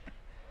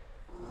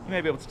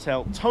may be able to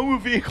tell. Tow a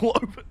vehicle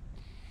open.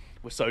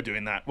 We're so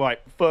doing that. Right,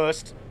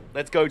 first,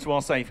 let's go to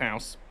our safe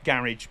house,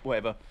 garage,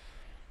 whatever.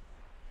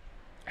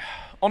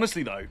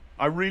 Honestly, though,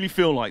 I really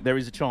feel like there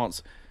is a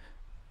chance.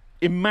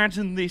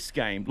 Imagine this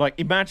game. Like,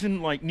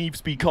 imagine, like, Need for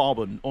Speed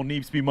Carbon or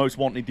Need for Speed Most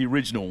Wanted, the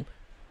original,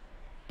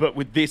 but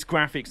with this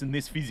graphics and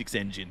this physics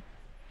engine.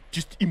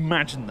 Just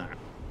imagine that.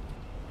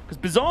 Because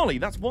bizarrely,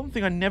 that's one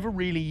thing I never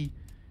really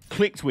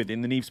clicked with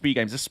in the Need for Speed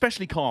games,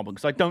 especially Carbon,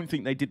 because I don't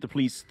think they did the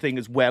police thing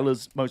as well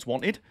as Most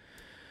Wanted.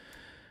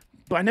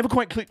 But I never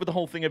quite clicked with the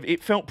whole thing of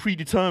it felt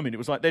predetermined. It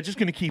was like they're just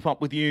going to keep up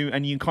with you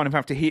and you kind of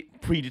have to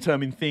hit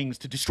predetermined things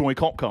to destroy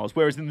cop cars.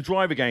 Whereas in the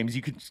driver games,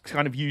 you could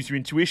kind of use your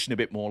intuition a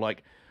bit more,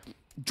 like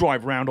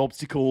drive around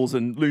obstacles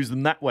and lose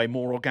them that way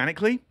more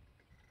organically.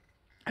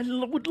 I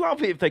would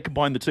love it if they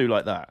combined the two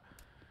like that.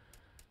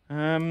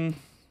 Range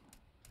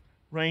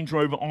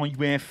Rover,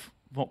 IUF,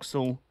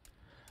 Vauxhall.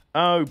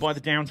 Oh, by the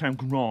downtown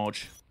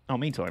garage. Oh,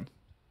 meantime.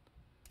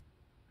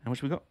 How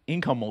much we got?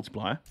 Income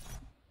multiplier.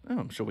 Oh,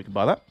 I'm sure we can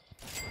buy that.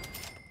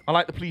 I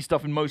like the police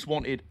stuff in Most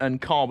Wanted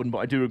and Carbon, but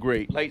I do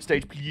agree. Late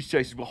stage police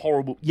chases were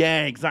horrible.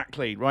 Yeah,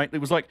 exactly, right? It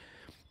was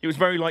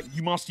very like,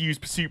 you must use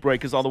pursuit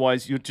breakers,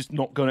 otherwise you're just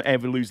not going to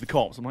ever lose the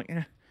cops. I'm like,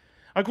 eh.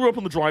 I grew up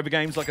on the driver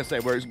games, like I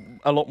said, where it's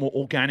a lot more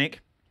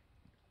organic.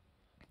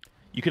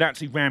 You could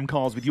actually ram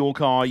cars with your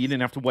car. You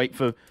didn't have to wait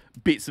for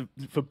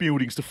for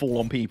buildings to fall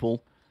on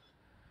people.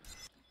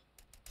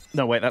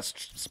 No, wait, that's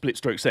split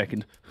stroke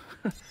second.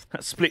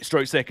 That's split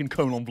stroke second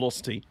colon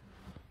velocity.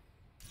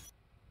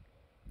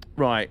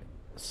 Right.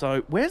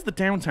 So, where's the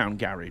downtown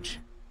garage?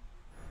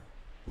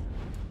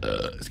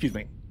 Excuse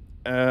me.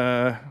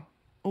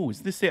 Oh,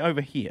 is this it over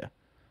here?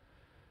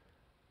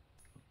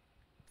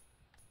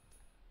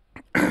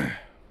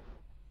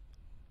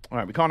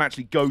 Alright, we can't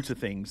actually go to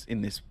things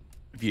in this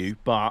view,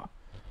 but...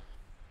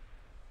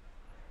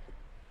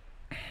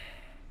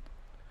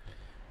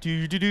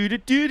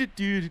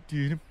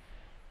 Do-do-do-do-do-do-do-do.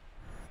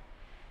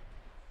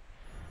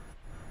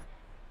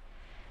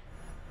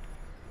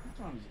 What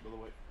time is it, by the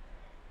way?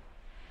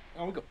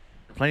 Oh, we've got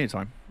plenty of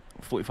time.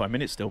 45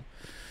 minutes still.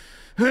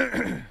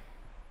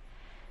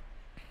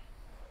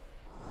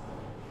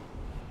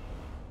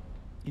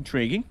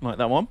 Intriguing, like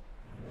that one.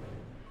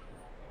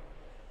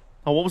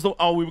 Oh, what was the...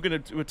 Oh, we were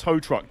going to do a tow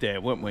truck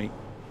there, weren't we?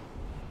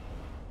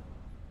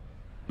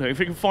 No, if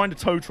we can find a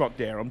tow truck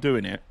there, I'm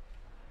doing it.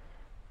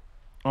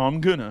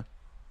 I'm gonna.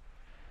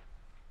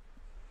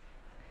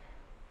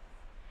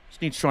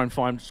 Just need to try and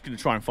find... I'm just going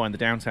to try and find the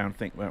downtown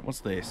thing.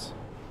 What's this?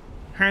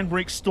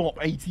 Handbrake stop,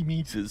 80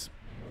 meters.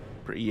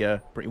 Pretty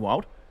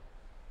wild.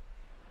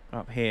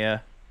 Up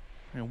here.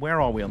 And where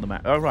are we on the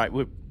map? Oh, right.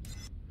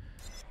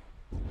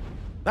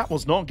 That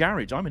was not a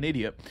garage. I'm an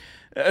idiot.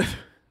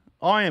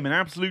 I am an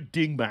absolute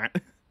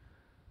dingbat.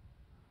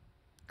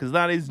 Because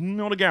that is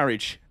not a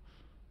garage.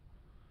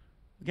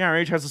 The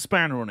garage has a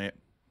spanner on it.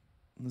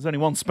 There's only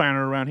one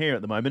spanner around here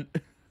at the moment.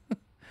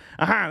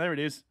 Aha, there it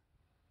is.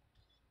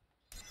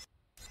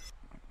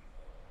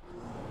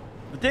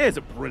 The dares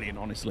are brilliant,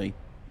 honestly.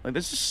 Like,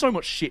 there's just so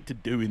much shit to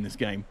do in this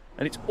game.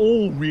 And it's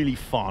all really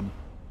fun.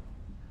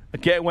 A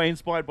getaway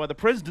inspired by the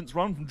President's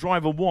Run from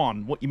Driver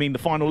 1. What, you mean the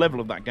final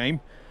level of that game?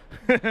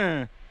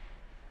 Yeah,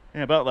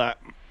 about that.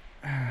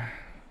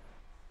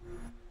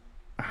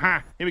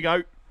 Aha, here we go.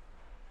 It's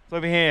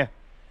over here.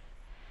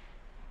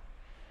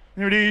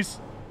 There it is.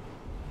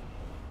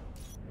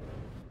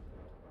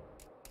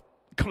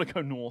 Gotta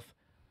go north.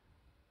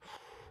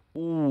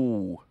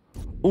 Ooh.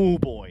 Ooh,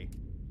 boy.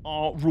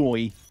 Oh,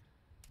 Roy.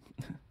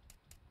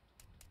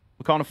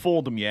 We can't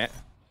afford them yet.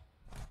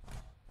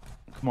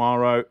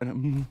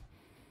 Camaro.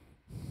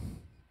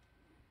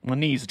 My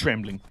knees are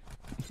trembling.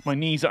 My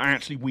knees are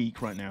actually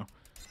weak right now.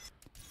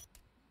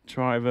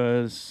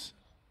 Drivers.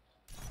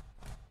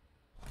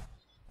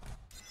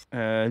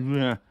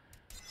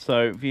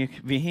 So,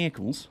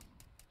 vehicles.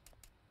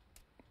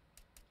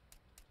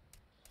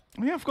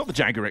 Oh, yeah, I forgot the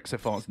Jaguar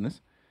XFRs in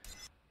this.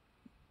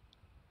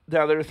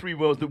 Now, there are 3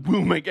 worlds that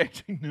will make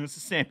editing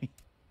necessary.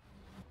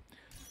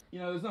 You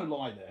know, there's no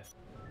lie there.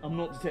 I'm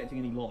not detecting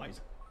any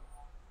lies.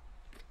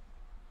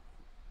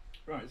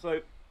 Right,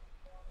 so...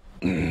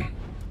 when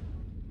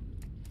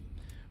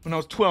I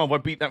was 12, I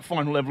beat that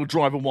final level of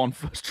Driver 1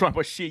 first try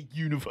by sheer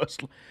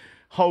universal...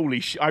 Holy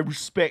shit, I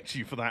respect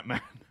you for that,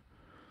 man.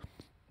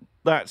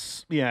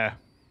 That's... yeah.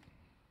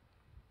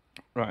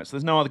 Right, so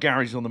there's no other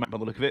garages on the map by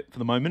the look of it for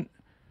the moment.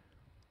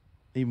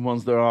 Even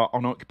ones that are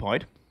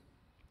unoccupied.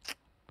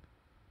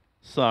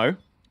 So...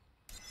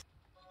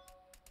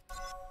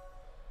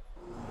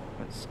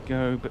 let's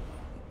go, but...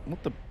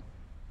 what the...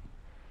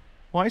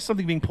 why is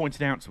something being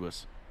pointed out to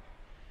us?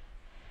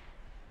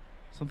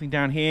 Something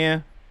down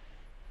here.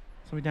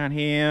 Something down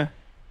here.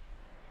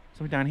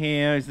 Something down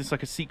here. Is this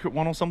like a secret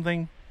one or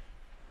something?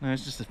 No,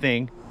 it's just a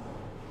thing.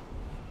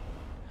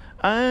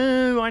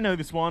 Oh, I know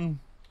this one.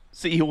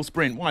 City Hall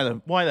Sprint.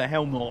 Why the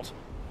hell not?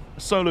 A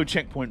solo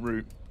checkpoint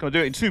route. Gotta do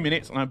it in 2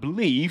 minutes, and I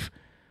believe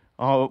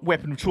Our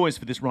weapon of choice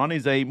for this run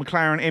is a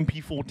McLaren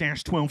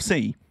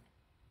MP4-12C.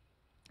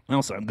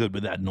 Also, I'm good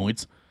with that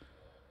noise.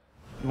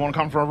 You want to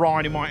come for a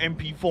ride in my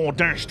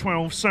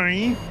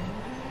MP4-12C?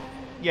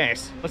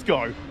 Yes, let's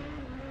go.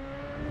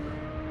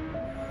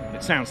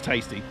 It sounds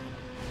tasty.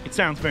 It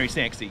sounds very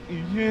sexy.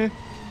 Yeah.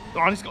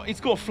 Oh, it's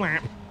got a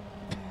flap.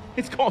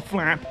 It's got a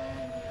flap.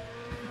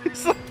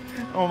 It's like,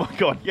 oh my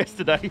god!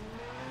 Yesterday,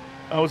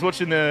 I was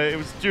watching it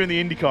was during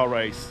the IndyCar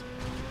race.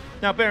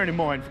 Now, bearing in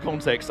mind, for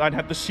context, I'd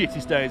had the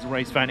shittest day as a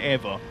race fan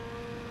ever,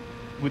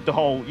 with the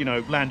whole, you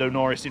know, Lando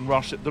Norris in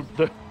Russia,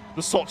 the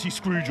Sochi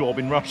screw job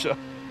in Russia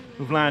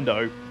with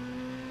Lando.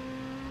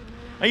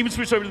 I even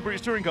switched over to the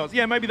British touring cars.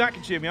 Yeah, maybe that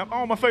can cheer me up.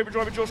 Oh, my favourite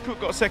driver, Josh Cook,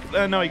 got a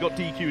second. No, he got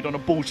DQ'd on a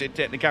bullshit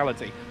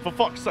technicality. For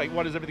fuck's sake,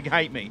 why does everything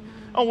hate me?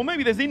 Oh, well,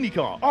 maybe there's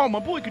IndyCar. Oh, my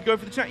boy could go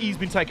for the chat. He's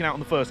been taken out on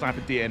the first lap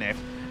of DNF.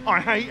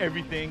 I hate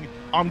everything.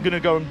 I'm going to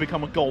go and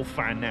become a golf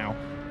fan now.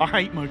 I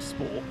hate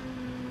motorsport.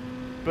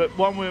 But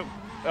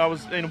I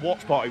was in a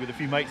watch party with a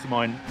few mates of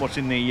mine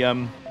watching the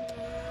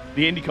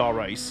IndyCar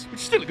race, which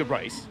is still a good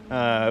race.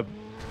 And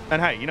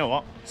hey, you know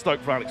what?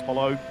 Stoked for Alex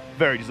Palou.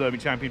 Very deserving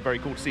champion. Very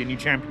cool to see a new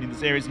champion in the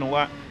series and all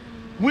that.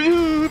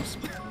 Whoops!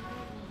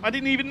 I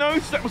didn't even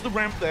notice that was the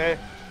ramp there.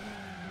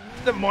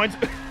 Never mind.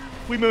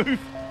 We move.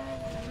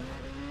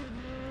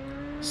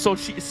 So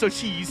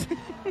cheese.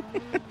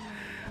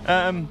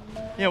 Yeah,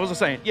 what was I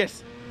saying?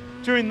 Yes.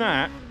 During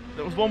that,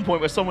 there was one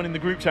point where someone in the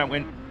group chat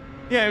went,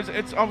 yeah,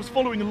 I was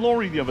following a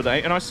lorry the other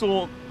day, and I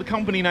saw the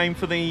company name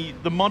for the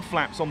mud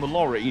flaps on the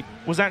lorry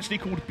was actually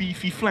called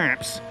Beefy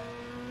Flaps.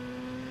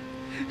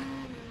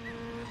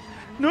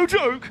 No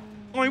joke,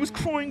 I was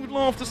crying with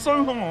laughter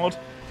so hard,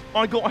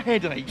 I got a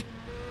headache.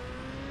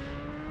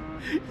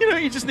 You know,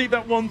 you just need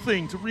that one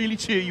thing to really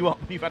cheer you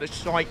up when you've had a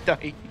shite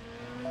day.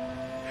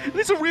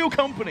 This is a real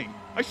company.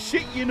 I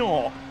shit you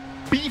not.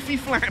 Beefy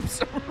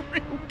Flaps are a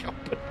real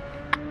company.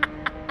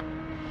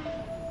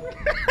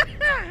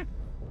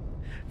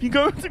 If you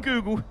go to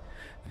Google,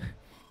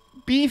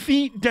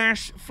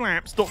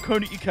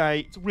 beefy-flaps.co.uk,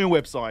 it's a real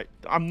website.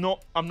 I'm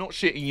not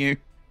shitting you.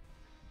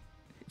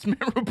 It's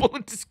memorable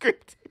and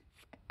descriptive.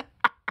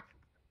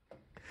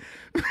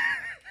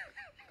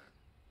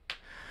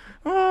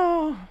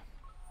 Oh,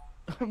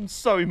 I'm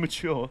so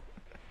immature.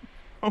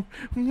 I'm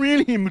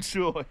really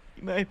immature.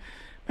 You may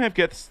have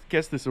guessed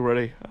this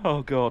already.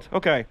 Oh, God.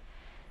 Okay.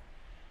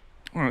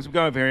 All right, so we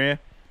go over here.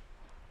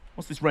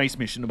 What's this race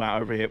mission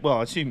about over here? Well,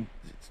 I assume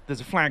there's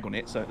a flag on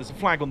it, so there's a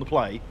flag on the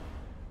play.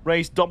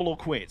 Race double or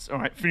quits. All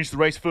right, finish the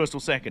race first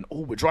or second.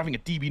 Oh, we're driving a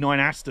DB9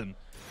 Aston.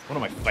 One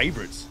of my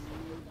favourites.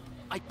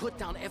 I put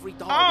down every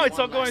dollar. Oh, it's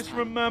our guys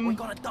from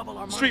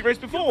Street Race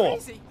Before.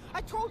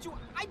 I told you,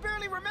 I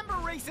barely remember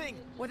racing.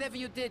 Whatever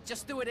you did,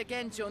 just do it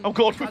again, John. Oh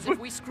God, we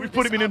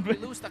put him in a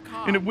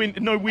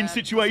no-win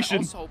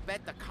situation.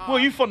 Well,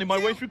 you funded my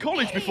way through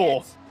college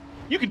before.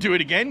 You can do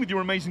it again with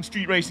your amazing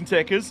street racing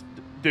techers.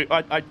 Dude,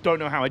 I don't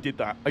know how I did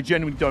that. I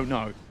genuinely don't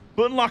know.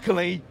 But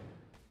luckily,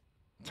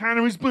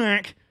 Tanner is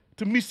back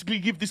to mystically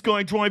give this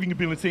guy driving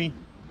ability.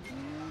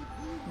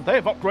 They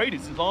have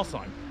upgraded since last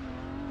time.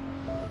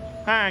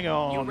 Hang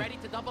on. You ready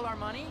to double our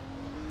money?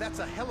 That's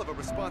a hell of a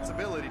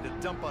responsibility to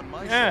dump on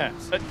my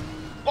shoulders.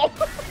 Oh.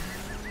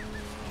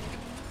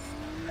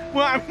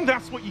 Well, I mean,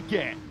 that's what you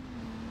get.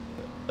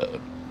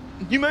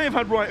 You may have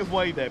had right of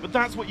way there, but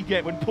that's what you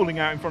get when pulling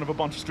out in front of a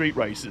bunch of street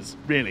racers.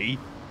 Really?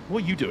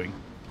 What are you doing?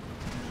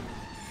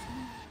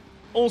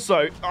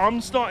 Also,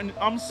 I'm smelling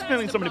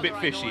something a bit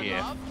fishy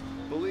here.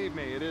 Believe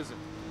me, it isn't.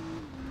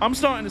 I'm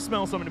starting to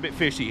smell something a bit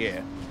fishy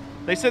here.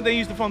 They said they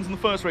used the funds in the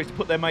first race to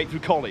put their mate through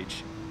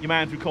college. Your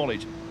man through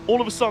college. All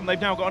of a sudden, they've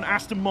now got an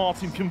Aston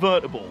Martin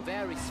convertible.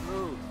 Very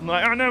smooth. I'm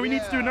like, I know, we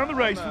need to do another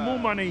race for more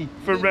money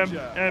for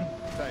whatever.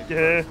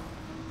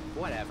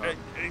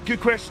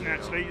 Good question,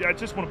 actually. I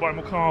just want to buy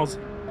more cars.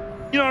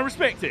 You know, I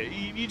respect it.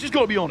 You just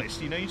got to be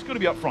honest. You know, you just got to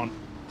be upfront,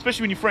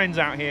 especially when your friends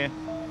out here.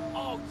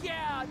 Oh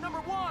yeah, number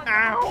one.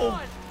 Ow!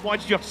 Why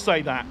did you have to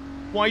say that?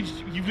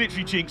 You've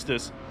literally jinxed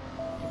us.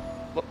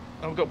 Look,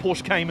 I've got a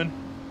Porsche Cayman,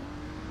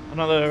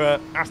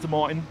 another Aston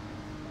Martin.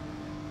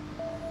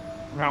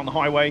 Around the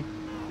highway.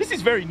 This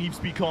is very Need for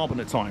Speed Carbon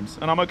at times,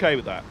 and I'm okay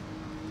with that.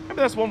 Maybe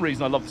that's one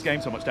reason I love this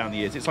game so much down the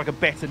years. It's like a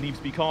better Need for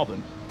Speed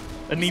Carbon.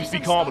 And Need for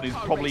Speed Carbon is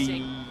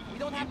probably,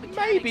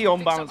 maybe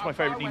on balance, my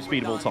favourite Need for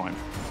Speed of all time.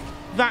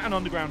 That and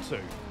Underground 2.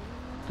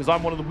 Because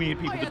I'm one of the weird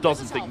people that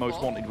doesn't think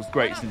Most Wanted was the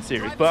greatest in the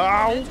series. But,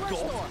 oh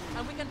God.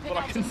 But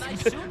I can see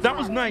that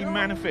was Name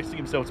manifesting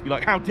himself to be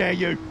like, how dare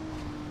you?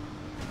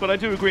 But I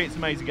do agree it's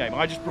an amazing game.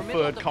 I just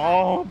preferred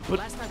Cabron.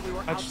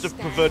 I just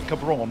preferred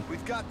Cabron.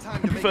 I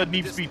preferred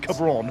Need for Speed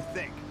Cabron.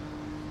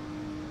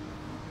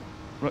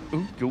 Right,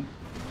 ooh, cool.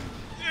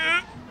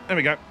 There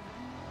we go.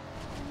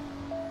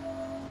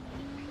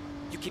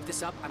 You keep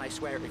this up, and I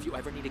swear, if you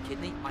ever need a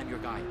kidney, I'm your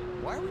guy.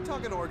 Why are we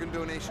talking organ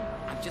donation?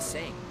 I'm just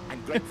saying. I'm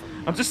grateful.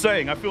 I'm just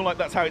saying. I feel like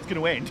that's how it's going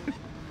to end.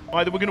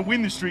 Either we're going to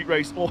win the street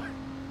race, or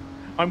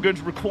I'm going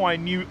to require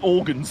new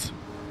organs.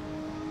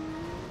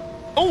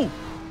 Oh!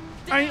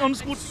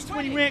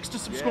 A_20 Rex to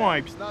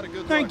subscribe. Yeah, it's not a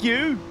good Thank look.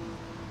 you.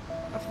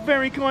 That's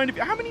very kind of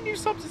you. How many new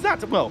subs is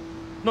that? Well,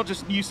 Not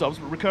just new subs,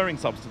 but recurring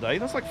subs today.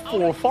 That's like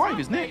 4 or 5,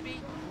 isn't it?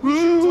 We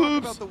should talk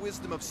Oops. about the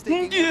wisdom of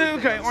staking Yeah,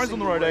 everything okay. on a Eyes on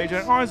the single road, race.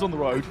 AJ. Eyes on the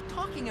road.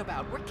 Talking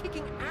about? We're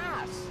kicking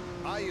ass.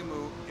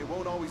 Ayumu, it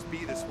won't always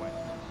be this way.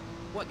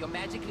 What, you're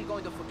magically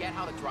going to forget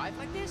how to drive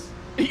like this?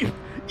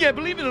 Yeah,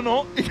 believe it or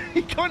not,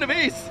 it kind of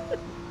is.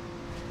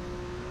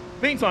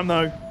 Meantime,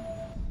 though,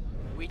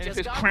 We if just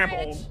it's got crab rich.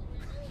 all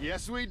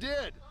Yes, we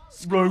did.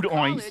 road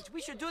College, ice.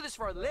 we should do this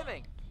for a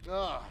living.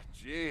 Oh,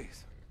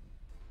 jeez.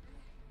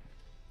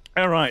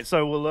 All right,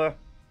 so we'll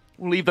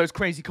leave those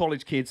crazy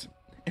college kids.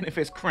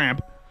 NFS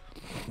crab.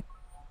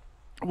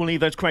 We'll leave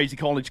those crazy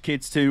college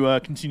kids to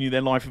continue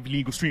their life of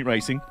illegal street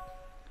racing,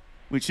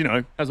 which, you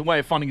know, as a way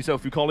of funding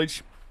yourself through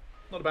college,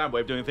 not a bad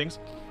way of doing things.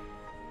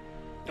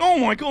 Oh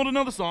my god,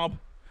 another sub.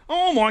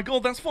 Oh my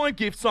god, that's 5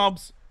 gift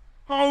subs.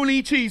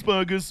 Holy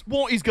cheeseburgers.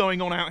 What is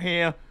going on out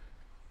here?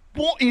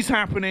 What is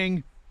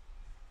happening?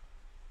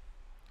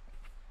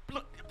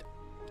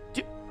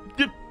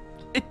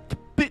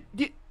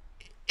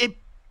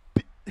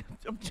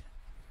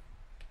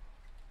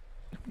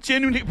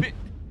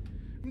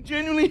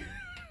 Genuinely.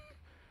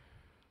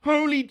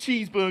 Holy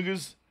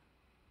cheeseburgers.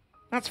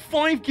 That's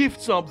 5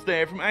 gift subs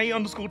there from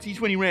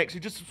A_T20Rex, who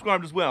just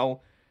subscribed as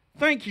well.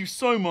 Thank you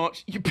so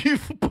much, you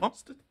beautiful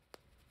bastard.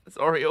 That's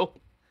Ariel.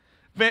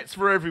 Vets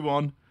for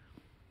everyone.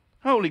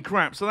 Holy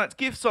crap. So that's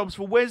gift subs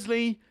for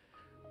Wesley,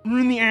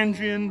 Rune the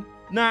Andrian,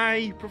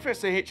 Nay,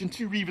 Professor Hitch, and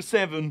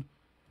 2Reva7.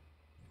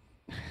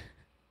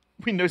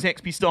 Windows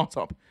XP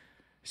startup.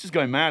 It's just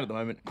going mad at the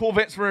moment.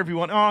 Corvettes for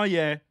everyone. Oh,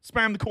 yeah.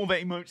 Spam the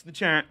Corvette emotes in the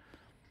chat.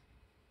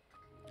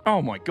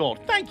 Oh, my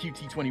God. Thank you,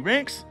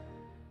 T20Rex.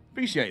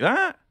 Appreciate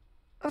that.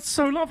 That's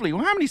so lovely.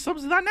 Well, how many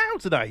subs is that now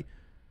today?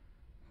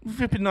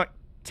 Flipping like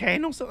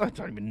 10 or something? I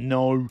don't even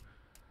know.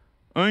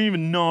 I don't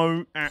even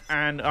know.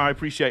 And I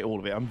appreciate all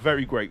of it. I'm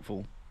very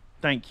grateful.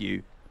 Thank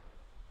you.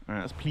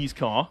 That's Please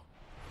Car.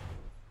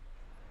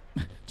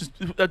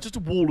 just a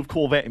wall of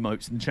Corvette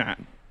emotes in the chat.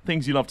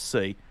 Things you love to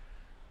see.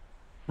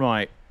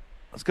 Right.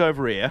 Let's go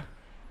over here.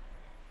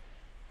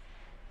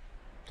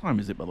 What time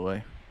is it, by the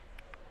way?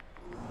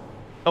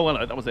 Oh,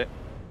 hello. That was it.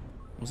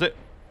 Was it?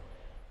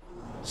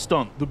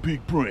 Stunt the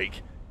big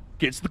break.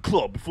 Gets to the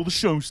club before the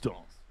show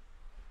starts.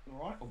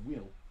 All right, I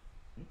will.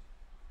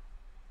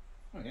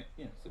 Okay,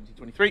 yeah,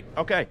 1723.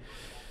 Okay.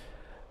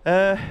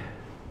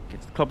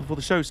 Get to the club before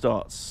the show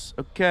starts.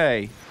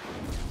 Okay.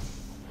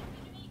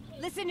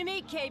 Listen to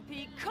me,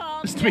 KP.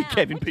 Calm Listen to me, down.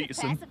 Kevin Put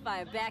Peterson. Your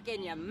pacifier back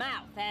in your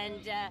mouth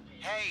and,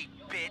 Hey,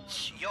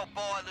 bitch, your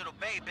boy Little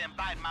Babe been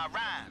biting my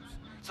rhymes.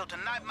 So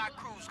tonight my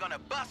crew's gonna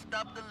bust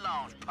up the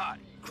launch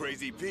party.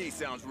 Crazy P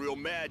sounds real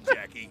mad,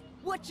 Jackie.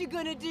 What you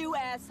gonna do,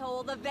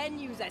 asshole? The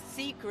venue's a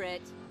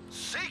secret.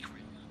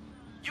 Secret?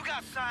 You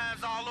got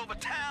signs all over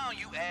town,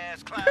 you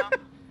ass clown.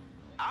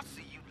 I'll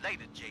see you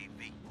later,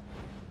 JV.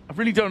 I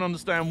really don't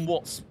understand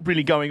what's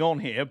really going on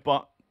here,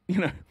 but, you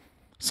know,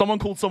 someone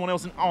called someone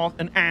else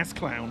an ass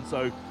clown,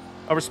 so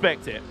I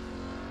respect it.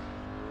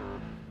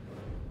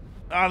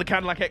 Ah, the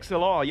Cadillac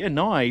XLR. Yeah,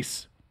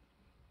 nice.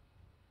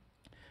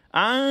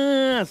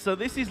 Ah, so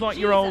this is like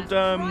your old,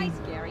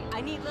 Christ, Gary.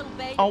 I need Little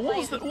Babe Oh,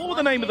 what were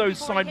the name of those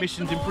side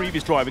missions in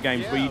previous driver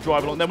games where you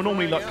drive along? They were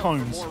normally like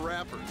cones. More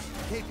rappers.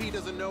 KP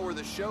doesn't know where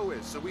the show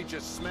is, so we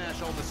just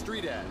smash all the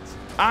street ads.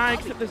 Ah,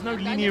 except there's no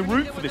linear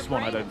route for this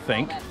one, I don't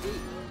think.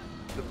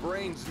 The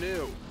brain's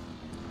new.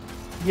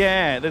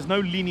 Yeah, there's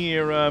no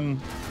linear, I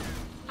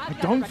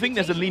don't think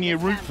there's a linear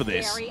route for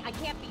this. Gary, I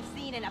can't be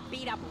seen in a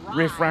beat-up ride.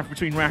 Riff-raff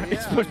between raff.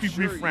 It's supposed to be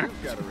riff-raff.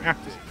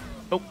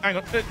 Oh, hang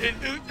on.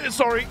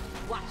 Sorry.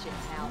 Watch it,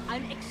 Hal.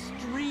 I'm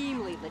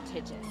extremely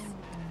litigious.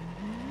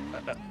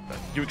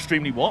 You're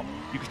extremely what?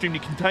 You're extremely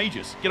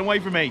contagious. Get away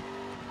from me.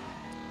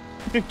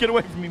 Get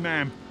away from me,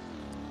 ma'am.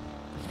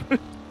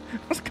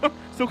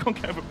 Still can't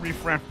get over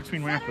riff-raff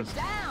between rappers.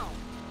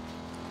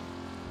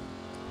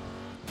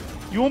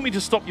 You want me to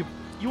stop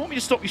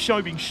your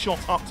show being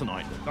shot up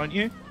tonight, don't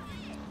you?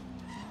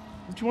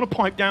 Do you want to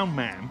pipe down,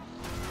 ma'am?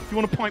 Do you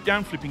want to pipe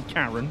down, flipping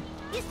Karen?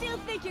 You still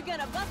think you're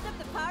gonna bust up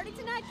the party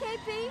tonight,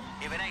 KP?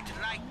 If it ain't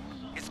tonight,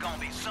 it's gonna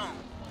be soon.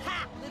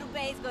 Ha! Little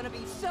Bay's gonna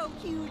be so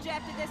huge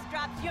after this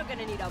drops, you're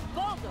gonna need a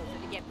bulldozer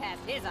to get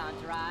past his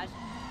entourage.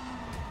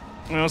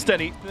 Well,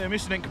 steady. The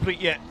mission ain't complete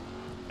yet.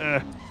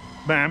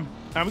 Ma'am.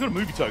 We've got a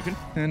movie token.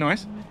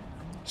 Nice.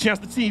 She has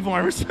the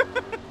T-virus.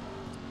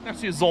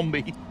 Actually a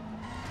zombie.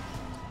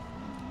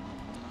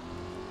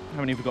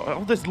 How many have we got?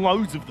 Oh, there's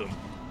loads of them.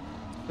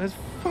 There's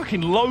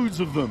fucking loads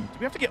of them. Do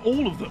we have to get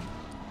all of them?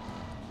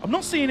 I'm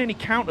not seeing any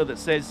counter that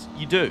says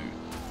you do.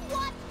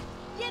 What?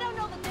 You don't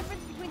know the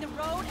difference between the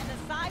road and the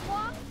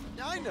sidewalk?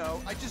 I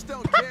know, I just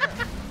don't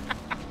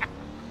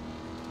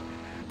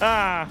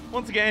care.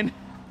 Once again,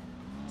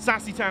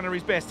 Sassy Tanner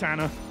is best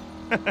Tanner.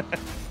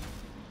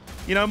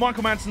 You know,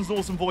 Michael Madsen's an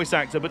awesome voice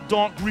actor, but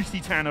Dark Gritty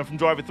Tanner from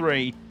Driver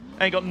 3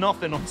 ain't got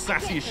nothing on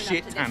Sassy as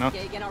shit Tanner.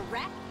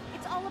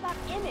 It's all about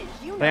image.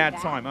 You know They had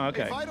that. time,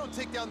 okay. If I don't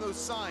take down those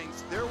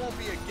signs, there won't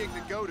be a gig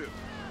to go to.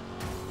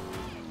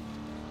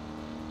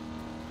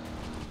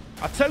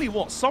 I tell you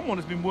what, someone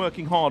has been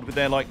working hard with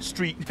their like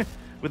street,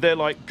 with their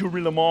like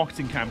guerrilla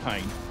marketing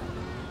campaign.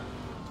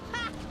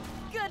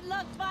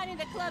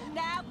 joining the club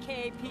now,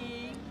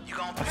 KP.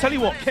 I tell you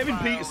what, Kevin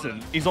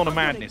Peterson is on a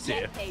madness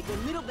here.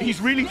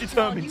 He's really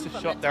determined to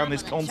shut down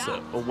this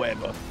concert, or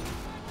whatever.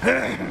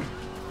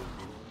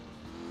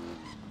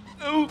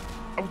 Oh,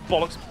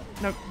 bollocks.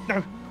 No,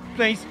 no,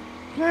 please,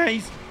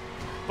 please.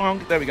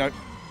 Bonk, there we go.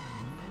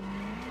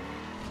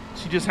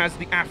 She just has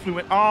the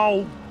affluent.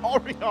 Oh,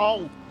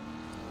 Oriole.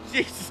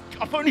 Jesus,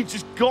 I've only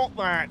just got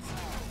that.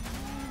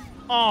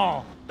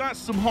 Oh, that's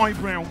some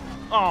highbrow.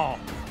 Oh,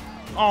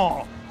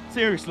 oh,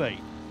 seriously.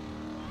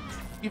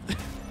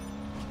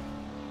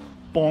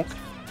 Bonk.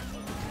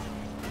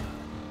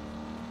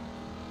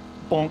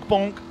 Bonk,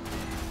 bonk.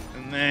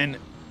 And then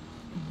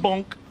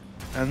bonk.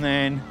 And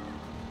then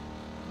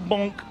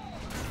bonk.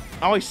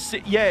 Oh, I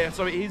see. Yeah,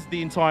 so it is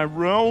the entire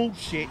roll.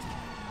 Shit.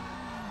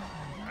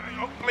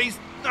 Oh, please.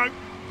 No,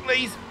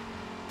 please.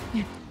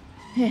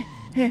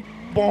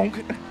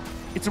 Bonk.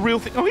 It's a real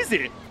thing. Oh, is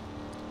it?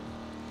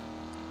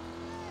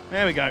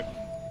 There we go.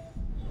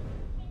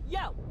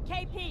 Yo,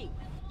 KP,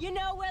 you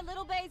know where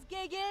Little Bay's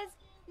gig is?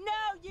 No,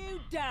 you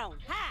don't.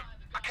 Ha!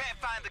 I can't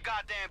find the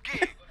goddamn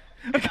gig.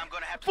 Maybe I'm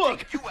gonna have to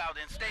take you out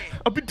instead.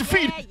 I've been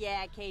defeated.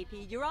 Yeah,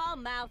 KP, you're all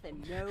mouth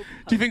and no.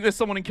 Do you think there's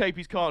someone in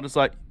KP's car that's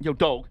like, yo,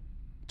 dog,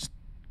 just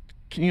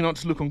can you not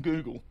just look on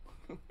Google?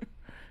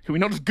 Can we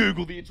not just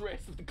Google the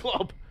address of the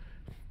club?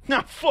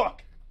 Nah,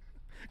 fuck.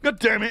 God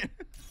damn it.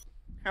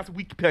 Has a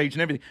wiki page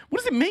and everything. What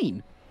does it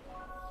mean?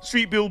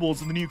 Street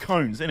billboards and the new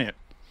cones, innit?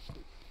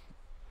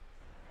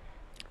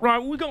 Right,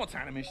 well, we got a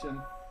Tanner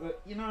mission,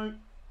 but, you know,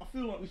 I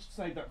feel like we should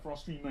save that for our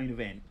stream main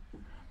event.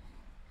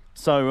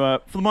 So,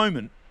 for the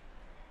moment,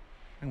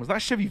 and was that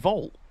Chevy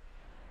Volt?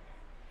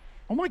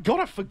 Oh my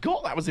god, I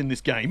forgot that was in this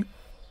game.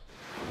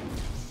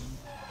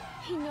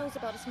 He knows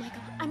about us,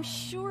 Michael. I'm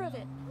sure of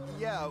it.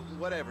 Yeah,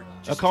 whatever.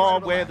 A car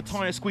where the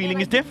tyre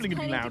squealing is definitely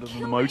going to be louder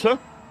than the motor.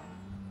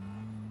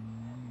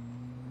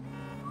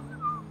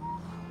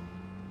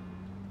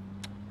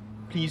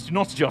 Please do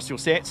not adjust your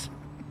sets.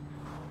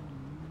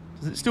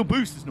 Does it still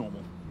boost as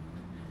normal?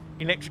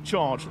 Electric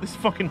charge. This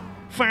fucking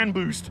fan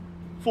boost.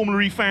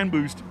 Formula E fan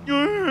boost.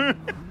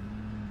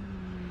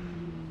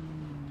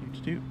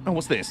 Oh,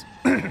 what's this?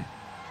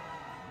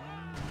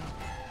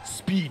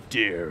 Speed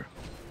dare.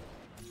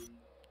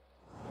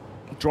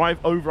 Drive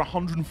over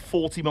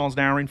 140 miles an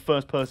hour in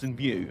first-person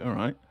view. All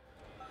right.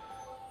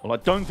 Well, I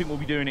don't think we'll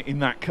be doing it in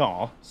that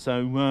car.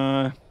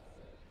 So,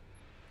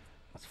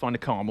 let's find a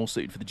car more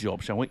suited for the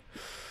job, shall we?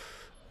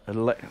 A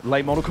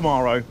late model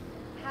Camaro.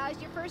 How's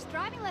your first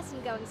driving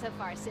lesson going so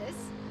far, sis?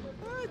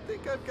 I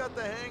think I've got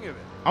the hang of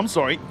it. I'm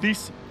sorry,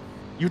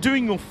 you're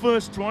doing your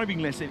first driving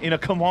lesson in a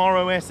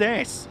Camaro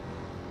SS.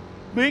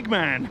 Big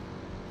man.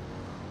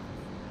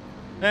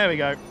 There we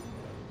go.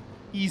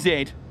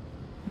 EZ.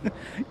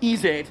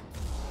 EZ. It's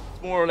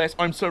more or less,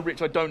 I'm so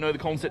rich I don't know the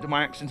concept of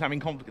my actions having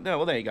conflict. Oh,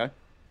 well, there you go.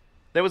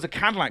 There was a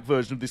Cadillac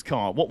version of this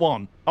car. What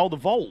one? Oh, the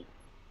Volt.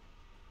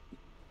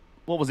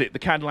 What was it? The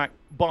Cadillac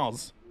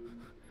Buzz.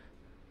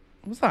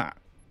 What was that?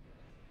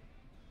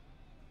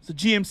 It's a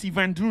GMC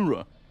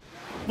Vandura.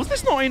 Was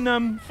this not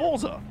in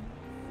Forza?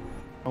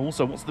 Oh,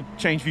 also, what's the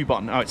change view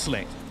button? Oh, it's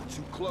select.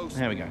 Too close.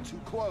 There we go. Too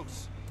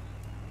close.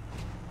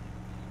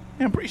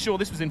 Yeah, I'm pretty sure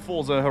this was in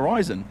Forza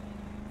Horizon.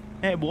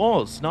 Yeah, it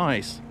was.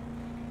 Nice.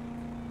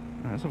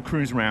 Right, let's have a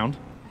cruise around.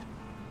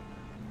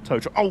 Tow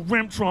truck. Oh,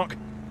 ramp truck.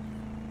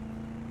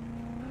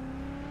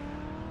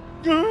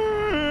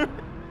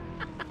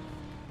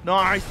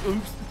 Nice.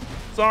 Oops.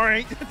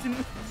 Sorry.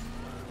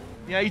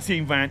 The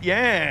 18 van.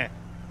 Yeah.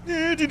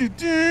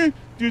 The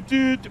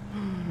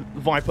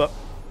Viper.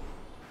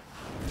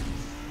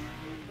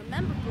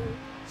 Remember, boo,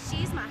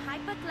 she's my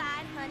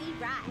hyper-glide honey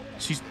ride.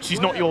 She's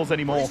not yours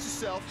anymore.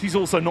 She's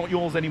also not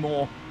yours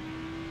anymore.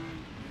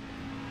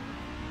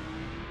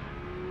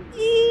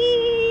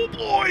 Oh,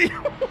 boy.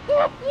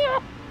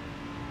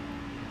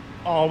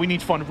 Oh, we need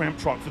to find a ramp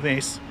truck for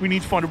this. We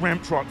need to find a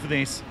ramp truck for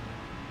this.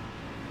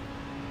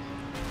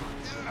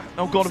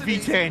 Oh, God, a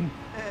V10.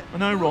 I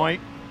know, right?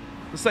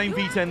 The same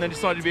V10 then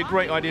decided to be a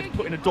great idea to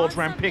put in a Dodge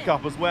Ram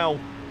pickup as well.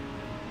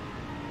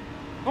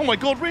 Oh, my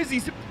God,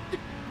 Resi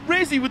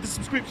with the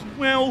subscription.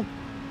 Well,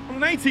 on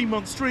an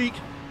 18-month streak,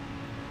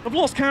 I've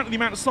lost count of the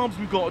amount of subs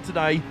we've got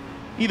today.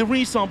 Either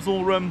resubs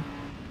or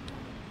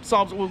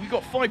subs. Well, we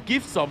got 5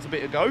 gift subs a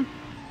bit ago.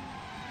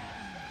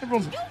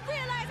 Everyone's... You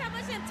realize how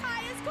much them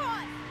tires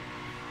cost?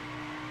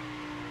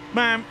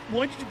 Ma'am,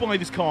 why did you buy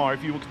this car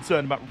if you were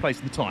concerned about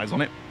replacing the tyres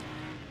on it?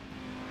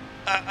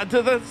 That's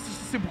just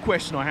a simple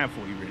question I have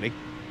for you, really.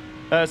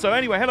 So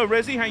anyway, hello,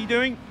 Resi. How you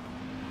doing?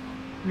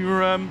 We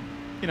were,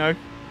 you know,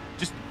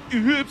 just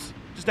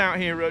out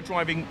here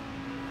driving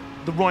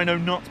the Rhino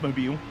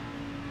Nutmobile.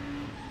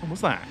 Oh,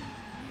 what's that?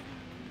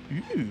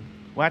 Ooh,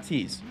 what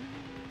is?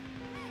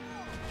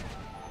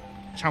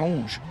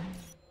 Challenge.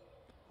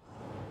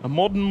 A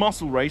modern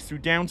muscle race through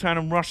downtown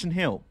and Russian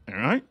Hill. All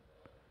right?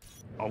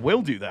 I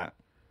will do that.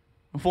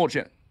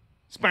 Unfortunate.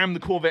 Spam the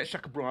Corvette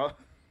Shakabra.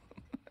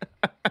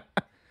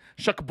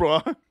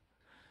 Shakabra.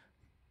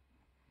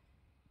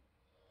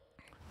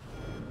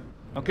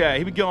 Okay,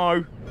 here we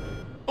go.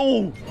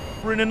 Oh,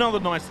 we're in another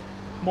nice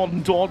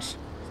modern Dodge.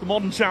 The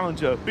modern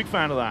challenger. Big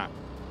fan of that.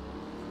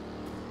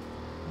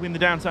 Win the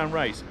downtown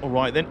race. All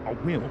right, then. I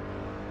will.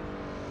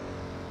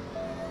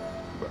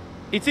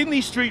 It's in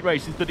these street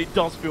races that it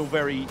does feel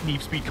very Need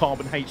for Speed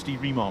Carbon HD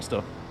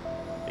remaster.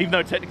 Even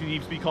though technically Need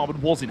for Speed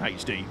Carbon was in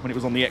HD when it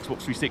was on the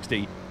Xbox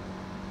 360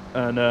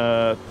 and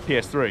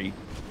PS3.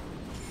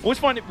 Always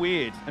find it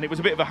weird, and it was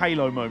a bit of a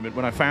Halo moment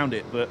when I found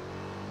it, that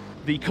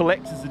the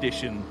collector's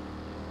edition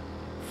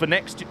for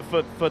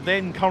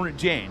then current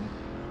gen,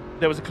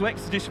 there was a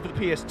collector's edition for the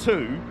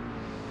PS2,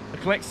 a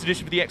collector's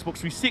edition for the Xbox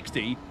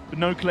 360, but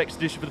no collector's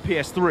edition for the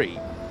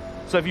PS3.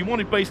 So if you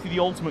wanted basically the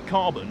ultimate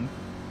Carbon,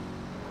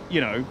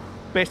 you know,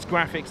 best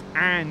graphics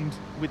and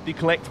with the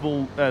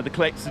collectible, the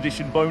collector's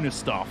edition bonus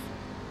stuff,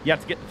 you had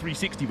to get the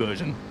 360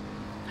 version.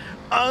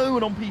 Oh,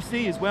 and on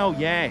PC as well,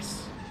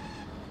 yes.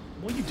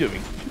 What are you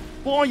doing?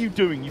 What are you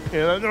doing, you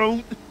pillow?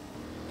 No.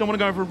 Don't want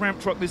to go over a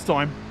ramp truck this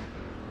time.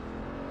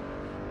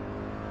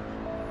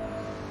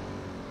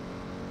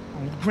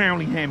 Oh, the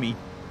growling Hemi.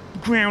 The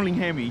growling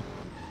Hemi.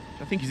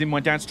 I think he's in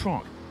my dad's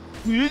truck.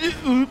 Would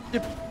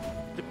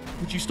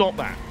you stop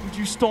that? Would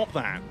you stop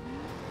that?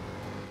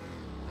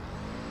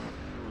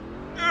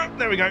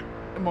 There we go.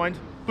 Never mind.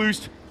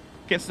 Boost.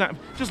 Gets that.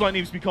 Just like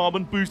Need for Speed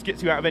Carbon, boost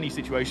gets you out of any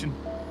situation.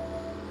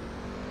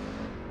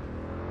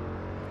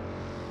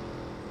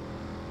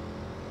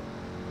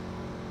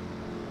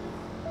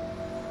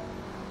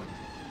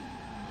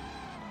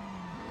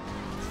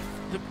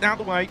 Out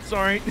the way,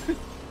 sorry.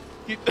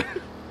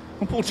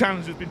 My poor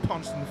challenger's been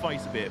punched in the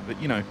face a bit,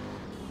 but you know,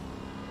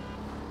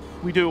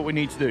 we do what we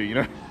need to do, you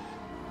know.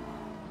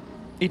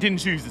 He didn't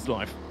choose this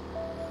life.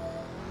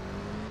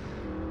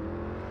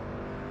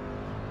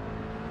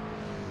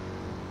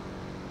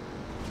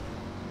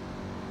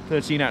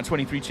 (13 out of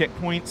 23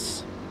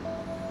 checkpoints.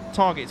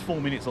 Target's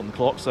 4 minutes on the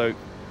clock, so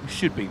we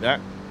should beat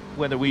that.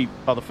 Whether we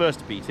are the first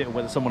to beat it or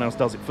whether someone else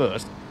does it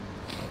first.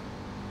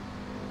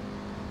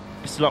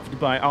 Still up for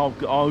debate. Oh,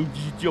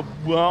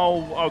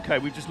 okay,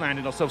 we've just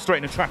landed ourselves straight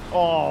in a traffic.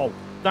 Oh,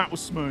 that was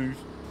smooth.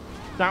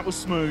 That was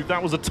smooth.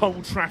 That was a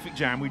total traffic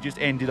jam we just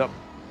ended up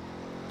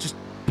just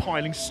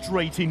piling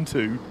straight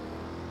into.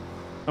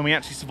 And we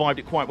actually survived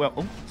it quite well.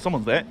 Oh,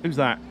 someone's there. Who's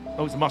that?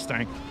 Oh, it's a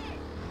Mustang.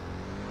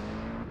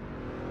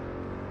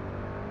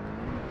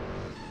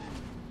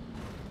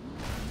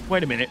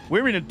 Wait a minute.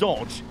 We're in a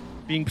Dodge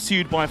being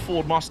pursued by a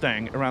Ford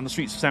Mustang around the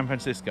streets of San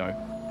Francisco.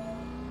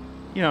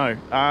 You know,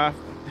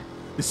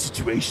 the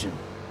situation,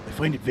 I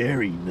find it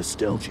very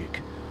nostalgic.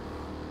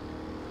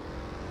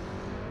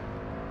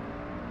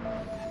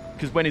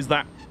 Because when is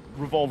that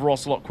Revolver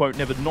Ocelot quote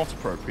never not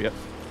appropriate?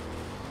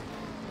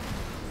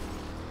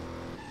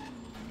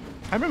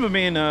 I remember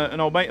me and an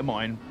old mate of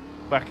mine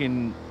back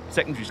in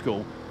secondary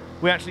school,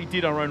 we actually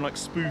did our own like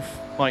spoof,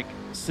 like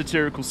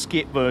satirical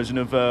skit version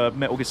of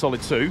Metal Gear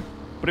Solid 2,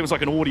 but it was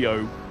like an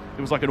audio.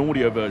 It was like an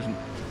audio version,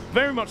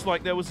 very much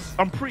like there was.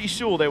 I'm pretty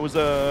sure there was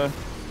a.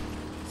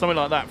 Something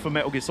like that for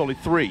Metal Gear Solid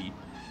 3.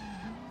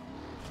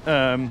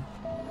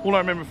 All I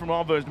remember from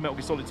our version of Metal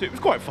Gear Solid 2, it was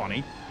quite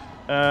funny.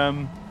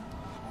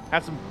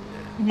 Had some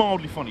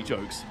mildly funny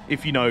jokes,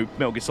 if you know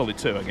Metal Gear Solid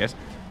 2, I guess.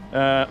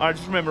 I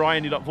just remember I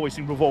ended up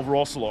voicing Revolver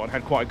Ocelot and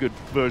had quite a good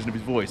version of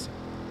his voice.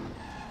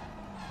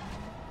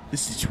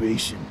 This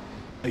situation,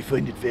 I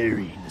find it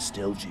very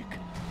nostalgic.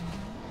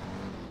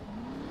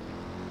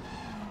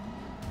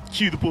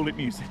 Cue the bullet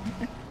music.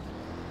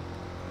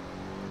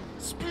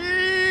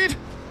 Speed!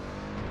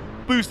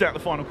 Boost out the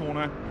final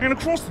corner and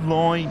across the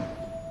line.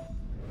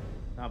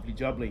 Lovely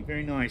jubbly,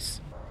 very nice.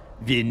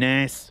 Very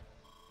nice.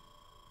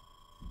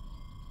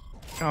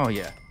 Oh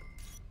yeah.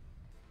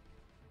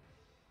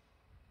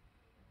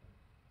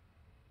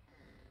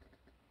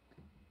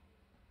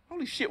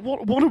 Holy shit,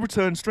 what a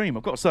return stream,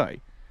 I've got to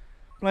say.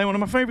 Playing one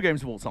of my favourite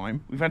games of all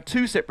time. We've had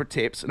 2 separate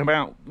tips and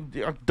about,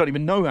 I don't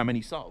even know how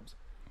many subs.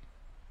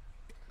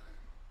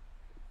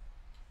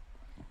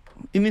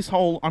 In this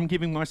whole, I'm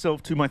giving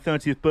myself to my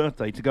 30th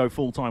birthday to go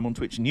full-time on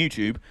Twitch and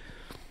YouTube.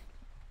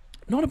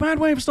 Not a bad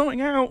way of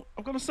starting out,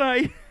 I've got to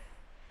say.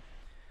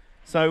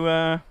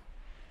 So,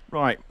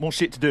 right, more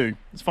shit to do.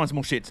 Let's find some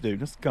more shit to do.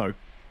 Let's go.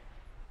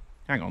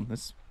 Hang on,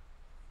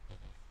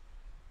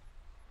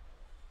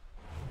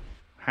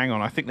 Hang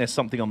on, I think there's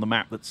something on the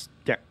map that's...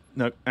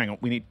 No, hang on,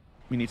 we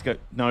need to go...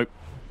 No,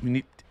 we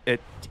need...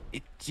 It's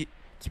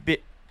a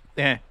bit...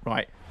 There,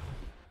 right.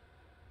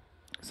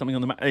 Something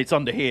on the map. It's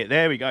under here.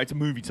 There we go. It's a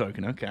movie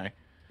token. Okay.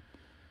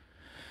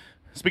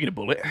 Speaking of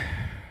bullet,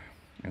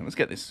 let's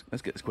get this.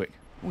 Let's get this quick.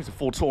 Oh, it's a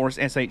Ford Taurus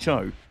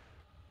SHO.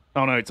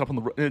 Oh no, it's up on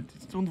the.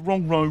 It's on the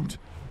wrong road.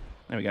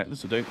 There we go.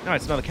 This will do. No,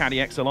 it's another Caddy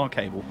XLR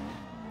cable.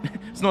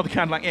 It's another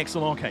Cadillac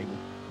XLR cable.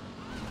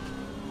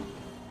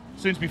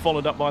 Soon to be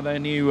followed up by their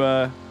new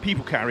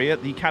people carrier,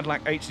 the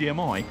Cadillac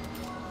HDMI.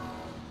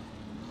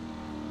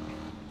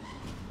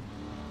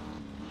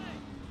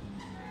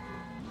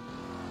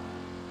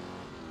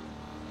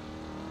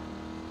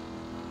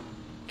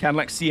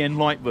 Cadillac CN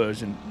Lite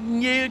version.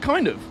 Yeah,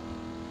 kind of.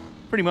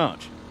 Pretty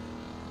much.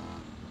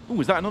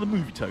 Oh, is that another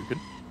movie token?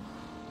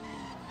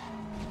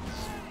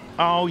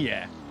 Oh,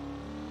 yeah.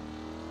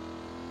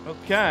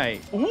 Okay.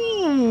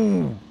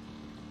 Ooh!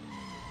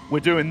 We're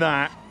doing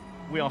that.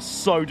 We are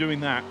so doing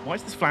that. Why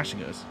is this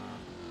flashing us?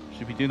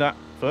 Should we do that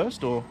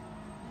first, or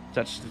is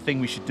that just the thing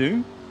we should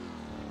do?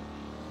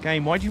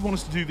 Game, why do you want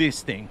us to do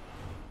this thing?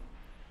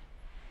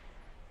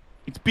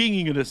 It's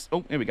beinging at us.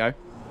 Oh, here we go.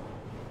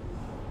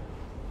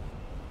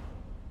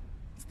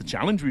 It's the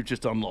challenge we've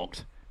just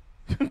unlocked.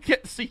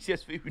 Get the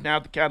CCSV now,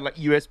 the Cadillac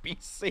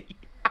USB-C.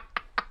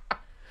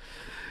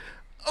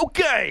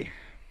 Okay.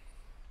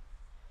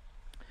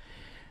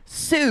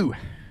 So,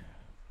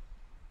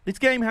 this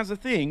game has a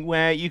thing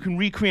where you can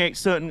recreate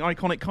certain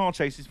iconic car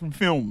chases from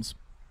films.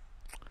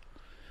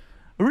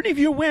 Are any of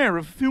you aware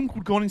of a film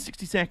called Gone in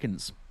 60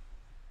 Seconds?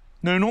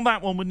 No, not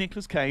that one with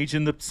Nicolas Cage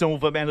and the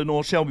silver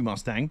Eleanor Shelby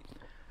Mustang.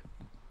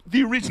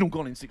 The original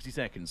Gone in 60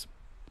 Seconds.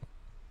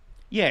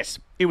 Yes,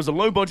 it was a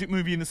low-budget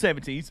movie in the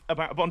 70s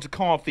about a bunch of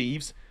car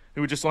thieves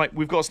who were just like,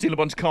 we've got to steal a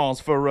bunch of cars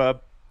for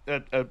a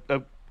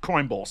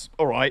crime boss.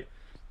 All right.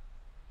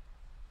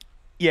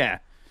 Yeah.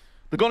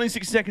 The Gone in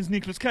 60 Seconds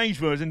Nicolas Cage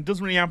version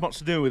doesn't really have much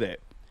to do with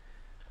it.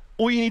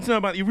 All you need to know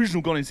about the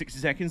original Gone in 60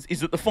 Seconds is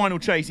that the final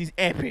chase is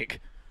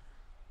epic.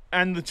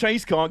 And the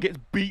chase car gets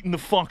beaten the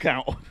fuck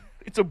out.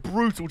 It's a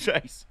brutal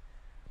chase.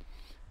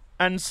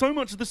 And so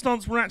much of the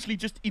stunts were actually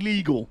just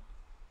illegal.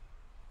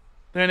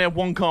 They only had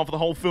one car for the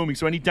whole filming,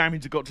 so any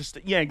damage got just...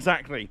 Yeah,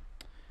 exactly.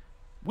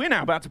 We're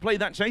now about to play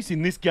that chase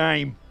in this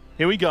game.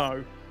 Here we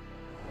go.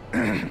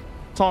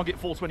 Target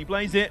 420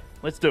 Blaze it.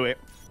 Let's do it.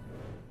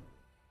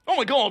 Oh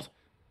my god!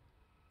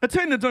 A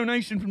tender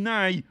donation from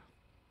Nay.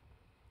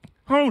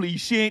 Holy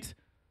shit.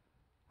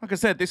 Like I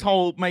said, this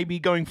whole maybe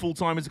going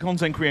full-time as a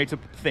content creator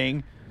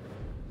thing...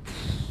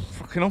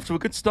 Fucking off to a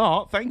good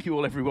start. Thank you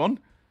all, everyone.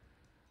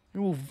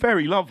 You're all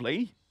very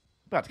lovely.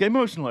 About to get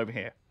emotional over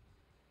here.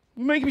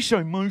 You're making me show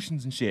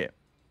emotions and shit.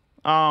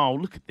 Oh,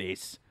 look at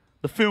this.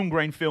 The film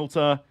grain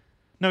filter.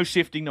 No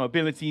shifting, no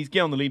abilities. Get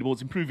on the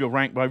leaderboards, improve your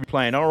rank by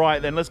replaying.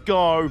 Alright then, let's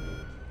go.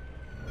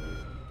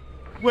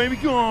 Where we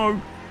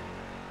go?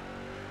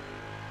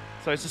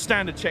 So it's a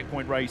standard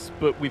checkpoint race,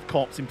 but with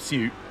cops in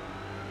pursuit.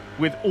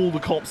 With all the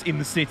cops in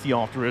the city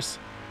after us.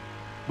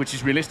 Which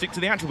is realistic to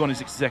the actual Gone in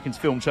 60 Seconds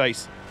film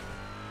chase.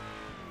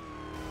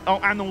 Oh,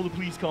 and all the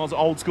police cars are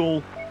old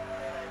school.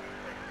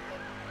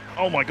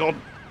 Oh my god.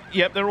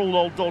 Yep, they're all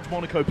old Dodge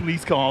Monaco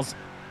police cars.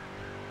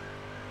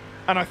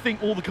 And I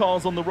think all the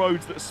cars on the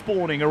roads that are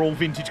spawning are all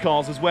vintage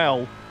cars as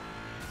well.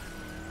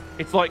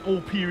 It's like all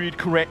period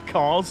correct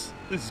cars.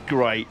 This is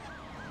great.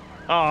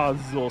 Ah,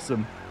 this is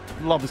awesome.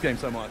 Love this game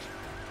so much.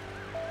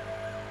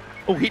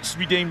 Oh, Hitch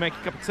redeemed, make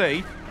a cup of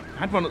tea. I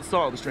had one at the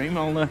start of the stream.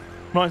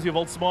 Reminds me of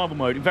old survival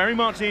mode. It very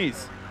much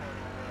is.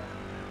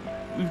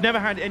 We've never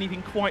had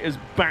anything quite as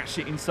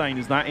batshit insane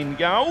as that in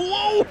go.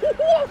 Whoa!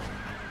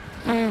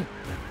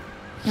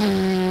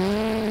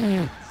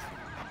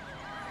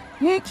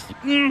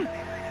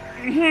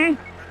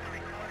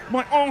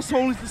 My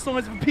arsehole is the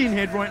size of a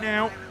pinhead right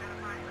now.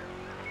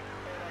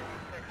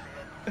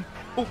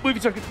 Oh, movie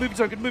token, movie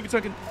token, movie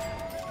token.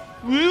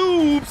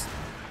 Oops!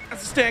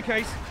 That's a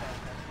staircase.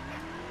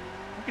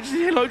 I can just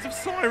hear loads of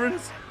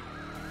sirens.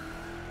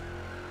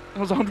 That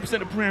was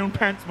 100% a brown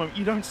pants moment.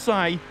 You don't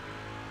say.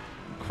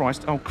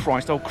 Christ, oh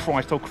Christ, oh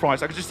Christ, oh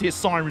Christ. I can just hear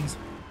sirens.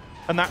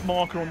 And that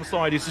marker on the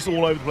side is just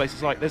all over the place.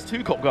 It's like, there's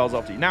 2 cop cars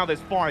after you. Now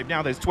there's 5.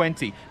 Now there's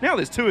 20. Now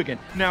there's 2 again.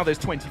 Now there's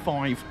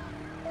 25.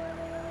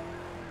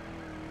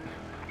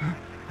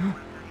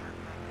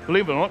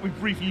 Believe it or not, we've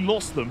briefly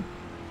lost them.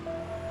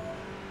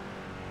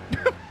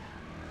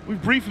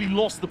 We've briefly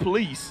lost the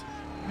police.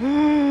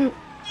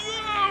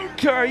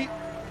 Okay.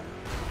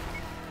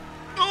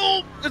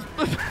 Oh!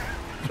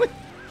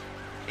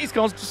 These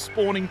cars just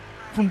spawning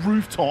from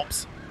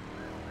rooftops.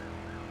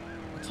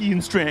 T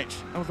and stretch.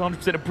 That was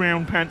 100% a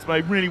brown pants,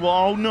 babe. Really well.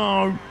 Oh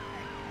no!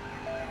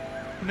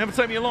 You'll never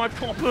take me alive,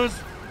 coppers.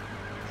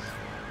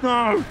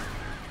 No!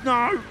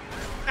 No!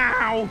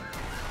 Ow!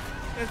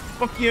 Yes,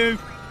 fuck you.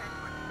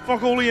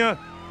 Fuck all of you.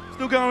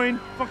 Still going.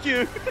 Fuck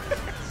you.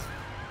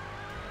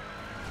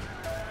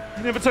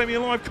 You never take me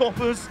alive,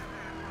 coppers.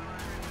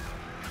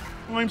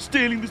 I'm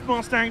stealing this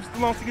Mustang. It's the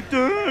last thing I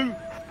do.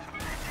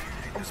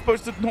 I'm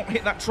supposed to not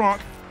hit that truck.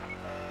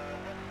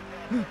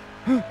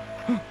 Come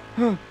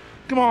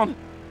on.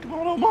 Come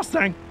on, old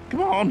Mustang.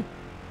 Come on.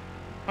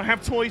 I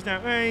have toys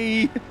now.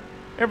 Hey.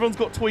 Everyone's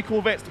got toy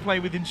Corvettes to play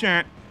with in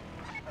chat.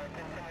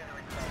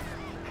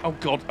 Oh,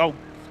 God. Oh.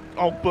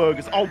 Oh,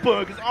 burgers. Oh,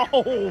 burgers.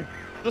 Oh.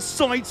 The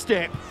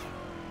sidestep.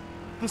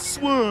 The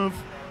swerve.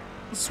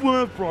 The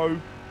swerve, bro.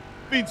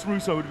 Vince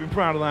Russo would have been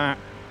proud of that.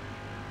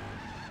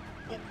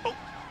 Oh, oh.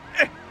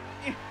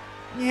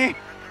 Yeah.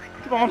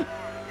 Come on.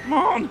 Come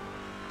on.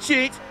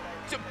 Shit.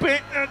 It's a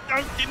bit.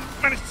 I didn't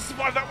manage to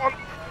survive that one.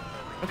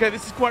 Okay,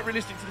 this is quite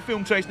realistic to the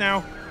film chase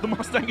now. The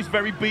Mustang is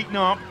very beaten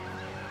up.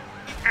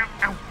 Ow,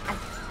 ow, ow.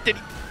 Steady.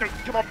 No,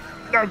 come on.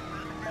 No.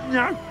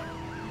 No.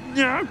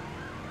 No.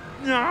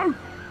 No.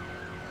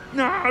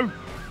 No.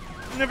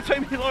 Never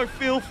take me alive,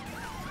 filth.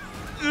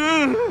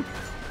 Ugh.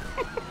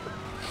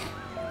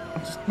 I'm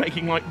just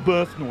making like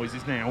birth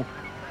noises now.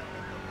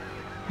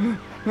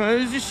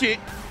 This is shit.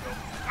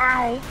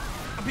 Ow.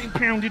 I'm being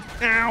pounded.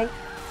 Ow.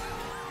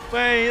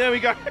 Hey, there we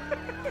go.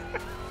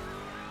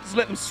 Just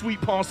let them sweep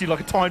past you like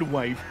a tidal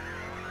wave.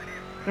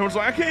 Everyone's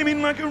like, I came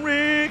in like a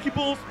wrecking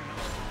ball.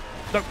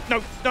 No,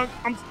 no, no,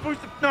 I'm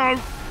supposed to... No,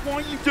 why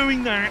are you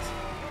doing that?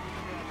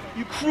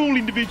 You cruel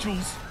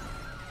individuals.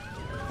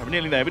 Oh, we're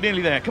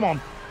nearly there, come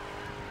on.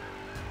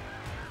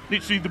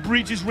 Literally, the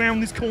bridge is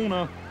round this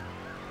corner.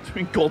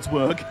 Doing God's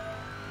work.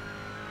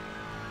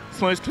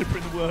 Slowest clipper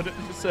in the world at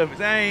the surface.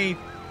 Hey,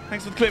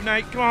 thanks for the clip,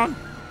 Nate. Come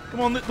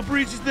on, the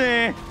bridge is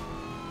there.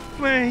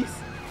 Please.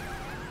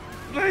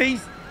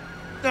 Please.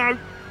 No,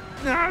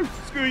 no,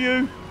 screw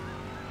you.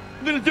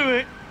 I'm gonna do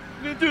it,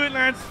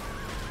 lads.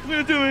 I'm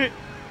gonna do it.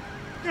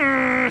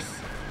 Yes!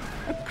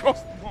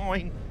 Across the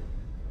line.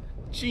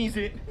 Cheese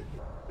it.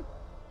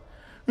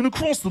 And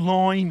across the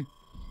line.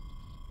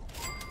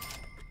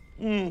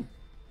 Oh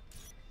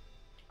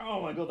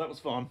my god, that was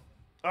fun.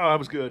 Oh, that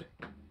was good.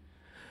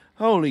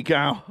 Holy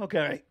cow.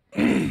 Okay.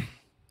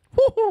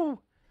 Woohoo!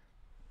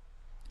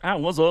 That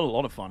was a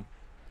lot of fun.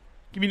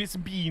 Give me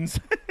some beans.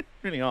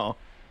 Really are.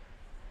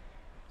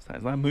 Is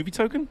that a movie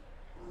token?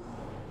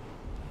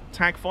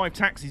 Tag 5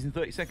 taxis in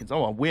 30 seconds.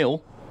 Oh, I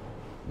will.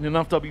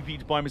 Enough WP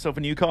to buy myself a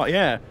new car.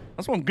 Yeah,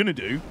 that's what I'm gonna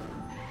do.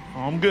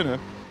 I'm gonna.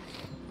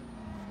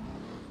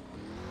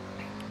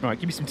 Right,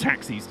 give me some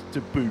taxis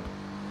to boop.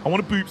 I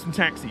want to boop some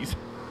taxis.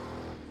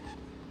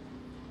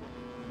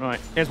 Right,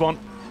 here's one.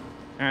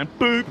 And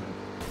boop.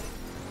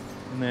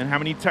 And then how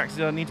many taxis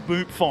do I need to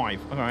boop?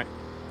 5. Alright.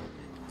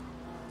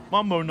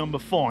 Mambo number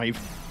 5.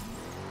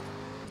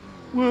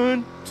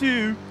 1,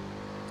 2,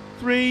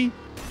 3,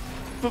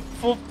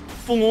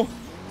 4.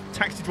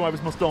 Taxi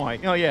drivers must die.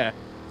 Oh, yeah.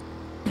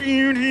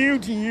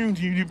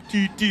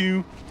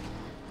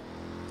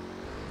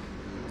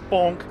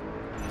 Bonk.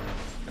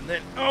 And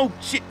then, oh,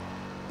 shit.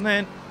 And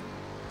then,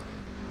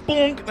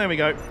 bonk. There we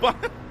go. I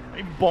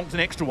even bonked an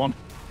extra one.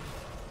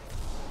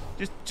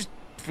 Just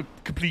for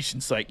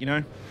completion's sake, you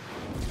know.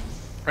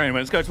 Anyway,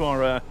 let's go to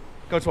our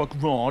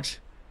garage.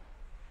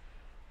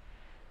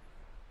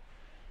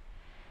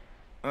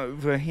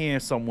 Over here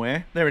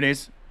somewhere. There it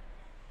is.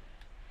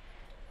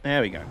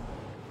 There we go.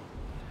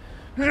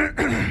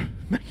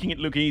 Making it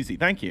look easy.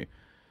 Thank you.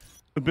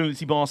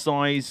 Ability bar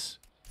size.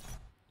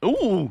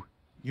 Ooh.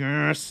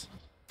 Yes.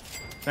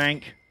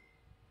 Thank.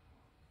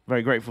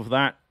 Very grateful for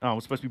that. Oh,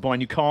 we're supposed to be buying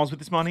new cars with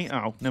this money?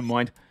 Oh, never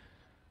mind.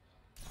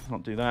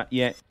 Can't do that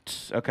yet.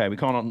 Okay, we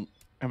haven't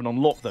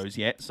unlocked those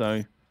yet,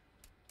 so...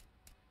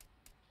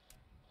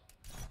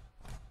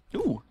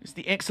 Ooh, it's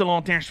the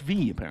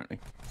XLR-V, apparently.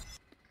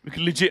 We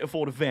can legit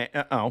afford a vet.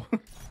 Uh-oh.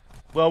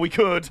 Well, we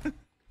could.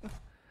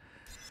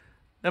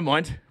 Never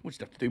mind. We'll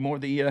just have to do more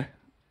of the...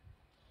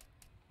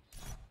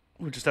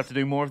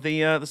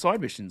 the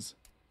side missions.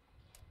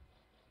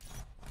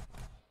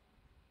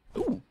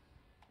 Ooh.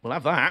 We'll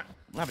have that.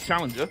 We'll have a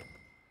Challenger.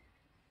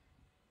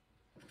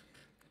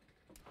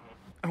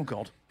 Oh,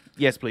 God.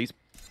 Yes, please.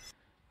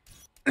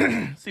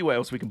 See what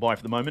else we can buy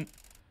for the moment.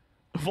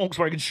 A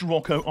Volkswagen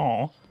Scirocco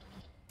R.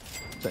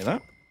 Say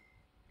that.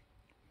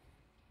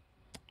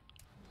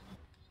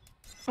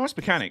 Nice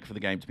mechanic for the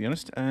game, to be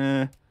honest.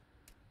 How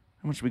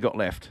much have we got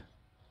left?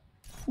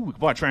 Ooh, we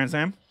can buy a Trans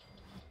Am.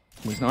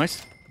 Always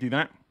nice. Do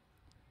that.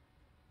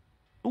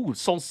 Ooh,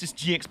 Solstice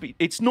GXB.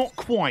 It's not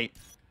quite.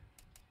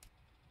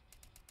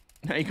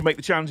 Now you can make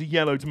the Challenger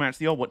yellow to match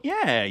the old one.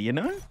 Yeah, you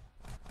know.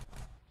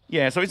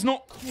 Yeah, so it's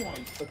not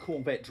quite a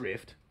Corvette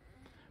drift,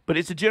 but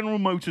it's a General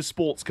Motors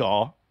sports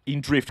car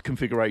in drift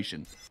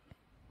configuration.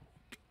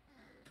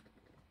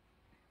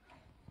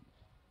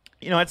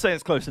 You know, I'd say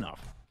it's close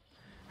enough.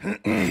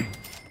 May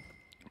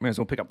as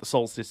well pick up the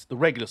Solstice, the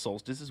regular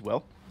Solstice as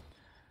well.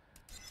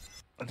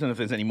 I don't know if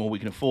there's any more we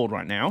can afford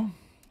right now.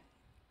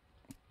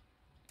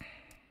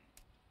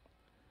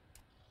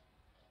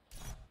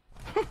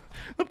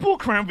 The poor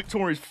Crown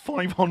Victoria is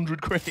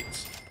 500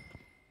 credits.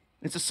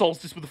 It's a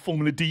Solstice with a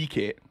Formula D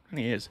kit. And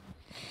he is.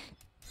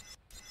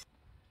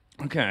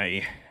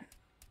 Okay.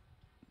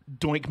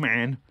 Doink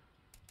Man.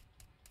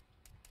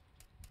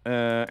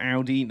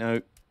 Audi,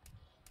 no.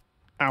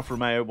 Alfa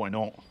Romeo, why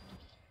not?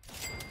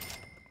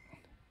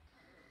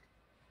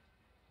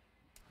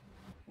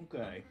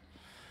 Okay.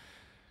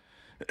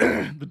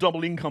 The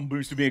double income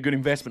boost would be a good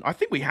investment. I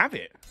think we have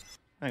it.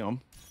 Hang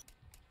on.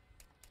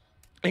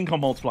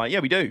 Income multiplier. Yeah,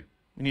 we do.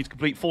 We need to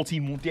complete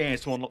 14 more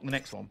dares to unlock the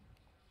next one.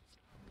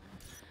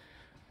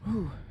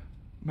 Whew.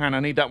 Man, I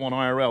need that one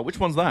IRL. Which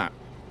one's that?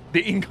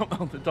 The income,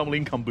 oh, the double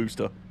income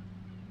booster.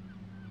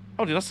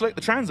 Oh, did I select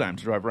the Trans Am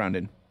to drive around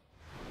in?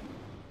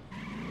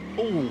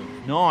 Oh,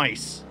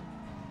 nice.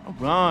 All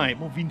right,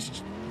 more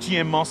vintage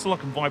GM muscle. I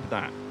can vibe with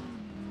that.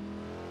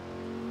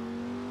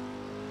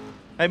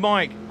 Hey,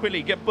 Mike,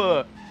 quickly, get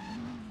Bert.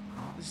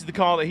 This is the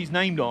car that he's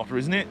named after,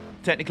 isn't it?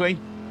 Technically.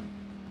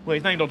 Well,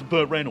 he's named after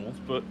Burt Reynolds,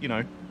 but, you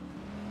know.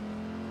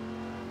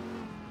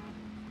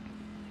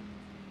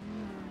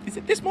 Is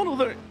it this model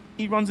that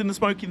he runs in the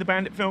Smokey and the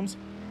Bandit films?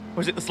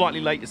 Or is it the slightly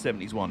later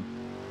 70s one?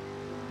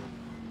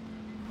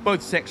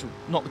 Both sexual,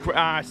 not the...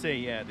 Ah, I see,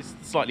 yeah. This is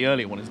the slightly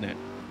earlier one, isn't it?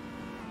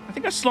 I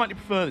think I slightly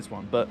prefer this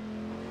one, but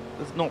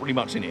there's not really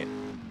much in it.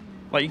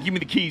 Like, you give me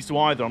the keys to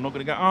either, I'm not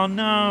going to go, oh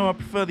no, I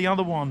prefer the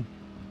other one.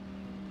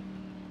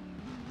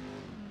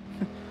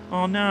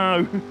 Oh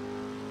no.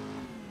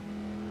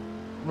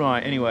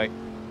 Right, anyway.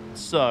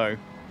 So.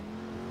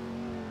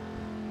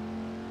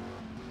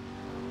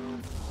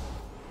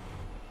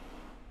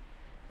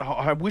 Oh,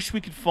 I wish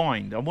we could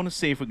find, I want to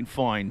see if we can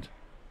find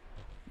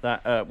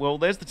that, well,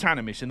 there's the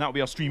Tanner mission. That'll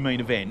be our stream main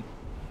event.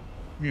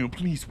 You know,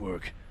 police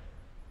work.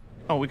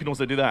 Oh, we can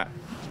also do that.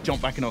 Just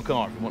jump back in our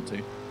car if we want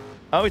to.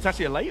 Oh, it's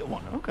actually a later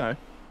one. Okay.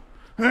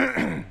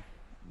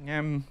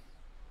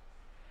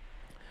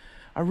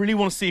 I really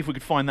want to see if we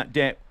could find that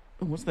debt.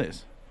 Oh, what's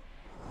this?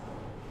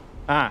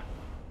 Ah,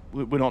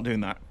 we're not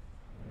doing that.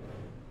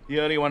 The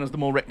earlier one is the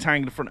more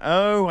rectangular front.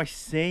 Oh, I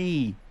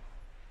see.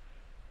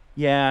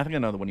 Yeah, I think I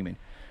know the one you mean.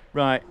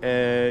 Right,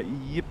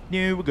 yep,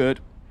 no, we're good.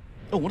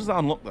 Oh, what does that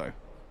unlock, though?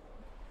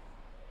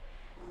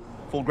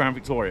 Ford Grand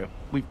Victoria.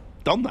 We've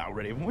done that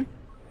already, haven't we?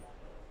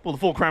 Well, the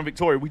Ford Crown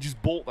Victoria, we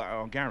just bought that at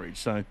our garage,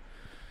 so...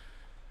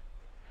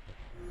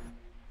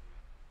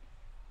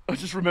 I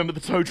just remember the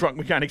tow truck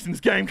mechanics in this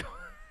game.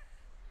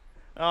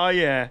 Oh,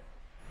 yeah.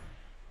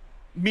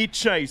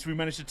 Mid-chase, we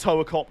managed to tow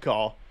a cop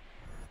car.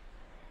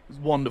 It was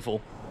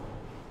wonderful.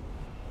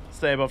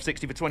 Stay above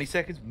 60 for 20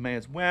 seconds. May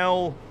as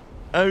well.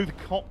 Oh, the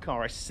cop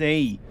car, I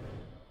see.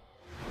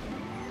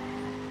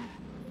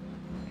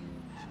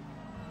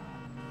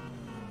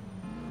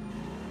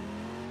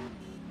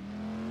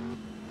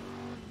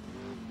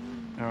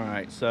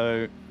 Alright,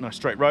 so, nice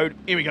straight road.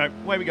 Here we go.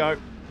 Away we go.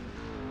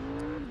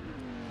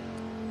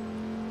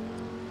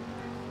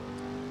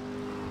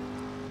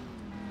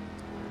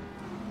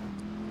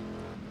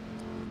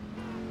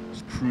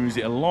 Just cruise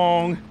it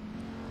along.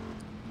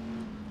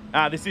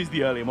 Ah, this is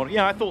the earlier model.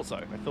 Yeah, I thought so.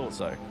 I thought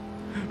so.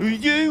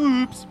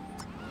 Oops.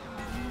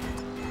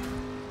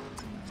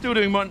 Still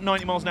doing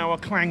 90 miles an hour,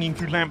 clanging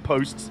through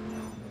lampposts.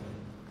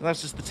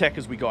 That's just the tech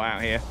as we got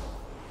out here.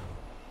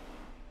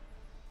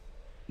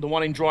 The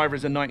one in Driver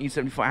is a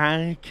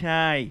 1975.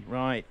 Okay,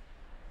 right.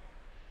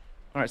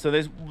 All right, so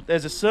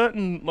there's a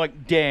certain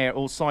like dare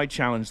or side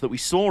challenge that we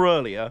saw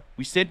earlier.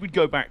 We said we'd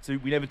go back to.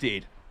 We never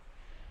did.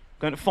 I'm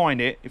going to find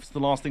it if it's the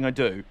last thing I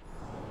do.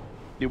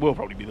 It will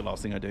probably be the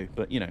last thing I do,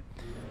 but you know.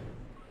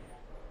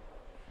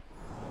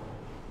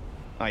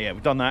 Oh yeah,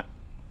 we've done that.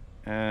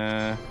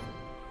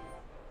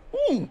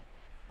 Ooh,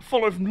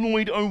 follow from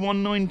Lloyd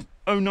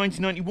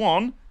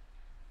 1991.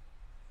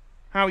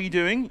 How are you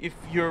doing? If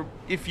you're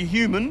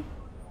human,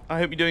 I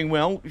hope you're doing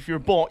well. If you're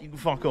a bot, you can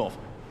fuck off.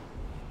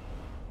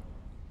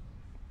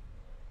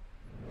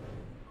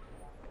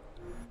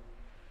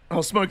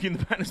 Oh, Smokey and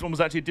the Bandits one was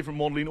actually a different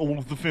model in all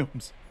of the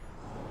films.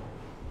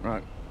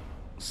 Right.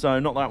 So,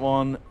 not that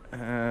one.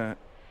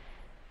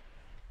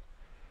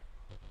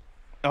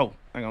 Oh,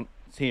 hang on.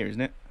 It's here, isn't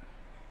it?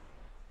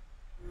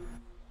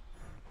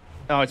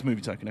 Oh, it's a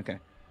movie token, okay.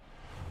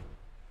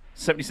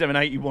 77,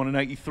 81, and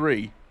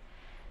 83.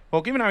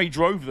 Well, given how he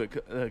drove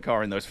the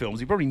car in those films,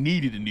 he probably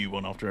needed a new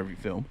one after every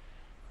film.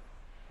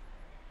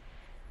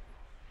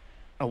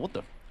 Oh, what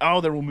the?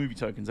 Oh, they're all movie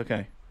tokens,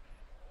 okay.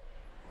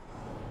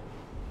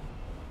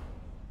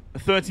 A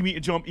 30-meter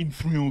jump in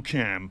thrill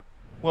cam.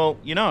 Well,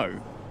 you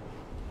know,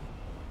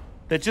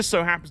 there just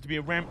so happens to be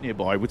a ramp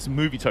nearby with some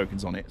movie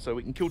tokens on it, so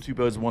we can kill two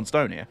birds with one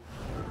stone here.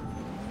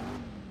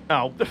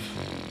 Oh.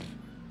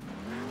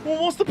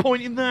 Well, what's the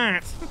point in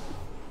that?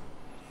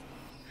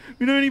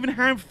 We don't even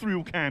have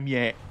thrill cam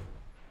yet.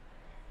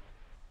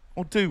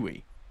 Or do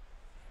we?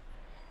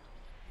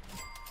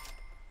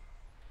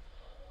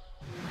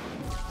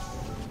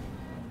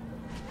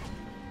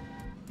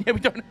 Yeah,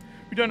 we don't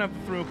have the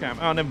thrill cam.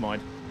 Oh, never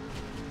mind.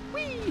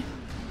 Whee!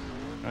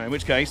 Alright, in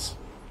which case,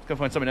 let's go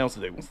find something else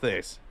to do. What's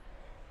this?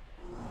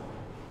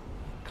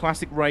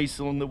 Classic race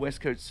along the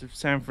west coast of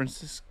San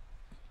Francisco.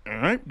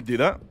 Alright, we can do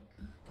that.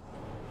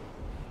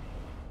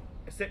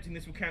 Accepting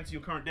this will cancel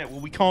your current debt.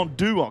 Well, we can't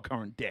do our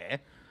current debt.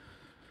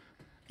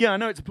 Yeah, I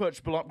know it's a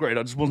purchasable upgrade.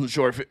 I just wasn't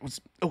sure if it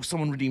was... Oh,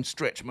 someone redeemed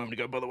Stretch a moment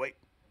ago, by the way.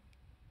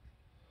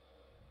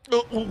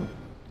 Oh,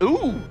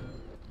 ooh!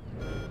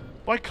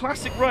 By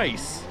Classic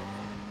Race.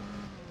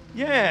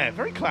 Yeah,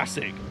 very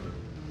classic.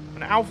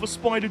 An Alpha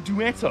Spider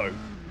Duetto.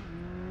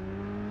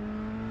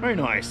 Very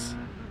nice.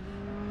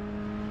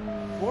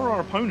 What are our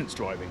opponents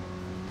driving?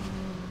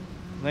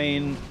 They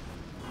in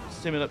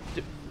similar...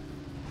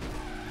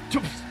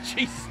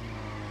 Jeez.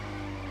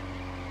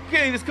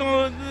 Okay, this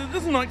car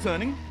doesn't like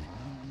turning.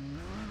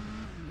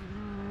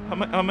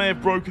 I may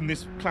have broken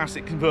this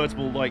classic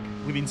convertible, like,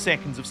 within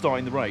seconds of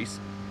starting the race.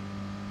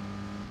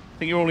 I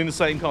think you're all in the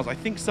same cars. I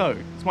think so.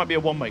 This might be a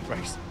one-make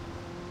race.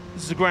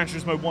 This is a Gran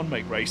Turismo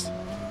one-make race.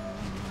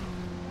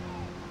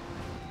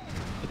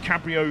 The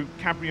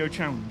Cabrio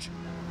Challenge.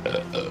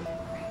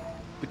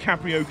 The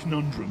Cabrio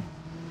Conundrum.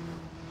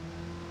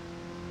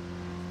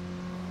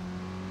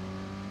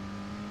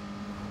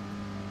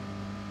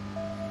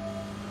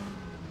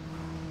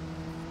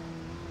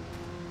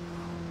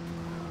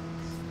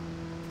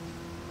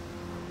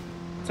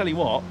 Tell you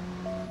what,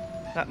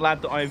 that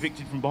lad that I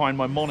evicted from behind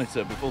my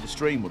monitor before the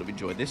stream would have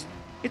enjoyed this.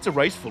 It's a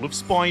race full of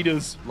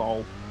spiders,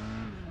 lol.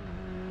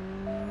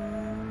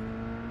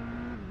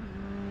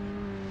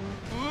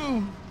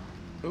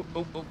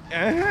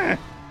 Yeah,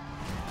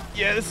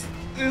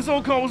 this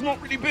old car was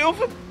not really built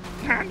for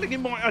handling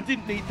in my... I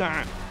didn't need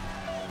that.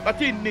 I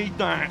didn't need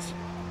that.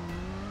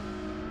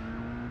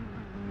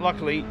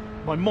 Luckily,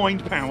 my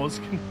mind powers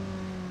can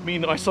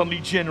mean that I suddenly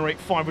generate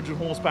 500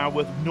 horsepower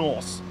worth of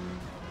NOS.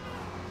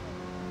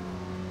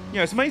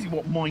 Yeah, it's amazing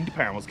what mind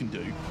powers can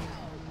do.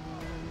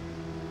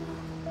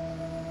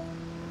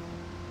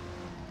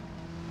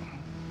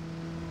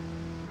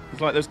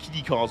 It's like those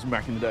kiddie cars from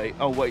back in the day.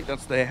 Oh wait,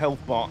 that's their health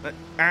bar.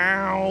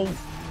 Ow!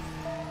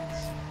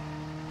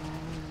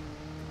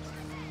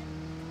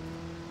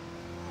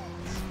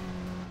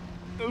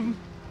 Ooh.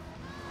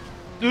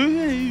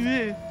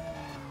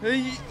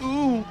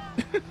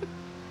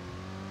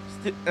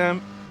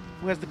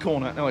 Where's the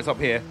corner? Oh, it's up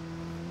here.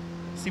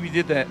 See what we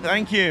did there.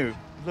 Thank you.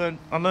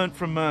 I learned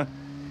from some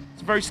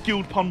very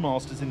skilled pun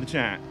masters in the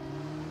chat.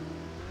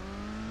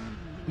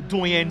 The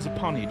doyens of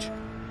punnage.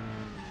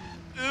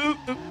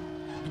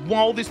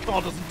 While this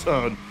car doesn't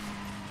turn,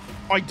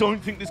 I don't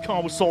think this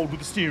car was sold with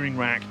a steering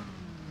rack.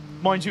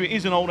 Mind you, it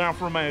is an old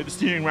Alfa Romeo. The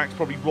steering rack's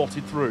probably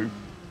rotted through.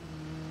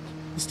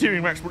 The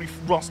steering rack's probably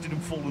rusted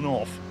and fallen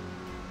off.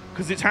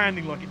 Because it's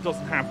handling like it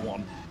doesn't have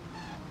one.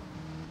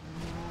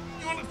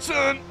 You want to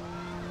turn?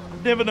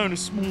 I've never known a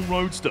small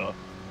roadster,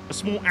 a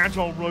small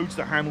agile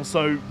roadster handle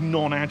so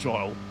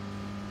non-agile.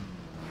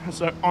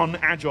 So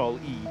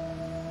unagile-y.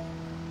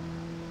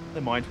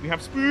 Never mind, we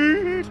have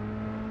speed!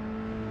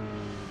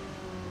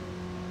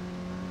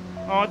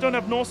 Oh, I don't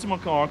have NOS in my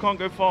car, I can't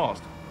go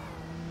fast.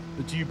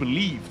 But do you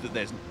believe that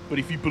there's... But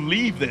if you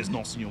believe there's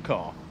NOS in your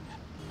car,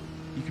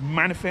 you can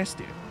manifest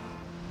it.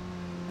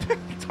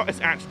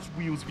 Tires actually just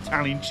wheels of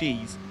Italian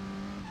cheese.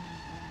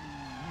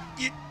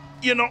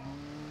 You're not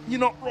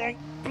wrong,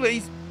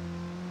 please.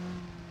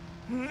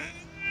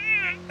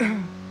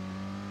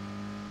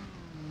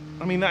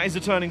 I mean, that is a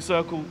turning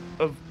circle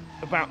of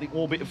about the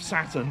orbit of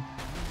Saturn.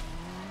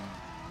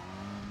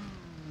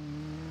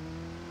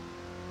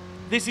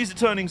 This is a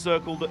turning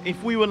circle that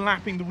if we were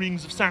lapping the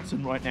rings of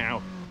Saturn right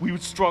now, we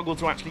would struggle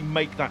to actually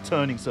make that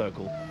turning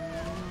circle.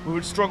 We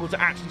would struggle to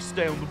actually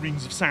stay on the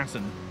rings of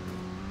Saturn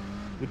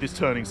with this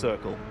turning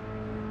circle.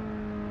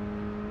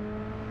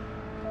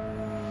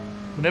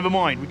 But never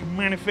mind, we can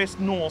manifest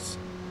Norse.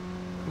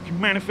 We can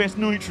manifest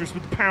nitrous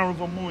with the power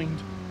of our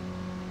mind.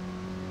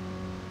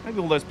 Maybe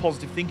all those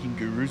positive thinking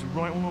gurus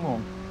were right all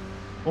along.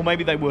 Or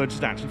maybe they were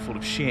just actually full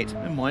of shit.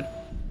 Never mind.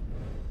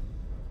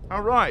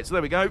 Alright, so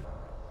there we go.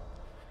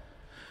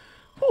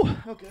 Whew,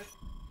 okay.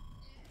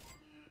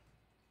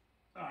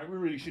 Alright, we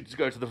really should just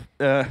go to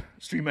the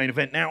stream main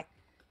event now.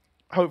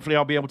 Hopefully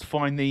I'll be able to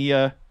find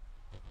the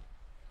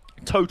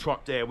tow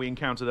truck dare we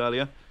encountered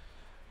earlier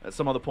at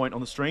some other point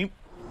on the stream.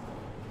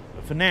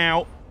 But for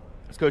now,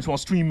 let's go to our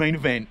stream main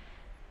event.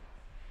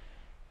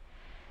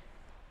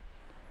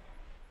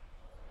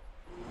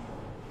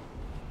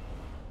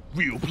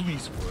 Real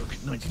police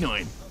work,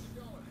 99.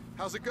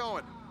 How's it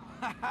going?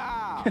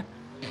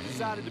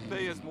 Decided to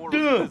pay us more of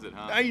a visit,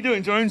 huh? How you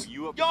doing, Jones?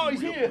 You up Yo, to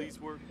he's real here. police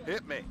work?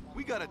 Hit me.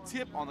 We got a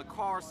tip on the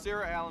car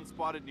Sarah Allen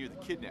spotted near the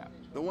kidnap.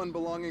 The one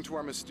belonging to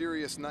our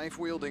mysterious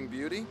knife-wielding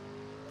beauty?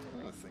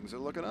 Well, things are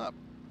looking up.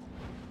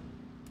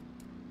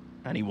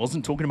 And he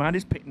wasn't talking about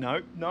his pick.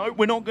 No,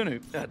 we're not going to.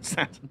 That's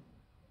Saturn.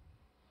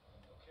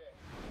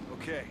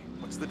 Okay,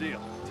 what's the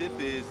deal? Tip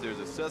is there's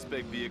a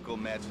suspect vehicle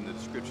matching the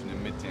description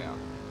in Midtown,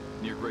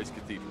 near Grace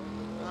Cathedral.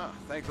 Ah,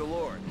 thank the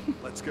Lord.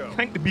 Let's go.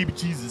 Thank the baby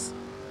Jesus.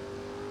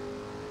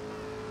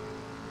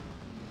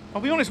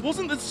 I'll be honest,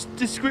 wasn't the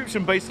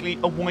description basically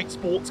a white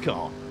sports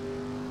car?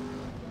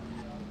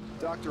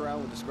 Dr.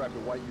 Allen described a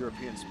white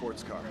European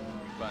sports car.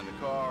 We find the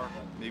car,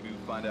 maybe we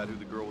find out who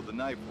the girl with the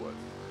knife was.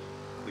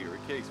 Clear a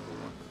case for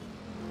once.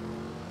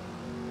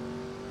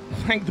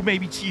 Thank the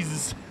baby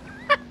Jesus.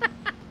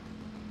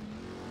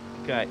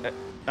 Okay.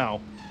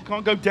 Oh,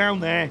 can't go down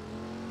there.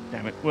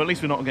 Damn it. Well, at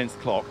least we're not against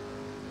the clock.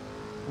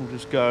 We'll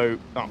just go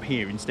up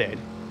here instead.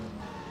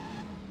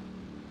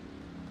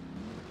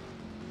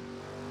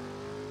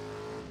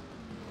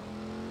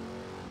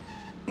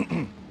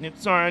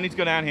 Sorry, I need to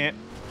go down here.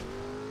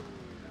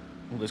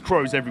 Oh, there's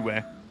crows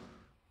everywhere.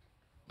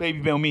 Baby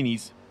Bell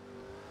Minis.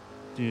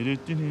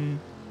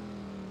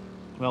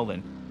 Well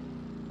then.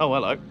 Oh,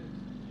 hello.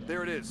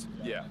 There it is.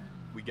 Yeah,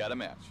 we got a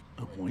match.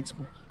 A white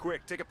spot.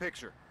 Quick, take a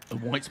picture. A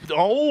white spot.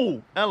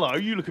 Oh, hello.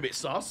 You look a bit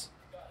sus.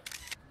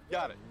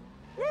 Got it.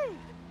 Woo!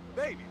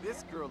 Baby,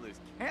 this girl is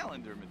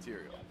calendar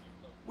material.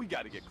 We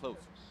got to get closer.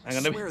 Hang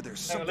on,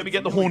 let me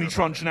get the horny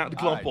truncheon out of the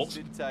glove box.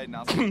 Sit tight and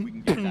I'll see if we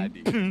can get an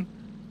idea.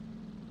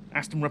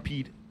 Aston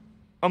Rapide.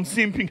 I'm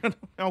simping.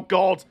 Oh,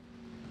 God.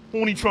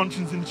 Horny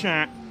truncheons in the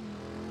chat.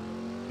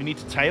 We need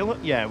to tail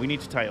it? Yeah, we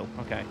need to tail.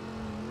 Okay.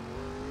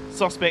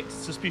 Suspect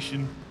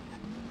suspicion.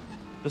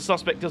 The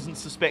suspect doesn't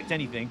suspect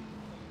anything.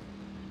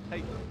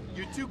 Hey,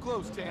 you're too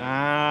close, Tanner.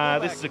 Ah,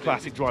 this is a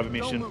classic driver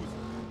mission.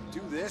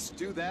 Do this,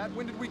 do that.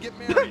 When did we get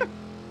married?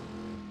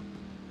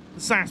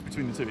 The sass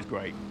between the two is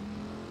great.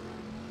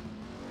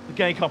 The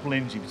gay couple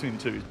energy between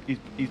the two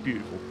is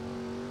beautiful.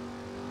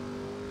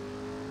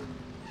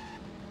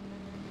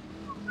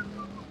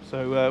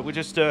 So we're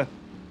just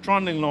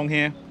trundling along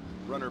here.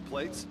 Run her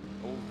plates?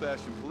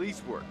 Old-fashioned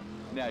police work.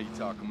 Now you're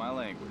talking my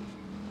language.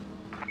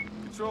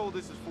 Control,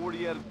 this is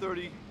 40 out of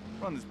 30.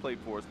 Run this plate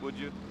for us, would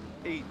you?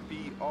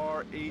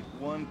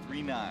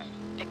 8BR8139.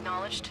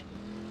 Acknowledged.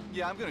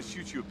 Yeah, I'm gonna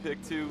shoot you a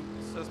pic, too.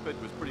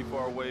 Suspect was pretty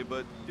far away,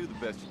 but do the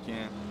best you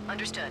can.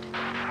 Understood.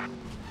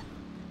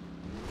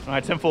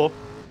 Alright, 10-4.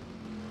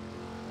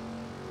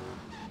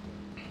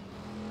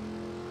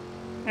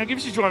 Now, given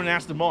she's driving an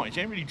Aston Martin,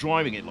 she ain't really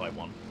driving it like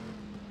one.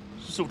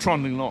 She's just sort of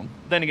trundling along.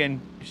 Then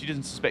again, if she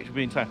doesn't suspect we're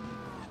being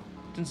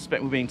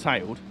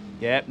tailed.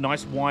 Yeah,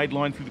 nice wide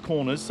line through the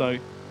corners, so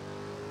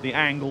the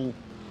angle.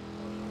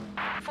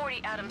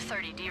 40 Adam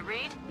 30, do you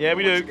read? Yeah,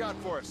 we do. What you got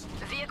for us?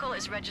 The vehicle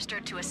is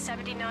registered to a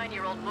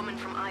 79-year-old woman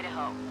from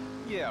Idaho.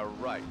 Yeah,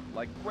 right.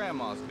 Like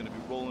grandma's gonna be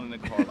rolling in a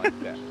car like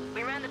that.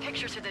 We ran the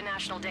picture through the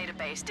national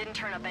database, didn't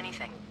turn up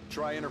anything.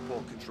 Try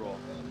Interpol control.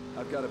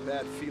 I've got a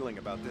bad feeling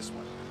about this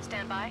one.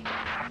 Stand by.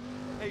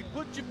 Hey,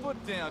 put your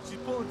foot down. She's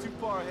pulling too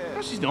far ahead.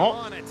 No, she's not.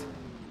 On it.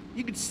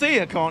 You can see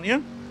her, can't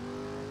you?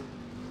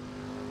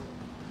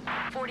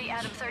 40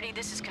 Adam 30,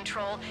 this is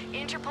Control.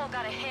 Interpol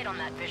got a hit on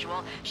that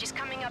visual. She's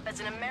coming up as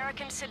an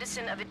American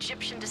citizen of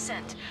Egyptian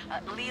descent,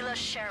 Leela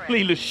Sharon.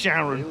 Leela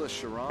Sharon. Leela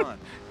Sharon.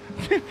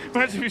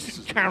 Imagine if it's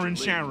Karen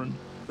Sharon.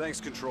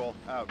 Thanks, Control.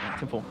 Out.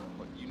 Simple.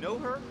 What, you know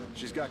her?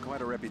 She's got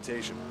quite a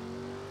reputation.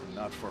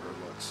 Not for her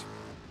looks.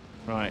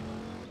 Right.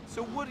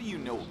 So what do you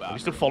know about Are her? we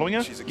still following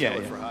her? She's a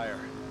killer for hire.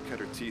 Cut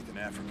her teeth in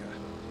Africa.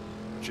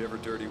 Whichever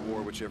dirty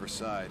war, whichever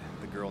side,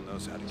 the girl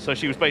knows how to get So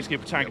she was basically a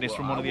protagonist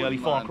from one of the early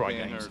Far Cry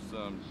paying games. her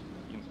some,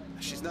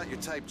 She's not your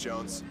type,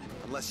 Jones.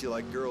 Unless you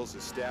like girls who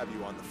stab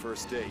you on the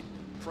first date.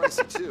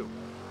 Pricey, too.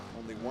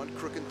 Only one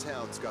crook in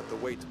town's got the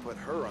weight to put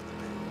her on the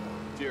payroll.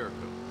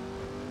 Jericho.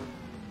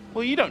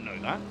 Well, you don't know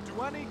that.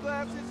 Do I need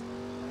glasses?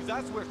 Because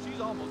I swear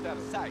she's almost out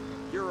of sight.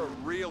 You're a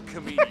real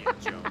comedian,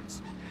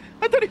 Jones.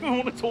 I don't even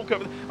want to talk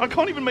over. I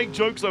can't even make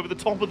jokes over the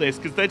top of this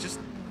because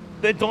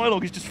their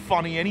dialogue is just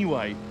funny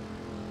anyway.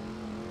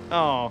 Oh.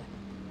 All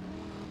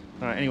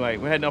right. Anyway,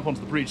 we're heading up onto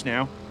the bridge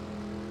now.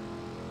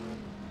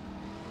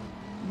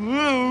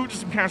 Whoa!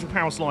 Just some casual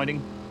power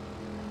sliding.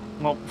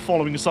 Not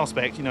following a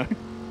suspect, you know.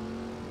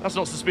 That's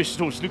not suspicious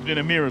at all. She's looking in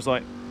her mirrors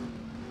like,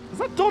 has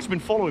that Dodge been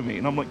following me?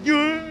 And I'm like,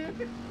 yeah.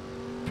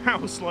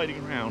 Power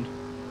sliding around.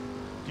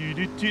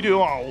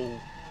 Oh.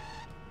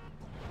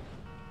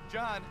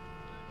 John,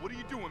 what are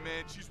you doing,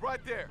 man? She's right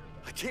there.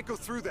 I can't go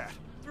through that.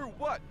 Through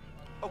what?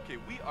 Okay,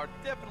 we are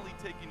definitely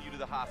taking you to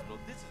the hospital.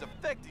 This is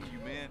affecting you,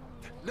 man.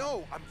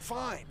 No, I'm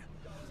fine.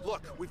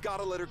 Look, we've got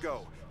to let her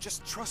go.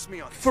 Just trust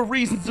me on this. For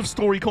reasons of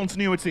story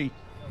continuity.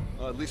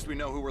 Well, at least we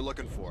know who we're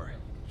looking for.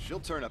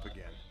 She'll turn up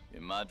again.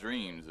 In my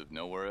dreams, if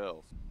nowhere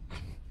else.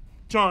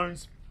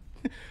 Jones.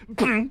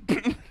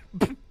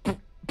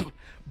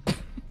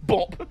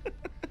 Bop.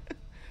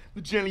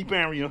 The jelly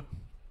barrier.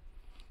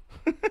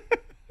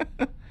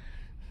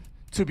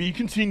 To be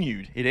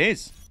continued. It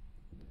is.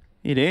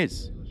 It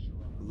is.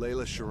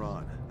 Leila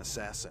Sharon,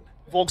 assassin.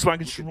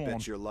 Volkswagen You Sharon.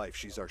 bet your life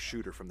she's our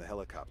shooter from the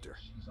helicopter,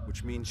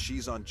 which means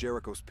she's on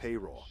Jericho's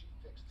payroll.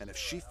 And if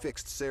she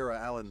fixed Sarah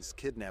Allen's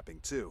kidnapping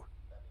too,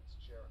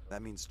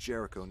 that means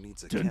Jericho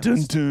needs a Dun,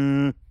 chemist.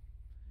 dun,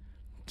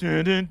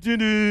 dun. Dun, dun, dun,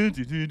 dun,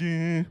 dun, dun,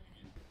 dun.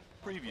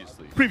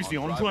 Previously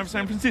on Drive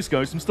San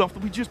Francisco, some stuff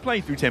that we just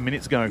played through 10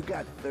 minutes ago. You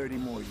got 30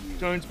 more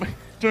years.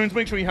 Jones,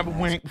 make sure you have a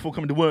wank before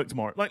coming to work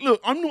tomorrow. Like,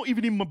 look, I'm not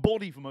even in my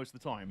body for most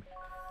of the time.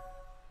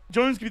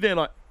 Jones could be there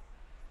like,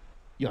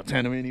 yeah,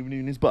 Tanner ain't even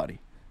in his body.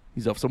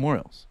 He's off somewhere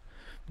else.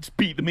 Just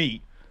beat the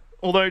meat.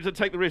 Although to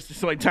take the risk,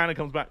 just like Tanner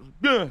comes back.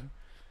 You're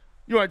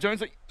right, Jones.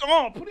 Like,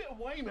 oh, put it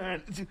away,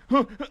 man.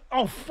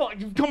 Oh, fuck.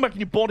 You've come back in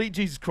your body.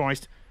 Jesus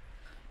Christ.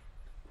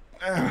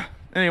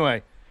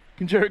 Anyway,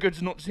 can Jericho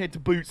just not just head to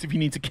Boots if you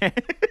need to care?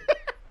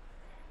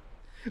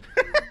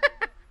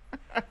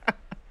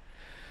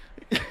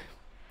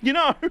 You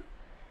know,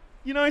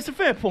 it's a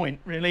fair point,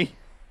 really.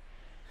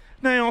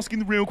 Now asking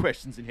the real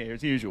questions in here,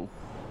 as usual.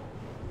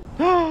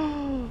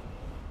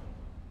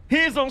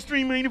 Here's our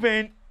stream main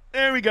event.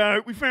 There we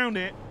go. We found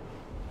it.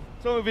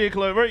 Tow a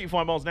vehicle over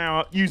 85 miles an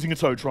hour using a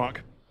tow truck.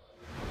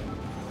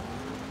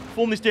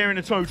 Form this dare in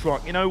a tow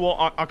truck. You know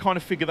what? I kind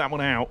of figured that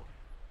one out.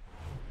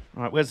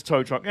 All right, where's the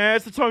tow truck?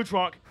 There's the tow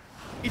truck.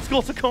 It's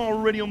got a car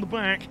already on the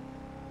back.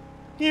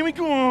 Here we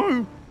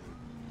go.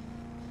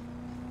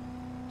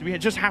 Do we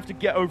just have to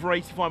get over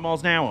 85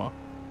 miles an hour?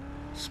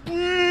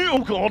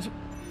 Oh, God.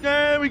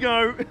 There we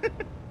go.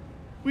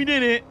 We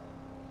did it.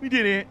 We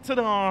did it.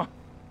 Ta-da.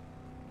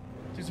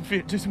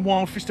 Do some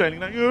wild fishtailing.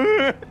 Like,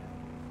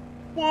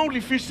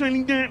 wildly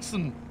fishtailing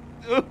Datsun.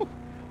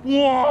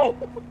 Wow.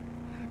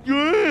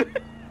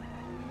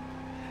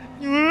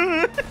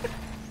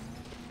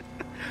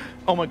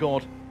 Oh, my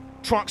God.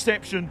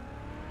 Truckception.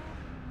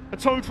 A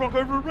tow truck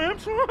over a ram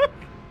truck.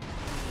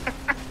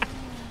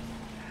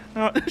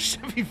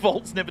 Chevy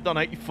Volt's never done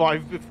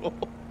 85 before.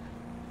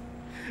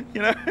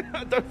 You know,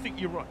 I don't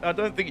think you're right. I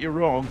don't think you're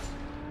wrong.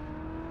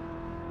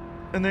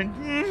 And then,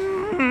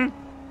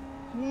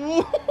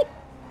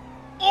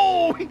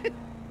 oh,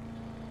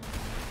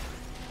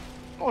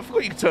 I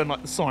forgot you could turn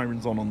like the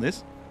sirens on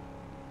this.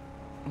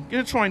 I'm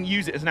going to try and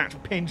use it as an actual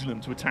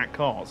pendulum to attack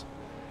cars.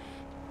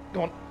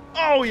 Go on.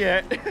 Oh,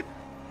 yeah.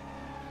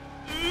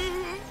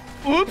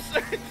 Whoops.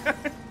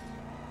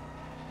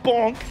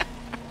 Bonk.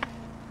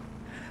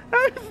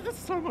 That's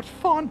so much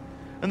fun.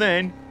 And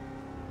then...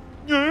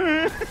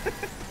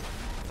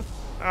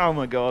 oh,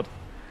 my God.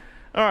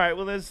 All right,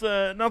 well, there's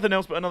nothing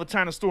else but another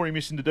Tanner story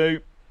mission to do.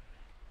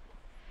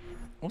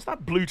 What's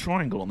that blue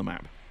triangle on the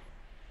map?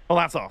 Oh,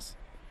 that's us.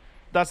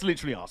 That's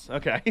literally us.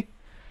 Okay.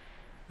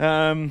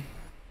 I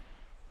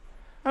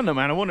don't know,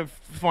 man. I want to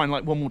find,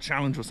 like, one more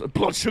challenge or something.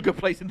 Blood sugar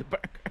place in the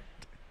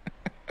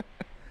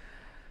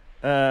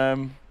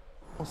background.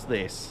 What's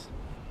this?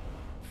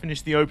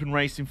 Finish the open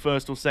race in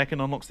first or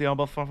second. Unlocks the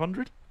R-Buff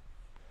 500.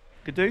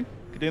 Could do.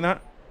 Could do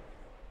that.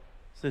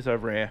 What's this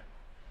over here?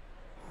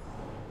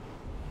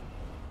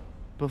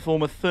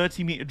 Perform a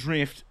 30-meter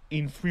drift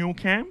in fuel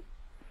cam.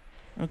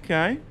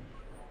 Okay.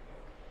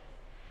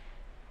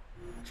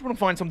 Just want to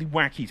find something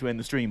wacky to end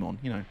the stream on,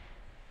 you know.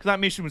 Because that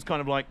mission was kind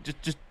of like,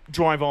 just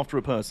drive after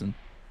a person.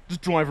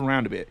 Just drive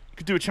around a bit. You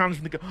could do a challenge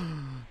from the...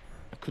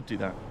 I could do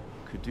that.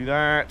 Could do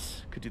that.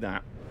 Could do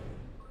that.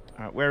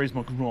 Alright, where is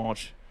my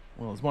garage?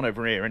 Well, there's one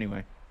over here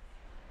anyway.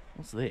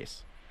 What's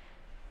this?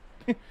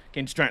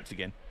 Getting distracted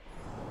again.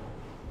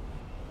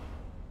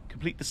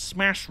 Complete the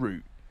smash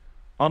route.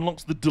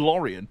 Unlocks the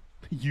DeLorean.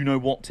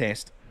 You-know-what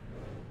test.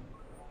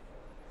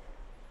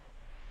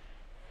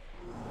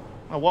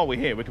 Oh, while we're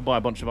here, we can buy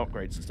a bunch of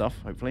upgrades and stuff,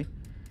 hopefully.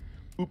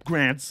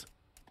 Upgrades.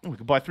 Oh, we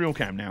can buy thrill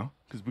cam now,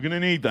 because we're going to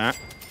need that.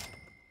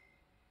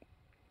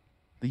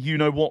 The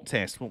you-know-what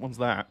test. What one's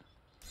that?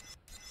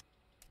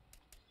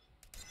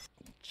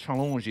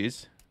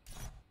 Challenges.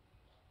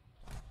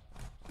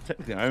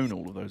 Technically, I own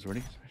all of those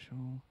already. Special.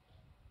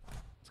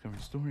 Discovery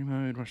story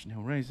mode. Russian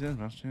Hill Racer.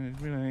 Russian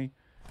Relay.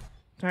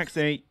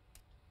 Taxi.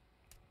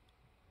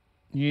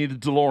 You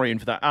need the DeLorean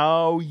for that.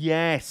 Oh,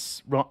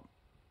 yes. Right.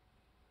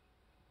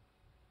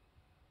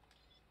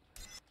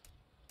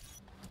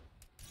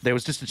 There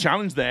was just a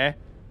challenge there.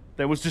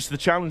 There was just the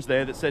challenge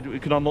there that said we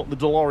could unlock the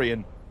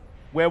DeLorean.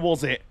 Where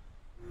was it?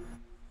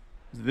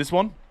 Is it this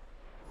one?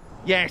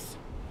 Yes.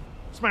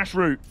 Smash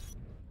route.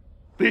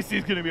 This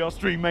is going to be our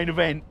stream main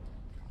event.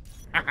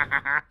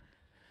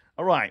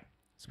 All right.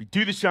 So we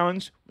do this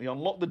challenge. We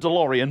unlock the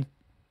DeLorean.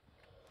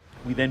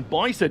 We then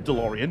buy said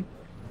DeLorean.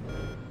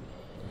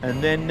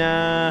 And then,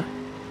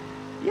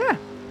 yeah.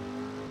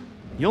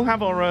 You'll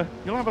have our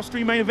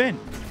stream main event.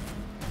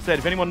 Said,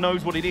 if anyone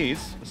knows what it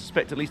is, I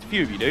suspect at least a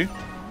few of you do,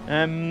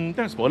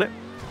 don't spoil it.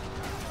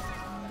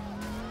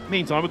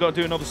 Meantime, we've got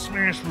to do another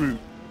Smash route.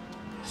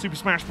 Super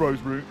Smash Bros.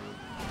 Route.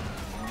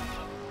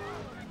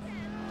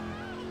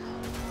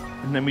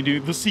 And then we do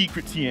the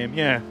secret TM,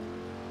 yeah.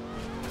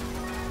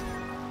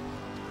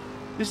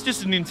 This is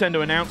just a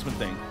Nintendo announcement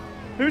thing.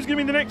 Who's going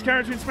to be the next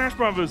character in Smash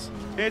Brothers?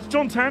 It's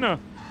John Tanner.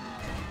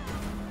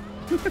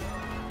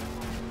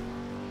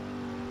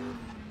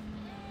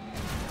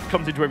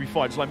 Comes into every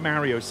fight, just like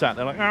Mario sat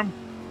there, like,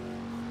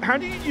 how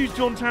do you use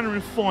John Tanner in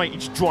a fight? He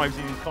just drives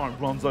in his car and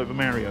runs over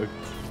Mario.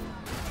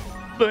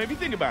 But if you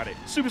think about it,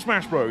 Super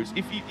Smash Bros.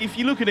 If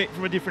you look at it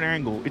from a different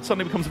angle, it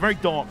suddenly becomes a very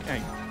dark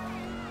game,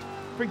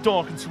 very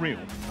dark and surreal.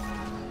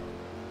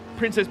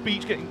 Princess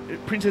Peach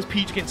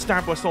getting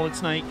stabbed by Solid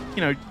Snake.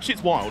 You know,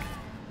 shit's wild.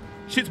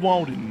 Shit's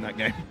wild in that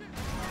game.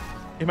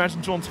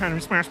 Imagine John Tanner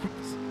in Smash Bros.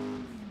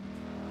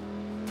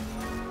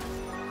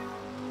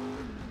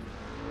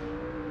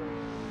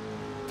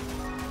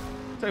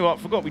 Tell you what,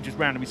 I forgot we just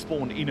randomly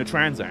spawned in a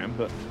Trans Am,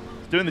 but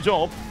it's doing the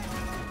job.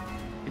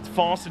 It's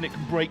fast and it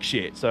can break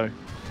shit, so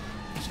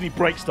just need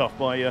break stuff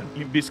by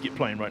Limp Bizkit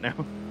playing right now.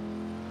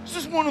 It's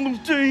just one of those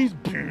days.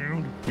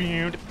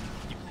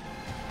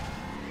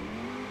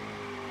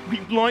 We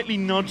lightly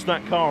nudged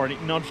that car and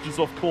it nudged us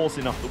off course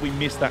enough that we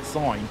missed that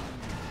sign.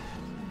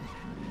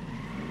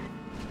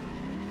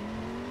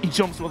 He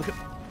jumps with the...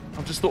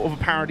 I've just thought of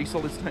a parody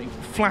Solid Snake.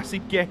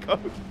 Flaccid Gecko.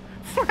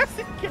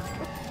 Flaccid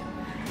Gecko.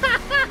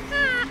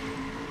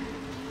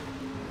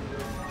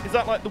 Is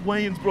that like the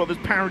Wayans Brothers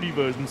parody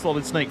version of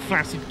Solid Snake,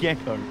 Flaccid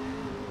Gecko?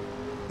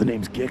 The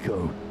name's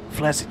Gecko.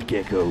 Flaccid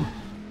Gecko.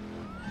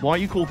 Why are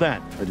you called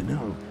that? I don't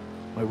know.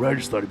 My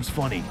writers thought it was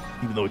funny,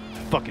 even though it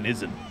fucking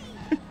isn't.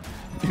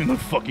 Even though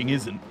it fucking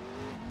isn't.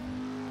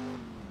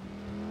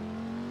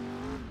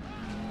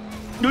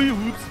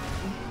 Oops.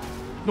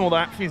 Ignore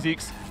that.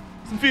 Physics.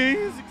 Some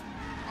physics.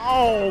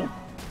 Oh!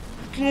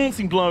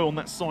 Glancing blow on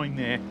that sign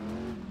there.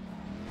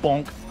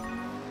 Bonk.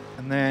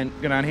 And then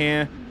go down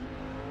here.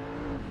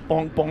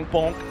 Bonk, bonk,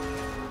 bonk.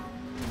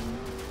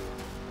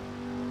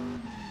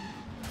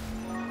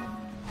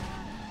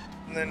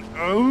 And then,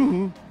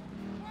 oh.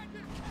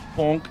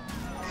 Bonk.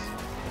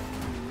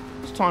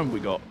 How much time have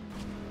we got?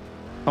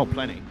 Oh,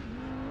 plenty.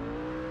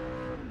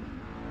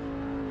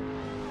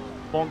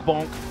 Bonk,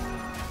 bonk.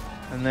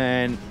 And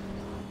then...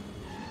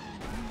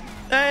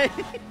 Hey!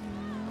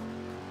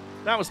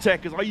 That was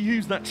tech, because I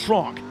used that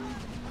truck.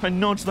 I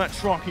nudged that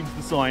truck into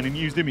the sign and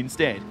used him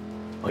instead.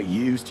 I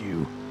used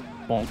you.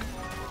 Bonk.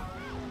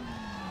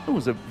 Oh,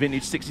 there's a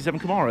vintage 67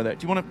 Camaro there.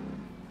 Do you want to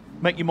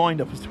make your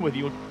mind up as to whether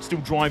you're still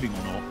driving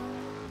or not?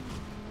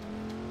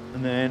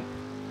 And then...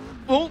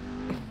 Oh!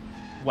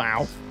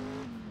 Wow.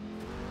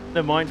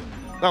 Never mind.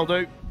 That'll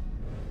do.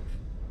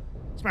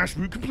 Smash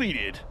route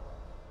completed.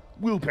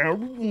 Willpower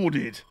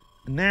rewarded.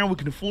 And now we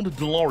can afford a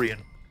DeLorean.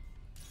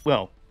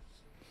 Well,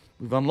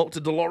 we've unlocked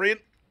a DeLorean.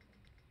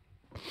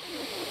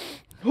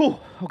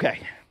 Oh, okay.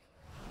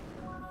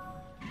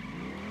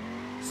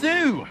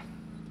 So,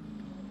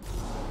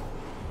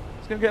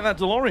 let's go get that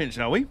DeLorean,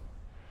 shall we? You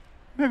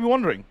may be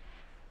wondering,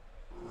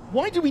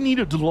 why do we need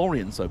a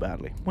DeLorean so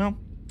badly? Well,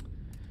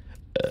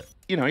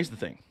 you know, here's the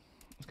thing.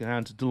 Let's go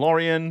down to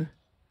DeLorean.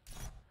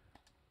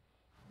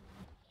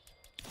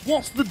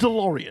 What's the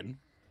DeLorean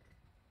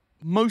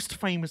most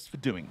famous for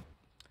doing?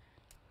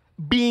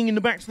 Being in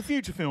the Back to the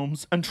Future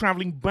films and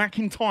traveling back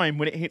in time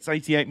when it hits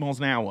 88 miles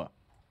an hour.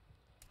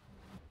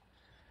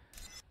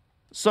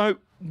 So,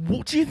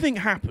 what do you think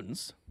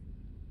happens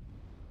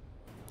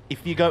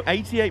if you go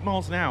 88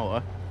 miles an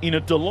hour in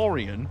a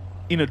DeLorean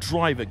in a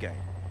driver game?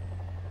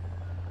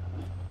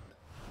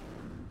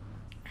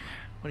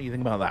 What do you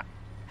think about that?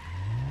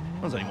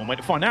 There's only one way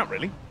to find out,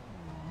 really.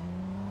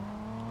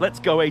 Let's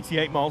go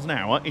 88 miles an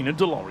hour in a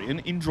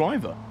DeLorean in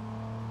driver.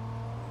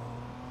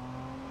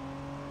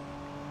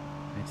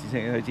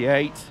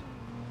 88.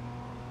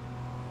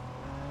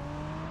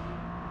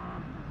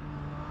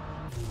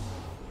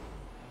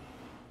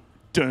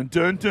 Dun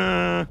dun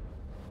dun.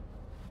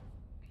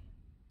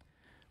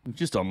 We've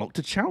just unlocked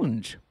a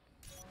challenge.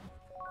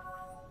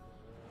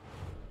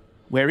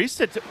 Where is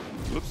said to...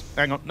 Oops,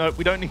 hang on. No,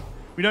 we don't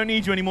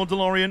need you anymore,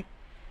 DeLorean.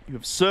 You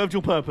have served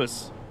your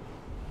purpose.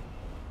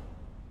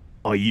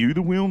 Are you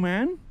the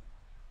wheelman?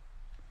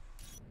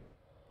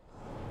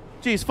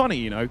 Gee, it's funny,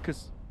 you know,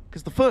 because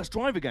the first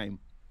driver game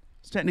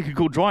is technically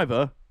called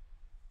Driver.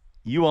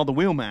 You are the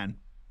wheelman.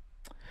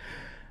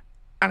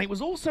 And it was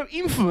also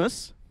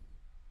infamous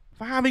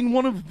for having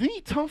one of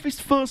the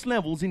toughest first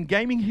levels in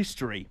gaming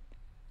history,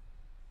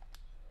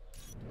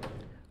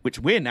 which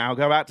we're now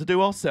about to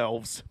do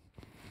ourselves.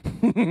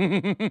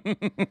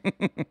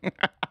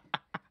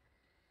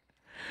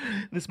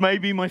 This may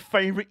be my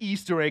favourite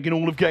Easter egg in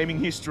all of gaming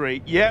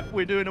history. Yep,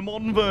 we're doing a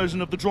modern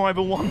version of the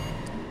Driver 1,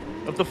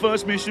 of the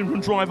first mission from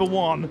Driver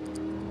 1.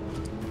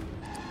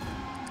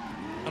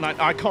 And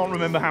I can't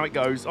remember how it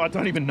goes. I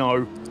don't even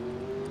know.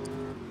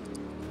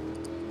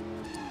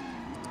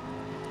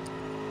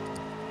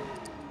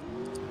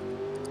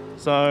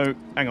 So,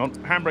 hang on.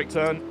 Handbrake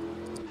turn.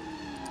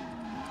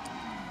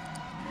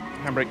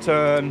 Handbrake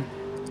turn.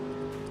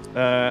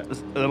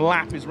 The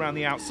lap is around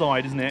the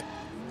outside, isn't it?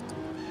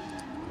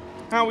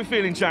 How are we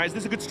feeling, chat? Is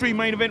this a good stream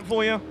main event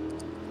for you?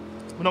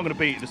 We're not going to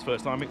beat it this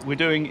first time. We're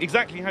doing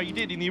exactly how you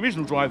did in the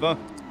original Driver,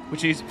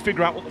 which is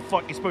figure out what the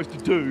fuck you're supposed to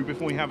do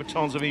before you have a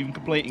chance of even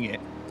completing it.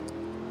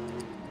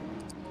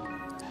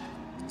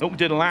 Oh, we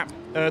did a lap.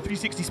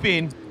 360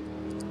 spin.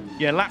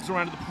 Yeah, laps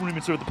around the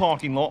perimeter of the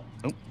parking lot.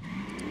 Oh.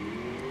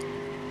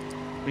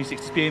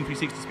 360 spin,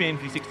 360 spin,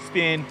 360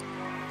 spin.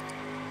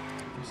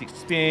 360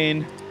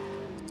 spin.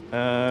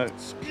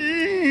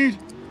 Speed!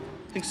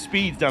 I think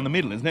speed's down the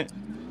middle, isn't it?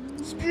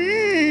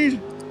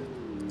 Speed!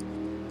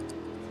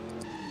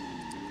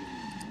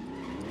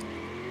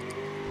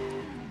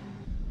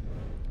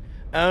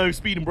 Oh,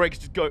 speed and brakes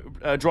just go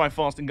drive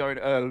fast and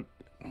go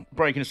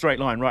brake in a straight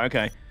line. Right,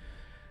 okay.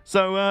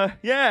 So,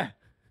 yeah.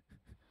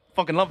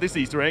 Fucking love this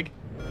Easter egg.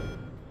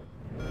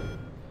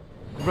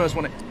 Reverse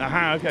one.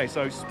 Aha, okay,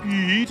 so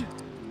speed.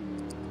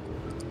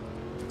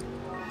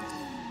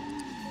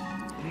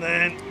 And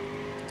then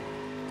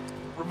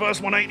reverse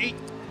 180.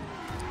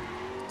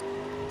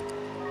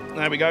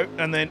 There we go.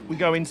 And then we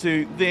go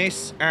into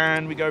this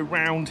and we go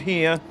round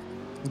here.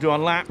 We do our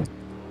lap.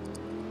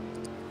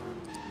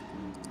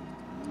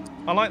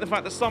 I like the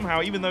fact that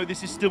somehow, even though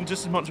this is still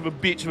just as much of a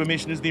bitch of a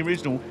mission as the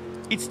original,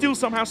 it's still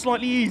somehow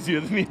slightly easier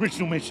than the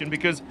original mission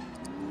because,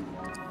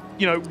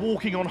 you know,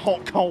 walking on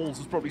hot coals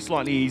is probably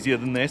slightly easier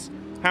than this.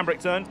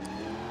 Handbrake turn.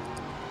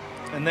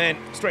 And then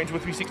straight into a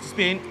 360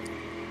 spin.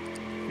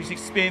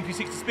 360 spin,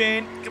 360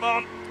 spin. Come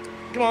on.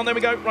 Come on, there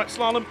we go. Right,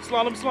 slalom,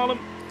 slalom, slalom.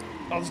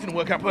 Oh, this is going to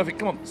work out perfect.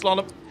 Come on,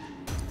 slalom.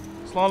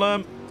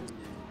 Slalom.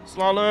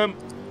 Slalom.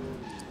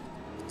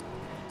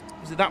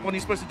 Is it that one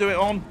you're supposed to do it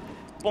on?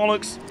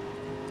 Bollocks.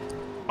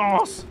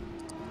 Arse.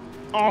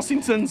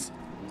 Arsingtons.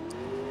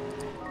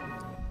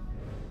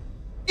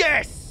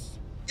 Yes!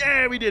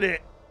 Yeah, we did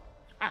it.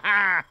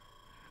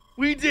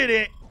 We did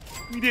it.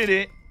 We did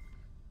it.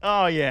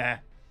 Oh, yeah.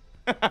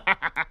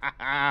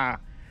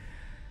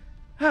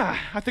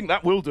 I think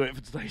that will do it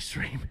for today's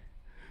stream.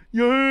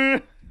 Yeah.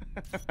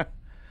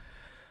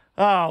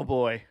 Oh,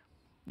 boy.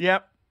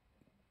 Yep.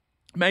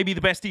 Maybe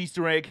the best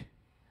Easter egg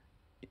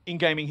in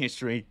gaming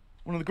history.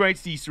 One of the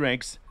greatest Easter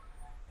eggs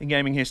in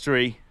gaming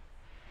history.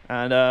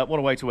 And what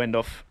a way to end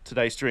off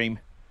today's stream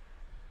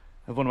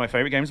of one of my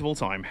favourite games of all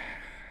time.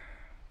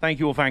 Thank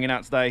you all for hanging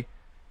out today.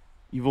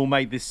 You've all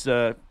made this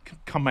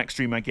comeback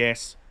stream, I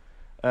guess.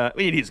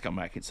 It is a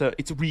comeback. It's a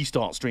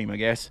restart stream, I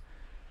guess.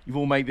 You've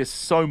all made this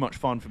so much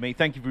fun for me.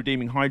 Thank you for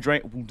redeeming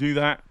Hydrate. We'll do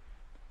that.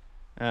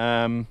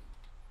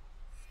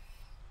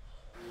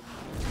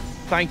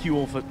 Thank you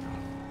all for...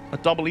 A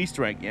double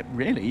Easter egg. Yeah,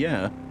 really,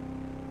 yeah.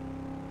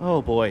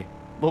 Oh, boy.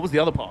 What was the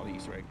other part of the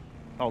Easter egg?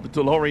 Oh, the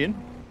DeLorean.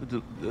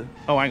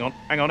 Oh, hang on.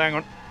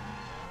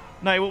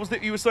 No, what was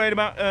it you were saying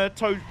about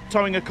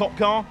towing a cop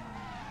car?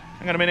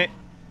 Hang on a minute.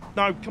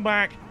 No, come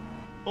back.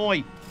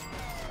 Oi.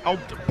 Oh,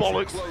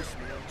 bollocks.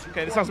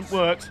 Okay, this hasn't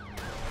worked.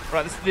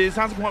 Right, this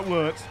hasn't quite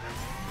worked.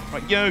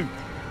 Right, you.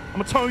 I'm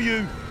gonna tow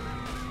you.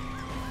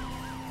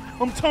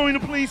 I'm towing a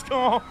police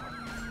car.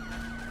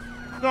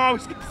 No,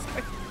 it's gonna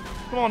stay.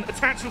 Come on,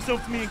 attach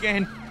yourself to me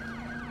again.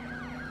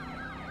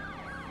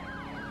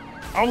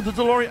 Oh, the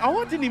DeLorean.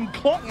 Oh, I didn't even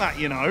clock that,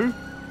 you know.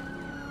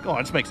 God,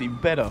 that just makes it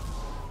even better.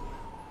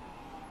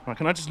 Right,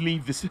 can I just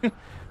leave this?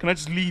 Can I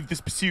just leave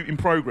this pursuit in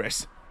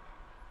progress?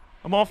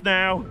 I'm off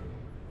now.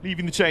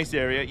 Leaving the chase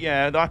area.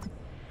 Yeah,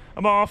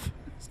 I'm off.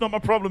 It's not my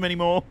problem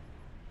anymore.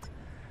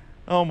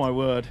 Oh, my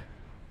word.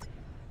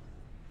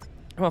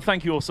 Well,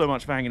 thank you all so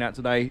much for hanging out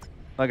today.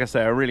 Like I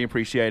say, I really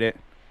appreciate it.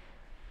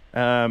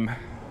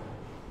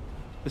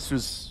 This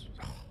was...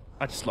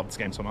 I just love this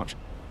game so much.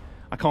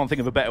 I can't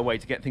think of a better way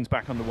to get things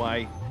back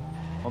underway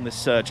on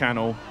this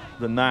channel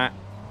than that.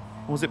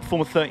 What was it?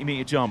 Perform a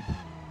 30-meter jump.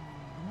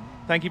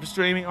 Thank you for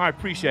streaming. I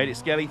appreciate it,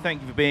 Skelly.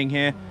 Thank you for being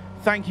here.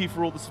 Thank you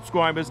for all the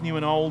subscribers, new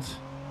and old.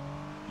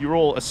 You're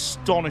all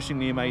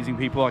astonishingly amazing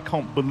people. I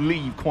can't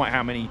believe quite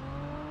how many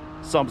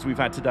subs we've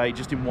had today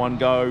just in one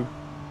go.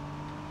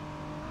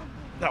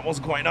 That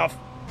wasn't quite enough.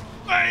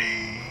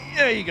 Hey,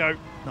 there you go.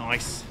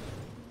 Nice.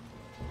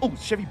 Oh,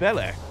 Chevy Bel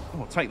Air.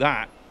 Oh, I'll take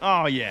that.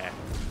 Oh, yeah.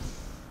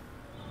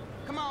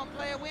 Come on,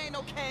 player, we ain't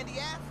no candy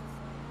asses.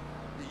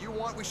 You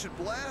want we should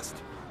blast?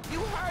 You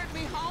heard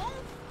me, Holmes?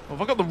 Oh,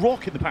 have I got the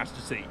Rock in the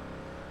passenger seat?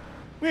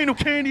 We ain't no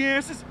candy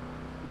asses.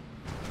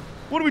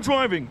 What are we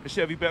driving? A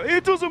Chevy Bel Air.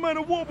 It doesn't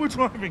matter what we're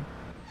driving.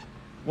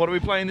 What are we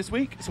playing this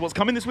week? So what's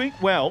coming this week?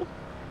 Well,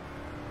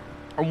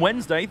 on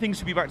Wednesday, things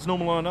should be back to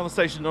normal on another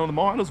station on the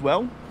mile as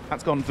well.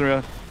 That's gone through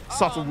a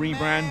subtle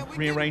rebrand,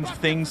 rearrange of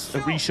things, a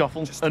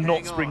reshuffle, a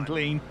not spring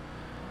clean.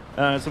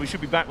 So we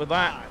should be back with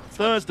that.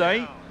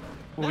 Thursday,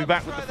 we'll be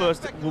back with the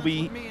first. We'll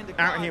be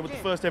out here with the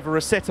first ever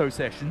Assetto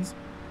sessions,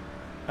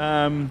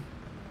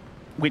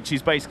 which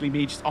is basically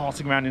me just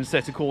arting around in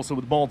Assetto Corsa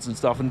with mods and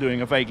stuff and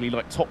doing a vaguely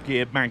like Top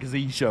Gear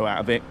magazine show out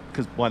of it.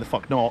 Because why the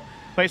fuck not?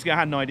 Basically, I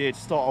had an idea to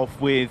start off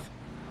with.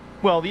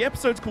 Well, the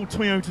episode's called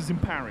Toyotas in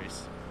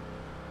Paris.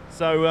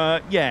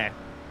 So yeah,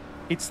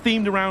 it's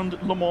themed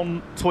around Le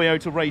Mans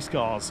Toyota race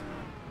cars.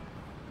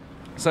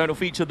 So it'll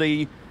feature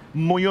the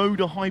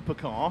Moyoda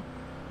hypercar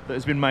that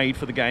has been made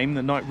for the game,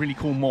 the really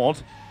cool mod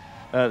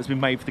that's been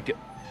made for the game.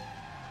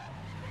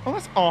 Oh,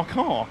 that's our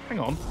car. Hang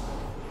on.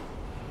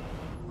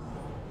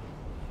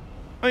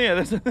 Oh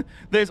yeah,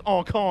 there's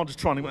our car just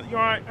trying to. You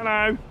all right?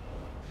 Hello.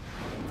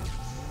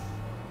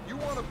 You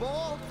want a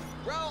ball?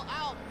 Roll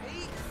out,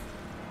 Pete.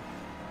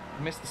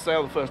 I missed the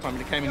sale the first time,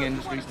 but it came again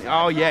just recently.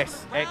 Oh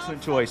yes,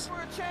 excellent choice.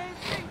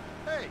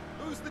 Hey,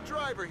 who's the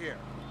driver here?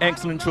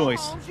 Excellent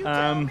choice.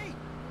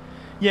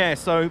 Yeah,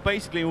 so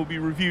basically we'll be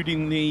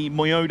reviewing the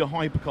Moyoda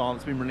hypercar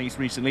that's been released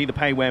recently, the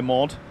payware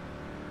mod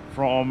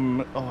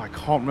from, oh, I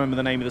can't remember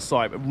the name of the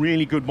site, but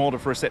really good modder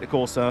for Assetto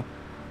Corsa.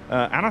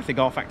 And I think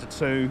R-Factor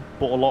 2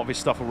 bought a lot of his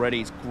stuff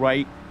already. It's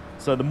great.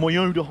 So the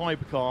Moyoda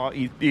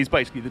hypercar is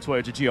basically the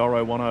Toyota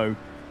GR010,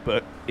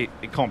 but it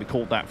can't be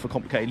called that for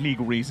complicated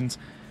legal reasons.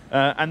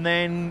 And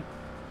then,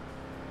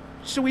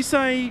 shall we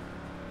say,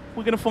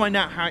 we're going to find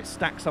out how it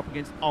stacks up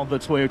against other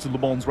Toyota Le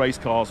Mans race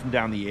cars from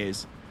down the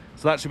years.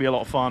 So that should be a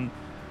lot of fun.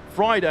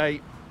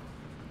 Friday,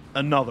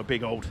 another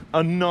big old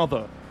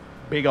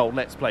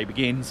Let's Play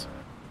begins.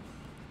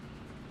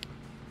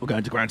 We're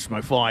going to Gran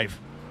Turismo 5.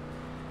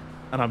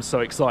 And I'm so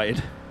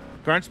excited.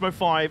 Gran Turismo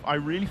 5, I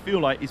really feel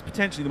like, is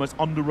potentially the most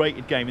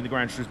underrated game in the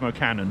Gran Turismo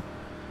canon.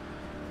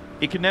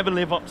 It could never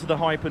live up to the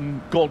hype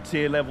and god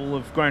tier level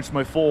of Gran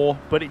Turismo 4,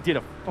 but it did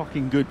a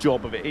fucking good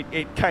job of it.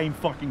 It came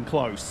fucking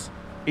close.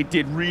 It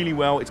did really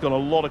well. It's got a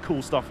lot of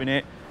cool stuff in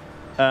it.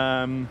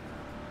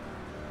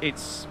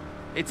 It's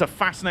a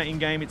fascinating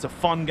game. It's a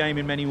fun game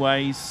in many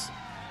ways.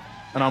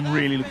 And I'm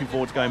really looking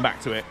forward to going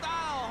back to it.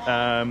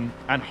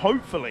 And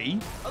hopefully,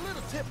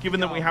 given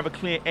that we have a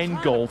clear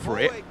end goal for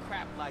it,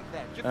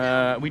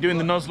 we're doing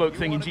the Nuzlocke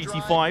thing in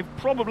GT5.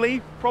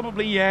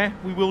 Probably, yeah,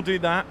 we will do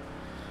that.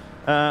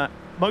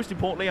 Most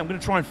importantly, I'm going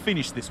to try and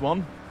finish this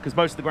one, because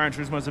most of the Gran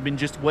Turismos have been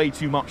just way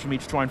too much for me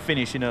to try and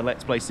finish in a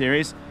Let's Play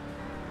series.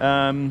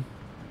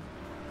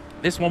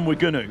 This one we're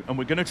going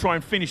to try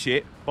and finish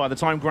it by the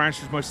time Gran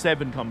Turismo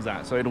 7 comes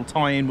out, so it'll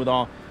tie in with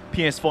our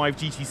PS5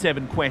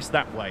 GT7 quest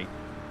that way.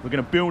 We're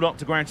going to build up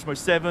to Gran Turismo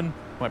 7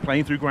 by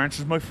playing through Gran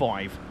Turismo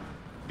 5.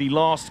 The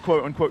last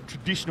quote-unquote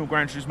traditional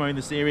Gran Turismo in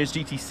the series,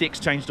 GT6,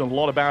 changed a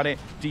lot about it.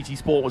 GT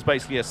Sport was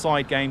basically a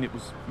side game. It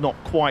was not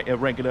quite a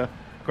regular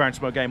Gran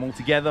Turismo game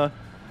altogether.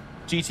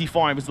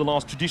 GT5 was the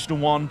last traditional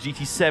one.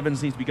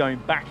 GT7 needs to be going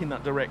back in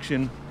that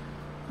direction.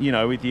 You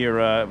know, with your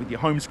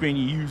home screen,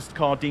 your used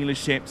car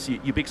dealerships,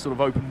 your big sort of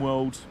open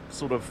world,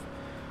 sort of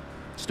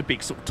just a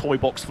big sort of toy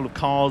box full of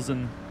cars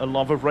and a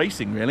love of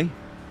racing, really.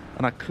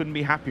 And I couldn't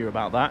be happier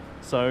about that.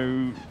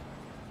 So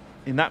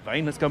in that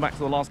vein, let's go back to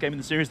the last game in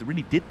the series that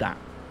really did that.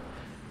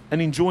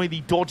 And enjoy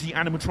the dodgy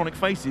animatronic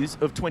faces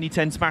of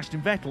 2010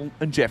 Sebastian Vettel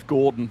and Jeff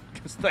Gordon,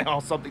 because they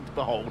are something to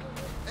behold.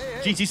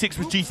 GT6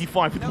 was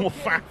GT5 with more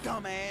fat.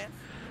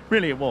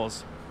 Really, it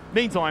was.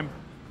 Meantime,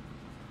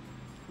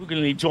 we're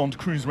going to leave John to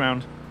cruise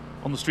around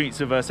on the streets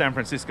of San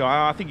Francisco.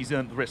 I think he's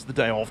earned the rest of the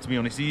day off, to be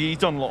honest. He's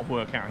done a lot of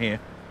work out here.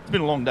 It's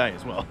been a long day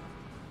as well.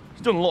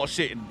 He's done a lot of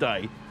shit in the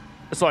day,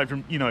 aside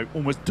from, you know,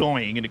 almost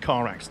dying in a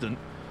car accident.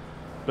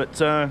 But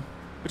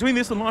between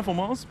this and Life on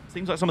Mars,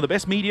 seems like some of the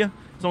best media,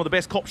 some of the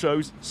best cop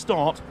shows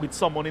start with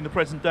someone in the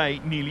present day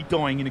nearly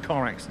dying in a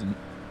car accident.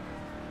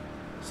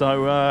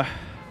 So,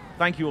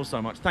 thank you all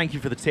so much. Thank you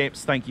for the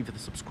tips. Thank you for the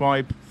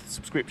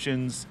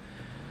subscriptions.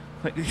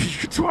 You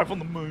could drive on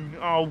the moon.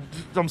 Oh,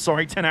 I'm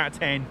sorry, 10 out of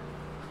 10.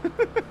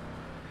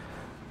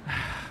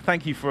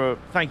 Thank you for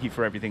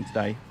everything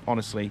today.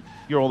 Honestly,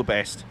 you're all the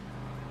best.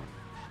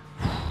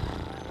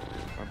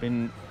 I've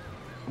been...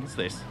 What's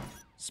this?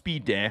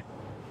 Speed dare.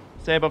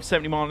 Stay above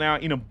 70 miles an hour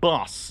in a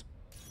bus.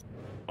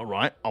 All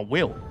right, I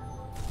will.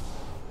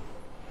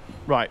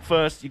 Right,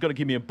 first, you've got to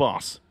give me a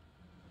bus.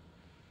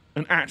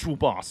 An actual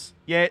bus.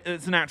 Yeah,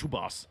 it's an actual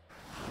bus.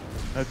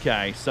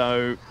 Okay,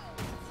 so...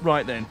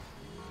 Right then.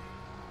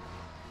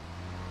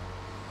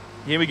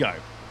 Here we go.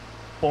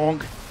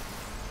 Bonk.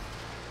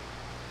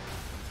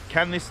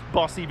 Can this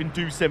bus even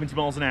do 70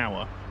 miles an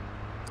hour?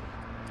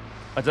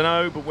 I don't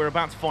know, but we're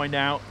about to find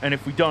out. And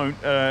if we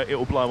don't, it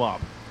will blow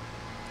up.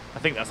 I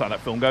think that's how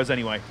that film goes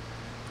anyway.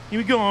 Here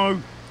we go.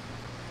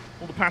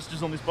 All the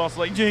passengers on this bus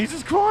are like,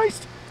 Jesus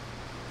Christ!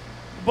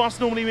 The bus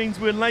normally means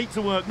we're late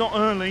to work, not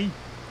early.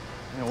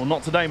 Yeah, well,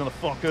 not today,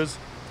 motherfuckers.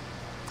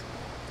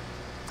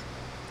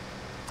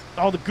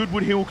 Oh, the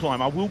Goodwood Hill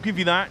climb. I will give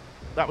you that.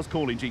 That was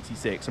cool in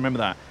GT6. Remember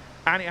that.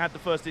 And it had the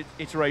first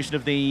iteration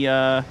of the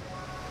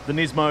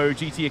Nismo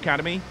GT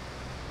Academy.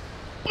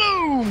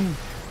 Boom!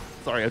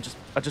 Sorry, I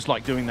just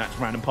like doing that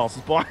to random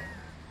passers-by.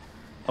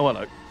 Oh,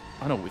 hello.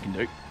 I know what we can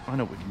do. I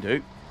know what we can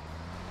do.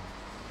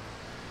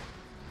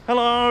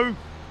 Hello!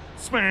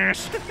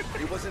 Smash!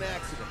 It was an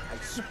accident,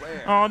 I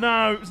swear. Oh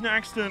no, it was an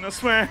accident, I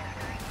swear.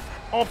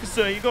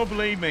 Officer, you gotta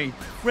believe me.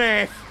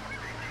 Ref!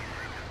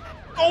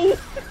 Oh!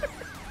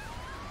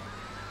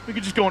 We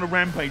could just go on a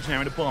rampage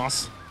now in a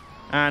bus.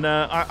 And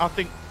I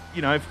think,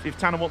 you know, if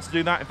Tanner wants to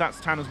do that, if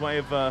that's Tanner's way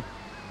of,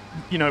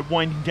 you know,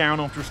 winding down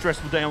after a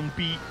stressful day on the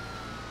beat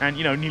and,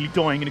 you know, nearly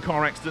dying in a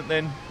car accident,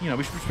 then, you know,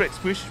 we should respect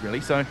his wishes,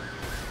 really. So,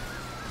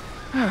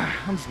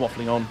 I'm just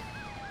waffling on.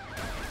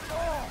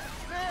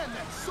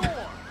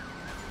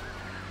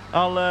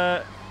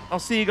 I'll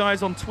see you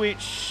guys on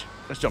Twitch.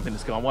 Let's jump in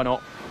this car, why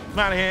not? I'm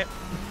out of here.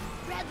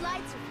 Red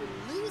lights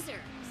are for losers.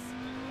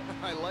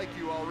 I like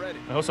you already.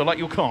 I also like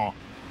your car.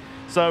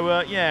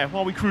 So, yeah,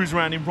 while we cruise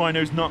around in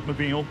Rhino's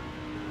Nutmobile,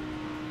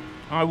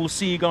 I will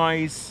see you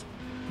guys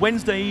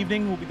Wednesday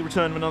evening. Will be the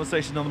return of another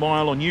Station on the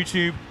Mile on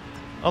YouTube.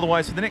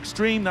 Otherwise, for the next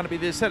stream, that'll be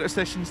the set of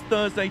sessions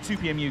Thursday, 2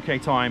 p.m. UK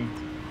time.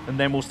 And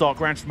then we'll start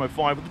Gran Turismo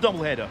 5 with a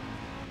double header.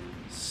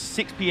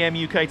 6 p.m.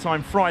 UK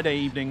time Friday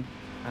evening.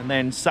 And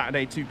then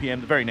Saturday, 2 p.m.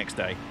 the very next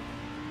day.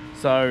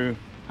 So,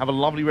 have a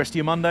lovely rest of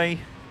your Monday.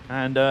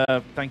 And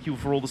thank you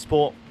for all the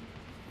support.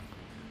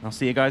 I'll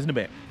see you guys in a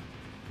bit.